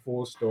context of the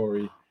full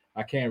story,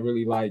 I can't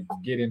really like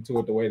get into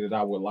it the way that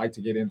I would like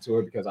to get into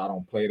it because I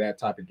don't play that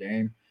type of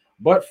game.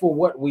 But for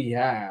what we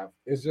have,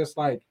 it's just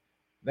like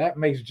that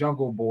makes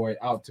Jungle Boy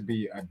out to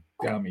be a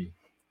dummy.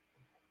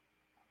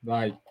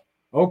 Like,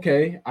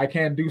 okay, I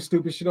can't do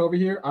stupid shit over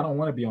here. I don't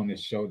want to be on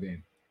this show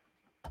then.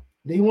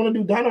 Do you want to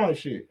do Dynamite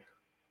shit?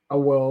 Oh,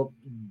 well,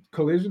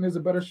 Collision is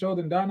a better show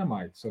than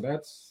Dynamite. So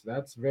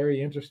that's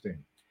very interesting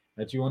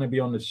that you want to be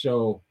on the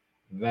show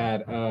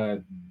that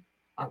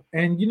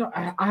and you know,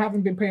 I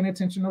haven't been paying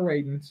attention to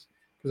ratings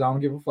because I don't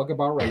give a fuck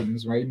about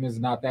ratings. Rating is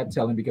not that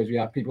telling because you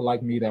have people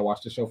like me that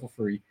watch the show for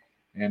free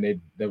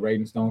and the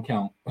ratings don't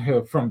count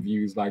from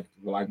views like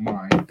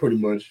mine. Pretty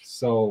much.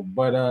 So,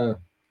 but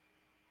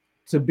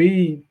to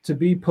be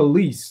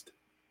policed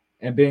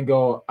and then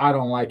go, I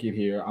don't like it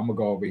here, I'm gonna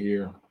go over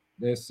here.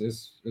 This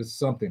is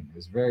something.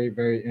 It's very,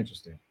 very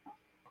interesting.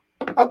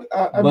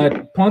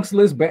 But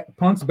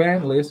Punk's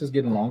band list is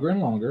getting longer and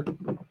longer,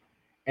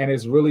 and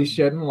it's really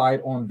shedding light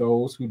on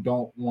those who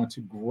don't want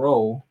to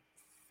grow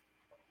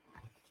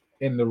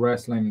in the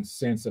wrestling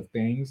sense of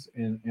things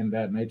in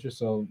that nature.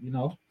 So, you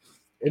know,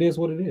 it is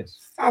what it is.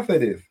 I'll say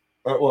this.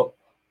 Well,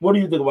 what do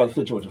you think about the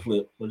situation,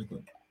 Flip? What do you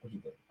think?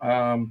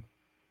 I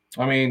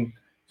mean,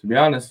 to be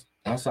honest,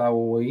 I saw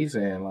what he's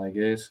saying. Like,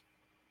 it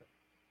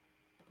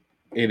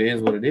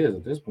is what it is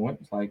at this point.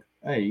 It's like,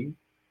 hey, you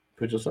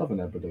put yourself in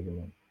that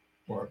predicament.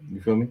 You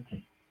feel me?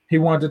 He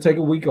wanted to take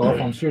a week off.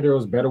 I'm sure there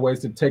was better ways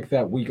to take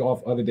that week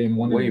off other than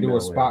wanting to do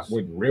a spot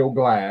with real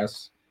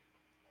glass.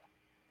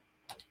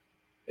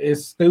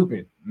 It's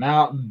stupid.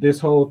 Now, this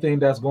whole thing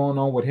that's going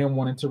on with him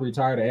wanting to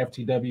retire the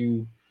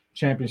FTW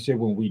championship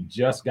when we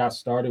just got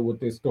started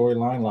with this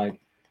storyline, like,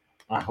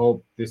 I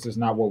hope this is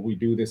not what we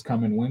do this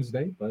coming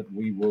Wednesday, but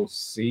we will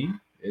see.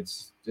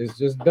 It's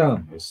just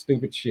dumb. It's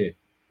stupid shit.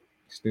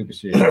 Stupid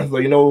shit. So it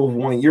was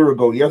 1 year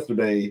ago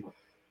yesterday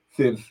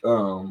since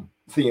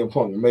CM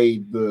Punk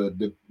made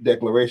the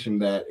declaration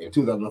that in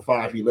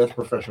 2005 he left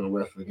professional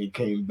wrestling, he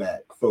came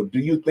back. So do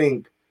you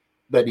think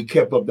that he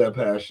kept up that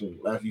passion,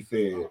 as he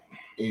said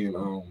in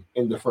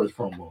the first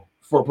promo,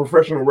 for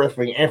professional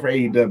wrestling and for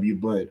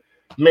AEW, but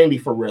mainly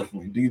for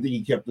wrestling? Do you think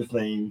he kept the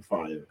same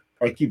fire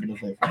or keeping the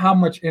same fire? How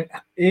much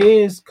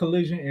is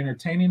Collision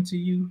entertaining to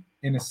you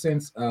in the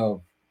sense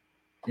of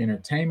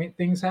entertainment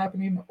things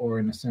happening, or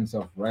in the sense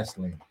of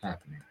wrestling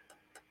happening?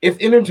 It's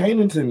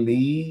entertaining to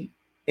me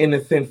in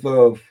the sense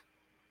of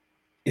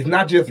it's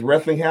not just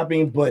wrestling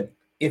happening, but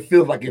it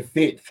feels like it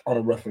fits on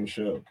a wrestling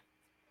show.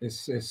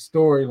 It's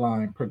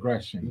storyline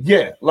progression.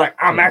 Yeah, like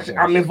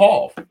I'm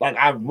involved. Like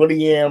I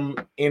really am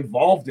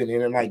involved in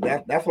it, and like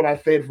that's what I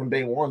said from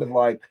day one. Is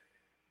like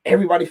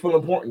everybody feel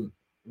important.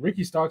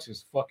 Ricky Starks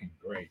is fucking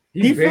great.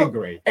 He's been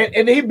great,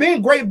 and he's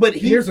been great, but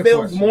he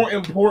feels more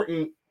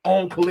important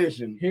on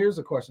Collision. Here's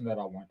a question that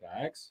I want to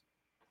ask.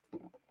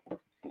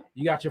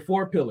 You got your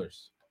 4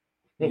 pillars.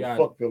 You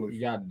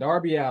got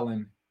Darby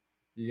Allin.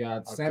 You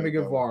got Sammy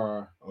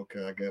Guevara.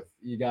 Okay, I guess.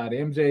 You got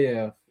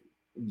MJF.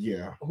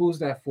 Yeah. Who's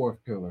that 4th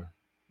pillar?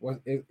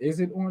 Is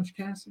it Orange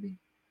Cassidy?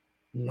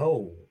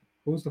 No.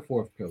 Who's the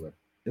 4th pillar?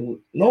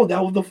 No,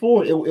 that was the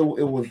 4. It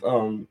was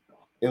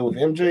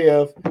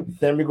MJF,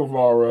 Sammy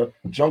Guevara,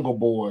 Jungle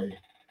Boy,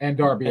 and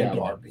Darby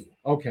Allin.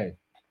 Okay.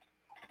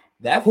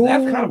 That's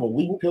kind of a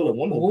weak pillar.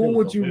 Who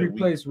would you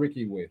replace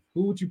Ricky with?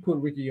 Who would you put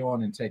Ricky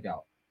on and take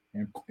out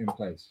in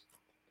place?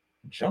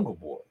 Jungle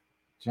Boy.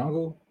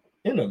 Jungle?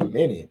 In a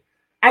minute.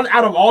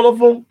 Out of all of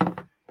them,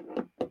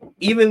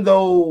 even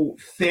though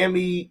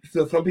Sammy,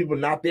 so some people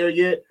not there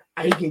yet,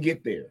 he can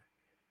get there.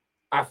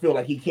 I feel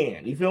like he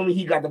can. You feel me?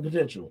 He got the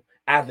potential.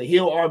 As a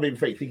heel or baby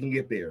face, he can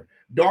get there.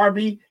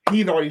 Darby,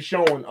 he's already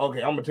showing,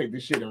 okay, I'm going to take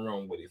this shit and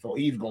run with it. So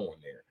he's going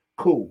there.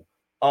 Cool.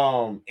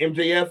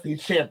 MJF,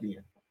 he's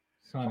champion.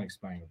 It's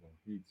unexplainable.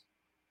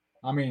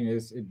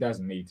 It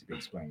doesn't need to be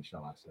explained,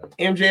 shall I say.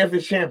 MJF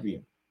is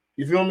champion.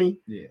 You feel me?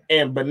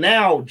 Yeah. But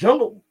now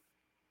Jungle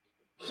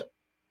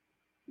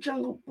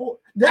Boy,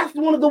 that's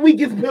one of the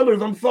weakest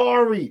pillars. I'm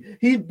sorry.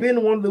 He's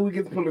been one of the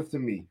weakest pillars to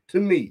me. To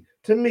me,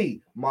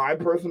 my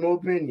personal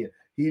opinion.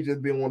 He's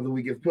just been one of the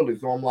weakest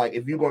pillars. So I'm like,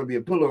 if you're going to be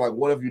a pillar, like,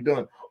 what have you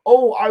done?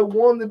 Oh, I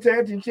won the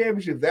tag team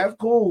championship. That's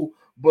cool.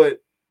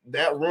 But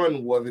that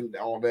run wasn't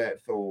all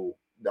that. So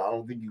I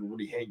don't think you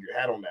really hang your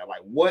hat on that.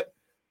 Like, what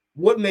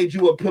made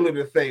you a pillar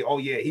to say, oh,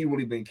 yeah, he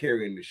really been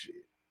carrying this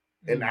shit?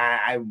 And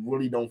I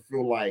really don't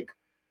feel like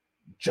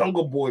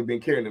Jungle Boy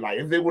been carrying it. Like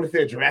if they would have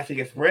said Jurassic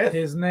Express,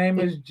 his name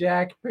is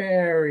Jack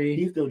Perry.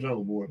 He's still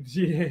Jungle Boy.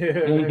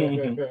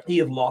 Yeah, he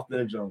is lost in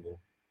the jungle.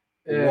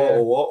 Yeah.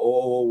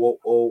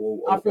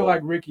 Whoa. I feel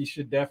like Ricky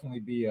should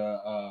definitely be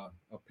a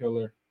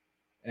pillar,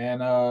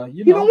 and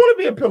he don't want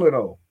to be a pillar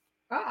though.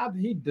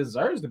 He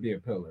deserves to be a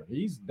pillar.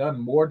 He's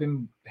done more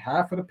than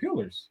half of the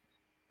pillars,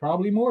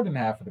 probably more than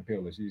half of the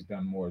pillars. He's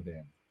done more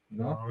than.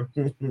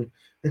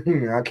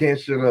 I can't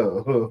shut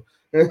up.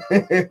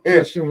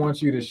 Christian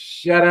wants you to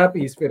shut up.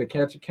 He's fit to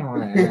catch a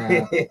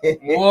can.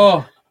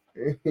 Whoa.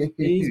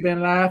 He's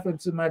been laughing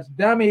too much.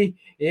 Dummy.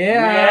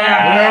 Yeah,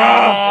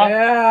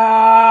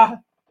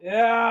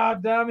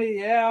 dummy.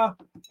 Yeah.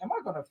 Am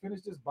I going to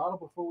finish this bottle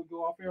before we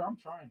go off here? I'm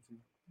trying to.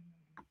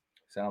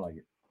 Sound like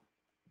it.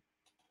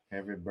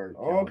 Every bird.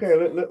 Okay,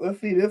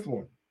 let's see this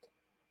one.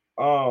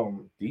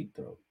 Deep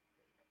throat.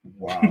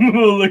 Wow.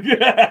 Look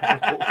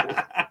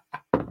at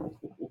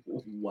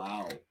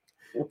wow.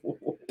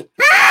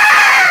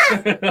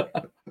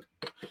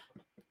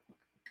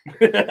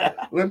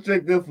 Let's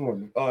check this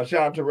one. Shout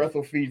out to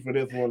WrestleFeed for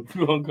this one.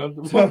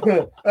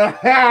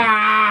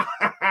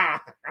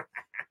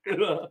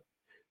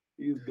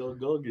 He's go.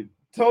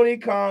 Tony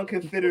Khan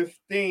considers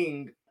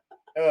Sting.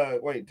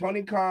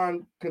 Tony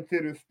Khan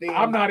considers Sting.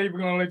 I'm not even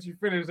gonna let you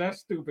finish. That's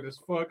stupid as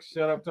fuck.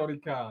 Shut up, Tony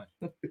Khan.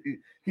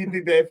 He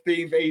thinks that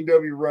Sting's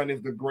AEW run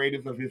is the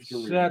greatest of his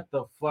career. Shut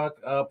the fuck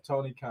up,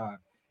 Tony Khan.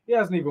 He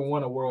hasn't even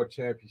won a world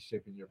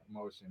championship in your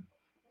promotion.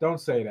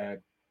 Don't say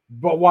that.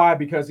 But why?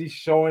 Because he's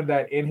showing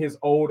that in his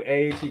old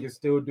age, he can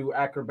still do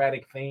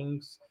acrobatic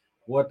things.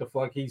 What the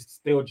fuck? He's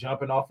still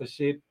jumping off of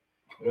shit.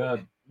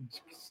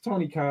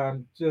 Tony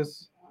Khan,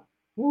 just,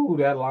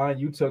 that line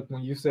you took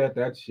when you said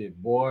that shit.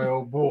 Boy,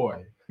 oh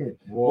boy.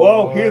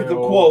 Well, here's the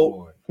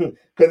quote.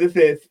 Because it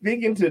says,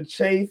 speaking to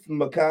Chase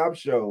Macabre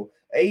Show,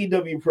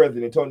 AEW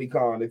president Tony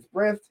Khan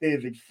expressed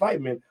his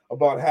excitement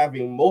about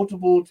having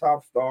multiple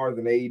top stars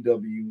in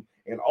AEW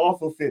and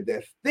also said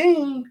that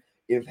Sting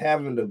is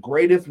having the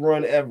greatest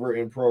run ever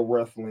in pro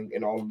wrestling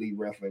and all elite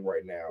wrestling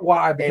right now.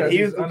 Why? Because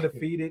he's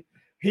undefeated.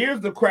 Here's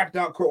the cracked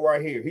out quote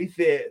right here. He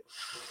said,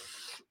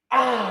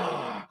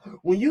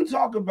 when you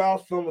talk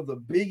about some of the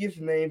biggest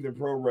names in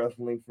pro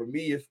wrestling, for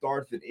me, it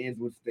starts and ends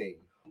with Sting.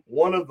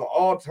 One of the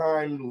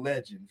all-time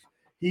legends.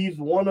 He's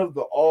one of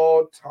the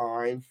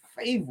all-time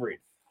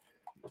favorites.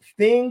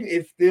 Sting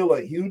is still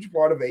a huge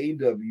part of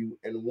AEW,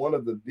 and one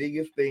of the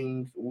biggest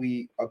things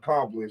we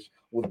accomplished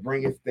was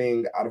bringing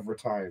Sting out of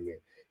retirement.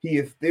 He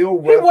is still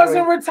wrestling. He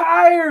wasn't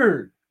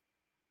retired.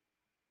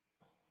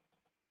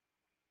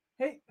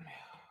 Hey,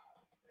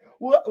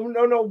 Well,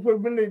 no. But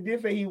when they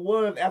did say he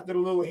was after the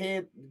little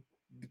head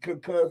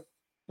concuss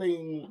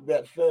thing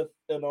that Seth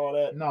and all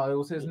that. no, it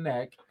was his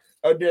neck.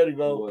 Oh, there you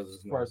go. Was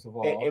his name. First of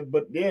all,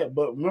 But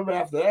remember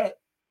after that,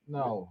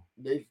 no,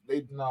 they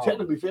no,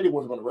 technically said he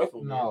wasn't going to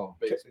wrestle. no,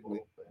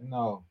 technically.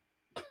 no.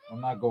 I'm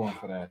not going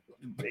for that.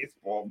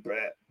 Baseball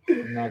bat.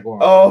 I'm not going.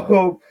 For that.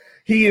 Oh,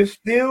 he is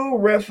still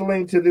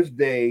wrestling to this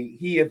day.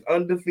 He is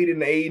undefeated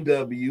in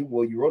AEW.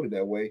 Well, you wrote it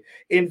that way.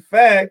 In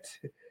fact,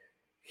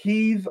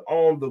 he's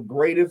on the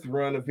greatest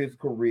run of his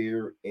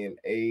career in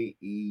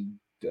AEW.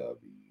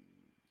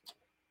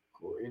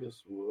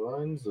 Greatest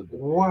runs of the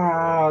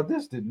Wow,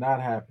 this did not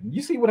happen.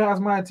 You see what has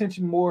my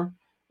attention more?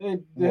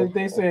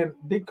 They saying,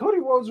 did Cody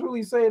Rhodes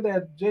really say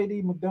that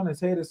JD McDonough's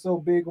head is so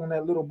big on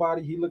that little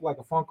body he looked like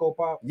a Funko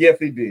Pop? Yes,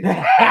 he did.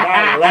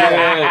 I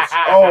laughed.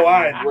 Oh,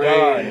 I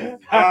died.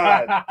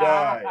 I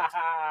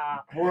died.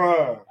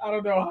 Bruh. I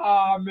don't know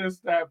how I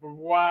missed that, but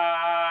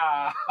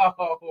wow.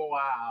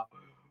 Wow.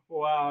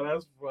 Wow,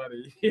 that's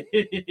funny.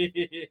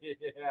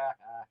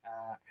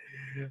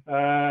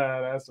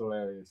 That's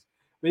hilarious.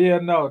 But yeah,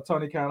 no,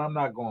 Tony Khan, I'm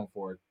not going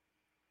for it.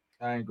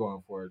 I ain't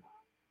going for it.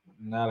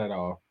 Not at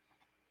all.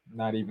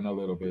 Not even a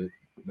little bit.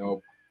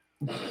 Nope.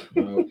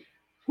 Nope.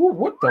 Ooh,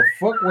 what the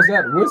fuck was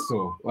that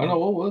whistle? I know,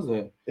 what was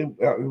that? It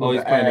was Oh,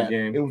 he's an playing the ad.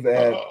 game. It was an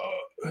ad.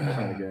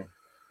 Playing the game.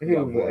 It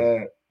was an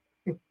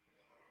ad.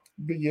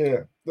 But yeah.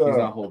 He's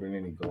not holding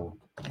any gold.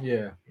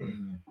 Yeah.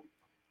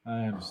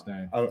 I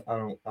understand. I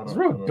don't. It's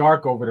real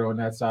dark over there on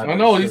that side. I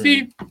know. You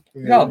see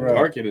how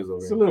dark it is over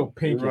It's a here. little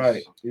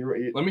pinkish. You're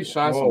right. Let me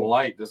shine some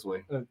light this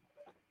way.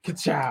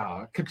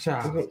 Ka-chow,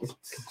 ka-chow,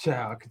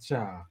 ka-chow,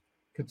 ka-chow,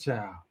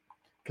 ka-chow.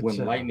 When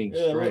lightning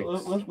Yeah, strikes,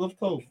 let's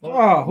toast.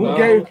 Oh,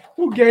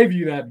 who gave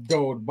you that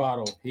gold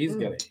bottle? he's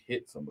gonna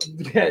hit somebody.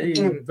 Yeah,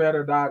 you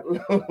better not.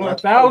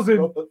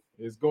 1,000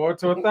 is going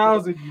to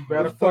 1,000. You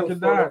better Let's fucking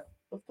toast, not.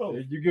 Let's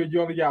toast.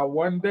 You only got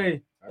one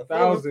day. Let's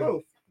 1,000.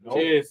 toast. Nope.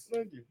 Cheers.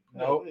 Thank you.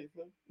 Nope.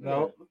 Let's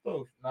Nope.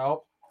 toast.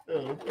 Nope. Yeah,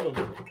 let's toast.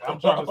 I'm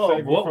trying to save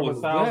you what from was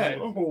 1,000. that?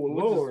 Oh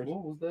Lord.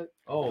 What was that?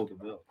 Oh, the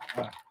bill.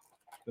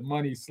 The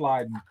money's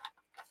sliding.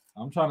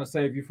 I'm trying to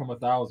save you from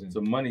 1,000. It's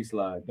a money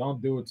slide.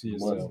 Don't do it to Money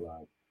yourself.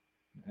 slide.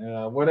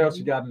 What else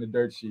you got in the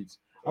dirt sheets?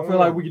 I feel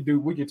like we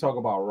could talk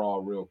about Raw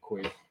real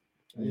quick.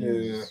 Yeah.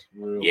 Just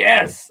real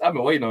Yes, I've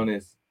been waiting on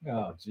this quick.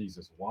 Oh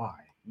Jesus, why?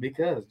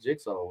 because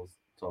Jigsaw was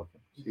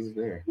talking. She was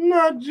there.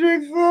 Not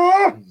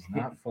Jigsaw. This is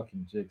not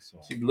fucking Jigsaw.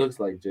 She looks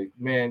like Jig.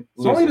 Man,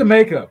 It's only the listen.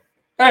 makeup.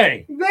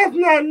 Hey, That's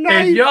not if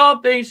nice.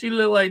 y'all think she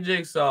look like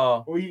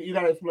Jigsaw, Well, you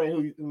gotta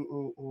explain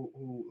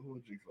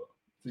who Jigsaw.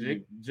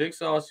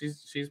 Jigsaw,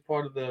 she's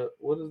part of the,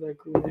 what is that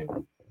crew name?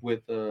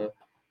 With Rey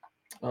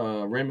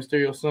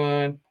Mysterio's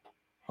son.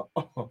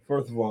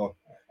 First of all,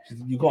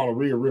 you call her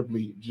Rhea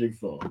Ripley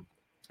Jigsaw.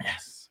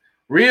 Yes.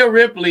 Rhea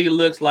Ripley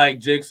looks like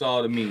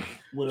Jigsaw to me.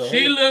 With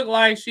She looked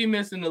like she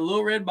missing a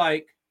little red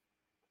bike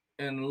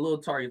and little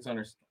targets on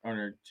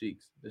her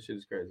cheeks. That shit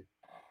is crazy.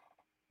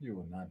 You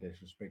would not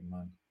disrespect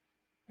Monday.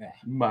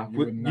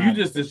 You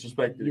just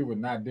disrespected You would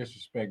not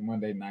disrespect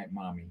Monday Night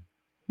Mommy.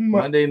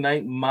 Monday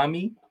Night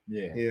Mommy.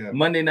 Yeah.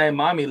 Monday Night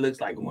Mommy looks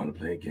like want to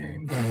play a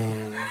game.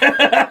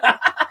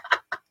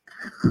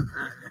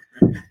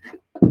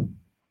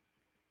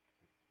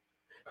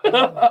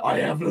 I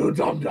have little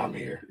Dum Dum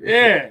here.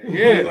 Yeah.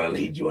 I'm gonna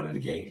lead you into the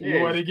game.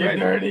 You want to get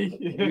dirty?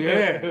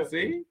 Yeah.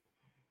 See,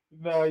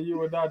 No, you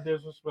would not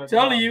disrespect.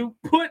 telling Mommy. you,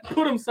 put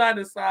them side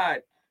to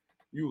side.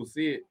 You will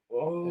see it.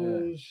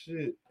 Oh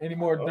shit. Any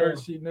more dirt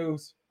sheet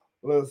news?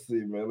 Let's see,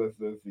 man. Let's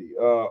see.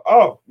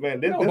 Oh man,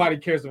 Nobody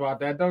cares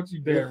about that. Don't you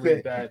dare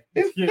read that.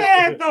 It's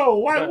sad though.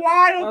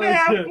 Why don't they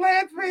have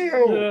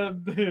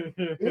Blanchfield?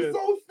 Yeah. It's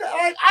so sad.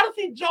 Like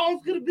Odyssey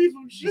Jones could be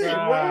some shit,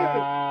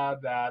 man.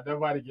 Nah,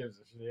 nobody gives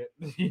a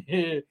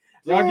shit.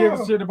 Y'all give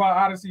a shit about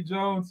Odyssey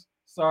Jones?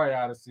 Sorry,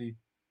 Odyssey.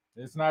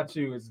 It's not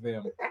you, it's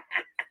them.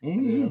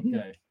 Yeah,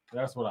 okay.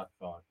 That's what I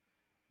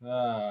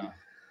thought.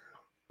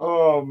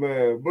 Oh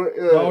man, but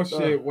Oh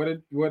shit. What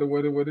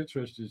did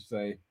Tristan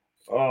say?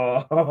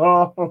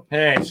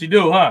 Hey, she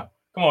do, huh?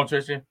 Come on,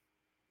 Tristan.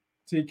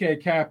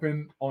 TK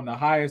capping on the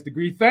highest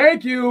degree.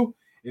 Thank you.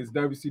 It's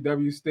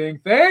WCW Sting.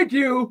 Thank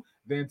you.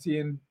 Then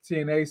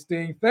TNA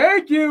Sting.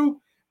 Thank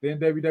you. Then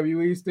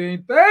WWE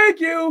Sting. Thank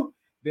you.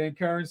 Then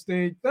current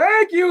Sting.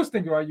 Thank you.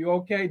 Stinger, are you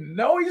okay?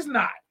 No, he's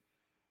not.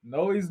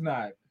 No, he's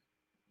not.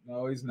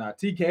 No, he's not.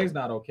 TK's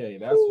not okay.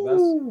 That's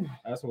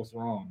what's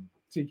wrong.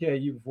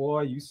 TK, you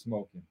boy, you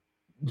smoking.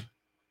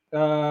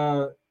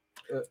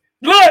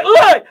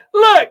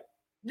 Look!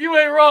 You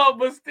ain't wrong,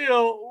 but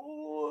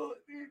still.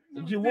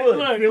 You would.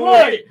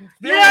 Look.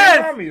 Yes.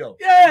 Mommy, though.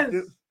 Yes.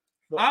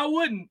 I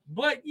wouldn't,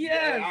 but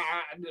yes.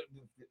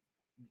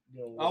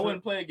 I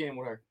wouldn't play a game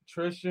with her.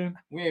 Tristan.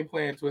 We ain't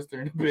playing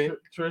Twister in the bed.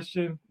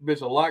 Tristan.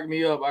 Bitch will lock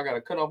me up. I gotta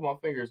cut off my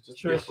fingers. Just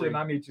Tristan,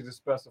 I need you to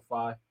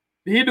specify.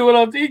 He do it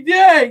on TV.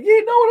 Yeah,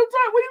 you know what I'm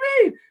talking. What do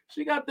you mean?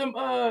 She got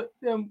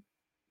them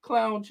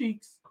clown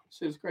cheeks.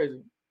 Shit's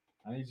crazy.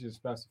 I need you to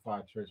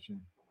specify,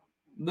 Tristan.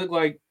 Look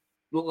like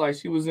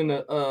she was in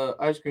the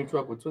ice cream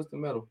truck with Twisted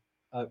Metal.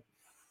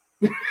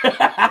 Yo,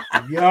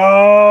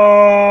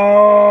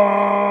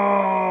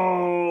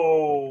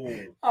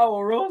 I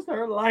will roast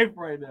her life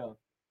right now.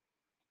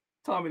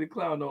 Tommy the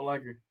Clown don't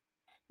like her.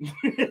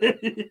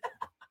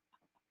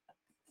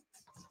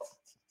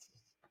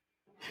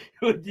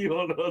 You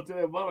hold on to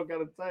that bottle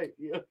kind of tight.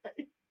 You know?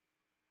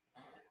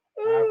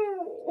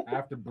 I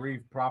have to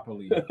breathe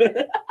properly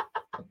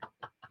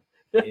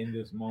in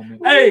this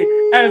moment. Hey,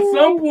 at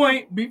some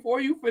point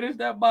before you finish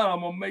that bottle, I'm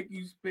gonna make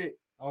you spit.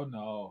 Oh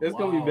no, It's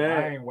gonna be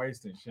bad. I ain't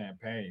wasting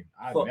champagne.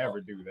 I Fuck. never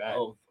do that.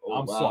 Oh,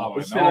 I'm wow.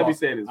 swallowing Shit, I all. be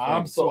saying is funny.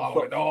 I'm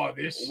swallowing all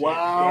this shit.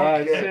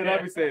 Wow. Shit,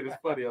 I be saying it's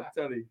funny. I'm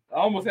telling you. I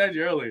almost had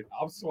you earlier.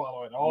 I'm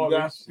swallowing all you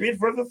got this spit shit.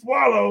 versus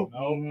swallow.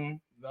 Nope,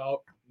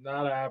 nope,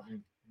 not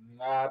happening.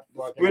 Not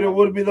fucking. Spitter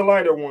would be the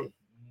lighter one.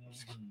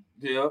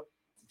 Yep.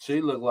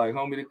 She looked like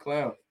Homie the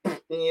Clown.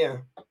 Yeah.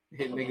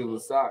 Hit niggas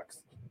with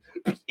socks.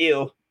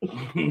 Ew.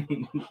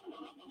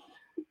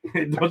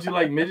 Don't you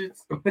like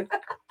midgets?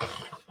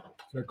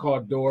 They're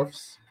called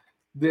dwarfs.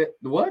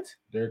 What?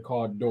 They're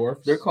called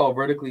dwarfs. They're called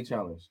vertically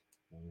challenged.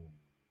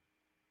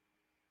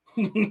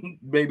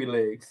 Baby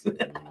legs.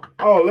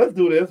 Oh, let's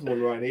do this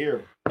one right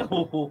here.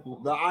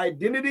 The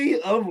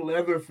identity of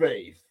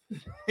Leatherface.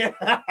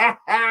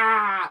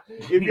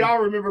 If y'all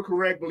remember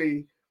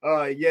correctly,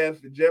 yes,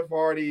 Jeff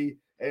Hardy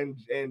and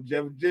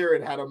Jeff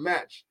Jarrett had a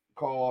match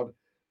called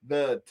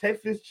the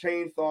Texas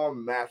Chainsaw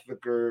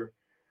Massacre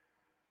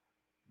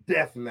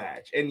Death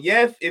Match. And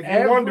yes, if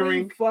you're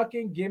wondering,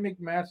 fucking gimmick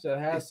match that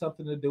has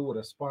something to do with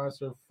a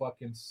sponsor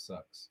fucking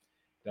sucks.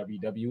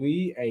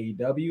 WWE,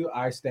 AEW,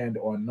 I stand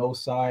on no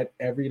side.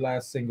 Every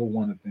last single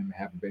one of them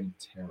have been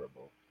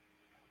terrible.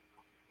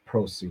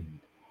 Proceed.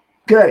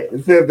 okay,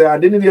 it says the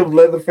identity of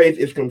Leatherface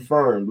is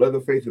confirmed.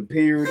 Leatherface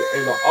appeared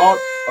in the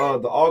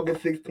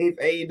August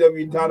 16th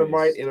AEW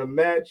Dynamite in a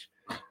match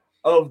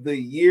of the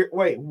year.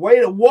 Whoa.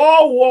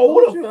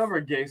 Don't you ever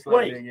gay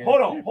slide again?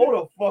 Hold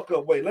the fuck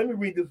up. Wait, let me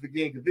read this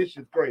again because this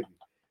shit's crazy.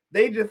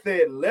 They just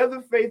said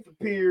Leatherface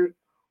appeared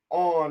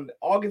on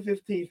August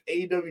 15th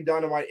AEW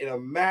Dynamite in a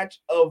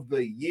match of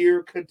the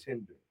year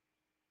contender.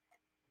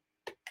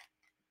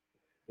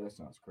 That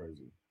sounds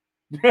crazy.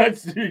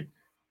 That's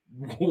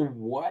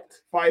what?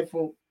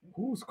 Fightful.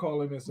 Who's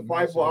calling this a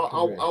match? Fightful.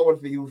 I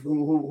want to see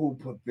who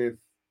put this.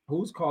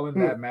 Who's calling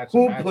that match?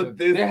 Who put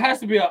this? There has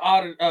to be an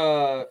odd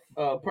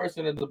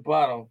person at the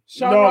bottom.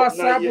 Sean Ross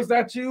Sapp, was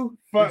that you?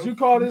 Did you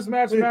call this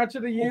match match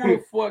of the year? Who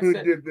the fuck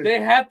said? They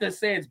have to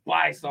say it's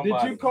by somebody.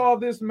 Did you call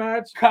this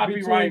match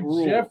Copyright between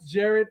rules. Jeff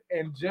Jarrett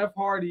and Jeff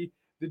Hardy,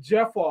 the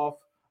Jeff Off,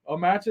 a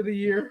match of the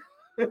year?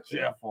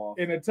 Jeff Off.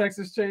 In a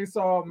Texas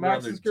Chainsaw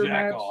Massacre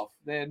match? Off.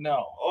 Then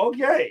no.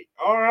 Okay.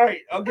 All right.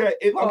 Okay.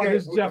 Oh,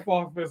 this Jeff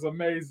Off is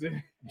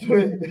amazing.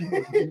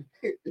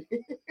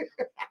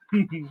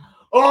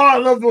 Oh, I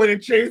love the way the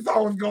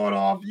chainsaw was going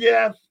off.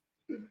 Yes.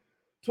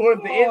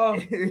 Towards the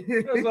end.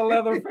 There's a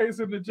Leatherface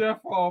in the Jeff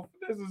Off.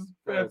 This is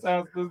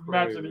fantastic. This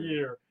match of the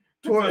year.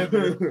 Toward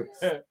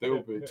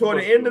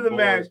the end of the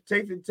match,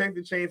 take the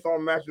Chainsaw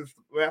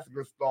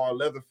Massacre star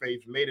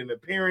Leatherface made an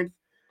appearance,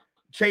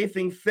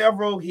 chasing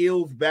several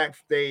heels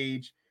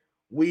backstage.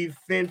 We've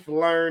since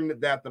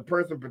learned that the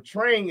person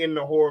portraying in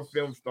the horror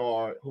film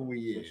star who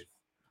he is.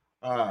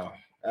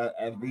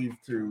 As these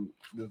two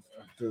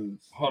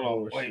hold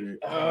on, wait. Shit.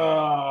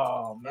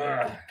 Oh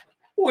man.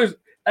 Who is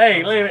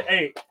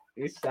hey,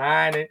 it's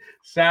shining.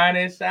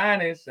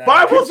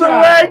 Bible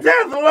Select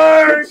has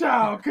learned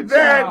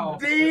that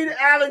Dean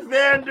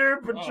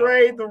Alexander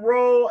portrayed the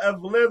role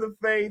of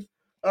Leatherface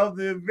of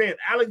the event.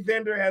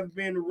 Alexander has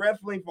been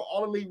wrestling for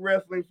All Elite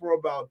Wrestling for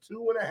about 2.5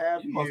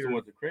 years. You must have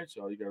went to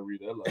Crenshaw. You gotta read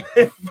that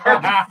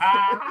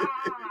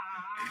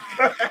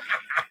line.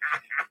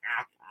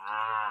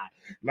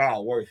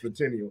 Nah, worse,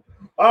 Centennial.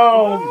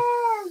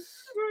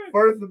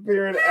 First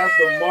appearing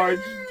after March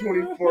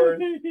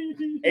 21st,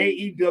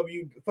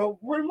 AEW. So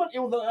pretty much it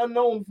was an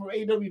unknown for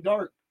AEW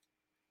Dark.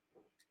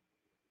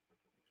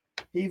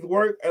 He's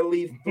worked at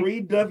least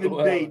 3 dozen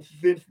dates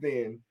since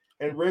then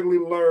and regularly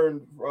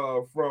learned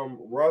from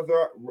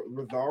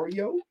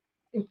Rosario.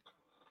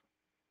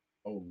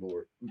 Oh,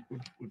 Lord.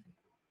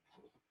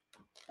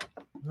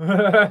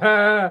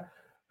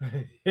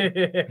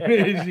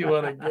 She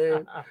want a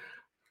game.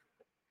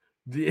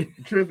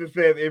 Tristan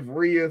says if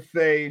Rhea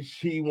says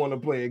she want to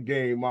play a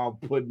game, I'm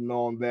putting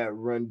on that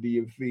Run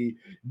DMC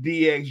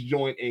DX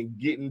joint and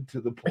getting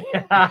to the point.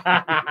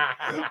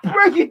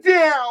 Break it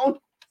down.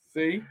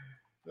 See?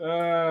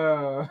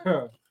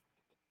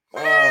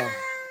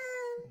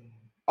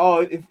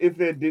 It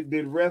said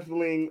did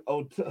wrestling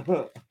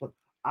Otaka.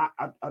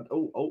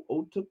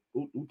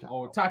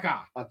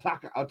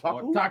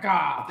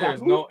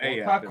 There's no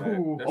A after that.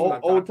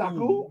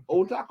 Otaku.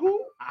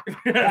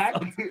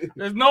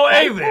 There's no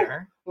A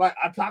there. Like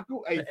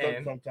Otaku.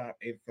 Sometimes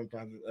it's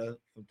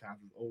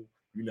oh,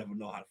 you never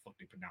know how to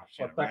fucking pronounce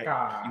shit, right?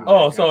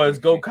 Oh, so it's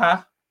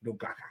Goka.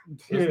 Gokaka.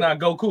 It's not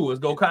Goku. It's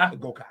Goka.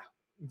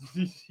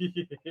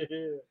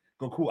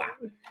 Goku.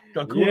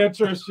 Yeah,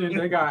 Tristan,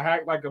 they got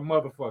hacked like a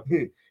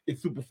motherfucker.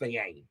 It's Super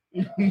Saiyan.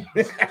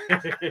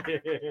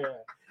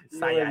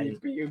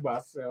 Saiyan. Be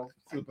myself.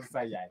 Super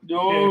Saiyan.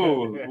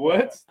 Yo,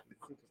 what?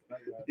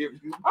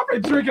 I've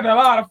been drinking a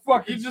lot of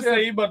fucking You just shit.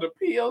 say you about to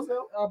pee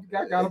yourself? I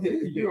gotta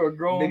pee. You're a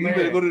grown Nigga, you man.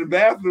 better go to the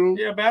bathroom.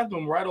 Yeah,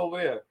 bathroom right over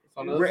there. It's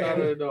on the other side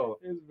of the door.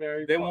 It's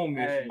very They fun. won't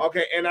miss Hey. you.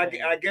 Okay, and I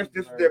guess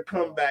this is their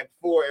comeback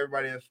for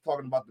everybody that's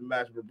talking about the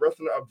match. But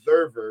Wrestling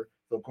Observer,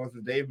 so of course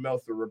it's Dave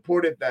Meltzer,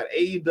 reported that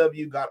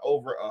AEW got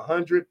over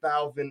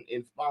 100,000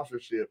 in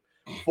sponsorship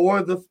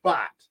for the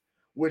spot,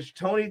 which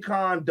Tony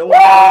Khan donated.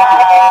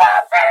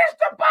 Finish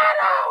the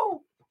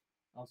bottle!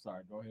 I'm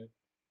sorry, go ahead.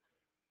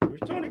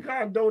 Which Tony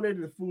Khan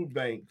donated to food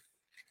banks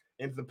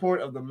in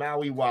support of the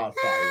Maui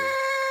wildfires.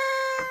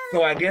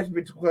 So I guess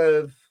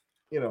because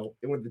it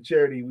went to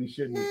charity, we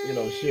shouldn't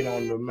shit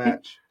on the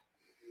match.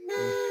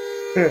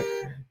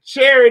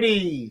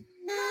 Charity.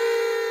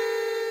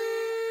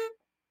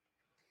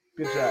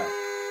 Good job.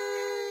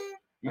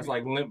 It's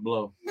like limp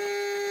blow.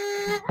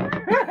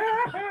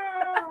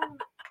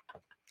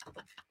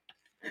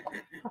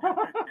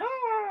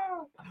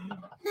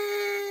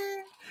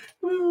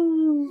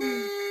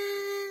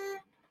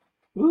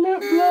 Lip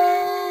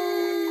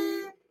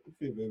blow.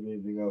 See if there's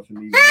anything else in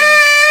these.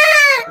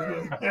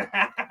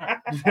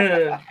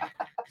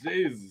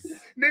 Jesus.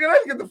 Nigga,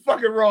 let's get the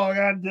fucking wrong,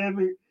 god damn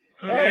it.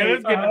 Hey,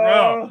 let's get the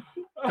wrong.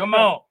 Come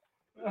on.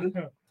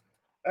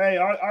 Hey,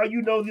 all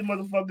you nosy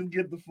motherfuckers,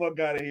 get the fuck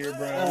out of here,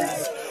 bro.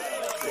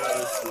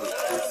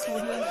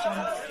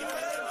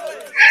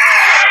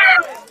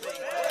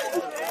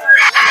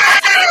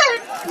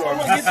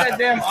 Get that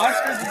damn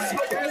ostrich.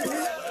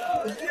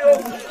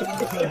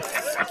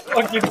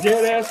 Fucking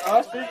dead ass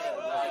ostrich.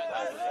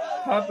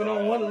 Hopping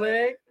on one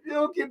leg. You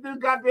don't get this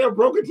goddamn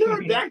broken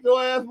pterodactyl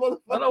ass motherfucker.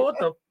 I don't know what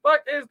the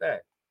fuck is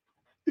that.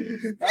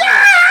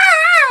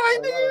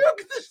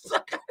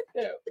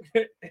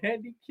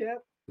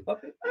 Handicap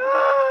puppet.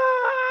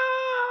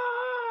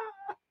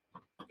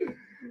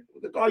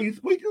 They call you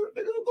squeaker.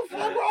 Nigga, what the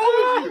fuck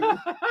wrong with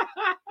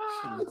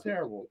you? It's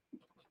terrible.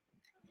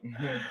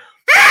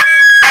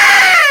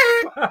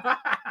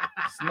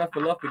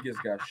 Snuffleupagus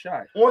got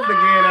shot. Once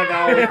again, as I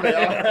always say,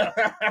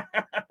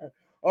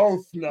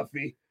 oh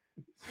Snuffy.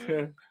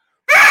 I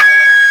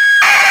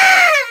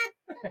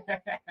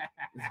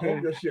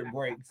hope your shit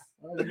breaks.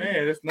 Oh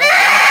man, it's not.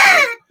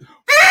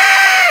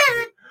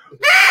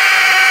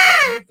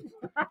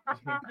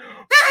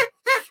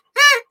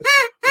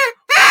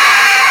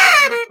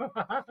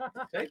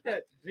 Take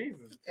that,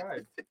 Jesus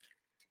Christ!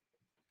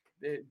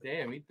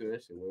 Damn, he threw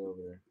that shit way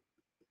over there.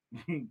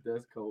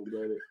 That's cold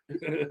blooded.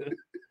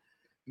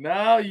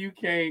 Now you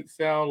can't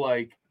sound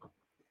like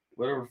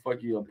whatever the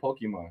fuck you a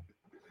Pokemon.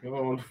 You don't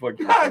know what the fuck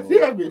you. God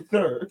damn it,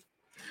 sir.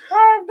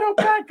 I have no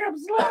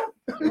backups left.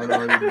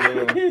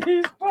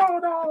 He's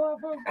thrown all of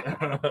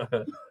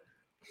them.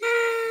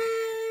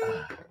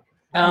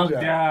 Oh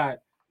God.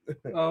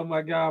 Oh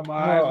my God,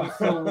 my eyes are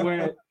so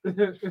wet.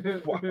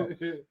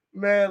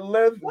 Man,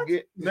 let's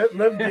get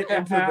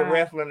into the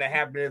wrestling that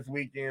happened this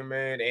weekend,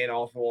 man, and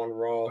also on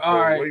Raw. So All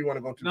right. where do you want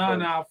to go to?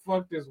 Nah,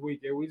 fuck this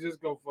weekend. We just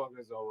go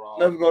focus on Raw.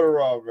 Let's go to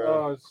Raw, bro.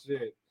 Oh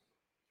shit.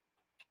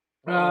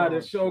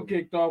 The show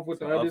kicked off with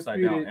the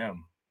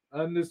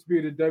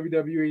undisputed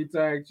WWE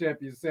Tag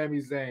Champion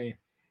Sami Zayn.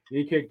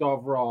 He kicked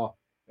off Raw.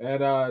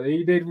 And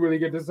he didn't really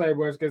get to say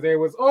much because they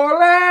was ole, ole,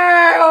 ole,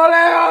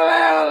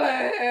 ole.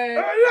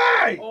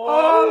 Hey! Ole,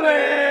 ole,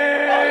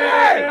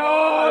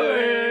 ole,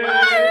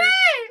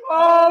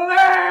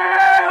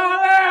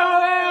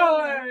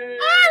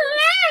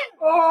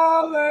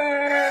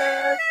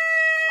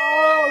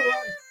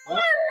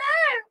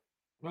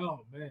 oh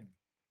man.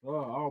 Oh,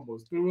 I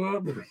almost threw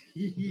up.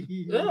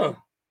 Yeah.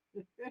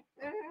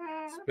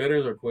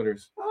 Spitters or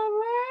quitters?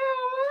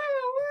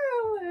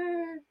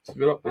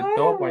 Spit up and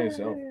throw up on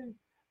yourself.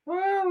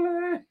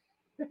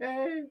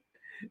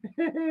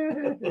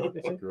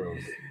 It's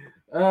gross.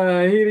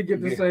 He didn't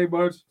get to say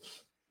much.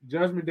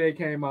 Judgment Day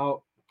came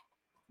out.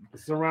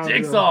 Surrounded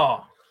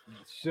Jigsaw. him.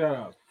 Shut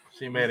up.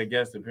 She made a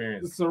guest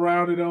appearance.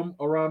 Surrounded him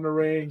around the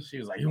ring. She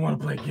was like, "You want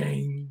to play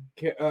game?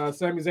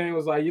 Sami Zayn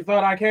was like, "You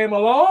thought I came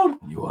alone?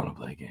 You want to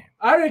play game?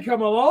 I didn't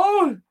come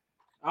alone."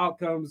 Out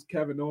comes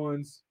Kevin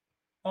Owens.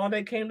 Oh,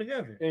 they came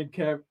together. In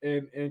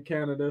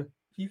Canada.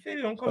 He said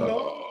he don't come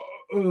alone.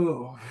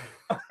 Oh.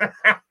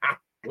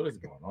 What is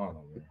going on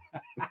over there?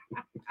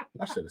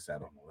 I should have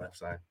sat on the left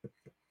side.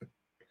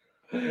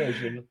 Yeah,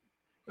 shouldn't.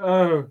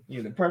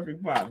 You're the perfect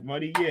spot,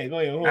 buddy. Yeah, go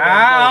ahead. Hold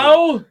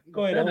Ow!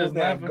 Go ahead and hold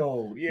that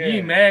gold. Yeah.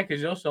 You mad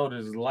because your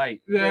shoulders is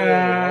light. Yeah.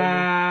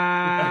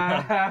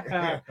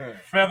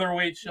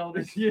 Featherweight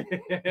shoulders. Yeah.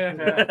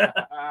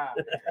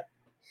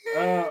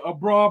 A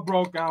brawl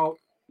broke out.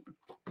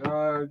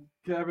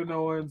 Kevin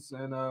Owens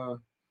and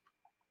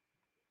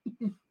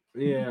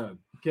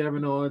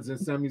Kevin Owens and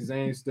Sami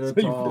Zayn stood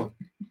tall.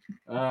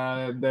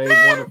 They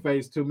want to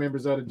face two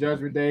members of the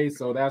Judgment Day,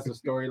 so that's the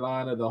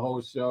storyline of the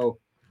whole show.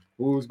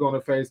 Who's going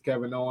to face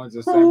Kevin Owens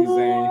and Sami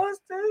Zayn?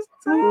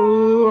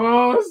 Who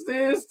owns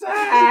this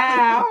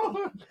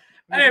town?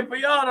 Hey, for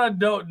y'all that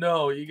don't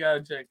know, you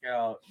gotta check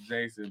out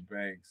Jason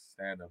Banks'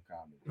 stand-up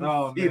comedy.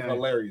 Oh He's man,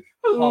 hilarious.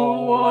 who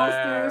wants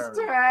Hilarious. this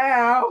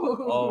town?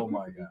 Oh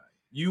my god.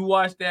 You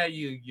watch that,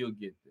 you'll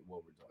get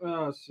what we're talking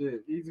about. Oh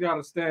shit, he's got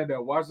a stand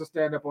up. Watch the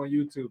stand up on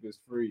YouTube. It's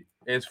free.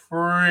 It's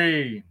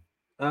free.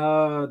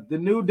 The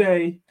New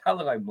Day, I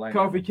look like Blank.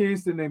 Kofi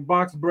Kingston and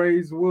Box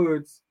Braids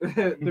Woods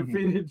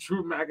defeated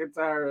Drew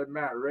McIntyre and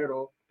Matt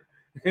Riddle.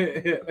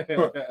 You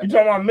talking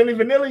about Milli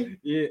Vanilli?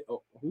 Yeah.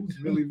 Oh, who's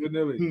Milli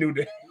Vanilli? New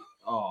Day.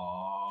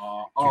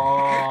 Oh.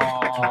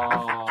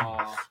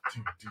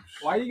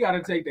 Why you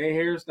gotta take their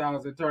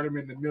hairstyles and turn them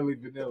into Milli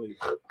Vanilli?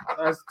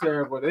 That's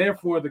terrible. They're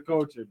for the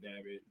culture,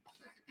 damn it.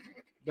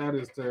 That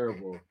is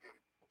terrible.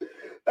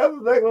 That's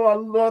exactly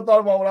what I thought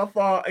about when I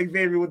saw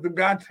Xavier with the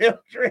goddamn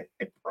dread.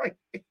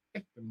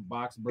 Them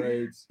box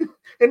braids.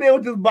 And they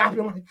were just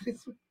bopping like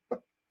this.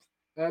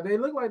 They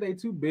look like they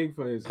too big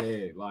for his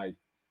head. Like,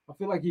 I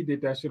feel like he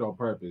did that shit on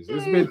purpose.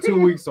 It's been 2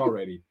 weeks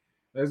already.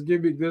 Let's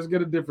get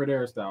a different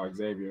hairstyle,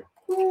 Xavier.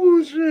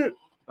 Oh shit.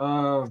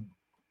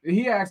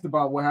 He asked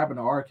about what happened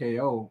to RK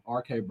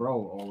Bro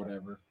or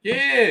whatever.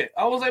 Yeah.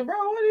 I was like, bro,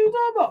 what are you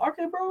talking about?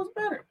 RK Bro was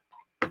better.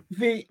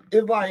 See,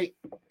 it's like,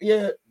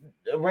 yeah,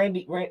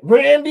 Randy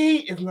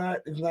is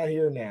not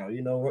here now.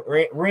 You know,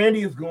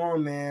 Randy is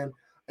gone, man.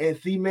 And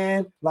see,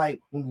 man, like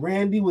when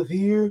Randy was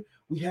here,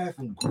 we had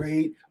some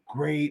great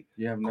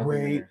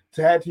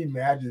tag team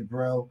matches,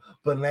 bro.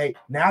 But like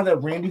now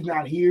that Randy's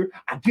not here,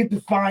 I get to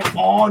find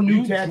all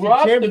new tag team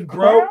champions,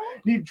 bro.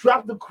 You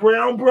drop the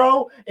crown,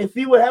 bro, and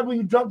see what happens when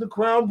you drop the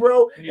crown,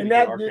 bro. And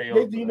that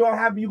you know how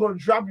happy you're gonna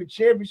drop your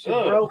championship,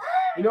 bro.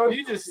 You know,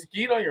 you just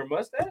skeet on your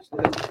mustache?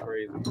 That's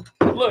crazy.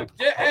 Look,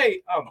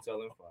 hey, I'm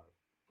telling fire.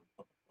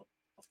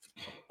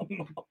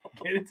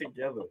 Get it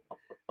together.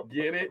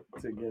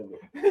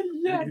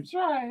 Yeah, I'm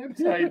trying.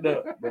 Tighten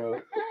up,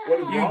 bro.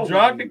 You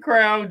dropped the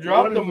crown,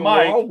 dropped the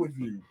mic. With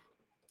you?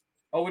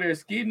 Over there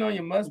skeeting on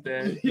your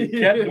mustache. You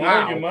kept it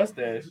on your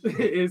mustache.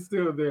 It's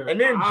still there. And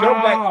then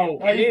jump back.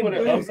 How you put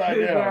it upside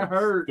down? That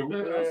hurt.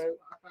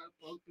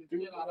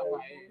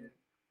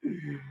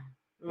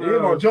 You're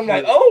gonna jump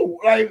like, oh,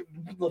 like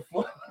what the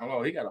fuck?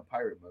 Oh, he got a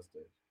pirate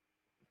mustache.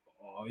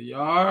 Oh,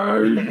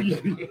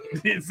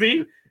 yeah.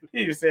 See?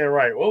 He said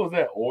right. What was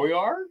that?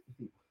 Oyar?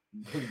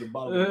 The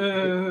bottom of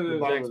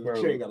the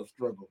chain got to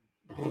struggle.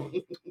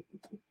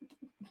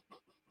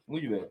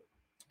 Look at that.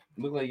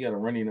 Look like you got a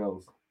runny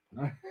nose.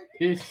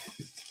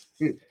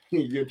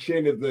 Your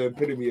chin is the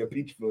epitome of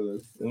peach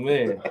fuzz.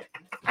 Man.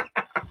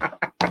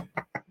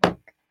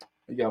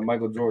 You got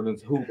Michael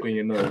Jordan's hoop in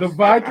your nose. The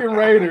Viking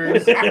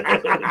Raiders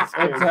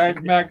attacked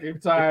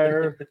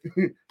McIntyre.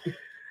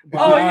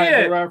 Oh,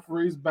 yeah. The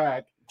referee's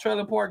back.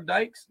 Trailer Park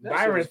Dykes.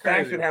 Byron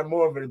Saxon had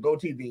more of a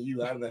goatee than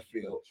you out of that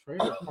field.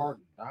 Trailer Park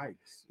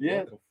Dykes.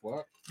 Yeah. What the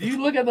fuck? Do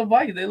you look at the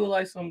Vikings? They look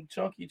like some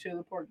chunky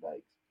Trailer Park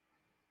Dykes.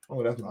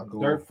 Oh, that's not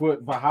cool.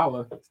 Dirtfoot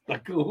Valhalla.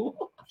 Not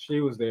cool. She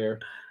was there.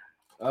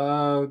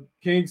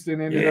 Kingston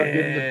ended up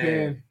getting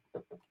the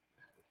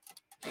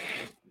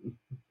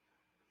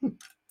pin.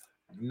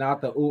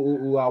 Not the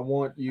ooh, I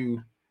want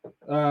you.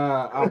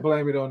 I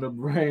blame it on the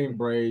brain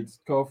braids.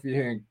 Kofi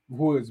and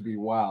Woods be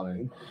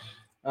wilding.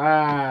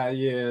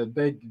 Yeah,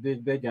 they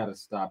gotta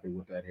stop it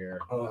with that hair.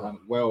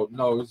 Well,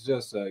 no, it's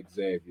just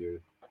Xavier.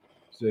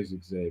 It's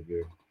just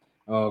Xavier.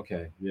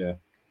 Okay, yeah.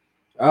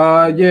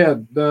 Yeah,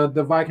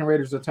 the Viking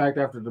Raiders attacked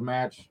after the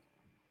match.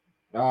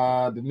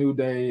 The New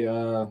Day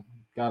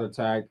got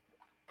attacked.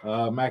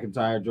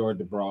 McIntyre joined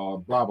the brawl.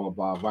 Blah blah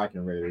blah.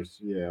 Viking Raiders.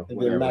 Yeah.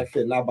 And then Mac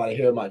said, "Not by the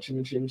hair of my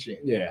chin."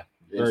 Yeah.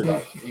 He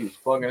was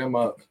fucking him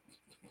up.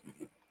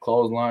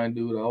 Clothesline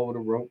dude over the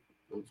rope.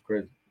 It was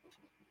crazy.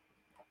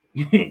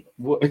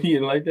 What, you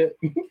didn't like that?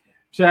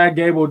 Chad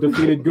Gable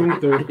defeated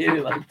Gunther He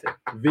didn't like that.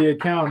 via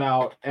count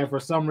out, and for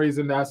some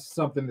reason that's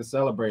something to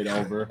celebrate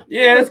over.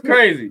 Yeah, it's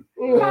crazy.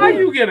 How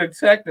you get a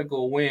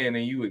technical win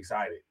and you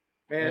excited?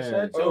 Man, Yeah.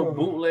 shut your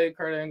bootleg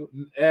Kurt Angle.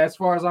 As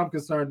far as I'm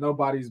concerned,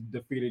 nobody's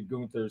defeated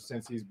Gunther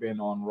since he's been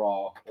on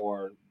Raw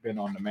or been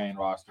on the main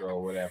roster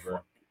or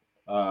whatever.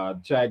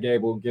 Chad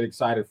Gable, get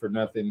excited for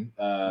nothing.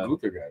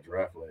 Gunther got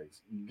giraffe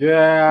legs.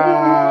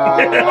 Yeah.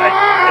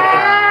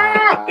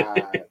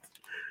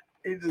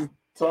 He's just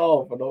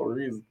tall for no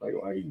reason. Like,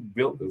 why he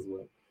built this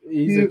way?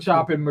 He's a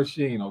chopping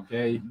machine,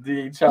 okay?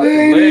 He chopped the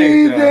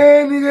Ladies legs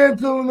down. and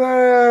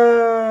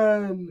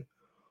gentlemen,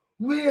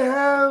 we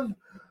have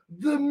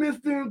the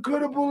Mr.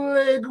 Incredible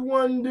Leg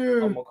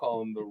Wonder, I'm gonna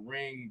call him the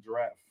ring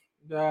giraffe.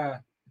 Yeah.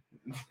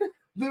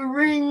 the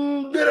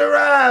Ring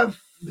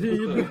Giraffe,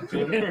 Instead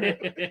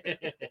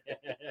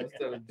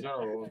of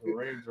general, the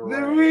ring the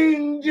giraffe.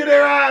 Ring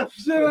Giraffe.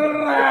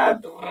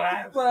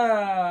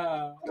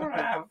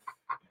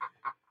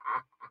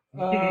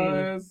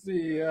 Let's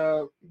see.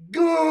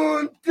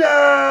 Gunther.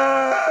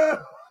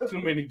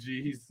 Too many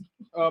G's.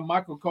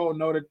 Michael Cole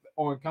noted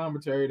on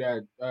commentary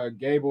that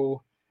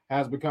Gable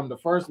has become the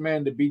first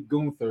man to beat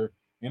Gunther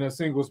in a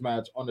singles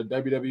match on the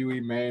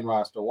WWE main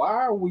roster. Why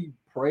are we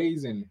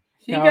praising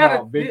He count got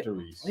out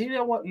victories? He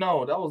didn't want.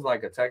 No, that was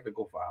like a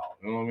technical foul.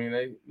 You know what I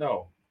mean?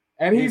 No.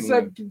 And he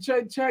said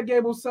Chad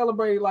Gable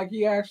celebrated like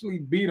he actually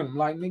beat him.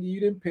 Like, nigga,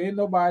 you didn't pin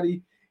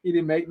nobody. He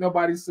didn't make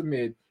nobody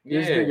submit.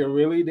 This nigga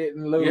really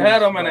didn't lose. You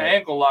had him in an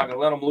ankle lock and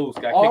let him loose.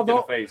 Got kicked in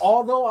the face.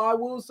 Although I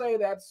will say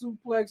that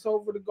suplex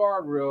over the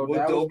guardrail was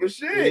that dope as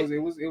shit. It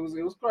was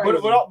crazy.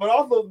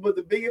 But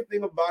the biggest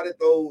thing about it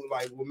though,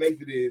 like what makes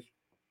it is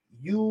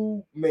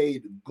you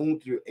made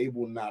Gunther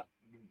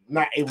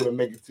not able to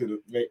make it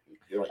to the.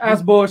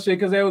 That's bullshit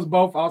because they was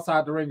both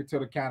outside the ring until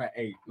the count of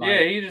 8. Like,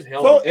 yeah, he just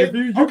held. So if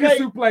you can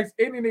suplex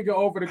any nigga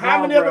over the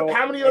guardrail,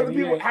 how many other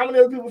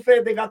people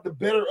said they got the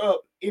better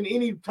up in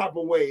any type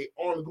of way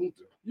on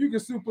Gunther? You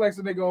can suplex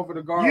a nigga over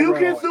the guardrail. You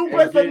can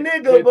suplex a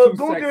nigga, but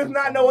Gunther is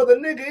not no other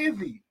nigga, is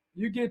he?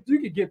 You can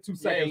get 2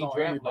 seconds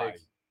on anybody.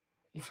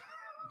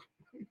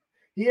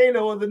 He ain't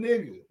no other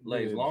nigga.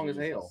 Legs long as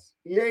hell.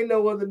 He ain't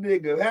no other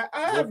nigga.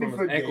 I from his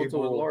ankle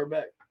to his lower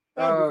back.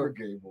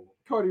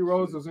 Cody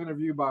Rhodes was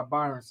interviewed by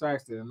Byron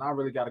Saxton, and I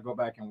really got to go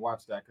back and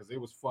watch that because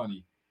it was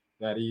funny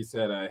that he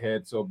said a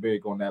head so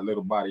big on that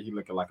little body, he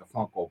looking like a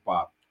Funko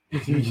Pop.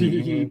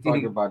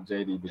 Talking about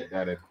JD Big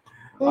Daddy.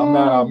 I'm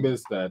mad I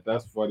missed that.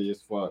 That's funny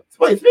as fuck.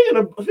 Wait, speaking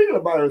of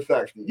Byron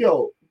Saxton,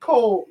 yo,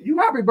 Cole, you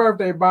happy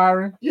birthday,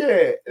 Byron.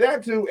 Yeah,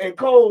 that too. And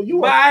Cole,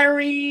 you are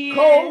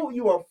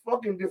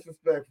fucking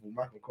disrespectful,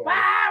 Michael Cole.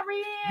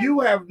 Byron, you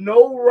have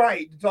no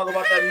right to talk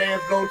about that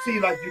man's goatee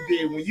like you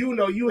did when you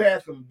know you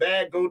had some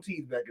bad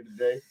goatees back in the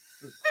day.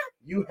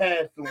 You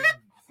had some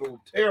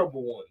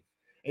terrible ones.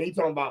 And he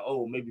talking about,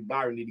 oh, maybe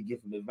Byron need to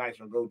get some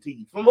advice on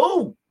goatees. From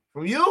who?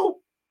 From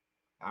you?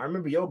 I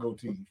remember your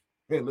goatees.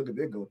 Hey, look at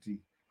their goatee.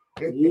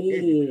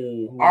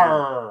 Ooh.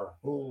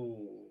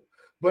 Ooh.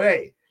 But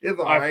hey, it's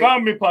all right. I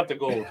found me pot of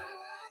gold.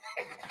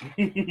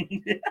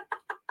 That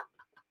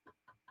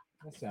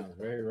sounds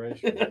very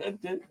racial.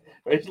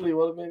 Racially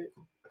motivated?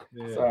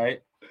 Yeah. It's all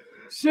right.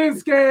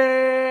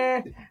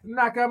 Shinsuke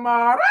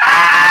Nakamura.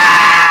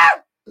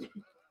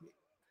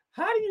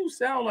 How do you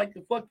sound like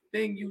the fucking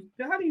thing you...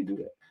 How do you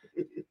do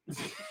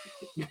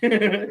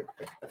that?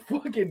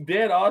 Fucking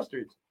dead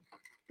ostrich.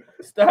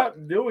 Stop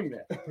doing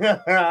that.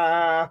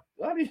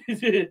 What do you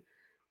do?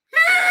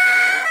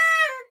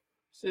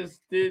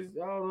 Just this.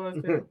 I don't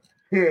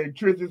understand.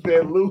 Tristan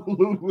said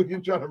Ludwig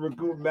is trying to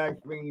recruit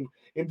Maxine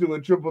into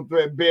a triple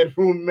threat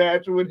bedroom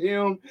match with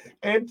him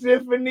and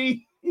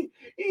Tiffany. He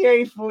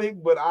ain't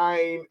slick, but I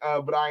ain't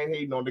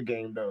hating on the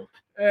game though.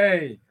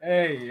 Hey.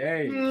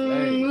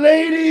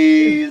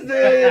 Ladies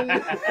and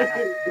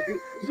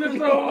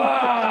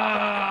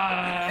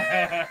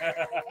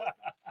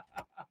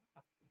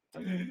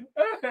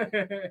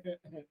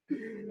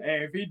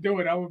hey, if he do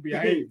it, I would be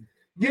hating.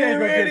 Get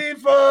ready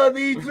for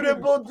the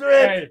triple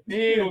threat.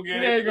 Hey, he ain't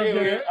gonna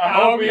get it. I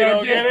hope he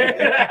don't get it.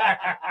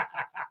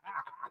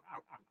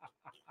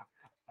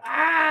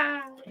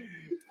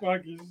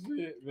 Fucking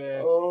shit,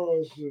 man.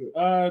 Oh shit.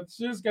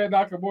 Shinsuke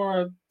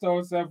Nakamura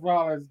told Seth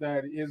Rollins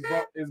that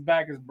his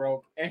back is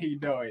broke and he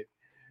know it.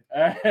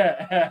 Man,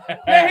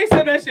 he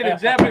said that shit in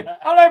Japanese.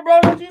 I'm like,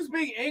 bro, did you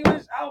speak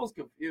English? I was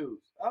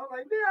confused. I was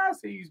like, yeah, I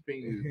see you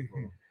speak English,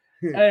 bro.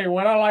 Hey,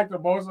 what I like the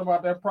most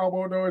about that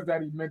promo though is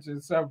that he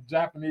mentioned some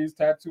Japanese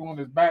tattoo on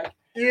his back.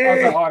 Yeah. I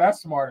was like, oh,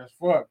 that's smart as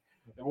fuck.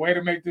 The way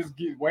to make this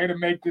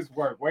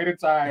work. Way to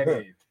tie it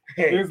in.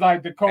 It's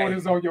like the code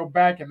is on your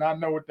back, and I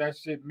know what that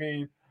shit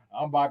means.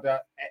 I'm about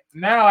to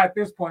now at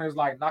this point. It's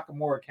like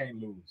Nakamura can't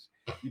lose.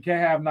 You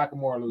can't have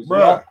Nakamura lose.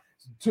 Bruh.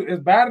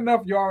 It's bad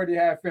enough you already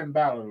had Finn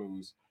Balor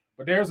lose,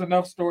 but there's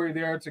enough story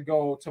there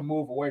to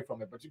move away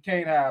from it. But you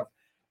can't have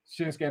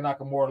Shinsuke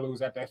Nakamura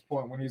lose at this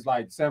point when he's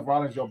like, Seth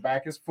Rollins, your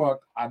back is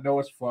fucked. I know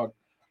it's fucked.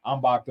 I'm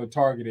about to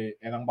target it,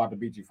 and I'm about to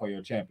beat you for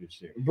your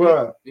championship.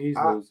 Bruh, he's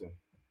losing.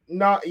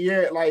 Like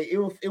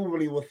it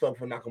really was up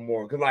for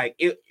Nakamura because like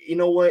it, you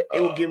know what? It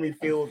will give me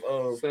feels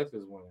of Seth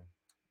is winning.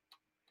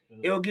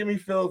 It'll give me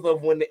feels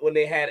of when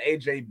they had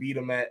AJ beat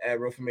him at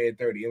WrestleMania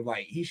 30. It was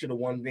like he should have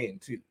won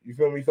then too. You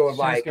feel me? So it's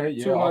like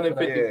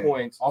 250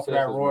 points off of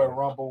that Royal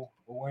Rumble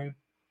win.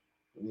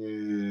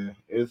 Yeah,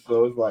 it's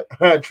like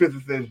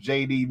Tristan says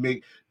JD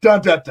Mc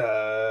dun dun dun.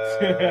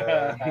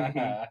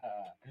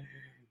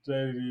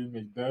 JD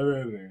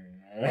McDonough.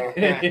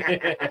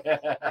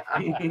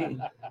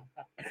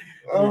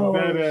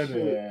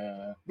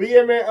 But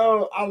yeah, man.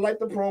 I like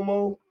the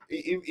promo,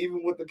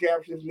 even with the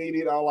captions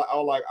needed. I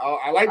like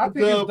the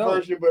dub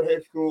version, but hey,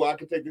 cool. I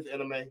can take this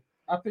anime.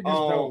 I think it's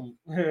dope.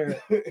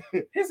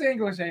 His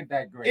English ain't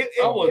that great.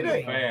 I wasn't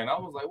a fan. I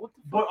was like, what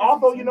the fuck? But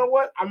also, you know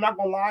what? I'm not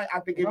gonna lie. I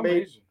think it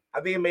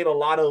made a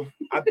lot of.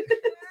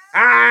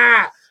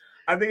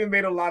 I think it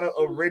made a lot of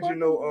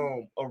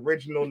original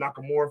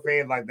Nakamura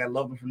fans like that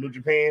love him from New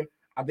Japan.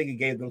 I think it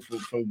gave them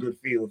some good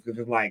feels because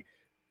it's like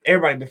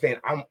everybody been saying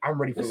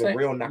I'm ready for the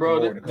real Nakamura.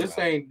 Bro, this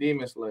ain't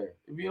Demon Slayer.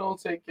 If you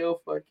don't take your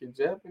fucking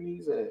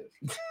Japanese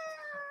ass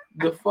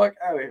the fuck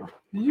out of here,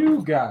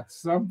 you got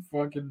some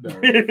fucking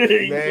nerve,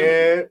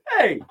 man.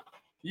 Hey,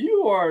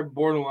 you are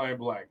borderline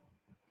black.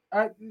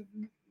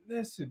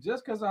 Listen,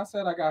 just because I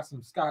said I got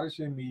some Scottish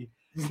in me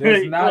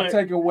does not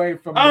take away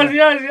from Ozzy,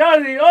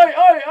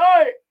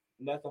 oi.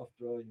 That's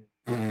Australian.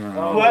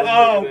 Oh, But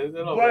look at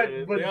this. Look at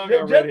this. but They all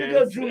just got because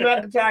redheads. Drew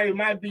McIntyre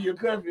might be your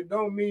cousin,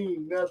 don't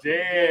mean nothing.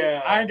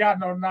 Damn. I ain't got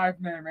no knife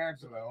named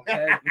Angela,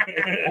 okay?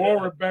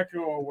 Or Rebecca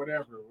or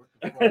whatever. What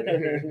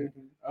the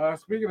fuck?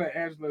 Speaking of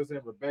Angelas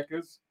and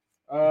Rebeccas,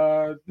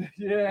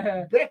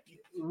 yeah, Becky.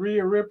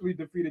 Rhea Ripley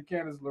defeated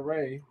Candice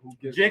LeRae, who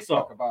gives a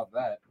Jigsaw. fuck about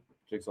that.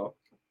 Jigsaw.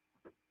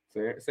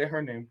 Say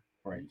her name.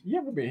 Right. You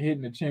ever been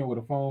hitting the chin with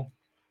a phone?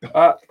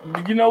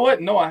 You know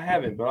what? No, I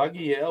haven't, but I'll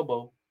give you an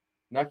elbow.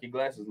 Knock your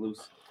glasses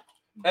loose.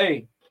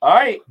 Hey, all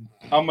right.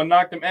 I'm gonna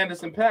knock them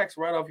Anderson packs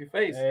right off your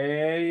face.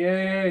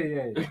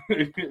 Hey,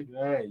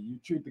 you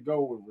treat the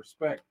goal with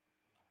respect.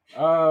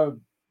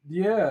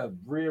 Yeah,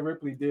 Rhea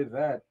Ripley did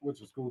that, which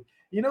was cool.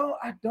 You know,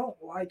 I don't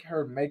like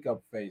her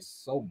makeup face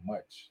so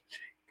much.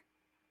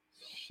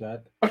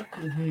 Shut up.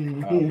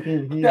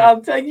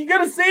 I'm telling you, you're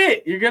gonna see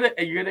it. You're gonna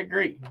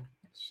agree.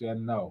 Shut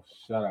up.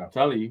 I'm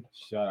telling you.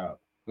 Shut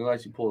up. Look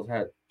like she pulls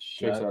hat.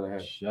 Tricks out of her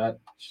head.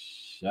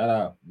 Shut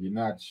up. You're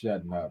not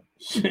shutting up.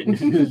 She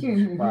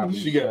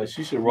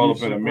should roll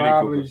up in a Mini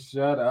probably Cooper.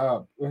 shut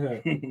up.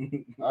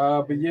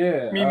 But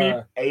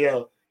yeah. Hey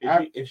yo,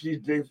 if she's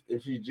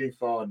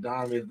Jigsaw,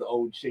 Dom is the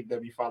old chick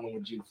that be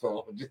following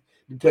Jigsaw. Just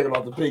be taking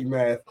off the pig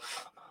mask.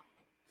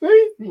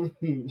 See?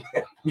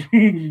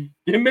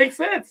 It makes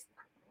sense.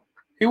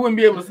 He wouldn't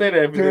be able to say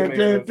that if it didn't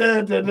make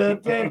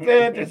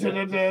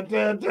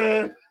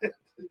sense.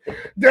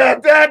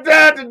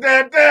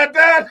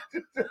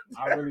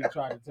 I really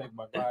tried to take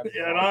my glasses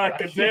Yeah, off. I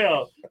can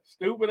tell.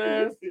 Stupid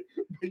ass.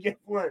 But guess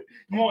what?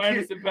 Come on,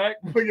 Anderson Paak.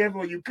 But guess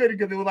what? You couldn't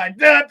because it was like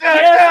Say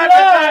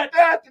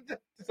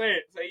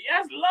it. Say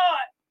yes,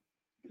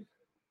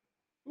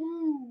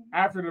 Lord.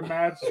 After the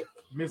match,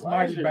 Miss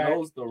Why is Mighty your Back.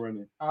 nose still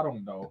running? I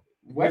don't know.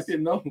 Wipe your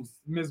nose.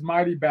 Miss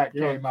Mighty Back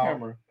You're on came out.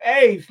 camera.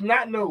 Hey,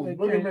 snot nose. They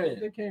Look at can't, that.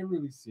 they can't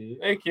really see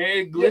it. Hey,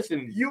 kid,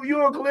 glisten.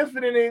 You're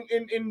glistening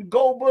in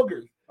gold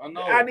boogers. I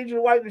know. I need you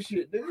to wipe the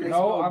shit.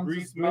 No, I'm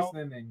grease just mouth.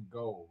 listening in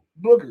gold.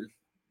 Boogers.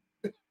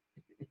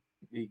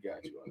 He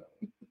got you on that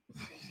one.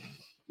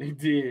 He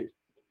did.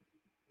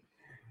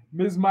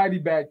 Miss Mighty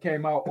Back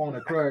came out on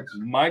a crutch.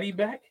 Mighty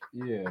Back?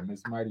 Yeah,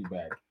 Miss Mighty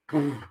Back.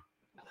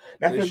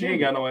 That's She ain't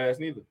got no ass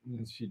neither.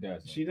 She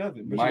doesn't. She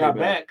doesn't. But Mighty she got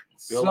back. back.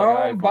 Feel like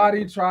an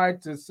Somebody iPhone.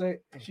 tried to say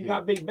She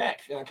got big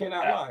back. And I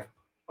cannot lie.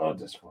 Oh,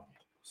 that's funny.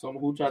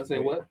 Someone who tried to say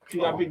what? She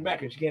got big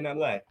back and she cannot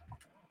lie.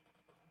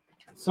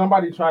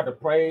 Somebody tried to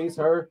praise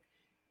her,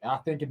 I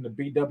think in the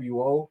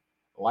BWO,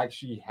 like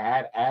she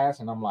had ass,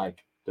 and I'm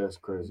like, That's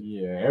crazy.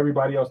 yeah,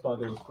 everybody else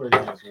thought it was crazy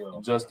as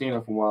well.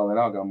 Justina from Wild 'N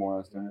Out got more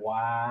ass than her.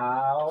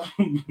 Wow.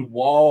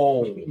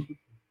 Whoa.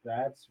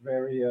 That's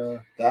very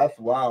That's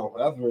wow.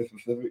 That's very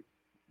specific.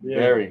 yeah,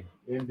 Very.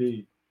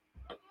 indeed.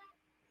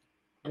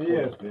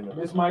 Yeah,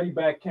 Miss Mighty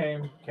Back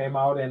came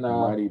out and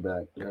Mighty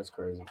Back. That's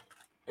crazy.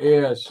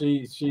 yeah,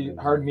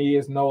 her knee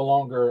is no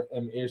longer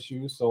an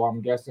issue, so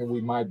I'm guessing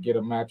we might get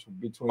a match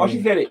between Oh,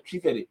 she said it. She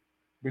said it.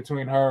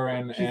 between her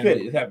and She said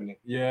it. It's happening.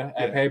 Yeah,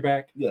 at Yeah.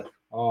 Payback. Yeah.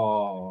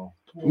 Oh,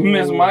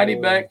 Miss Mighty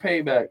Back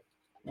Payback.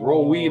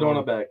 Roll weed on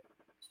her back.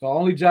 The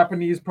only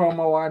Japanese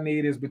promo I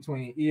need is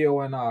between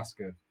Io and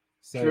Asuka.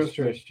 Says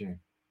Tristan. Tristan.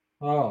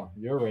 Oh,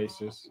 you're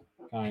racist.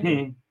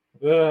 Kind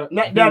of.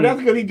 Now that's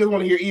because he just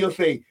want to hear Io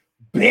say,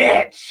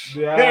 bitch,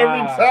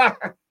 every time.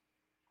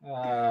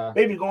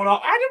 They be going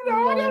off. I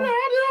don't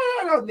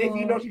know. Next thing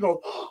you know, she goes,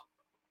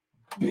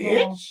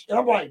 bitch. And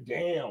I'm like,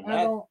 damn.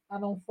 I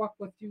don't fuck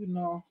with you,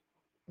 no.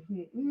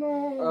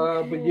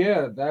 No. But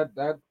yeah,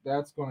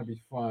 that's gonna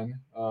be fun.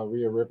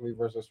 Rhea Ripley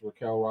versus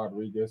Raquel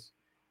Rodriguez,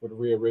 with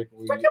Rhea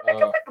Ripley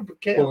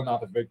pulling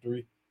out the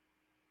victory.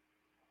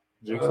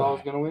 Jigsaw's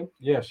gonna win?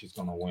 Yeah, she's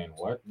gonna win.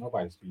 What?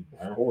 Nobody's beating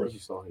her. Of course you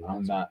saw him.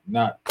 I'm not.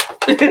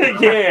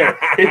 Yeah,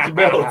 hit your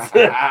belts.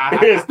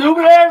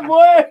 Stupid ass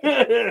boy.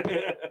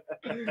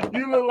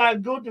 You look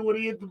like Gucci when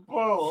he hit the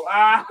pole.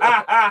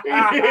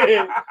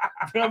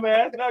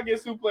 Dumbass, now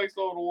get suplexed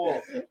over the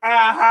wall.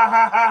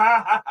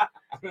 I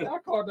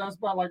called that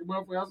spot like a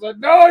motherfucker. I said,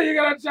 "No, you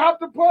gotta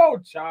chop the pole.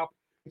 Chop,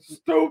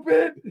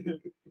 stupid."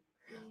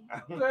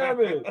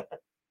 Damn it.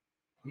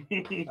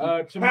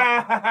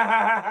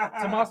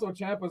 Tommaso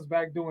Ciampa's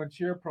back doing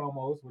cheer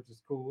promos, which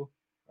is cool.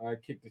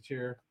 Kick the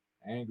chair,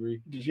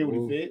 angry. Did you hear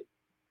what he said?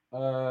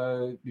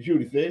 Did you hear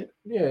what he said?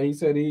 Yeah, he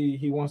said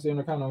he wants the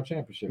Intercontinental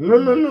Championship.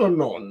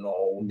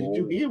 No. Did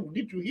you hear what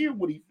he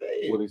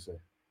said? What did he say?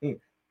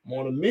 I'm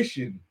on a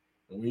mission.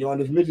 And when you're on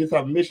this mission,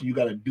 type of mission, you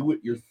gotta do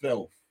it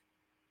yourself.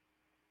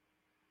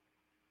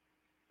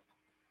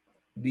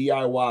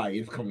 DIY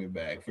is coming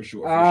back for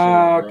sure.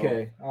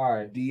 Okay. All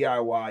right.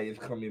 DIY is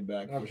coming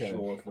back for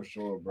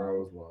sure,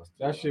 bro.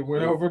 That shit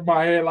went over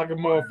my head like a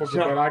motherfucker,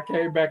 but I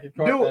came back and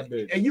caught that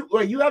bitch. And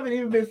you haven't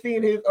even been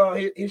seeing his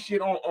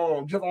shit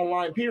on just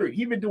online. Period.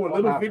 He been doing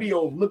little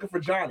videos looking for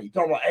Johnny,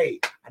 talking about, hey,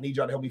 I need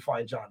y'all to help me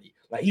find Johnny.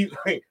 He'll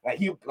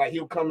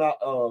come out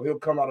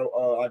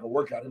like a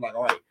workout. He's like,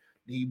 all right.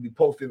 He be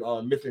posting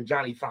missing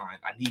Johnny signs.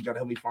 I need y'all to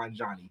help me find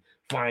Johnny.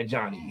 Find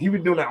Johnny. He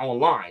been doing that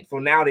online. So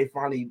now they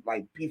finally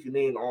like piecing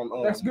in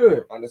on that's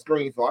good on the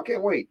screen. So I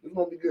can't wait. It's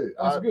gonna be good.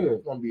 That's good.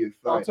 It's gonna be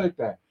exciting. I'll take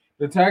that.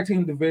 The tag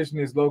team division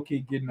is low key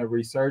getting a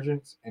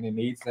resurgence, and it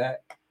needs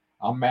that.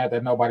 I'm mad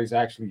that nobody's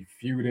actually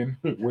feuding.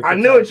 With I the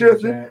knew it, tag team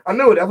Tristan. champs. I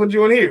knew it. That's what you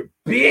want to hear,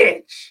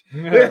 bitch.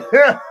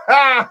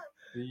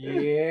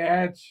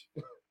 Bitch.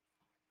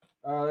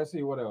 Let's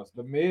see what else.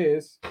 The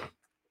Miz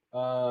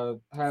had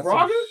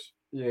Frogger?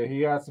 yeah,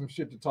 he had some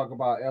shit to talk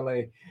about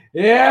LA.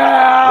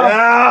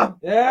 Yeah.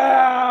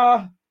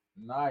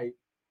 Night.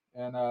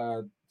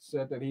 And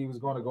said that he was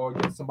going to go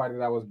against somebody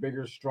that was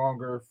bigger,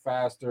 stronger,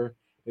 faster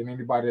than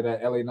anybody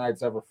that LA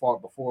Knight's ever fought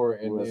before,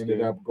 and Well, ended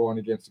good. up going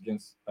against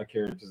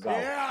Akira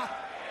Tozawa.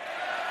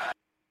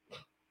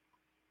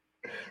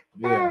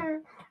 Yeah.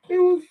 It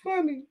was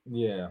funny.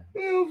 Yeah.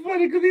 It was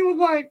funny because he was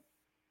like,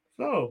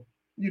 so,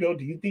 do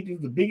you think this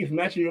is the biggest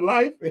match of your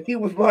life? And he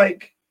was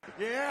like,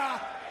 Yeah.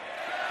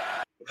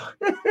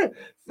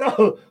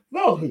 so,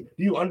 do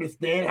you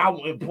understand how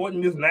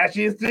important this match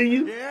is to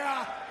you?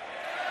 Yeah.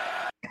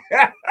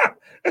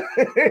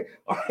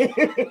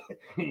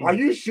 Are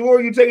you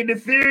sure you're taking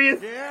this serious?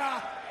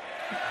 Yeah.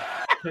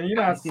 Can you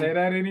not say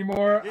that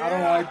anymore? I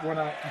don't like when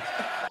I.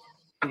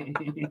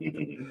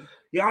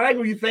 Yeah, I like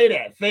when you say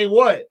that. Say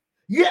what?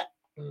 Yeah.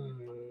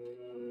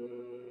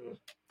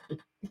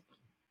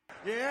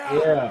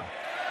 Yeah.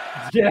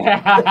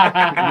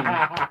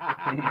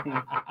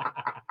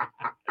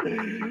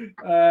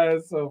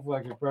 That's so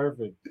fucking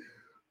perfect.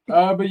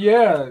 But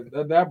yeah,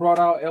 that brought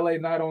out LA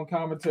Knight on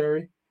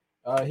commentary.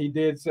 He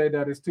did say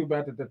that it's too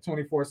bad that the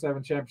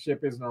 24/7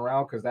 championship isn't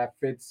around because that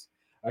fits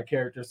a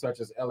character such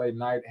as LA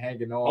Knight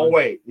hanging on. Oh,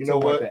 wait. You to know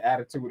what? The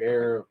Attitude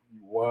Era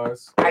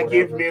was. I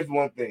give whatever. Miz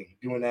one thing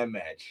during that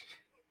match.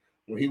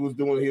 When he was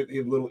doing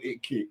his little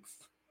it kicks.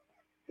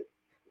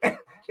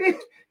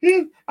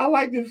 I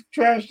like this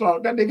trash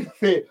talk. That nigga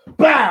said,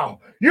 bow,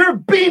 you're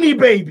Beanie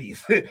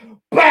Babies.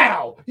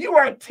 Bow, you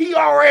are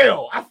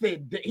TRL. I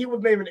said, he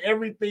was naming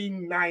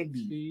everything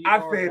 90. I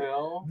said,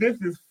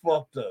 this is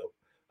fucked up.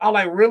 I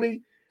like,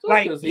 really?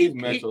 Like, he's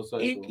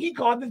metrosexual. He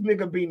called this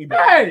nigga Beanie Baby.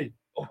 Hey!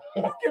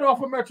 Get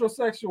off of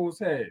metrosexuals'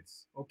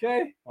 heads,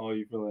 okay? Oh,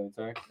 you feeling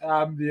attacked?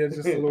 Yeah,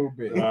 just a little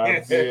bit.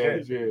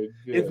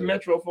 It's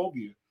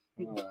metrophobia.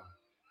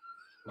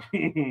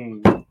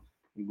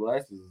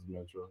 Glasses is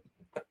metro.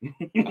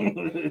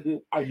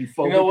 Are you You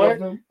focused know what? on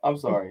them? I'm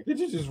sorry. Did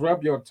you just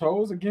rub your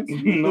toes against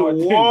me? No, I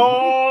didn't.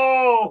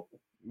 Whoa!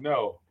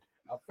 No.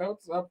 I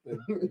felt something.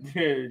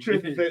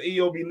 Tristan said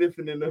EO be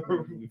listening to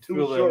her too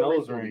Feel that short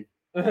nose recently.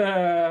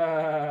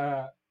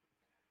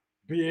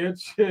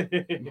 Bitch.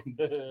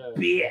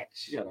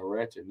 Bitch. You got a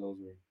ratchet nose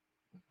ring.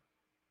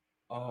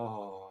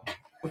 Oh.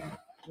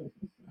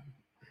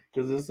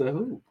 Because it's a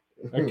hoop.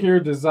 Akira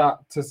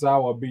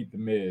Tozawa beat The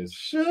Miz.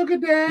 Sugar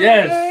daddy.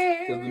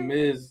 Yes. Because the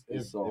Miz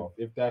is soft.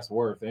 If that's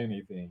worth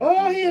anything.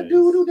 Oh, he a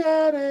doo-doo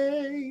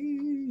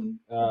daddy.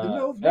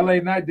 LA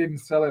Knight didn't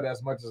sell it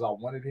as much as I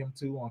wanted him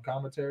to on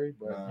commentary,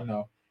 but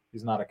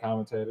he's not a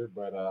commentator.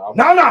 But I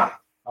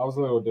was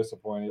a little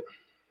disappointed.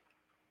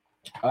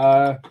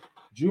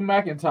 Drew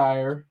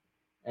McIntyre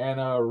and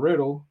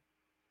Riddle.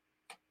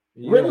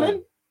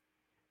 Riddlin'?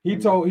 He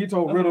told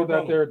Riddle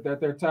that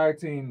their tag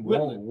team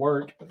won't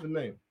work. What's the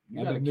name?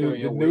 And the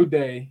New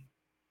Day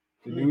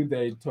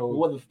told. It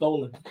wasn't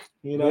stolen.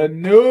 The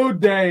New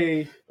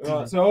Day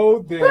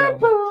told them.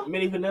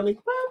 Milli Vanilli.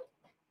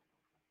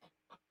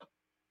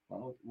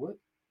 What?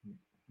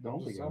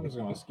 I'm just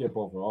gonna skip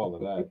over all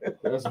of that.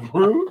 That's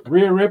rude.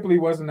 Rhea Ripley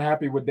wasn't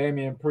happy with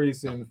Damian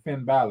Priest and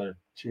Finn Balor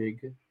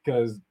Chicken.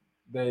 because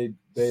they're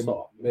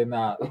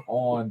not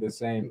on the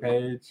same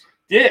page.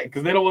 Yeah,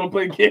 because they don't want to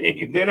play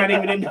games. They're not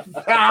even in the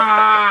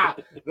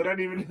they're not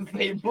even in the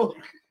same book.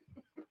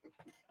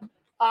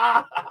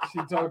 She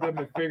told them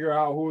to figure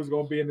out who was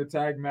gonna be in the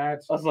tag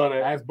match. I saw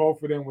that. As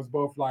both of them was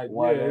both like,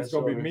 Why yeah, it's that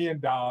gonna be shoulders? me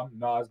and Dom.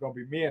 No, it's gonna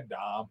be me and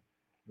Dom.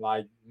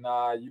 Like,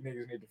 nah, you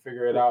niggas need to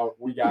figure it out.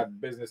 We got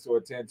business to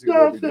attend to.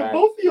 We'll be back.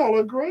 Both of y'all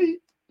are great.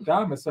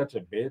 Dom is such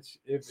a bitch.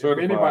 If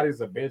Certified.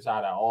 anybody's a bitch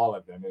out of all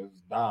of them, it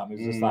was Dom.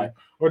 It's just like,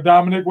 well,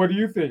 Dominic, what do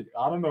you think?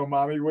 I don't know,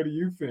 mommy. What do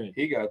you think?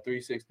 He got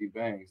 360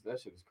 bangs. That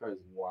shit is crazy.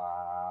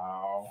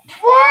 Wow.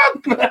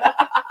 Fuck!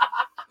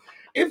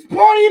 It's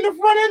party in the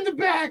front and the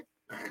back.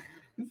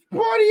 It's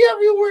party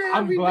everywhere.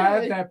 I'm every glad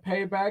day. that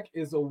Payback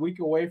is a week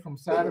away from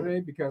Saturday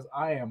because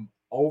I am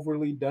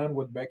overly done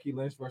with Becky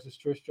Lynch versus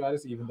Trish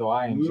Stratus, even though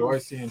I enjoy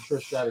seeing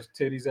Trish Stratus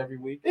titties every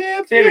week.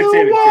 If Titty, you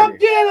titty, won't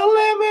titty. get a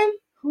lemon,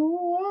 Who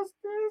wants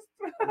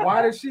this?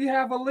 Why does she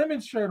have a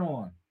lemon shirt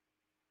on?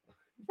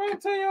 From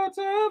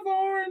Toyota of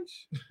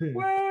Orange.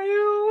 Well,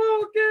 you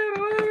won't get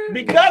a lemon.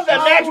 because that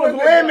match was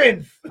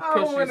lemons.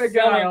 Because would've she's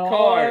got selling a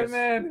cars.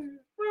 lemon.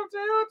 From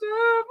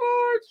Toyota of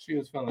Orange. She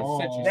was feeling Oh.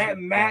 citrus. That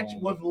match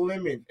was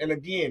lemons. And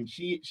again,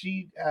 she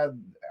had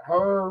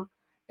her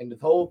and this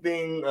whole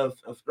thing of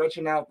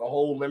stretching out the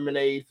whole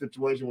lemonade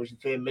situation when she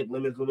said make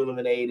lemons with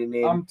lemonade, and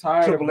then I'm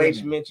tired Triple of H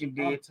lemon. mentioned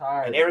I'm it,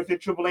 tired. and everything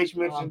Triple H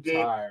I'm mentioned it.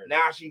 tired.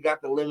 Now she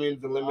got the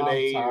lemons and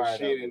lemonade and tired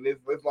shit, of and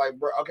it's like,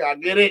 bro, okay, I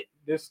get it.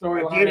 This I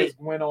get storyline it. has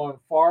went on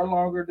far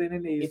longer than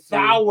it needs It's to.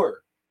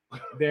 sour.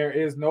 There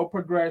is no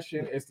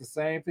progression. It's the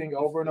same thing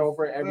over and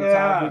over every Yeah.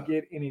 time we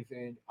get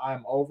anything.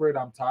 I'm over it.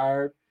 I'm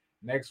tired.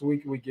 Next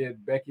week we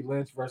get Becky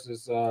Lynch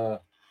versus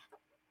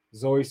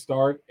Zoe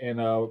Stark in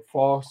a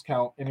Falls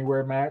Count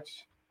Anywhere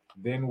match.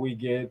 Then we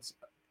get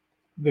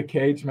the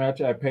cage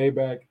match at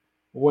Payback.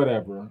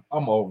 Whatever.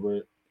 I'm over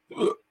it.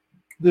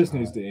 This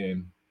needs to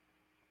end.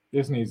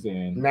 This needs to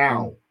end.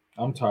 Now.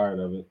 I'm tired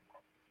of it.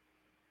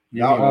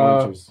 That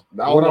was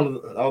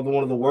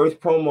one of the worst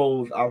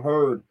promos I've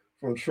heard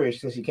from Trish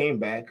since she came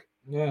back.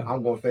 Yeah.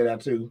 I'm gonna say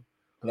that too.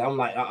 Because I'm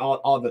like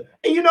all the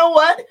and you know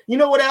what? You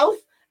know what else?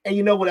 And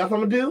you know what else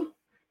I'm gonna do?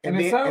 And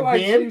it sounded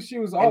like she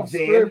was off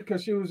script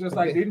because she was just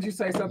like, didn't you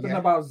say something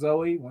about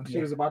Zoe when she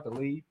was about to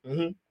leave?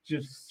 Mm-hmm.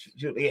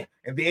 Yeah.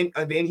 And then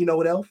you know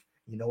what else?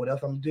 You know what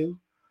else I'm gonna do?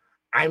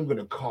 I'm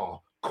gonna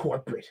call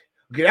corporate.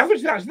 Okay, that's what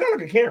she sounds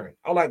like a Karen.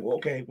 I'm like, well,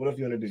 okay, what else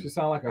you gonna do? She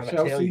sound like a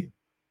Chelsea.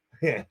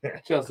 Yeah.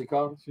 Chelsea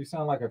Collins. She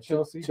sound like a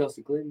Chelsea.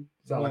 Chelsea Clinton.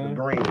 Sound like a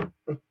green.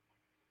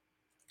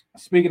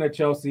 Speaking of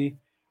Chelsea,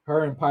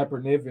 her and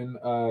Piper Niven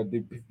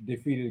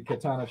defeated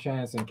Katana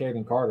Chance and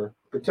Kaden Carter.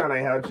 Katana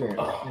ain't had a chance.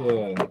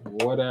 Yeah,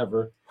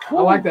 whatever.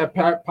 I like that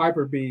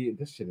Piper be.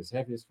 This shit is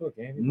heavy as fuck,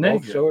 ain't it?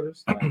 Both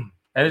shoulders. Like,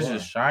 and it's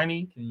just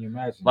shiny. Can you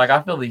imagine? Like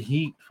I feel the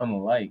heat from the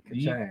light.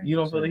 You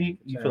don't feel the heat?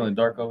 You feeling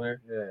dark over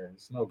there? Yeah,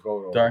 it's no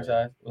gold. Dark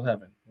side? What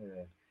happened?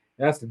 Yeah.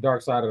 That's the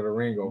dark side of the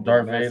ring over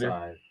Darth on that Vader.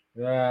 side.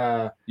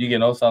 Yeah. You get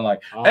no sunlight.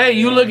 Hey,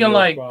 you looking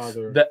like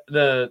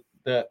the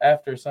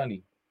after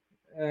Sunny.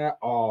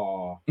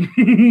 Oh,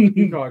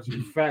 he called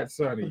you Fat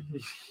Sonny.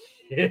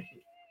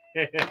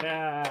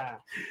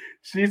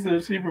 She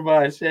said she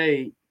provides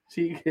shade.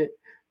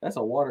 That's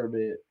a water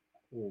bed.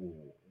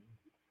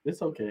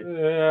 It's okay.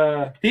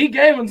 Yeah. He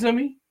gave them to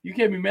me. You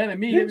can't be mad at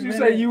me. Did you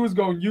say you was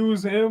gonna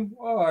use him?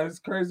 Oh, it's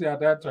crazy how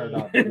that turned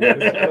out. It's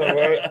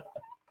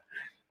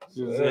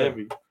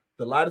heavy.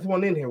 The lightest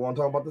one in here. Want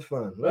to talk about the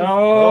sun?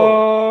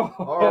 Oh,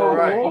 all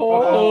right.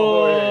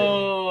 Oh,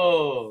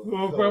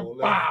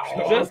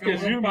 just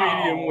because you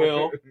medium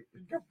well.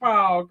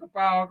 Kapow,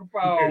 kapow,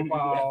 kapow,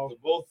 kapow.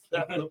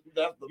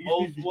 That's the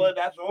most one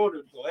that's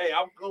ordered. So hey,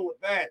 I'm cool with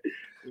that.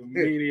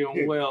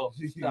 Medium well.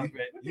 Stop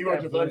it. You are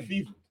just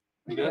unseasoned.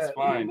 That's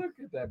fine. Look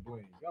at that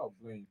bling. Y'all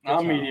bling.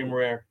 I'm medium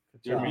rare.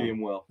 You're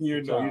medium well.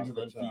 You're just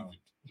unseasoned.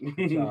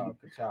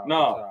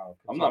 No,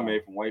 I'm not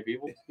made from white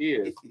people. He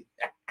is.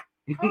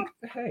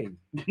 Hey,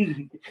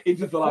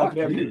 it's just a lot of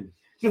pepper.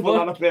 Just a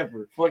lot of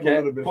pepper. Fuck a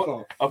little bit of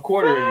salt. A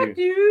quarter of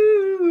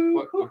you.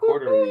 A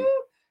quarter of you.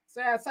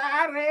 That's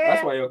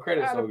why your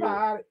credit's so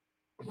good.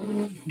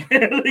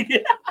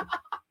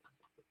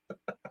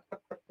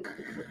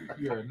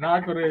 You're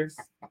not gonna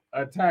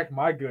attack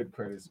my good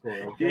credit score.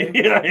 Okay?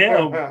 Yeah, I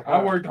am.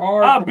 I worked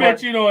hard. I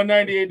bet you know a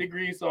 98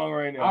 degree song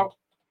right now.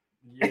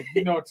 Yeah,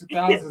 you know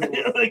 2000. I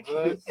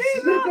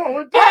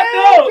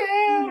know.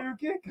 You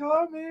can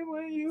call me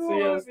when you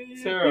want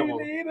me. Terrible.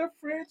 If you need a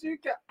friend,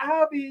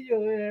 I'll be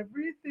your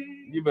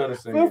everything. You better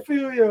sing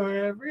Fulfill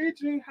your every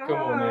dream. Come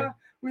on, man.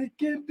 We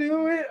can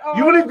do it all.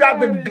 You really got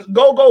the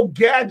go-go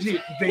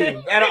gadget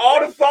thing. Out of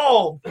all the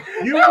songs,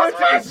 you went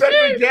to a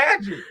separate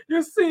gadget.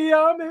 You see,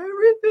 I'm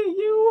everything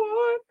you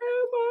want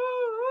and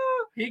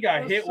more. He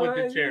got hit with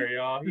the cherry,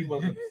 y'all. He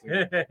wasn't.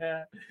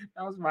 That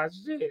was my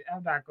shit.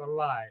 I'm not gonna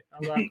lie.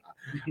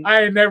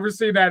 I ain't never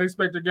seen that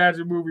Inspector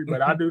Gadget movie,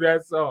 but I do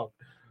that song.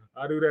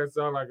 I do that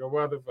song like a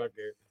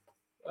motherfucker.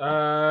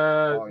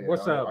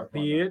 What's up,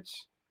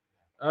 bitch?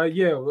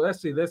 Yeah.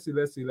 Let's see.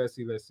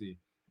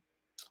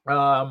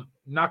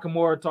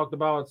 Nakamura talked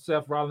about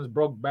Seth Rollins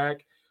broke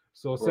back.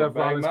 So Seth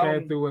Rollins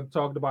came through and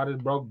talked about his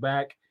broke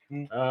back.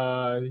 He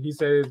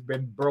said it's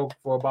been broke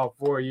for about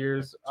 4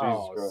 years.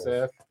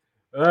 Seth.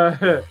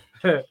 He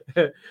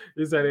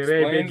said it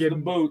ain't been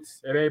getting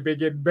boots. It ain't been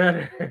getting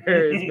better.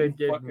 It's been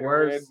getting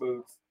worse.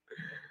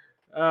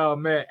 Oh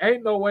man,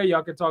 ain't no way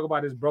y'all can talk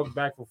about his broke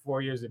back for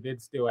 4 years and then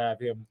still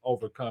have him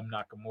overcome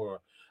Nakamura.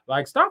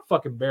 Like, stop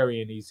fucking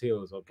burying these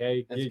heels,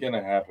 okay? It's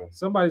gonna happen.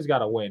 Somebody's got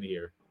to win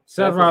here.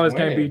 Seth Rollins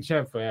can't be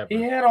champ forever.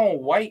 He had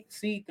on white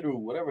see-through,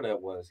 whatever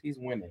that was. He's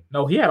winning.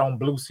 No, he had on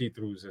blue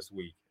see-throughs this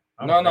week.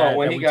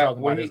 When he got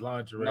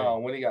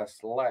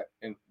slapped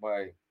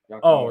by.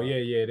 Oh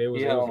yeah, they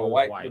was on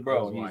white.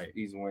 Bro,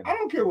 he's winning. I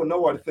don't care what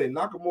nobody say.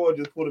 Nakamura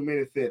just put him in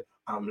and said,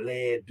 "I'm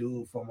led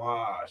dude from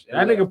Oz."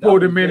 That nigga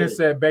pulled him in and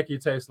said Becky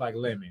tastes like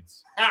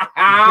lemons.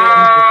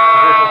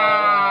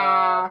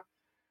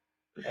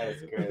 That's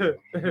crazy.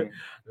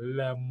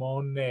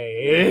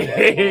 Lemonade.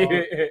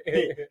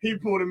 He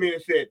pulled him in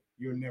and said,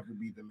 "You'll never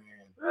be the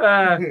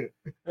man.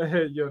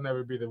 You'll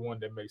never be the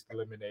one that makes the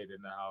lemonade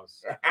in the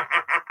house."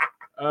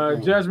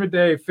 Judgment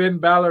Day, Finn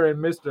Balor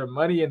and Mr.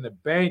 Money in the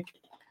Bank.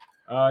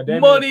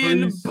 Money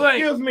in the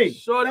Bank. Excuse me.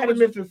 That is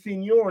Mr.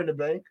 Senior in the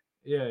bank.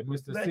 Yeah,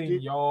 Mr.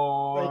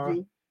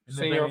 Senior.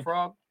 Senior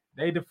Frog.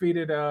 They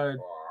defeated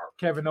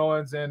Kevin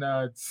Owens and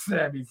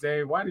Sami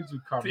Zayn. Why did you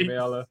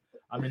Carmella?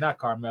 I mean, not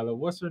Carmella.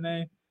 What's her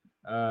name?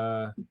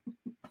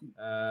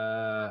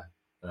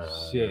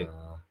 Shit.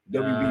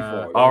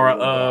 WB4. All right.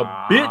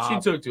 Bitch,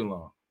 you took too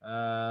long.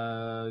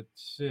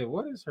 Shit.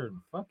 What is her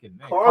fucking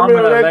name? Carmen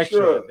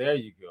Electra. There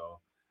you go.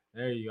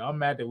 There you go. I'm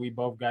mad that we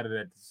both got it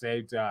at the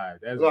same time.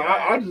 That's No,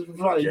 bad. I just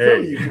trying to Gay.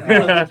 tell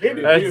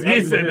you.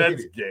 He said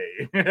that's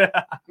gay.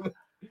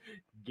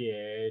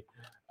 Gay.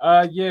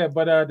 Yeah,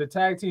 but the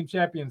tag team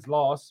champions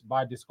lost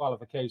by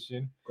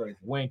disqualification Crazy.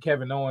 when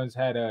Kevin Owens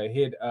had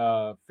hit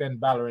Finn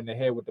Balor in the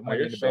head with the Money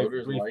your in the Bank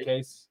shoulders light?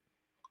 briefcase.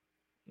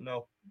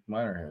 No,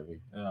 Mine are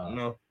heavy.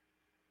 no.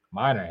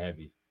 Mine are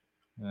heavy.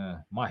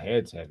 My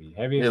head's heavy.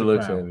 Heavy as It a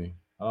looks crown. heavy.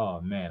 Oh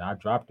man, I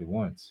dropped it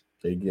once.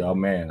 Oh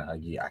man, I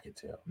can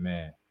tell.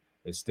 Man,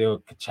 it's still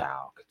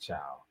ka-chow,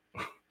 ka-chow.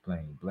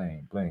 Bling,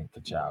 bling, bling,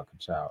 ka-chow,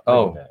 ka-chow.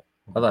 Oh, Look at that.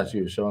 I thought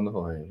you were showing the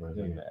forehead. Right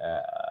Look at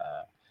there.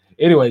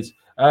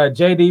 that.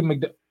 JD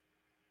McDonald.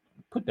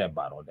 Put that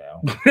bottle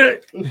down.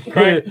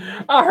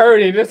 I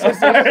heard it.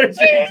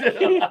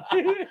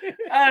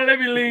 Let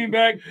me lean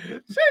back.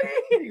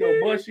 He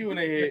gonna bust you in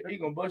the head. He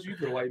gonna bust you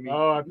to the white meat.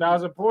 Oh,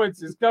 1,000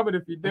 points is coming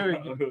if you do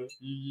it.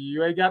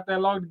 You ain't got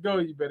that long to go.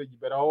 You better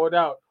hold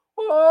out.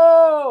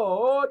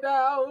 Oh, hold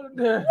down.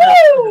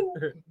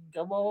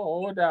 Come on,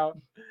 hold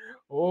down.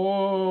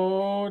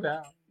 Hold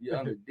down. You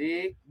on the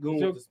dig? Going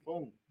with the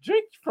spoon.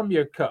 Drink from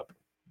your cup.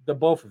 The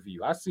both of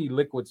you. I see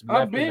liquids.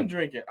 I've been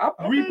drinking.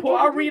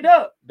 I read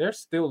up. There's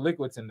still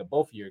liquids in the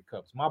both of your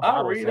cups. My I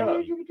bottle's read up.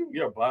 empty.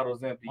 Your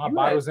bottle's empty. My You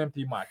bottle's had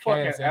empty. My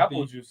fucking can's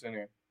apple empty. juice in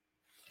there.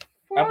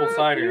 Apple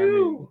cider. I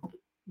mean.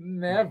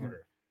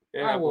 Never.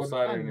 Yeah, I apple will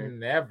cider in there.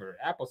 never.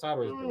 Apple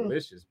cider is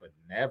delicious, but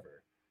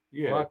never.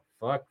 Yeah.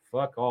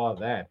 Fuck all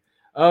that.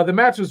 The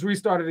match was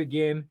restarted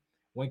again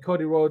when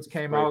Cody Rhodes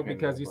came out painting,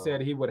 because he bro.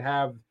 said he would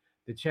have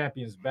the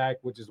champions back,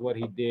 which is what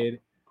he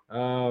did.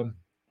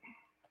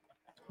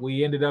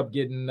 We ended up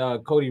getting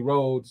Cody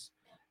Rhodes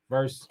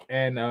versus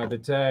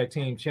the tag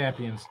team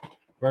champions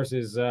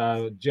versus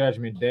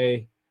Judgment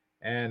Day,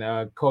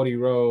 and Cody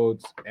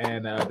Rhodes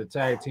and the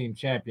tag team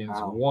champions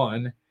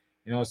won.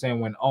 You know what I'm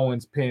saying? When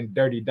Owens pinned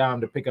Dirty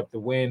Dom to pick up the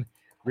win,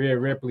 Rhea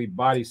Ripley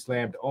body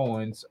slammed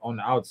Owens on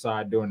the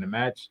outside during the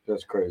match.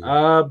 That's crazy.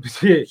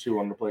 She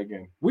wanted to play a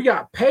game. We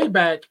got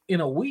Payback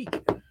in a week,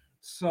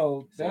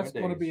 so 7 that's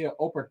going to days. be an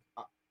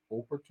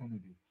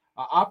opportunity.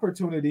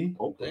 Opportunity.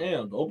 Oh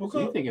damn, the Opal So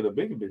you Cup? thinking of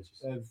bigger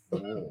bitches?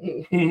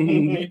 You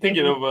You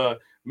thinking of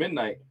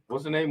Midnight?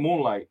 What's the name?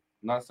 Moonlight,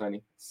 not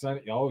Sunny.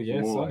 Sunny. Oh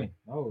yeah, Moonlight. Sunny.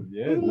 Oh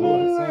yeah,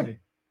 no, it's Sunny.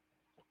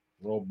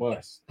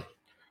 Robust.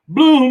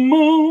 Blue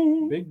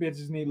Moon. Big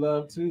bitches need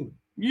love too.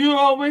 You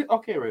always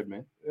okay,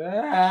 Redman.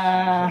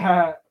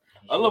 Ah,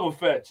 I love a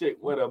fat chick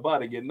with her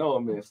body getting no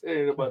miss. It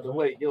ain't about the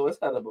weight, yo. It's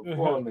how the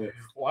performance.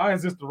 why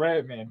is this the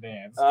Red Man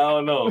dance? I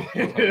don't know.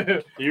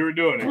 You were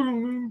doing it.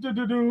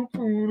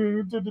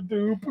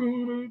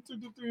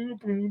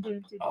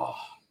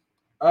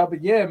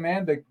 But yeah,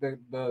 man,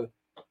 the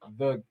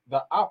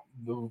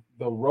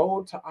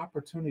road to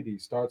opportunity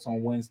starts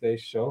on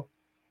Wednesday's show.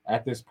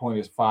 At this point,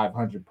 it's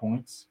 500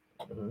 points.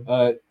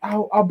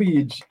 I'll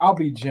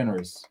be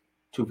generous.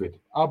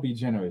 250. I'll be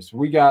generous.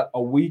 We got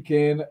a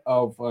weekend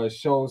of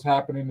shows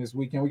happening this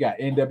weekend. We got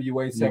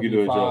NWA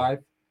 75.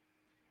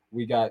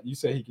 We got. You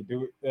said he could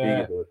do it. He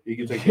can do it. He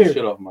can take his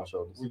shit off my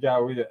shoulders. We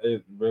got.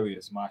 It really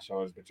is my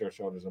shoulders, but your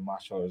shoulders are my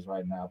shoulders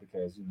right now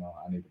because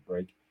I need a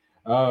break.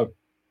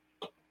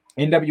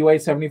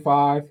 NWA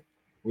 75.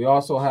 We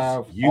also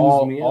have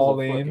all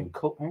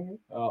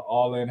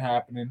in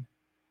happening.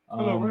 I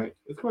know, right?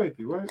 It's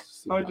crazy, right?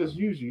 I just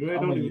use you. I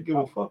don't even give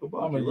a fuck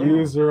about I'm you. a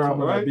user. I'm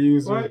an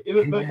abuser. Right?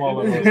 I'm all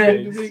of those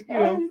things.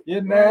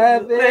 You're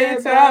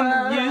nothing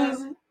time to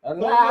use it. A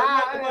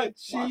lie,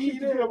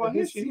 cheater,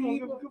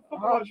 deceiver,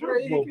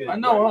 heartbreaker. I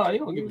know, huh? You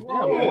don't give a damn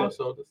on my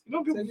shoulders. You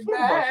don't give a fuck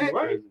about you,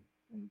 right?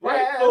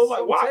 Right? So,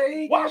 like,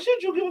 why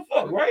should you give a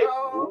fuck, right?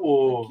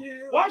 Whoa.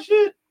 Why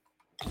should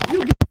you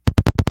give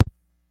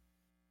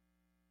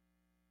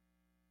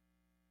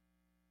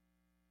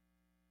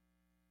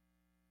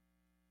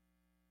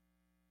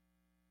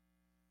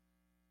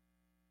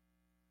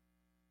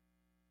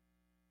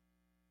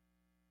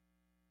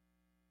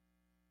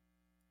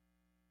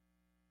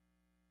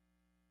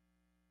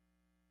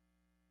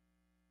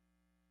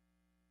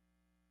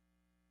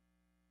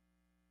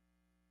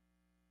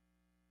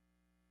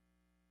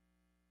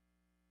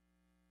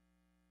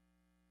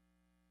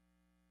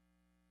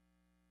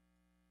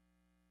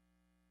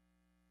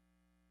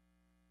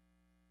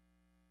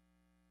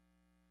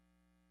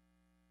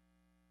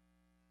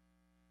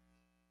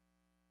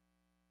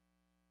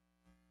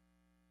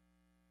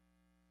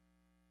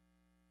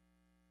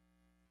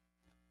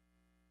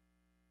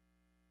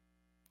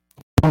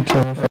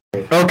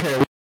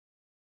Okay.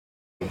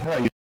 How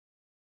you?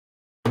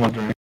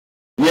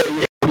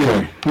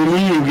 Yeah. Who do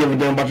you give a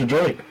damn about your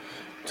drink?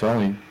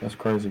 Telling you, that's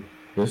crazy.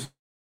 This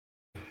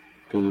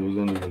because it was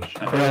in the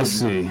Let's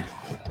see.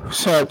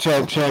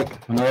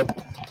 Check. Nope.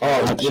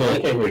 Oh, I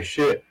can't hear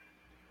shit.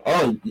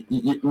 Oh,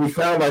 we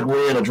sound like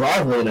we're in a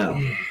driveway now.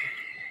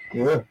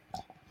 Yeah.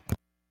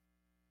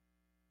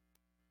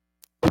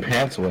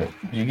 pants wet.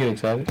 Did you get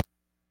excited?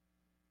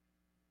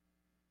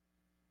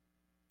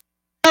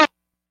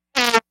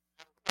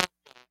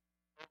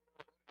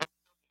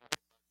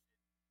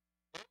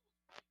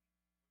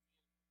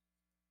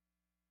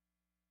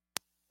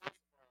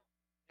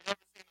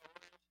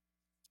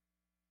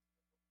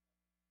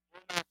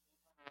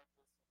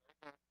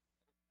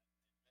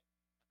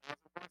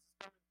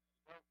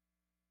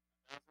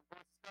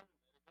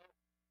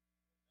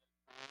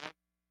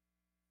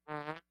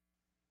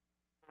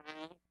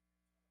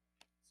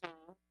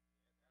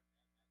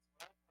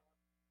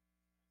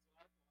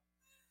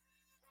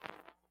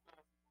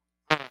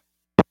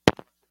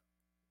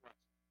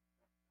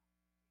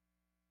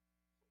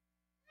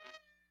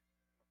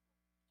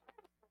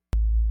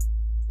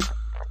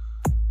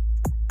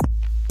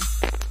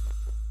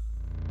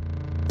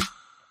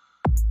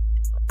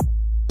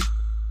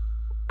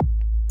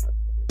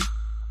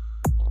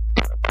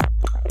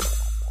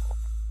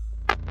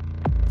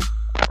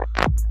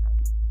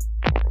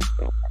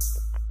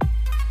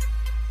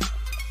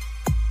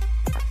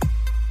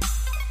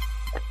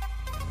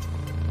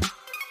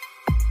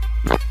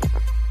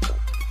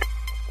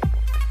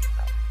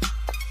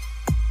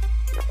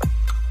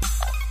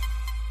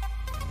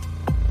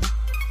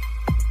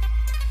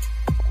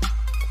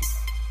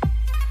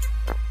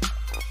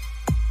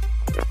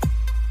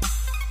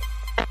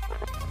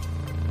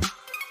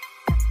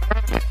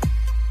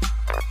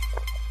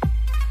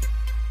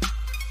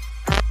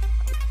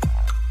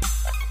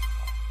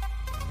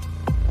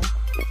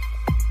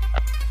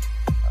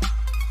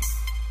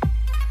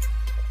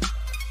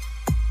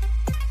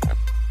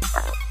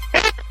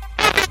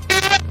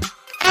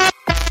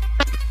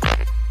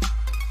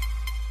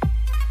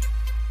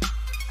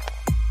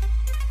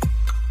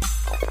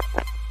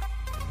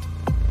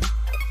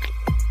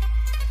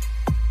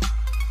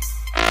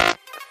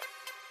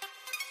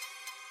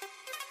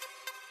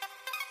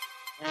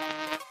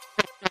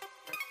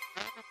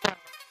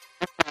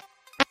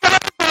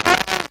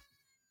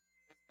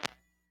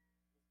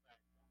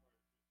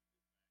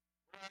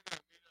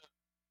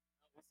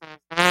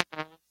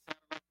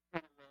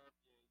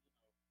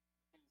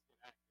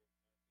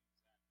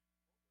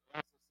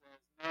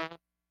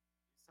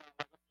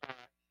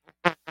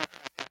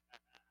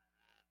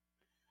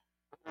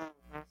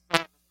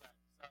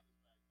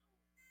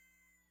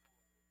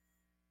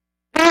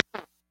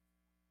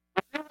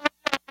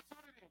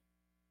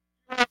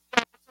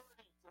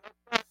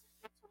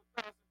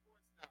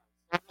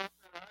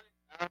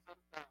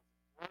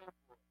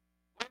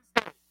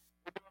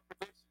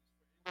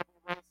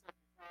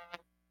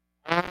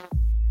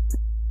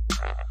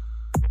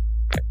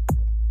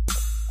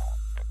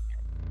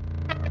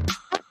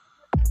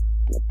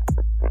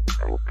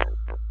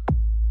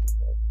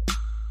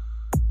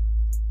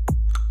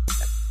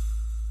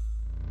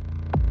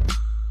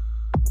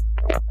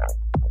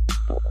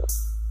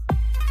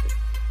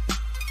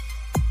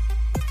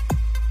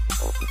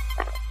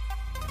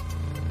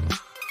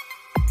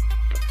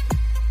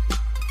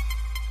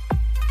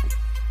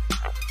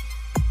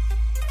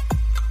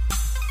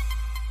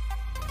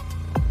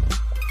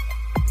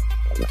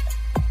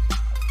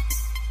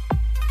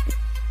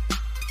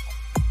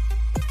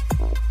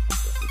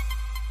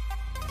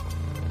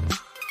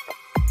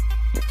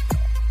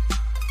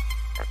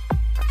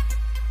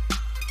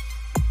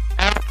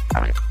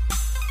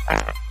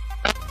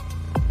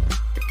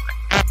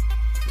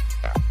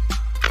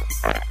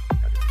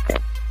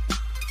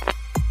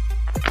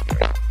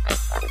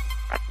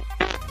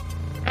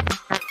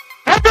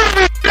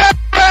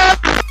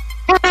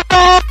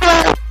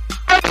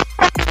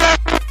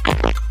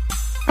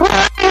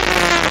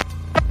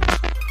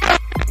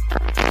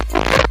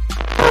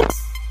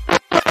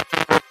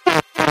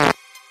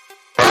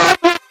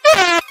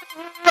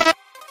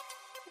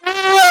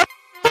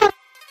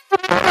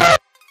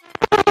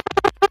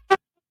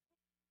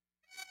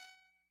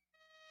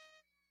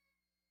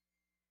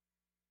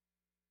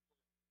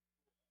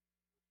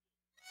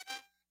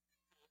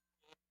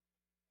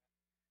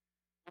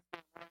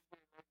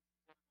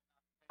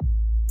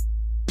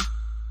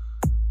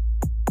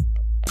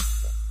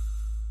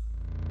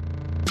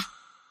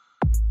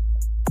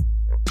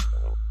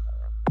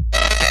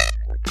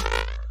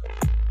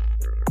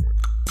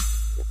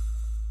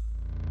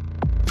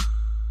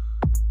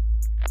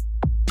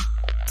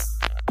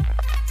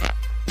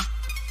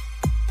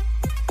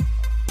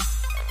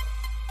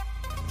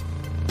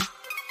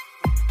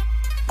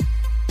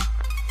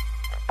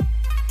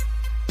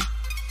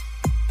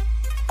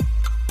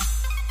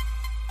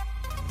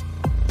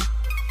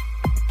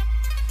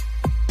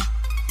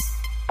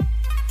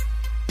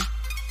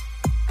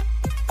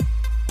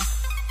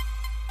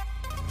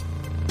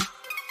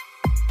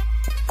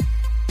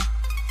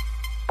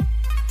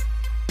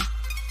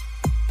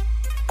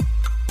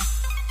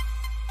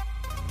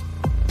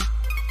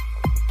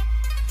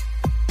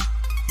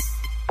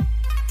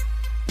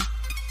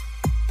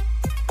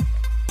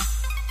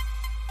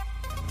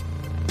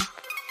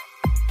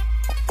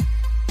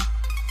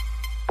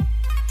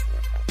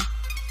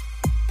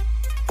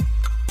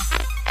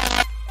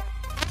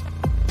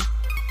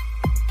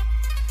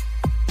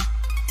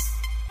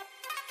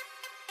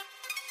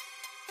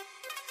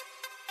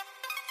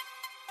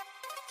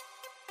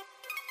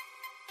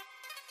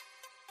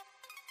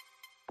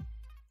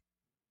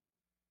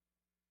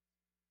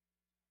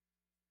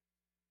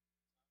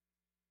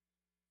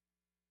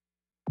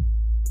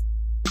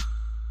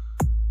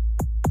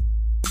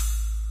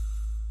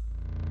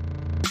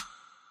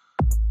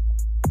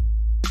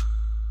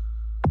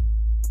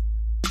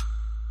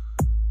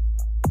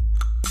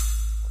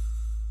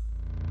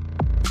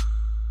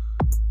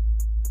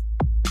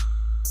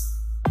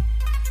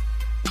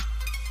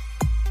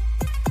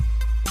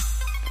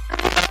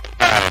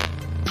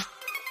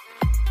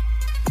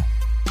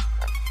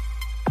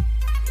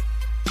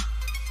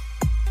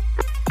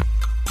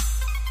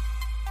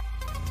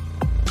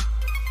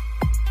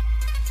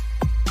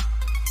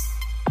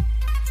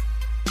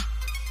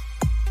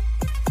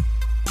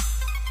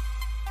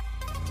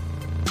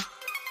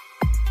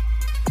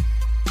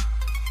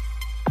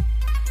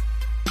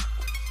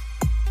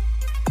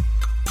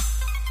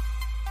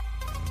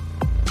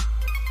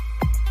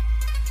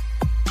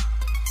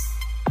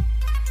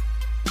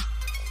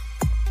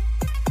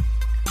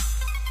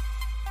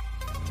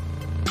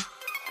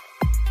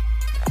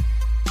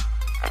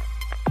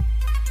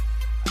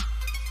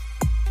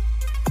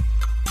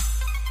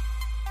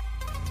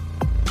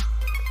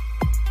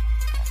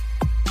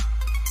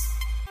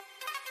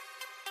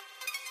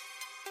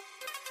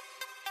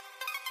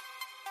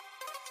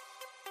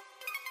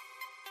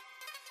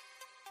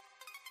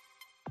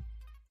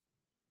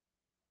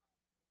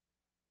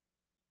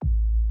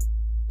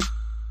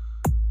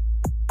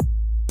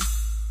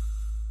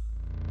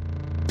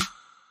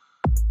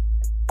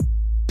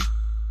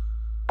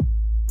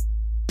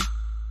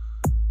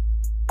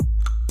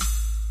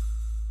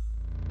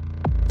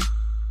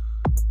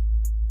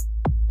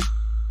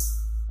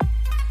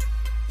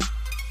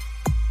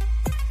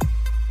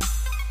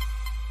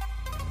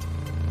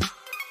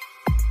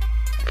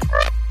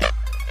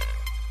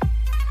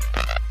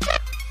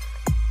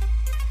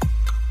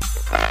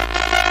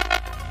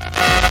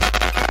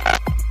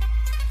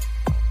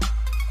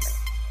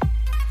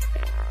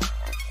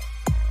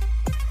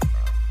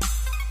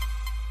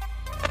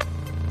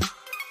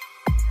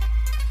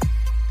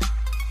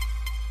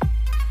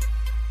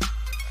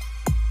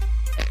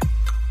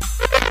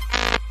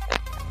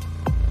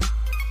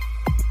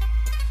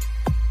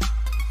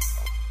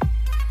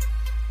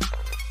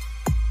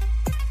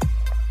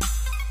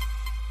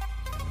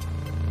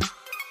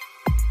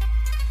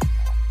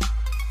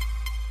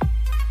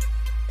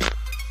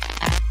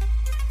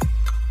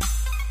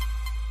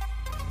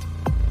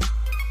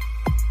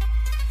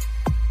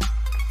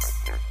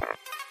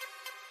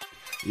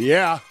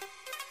 Yeah.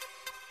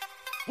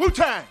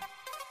 Wu-Tang.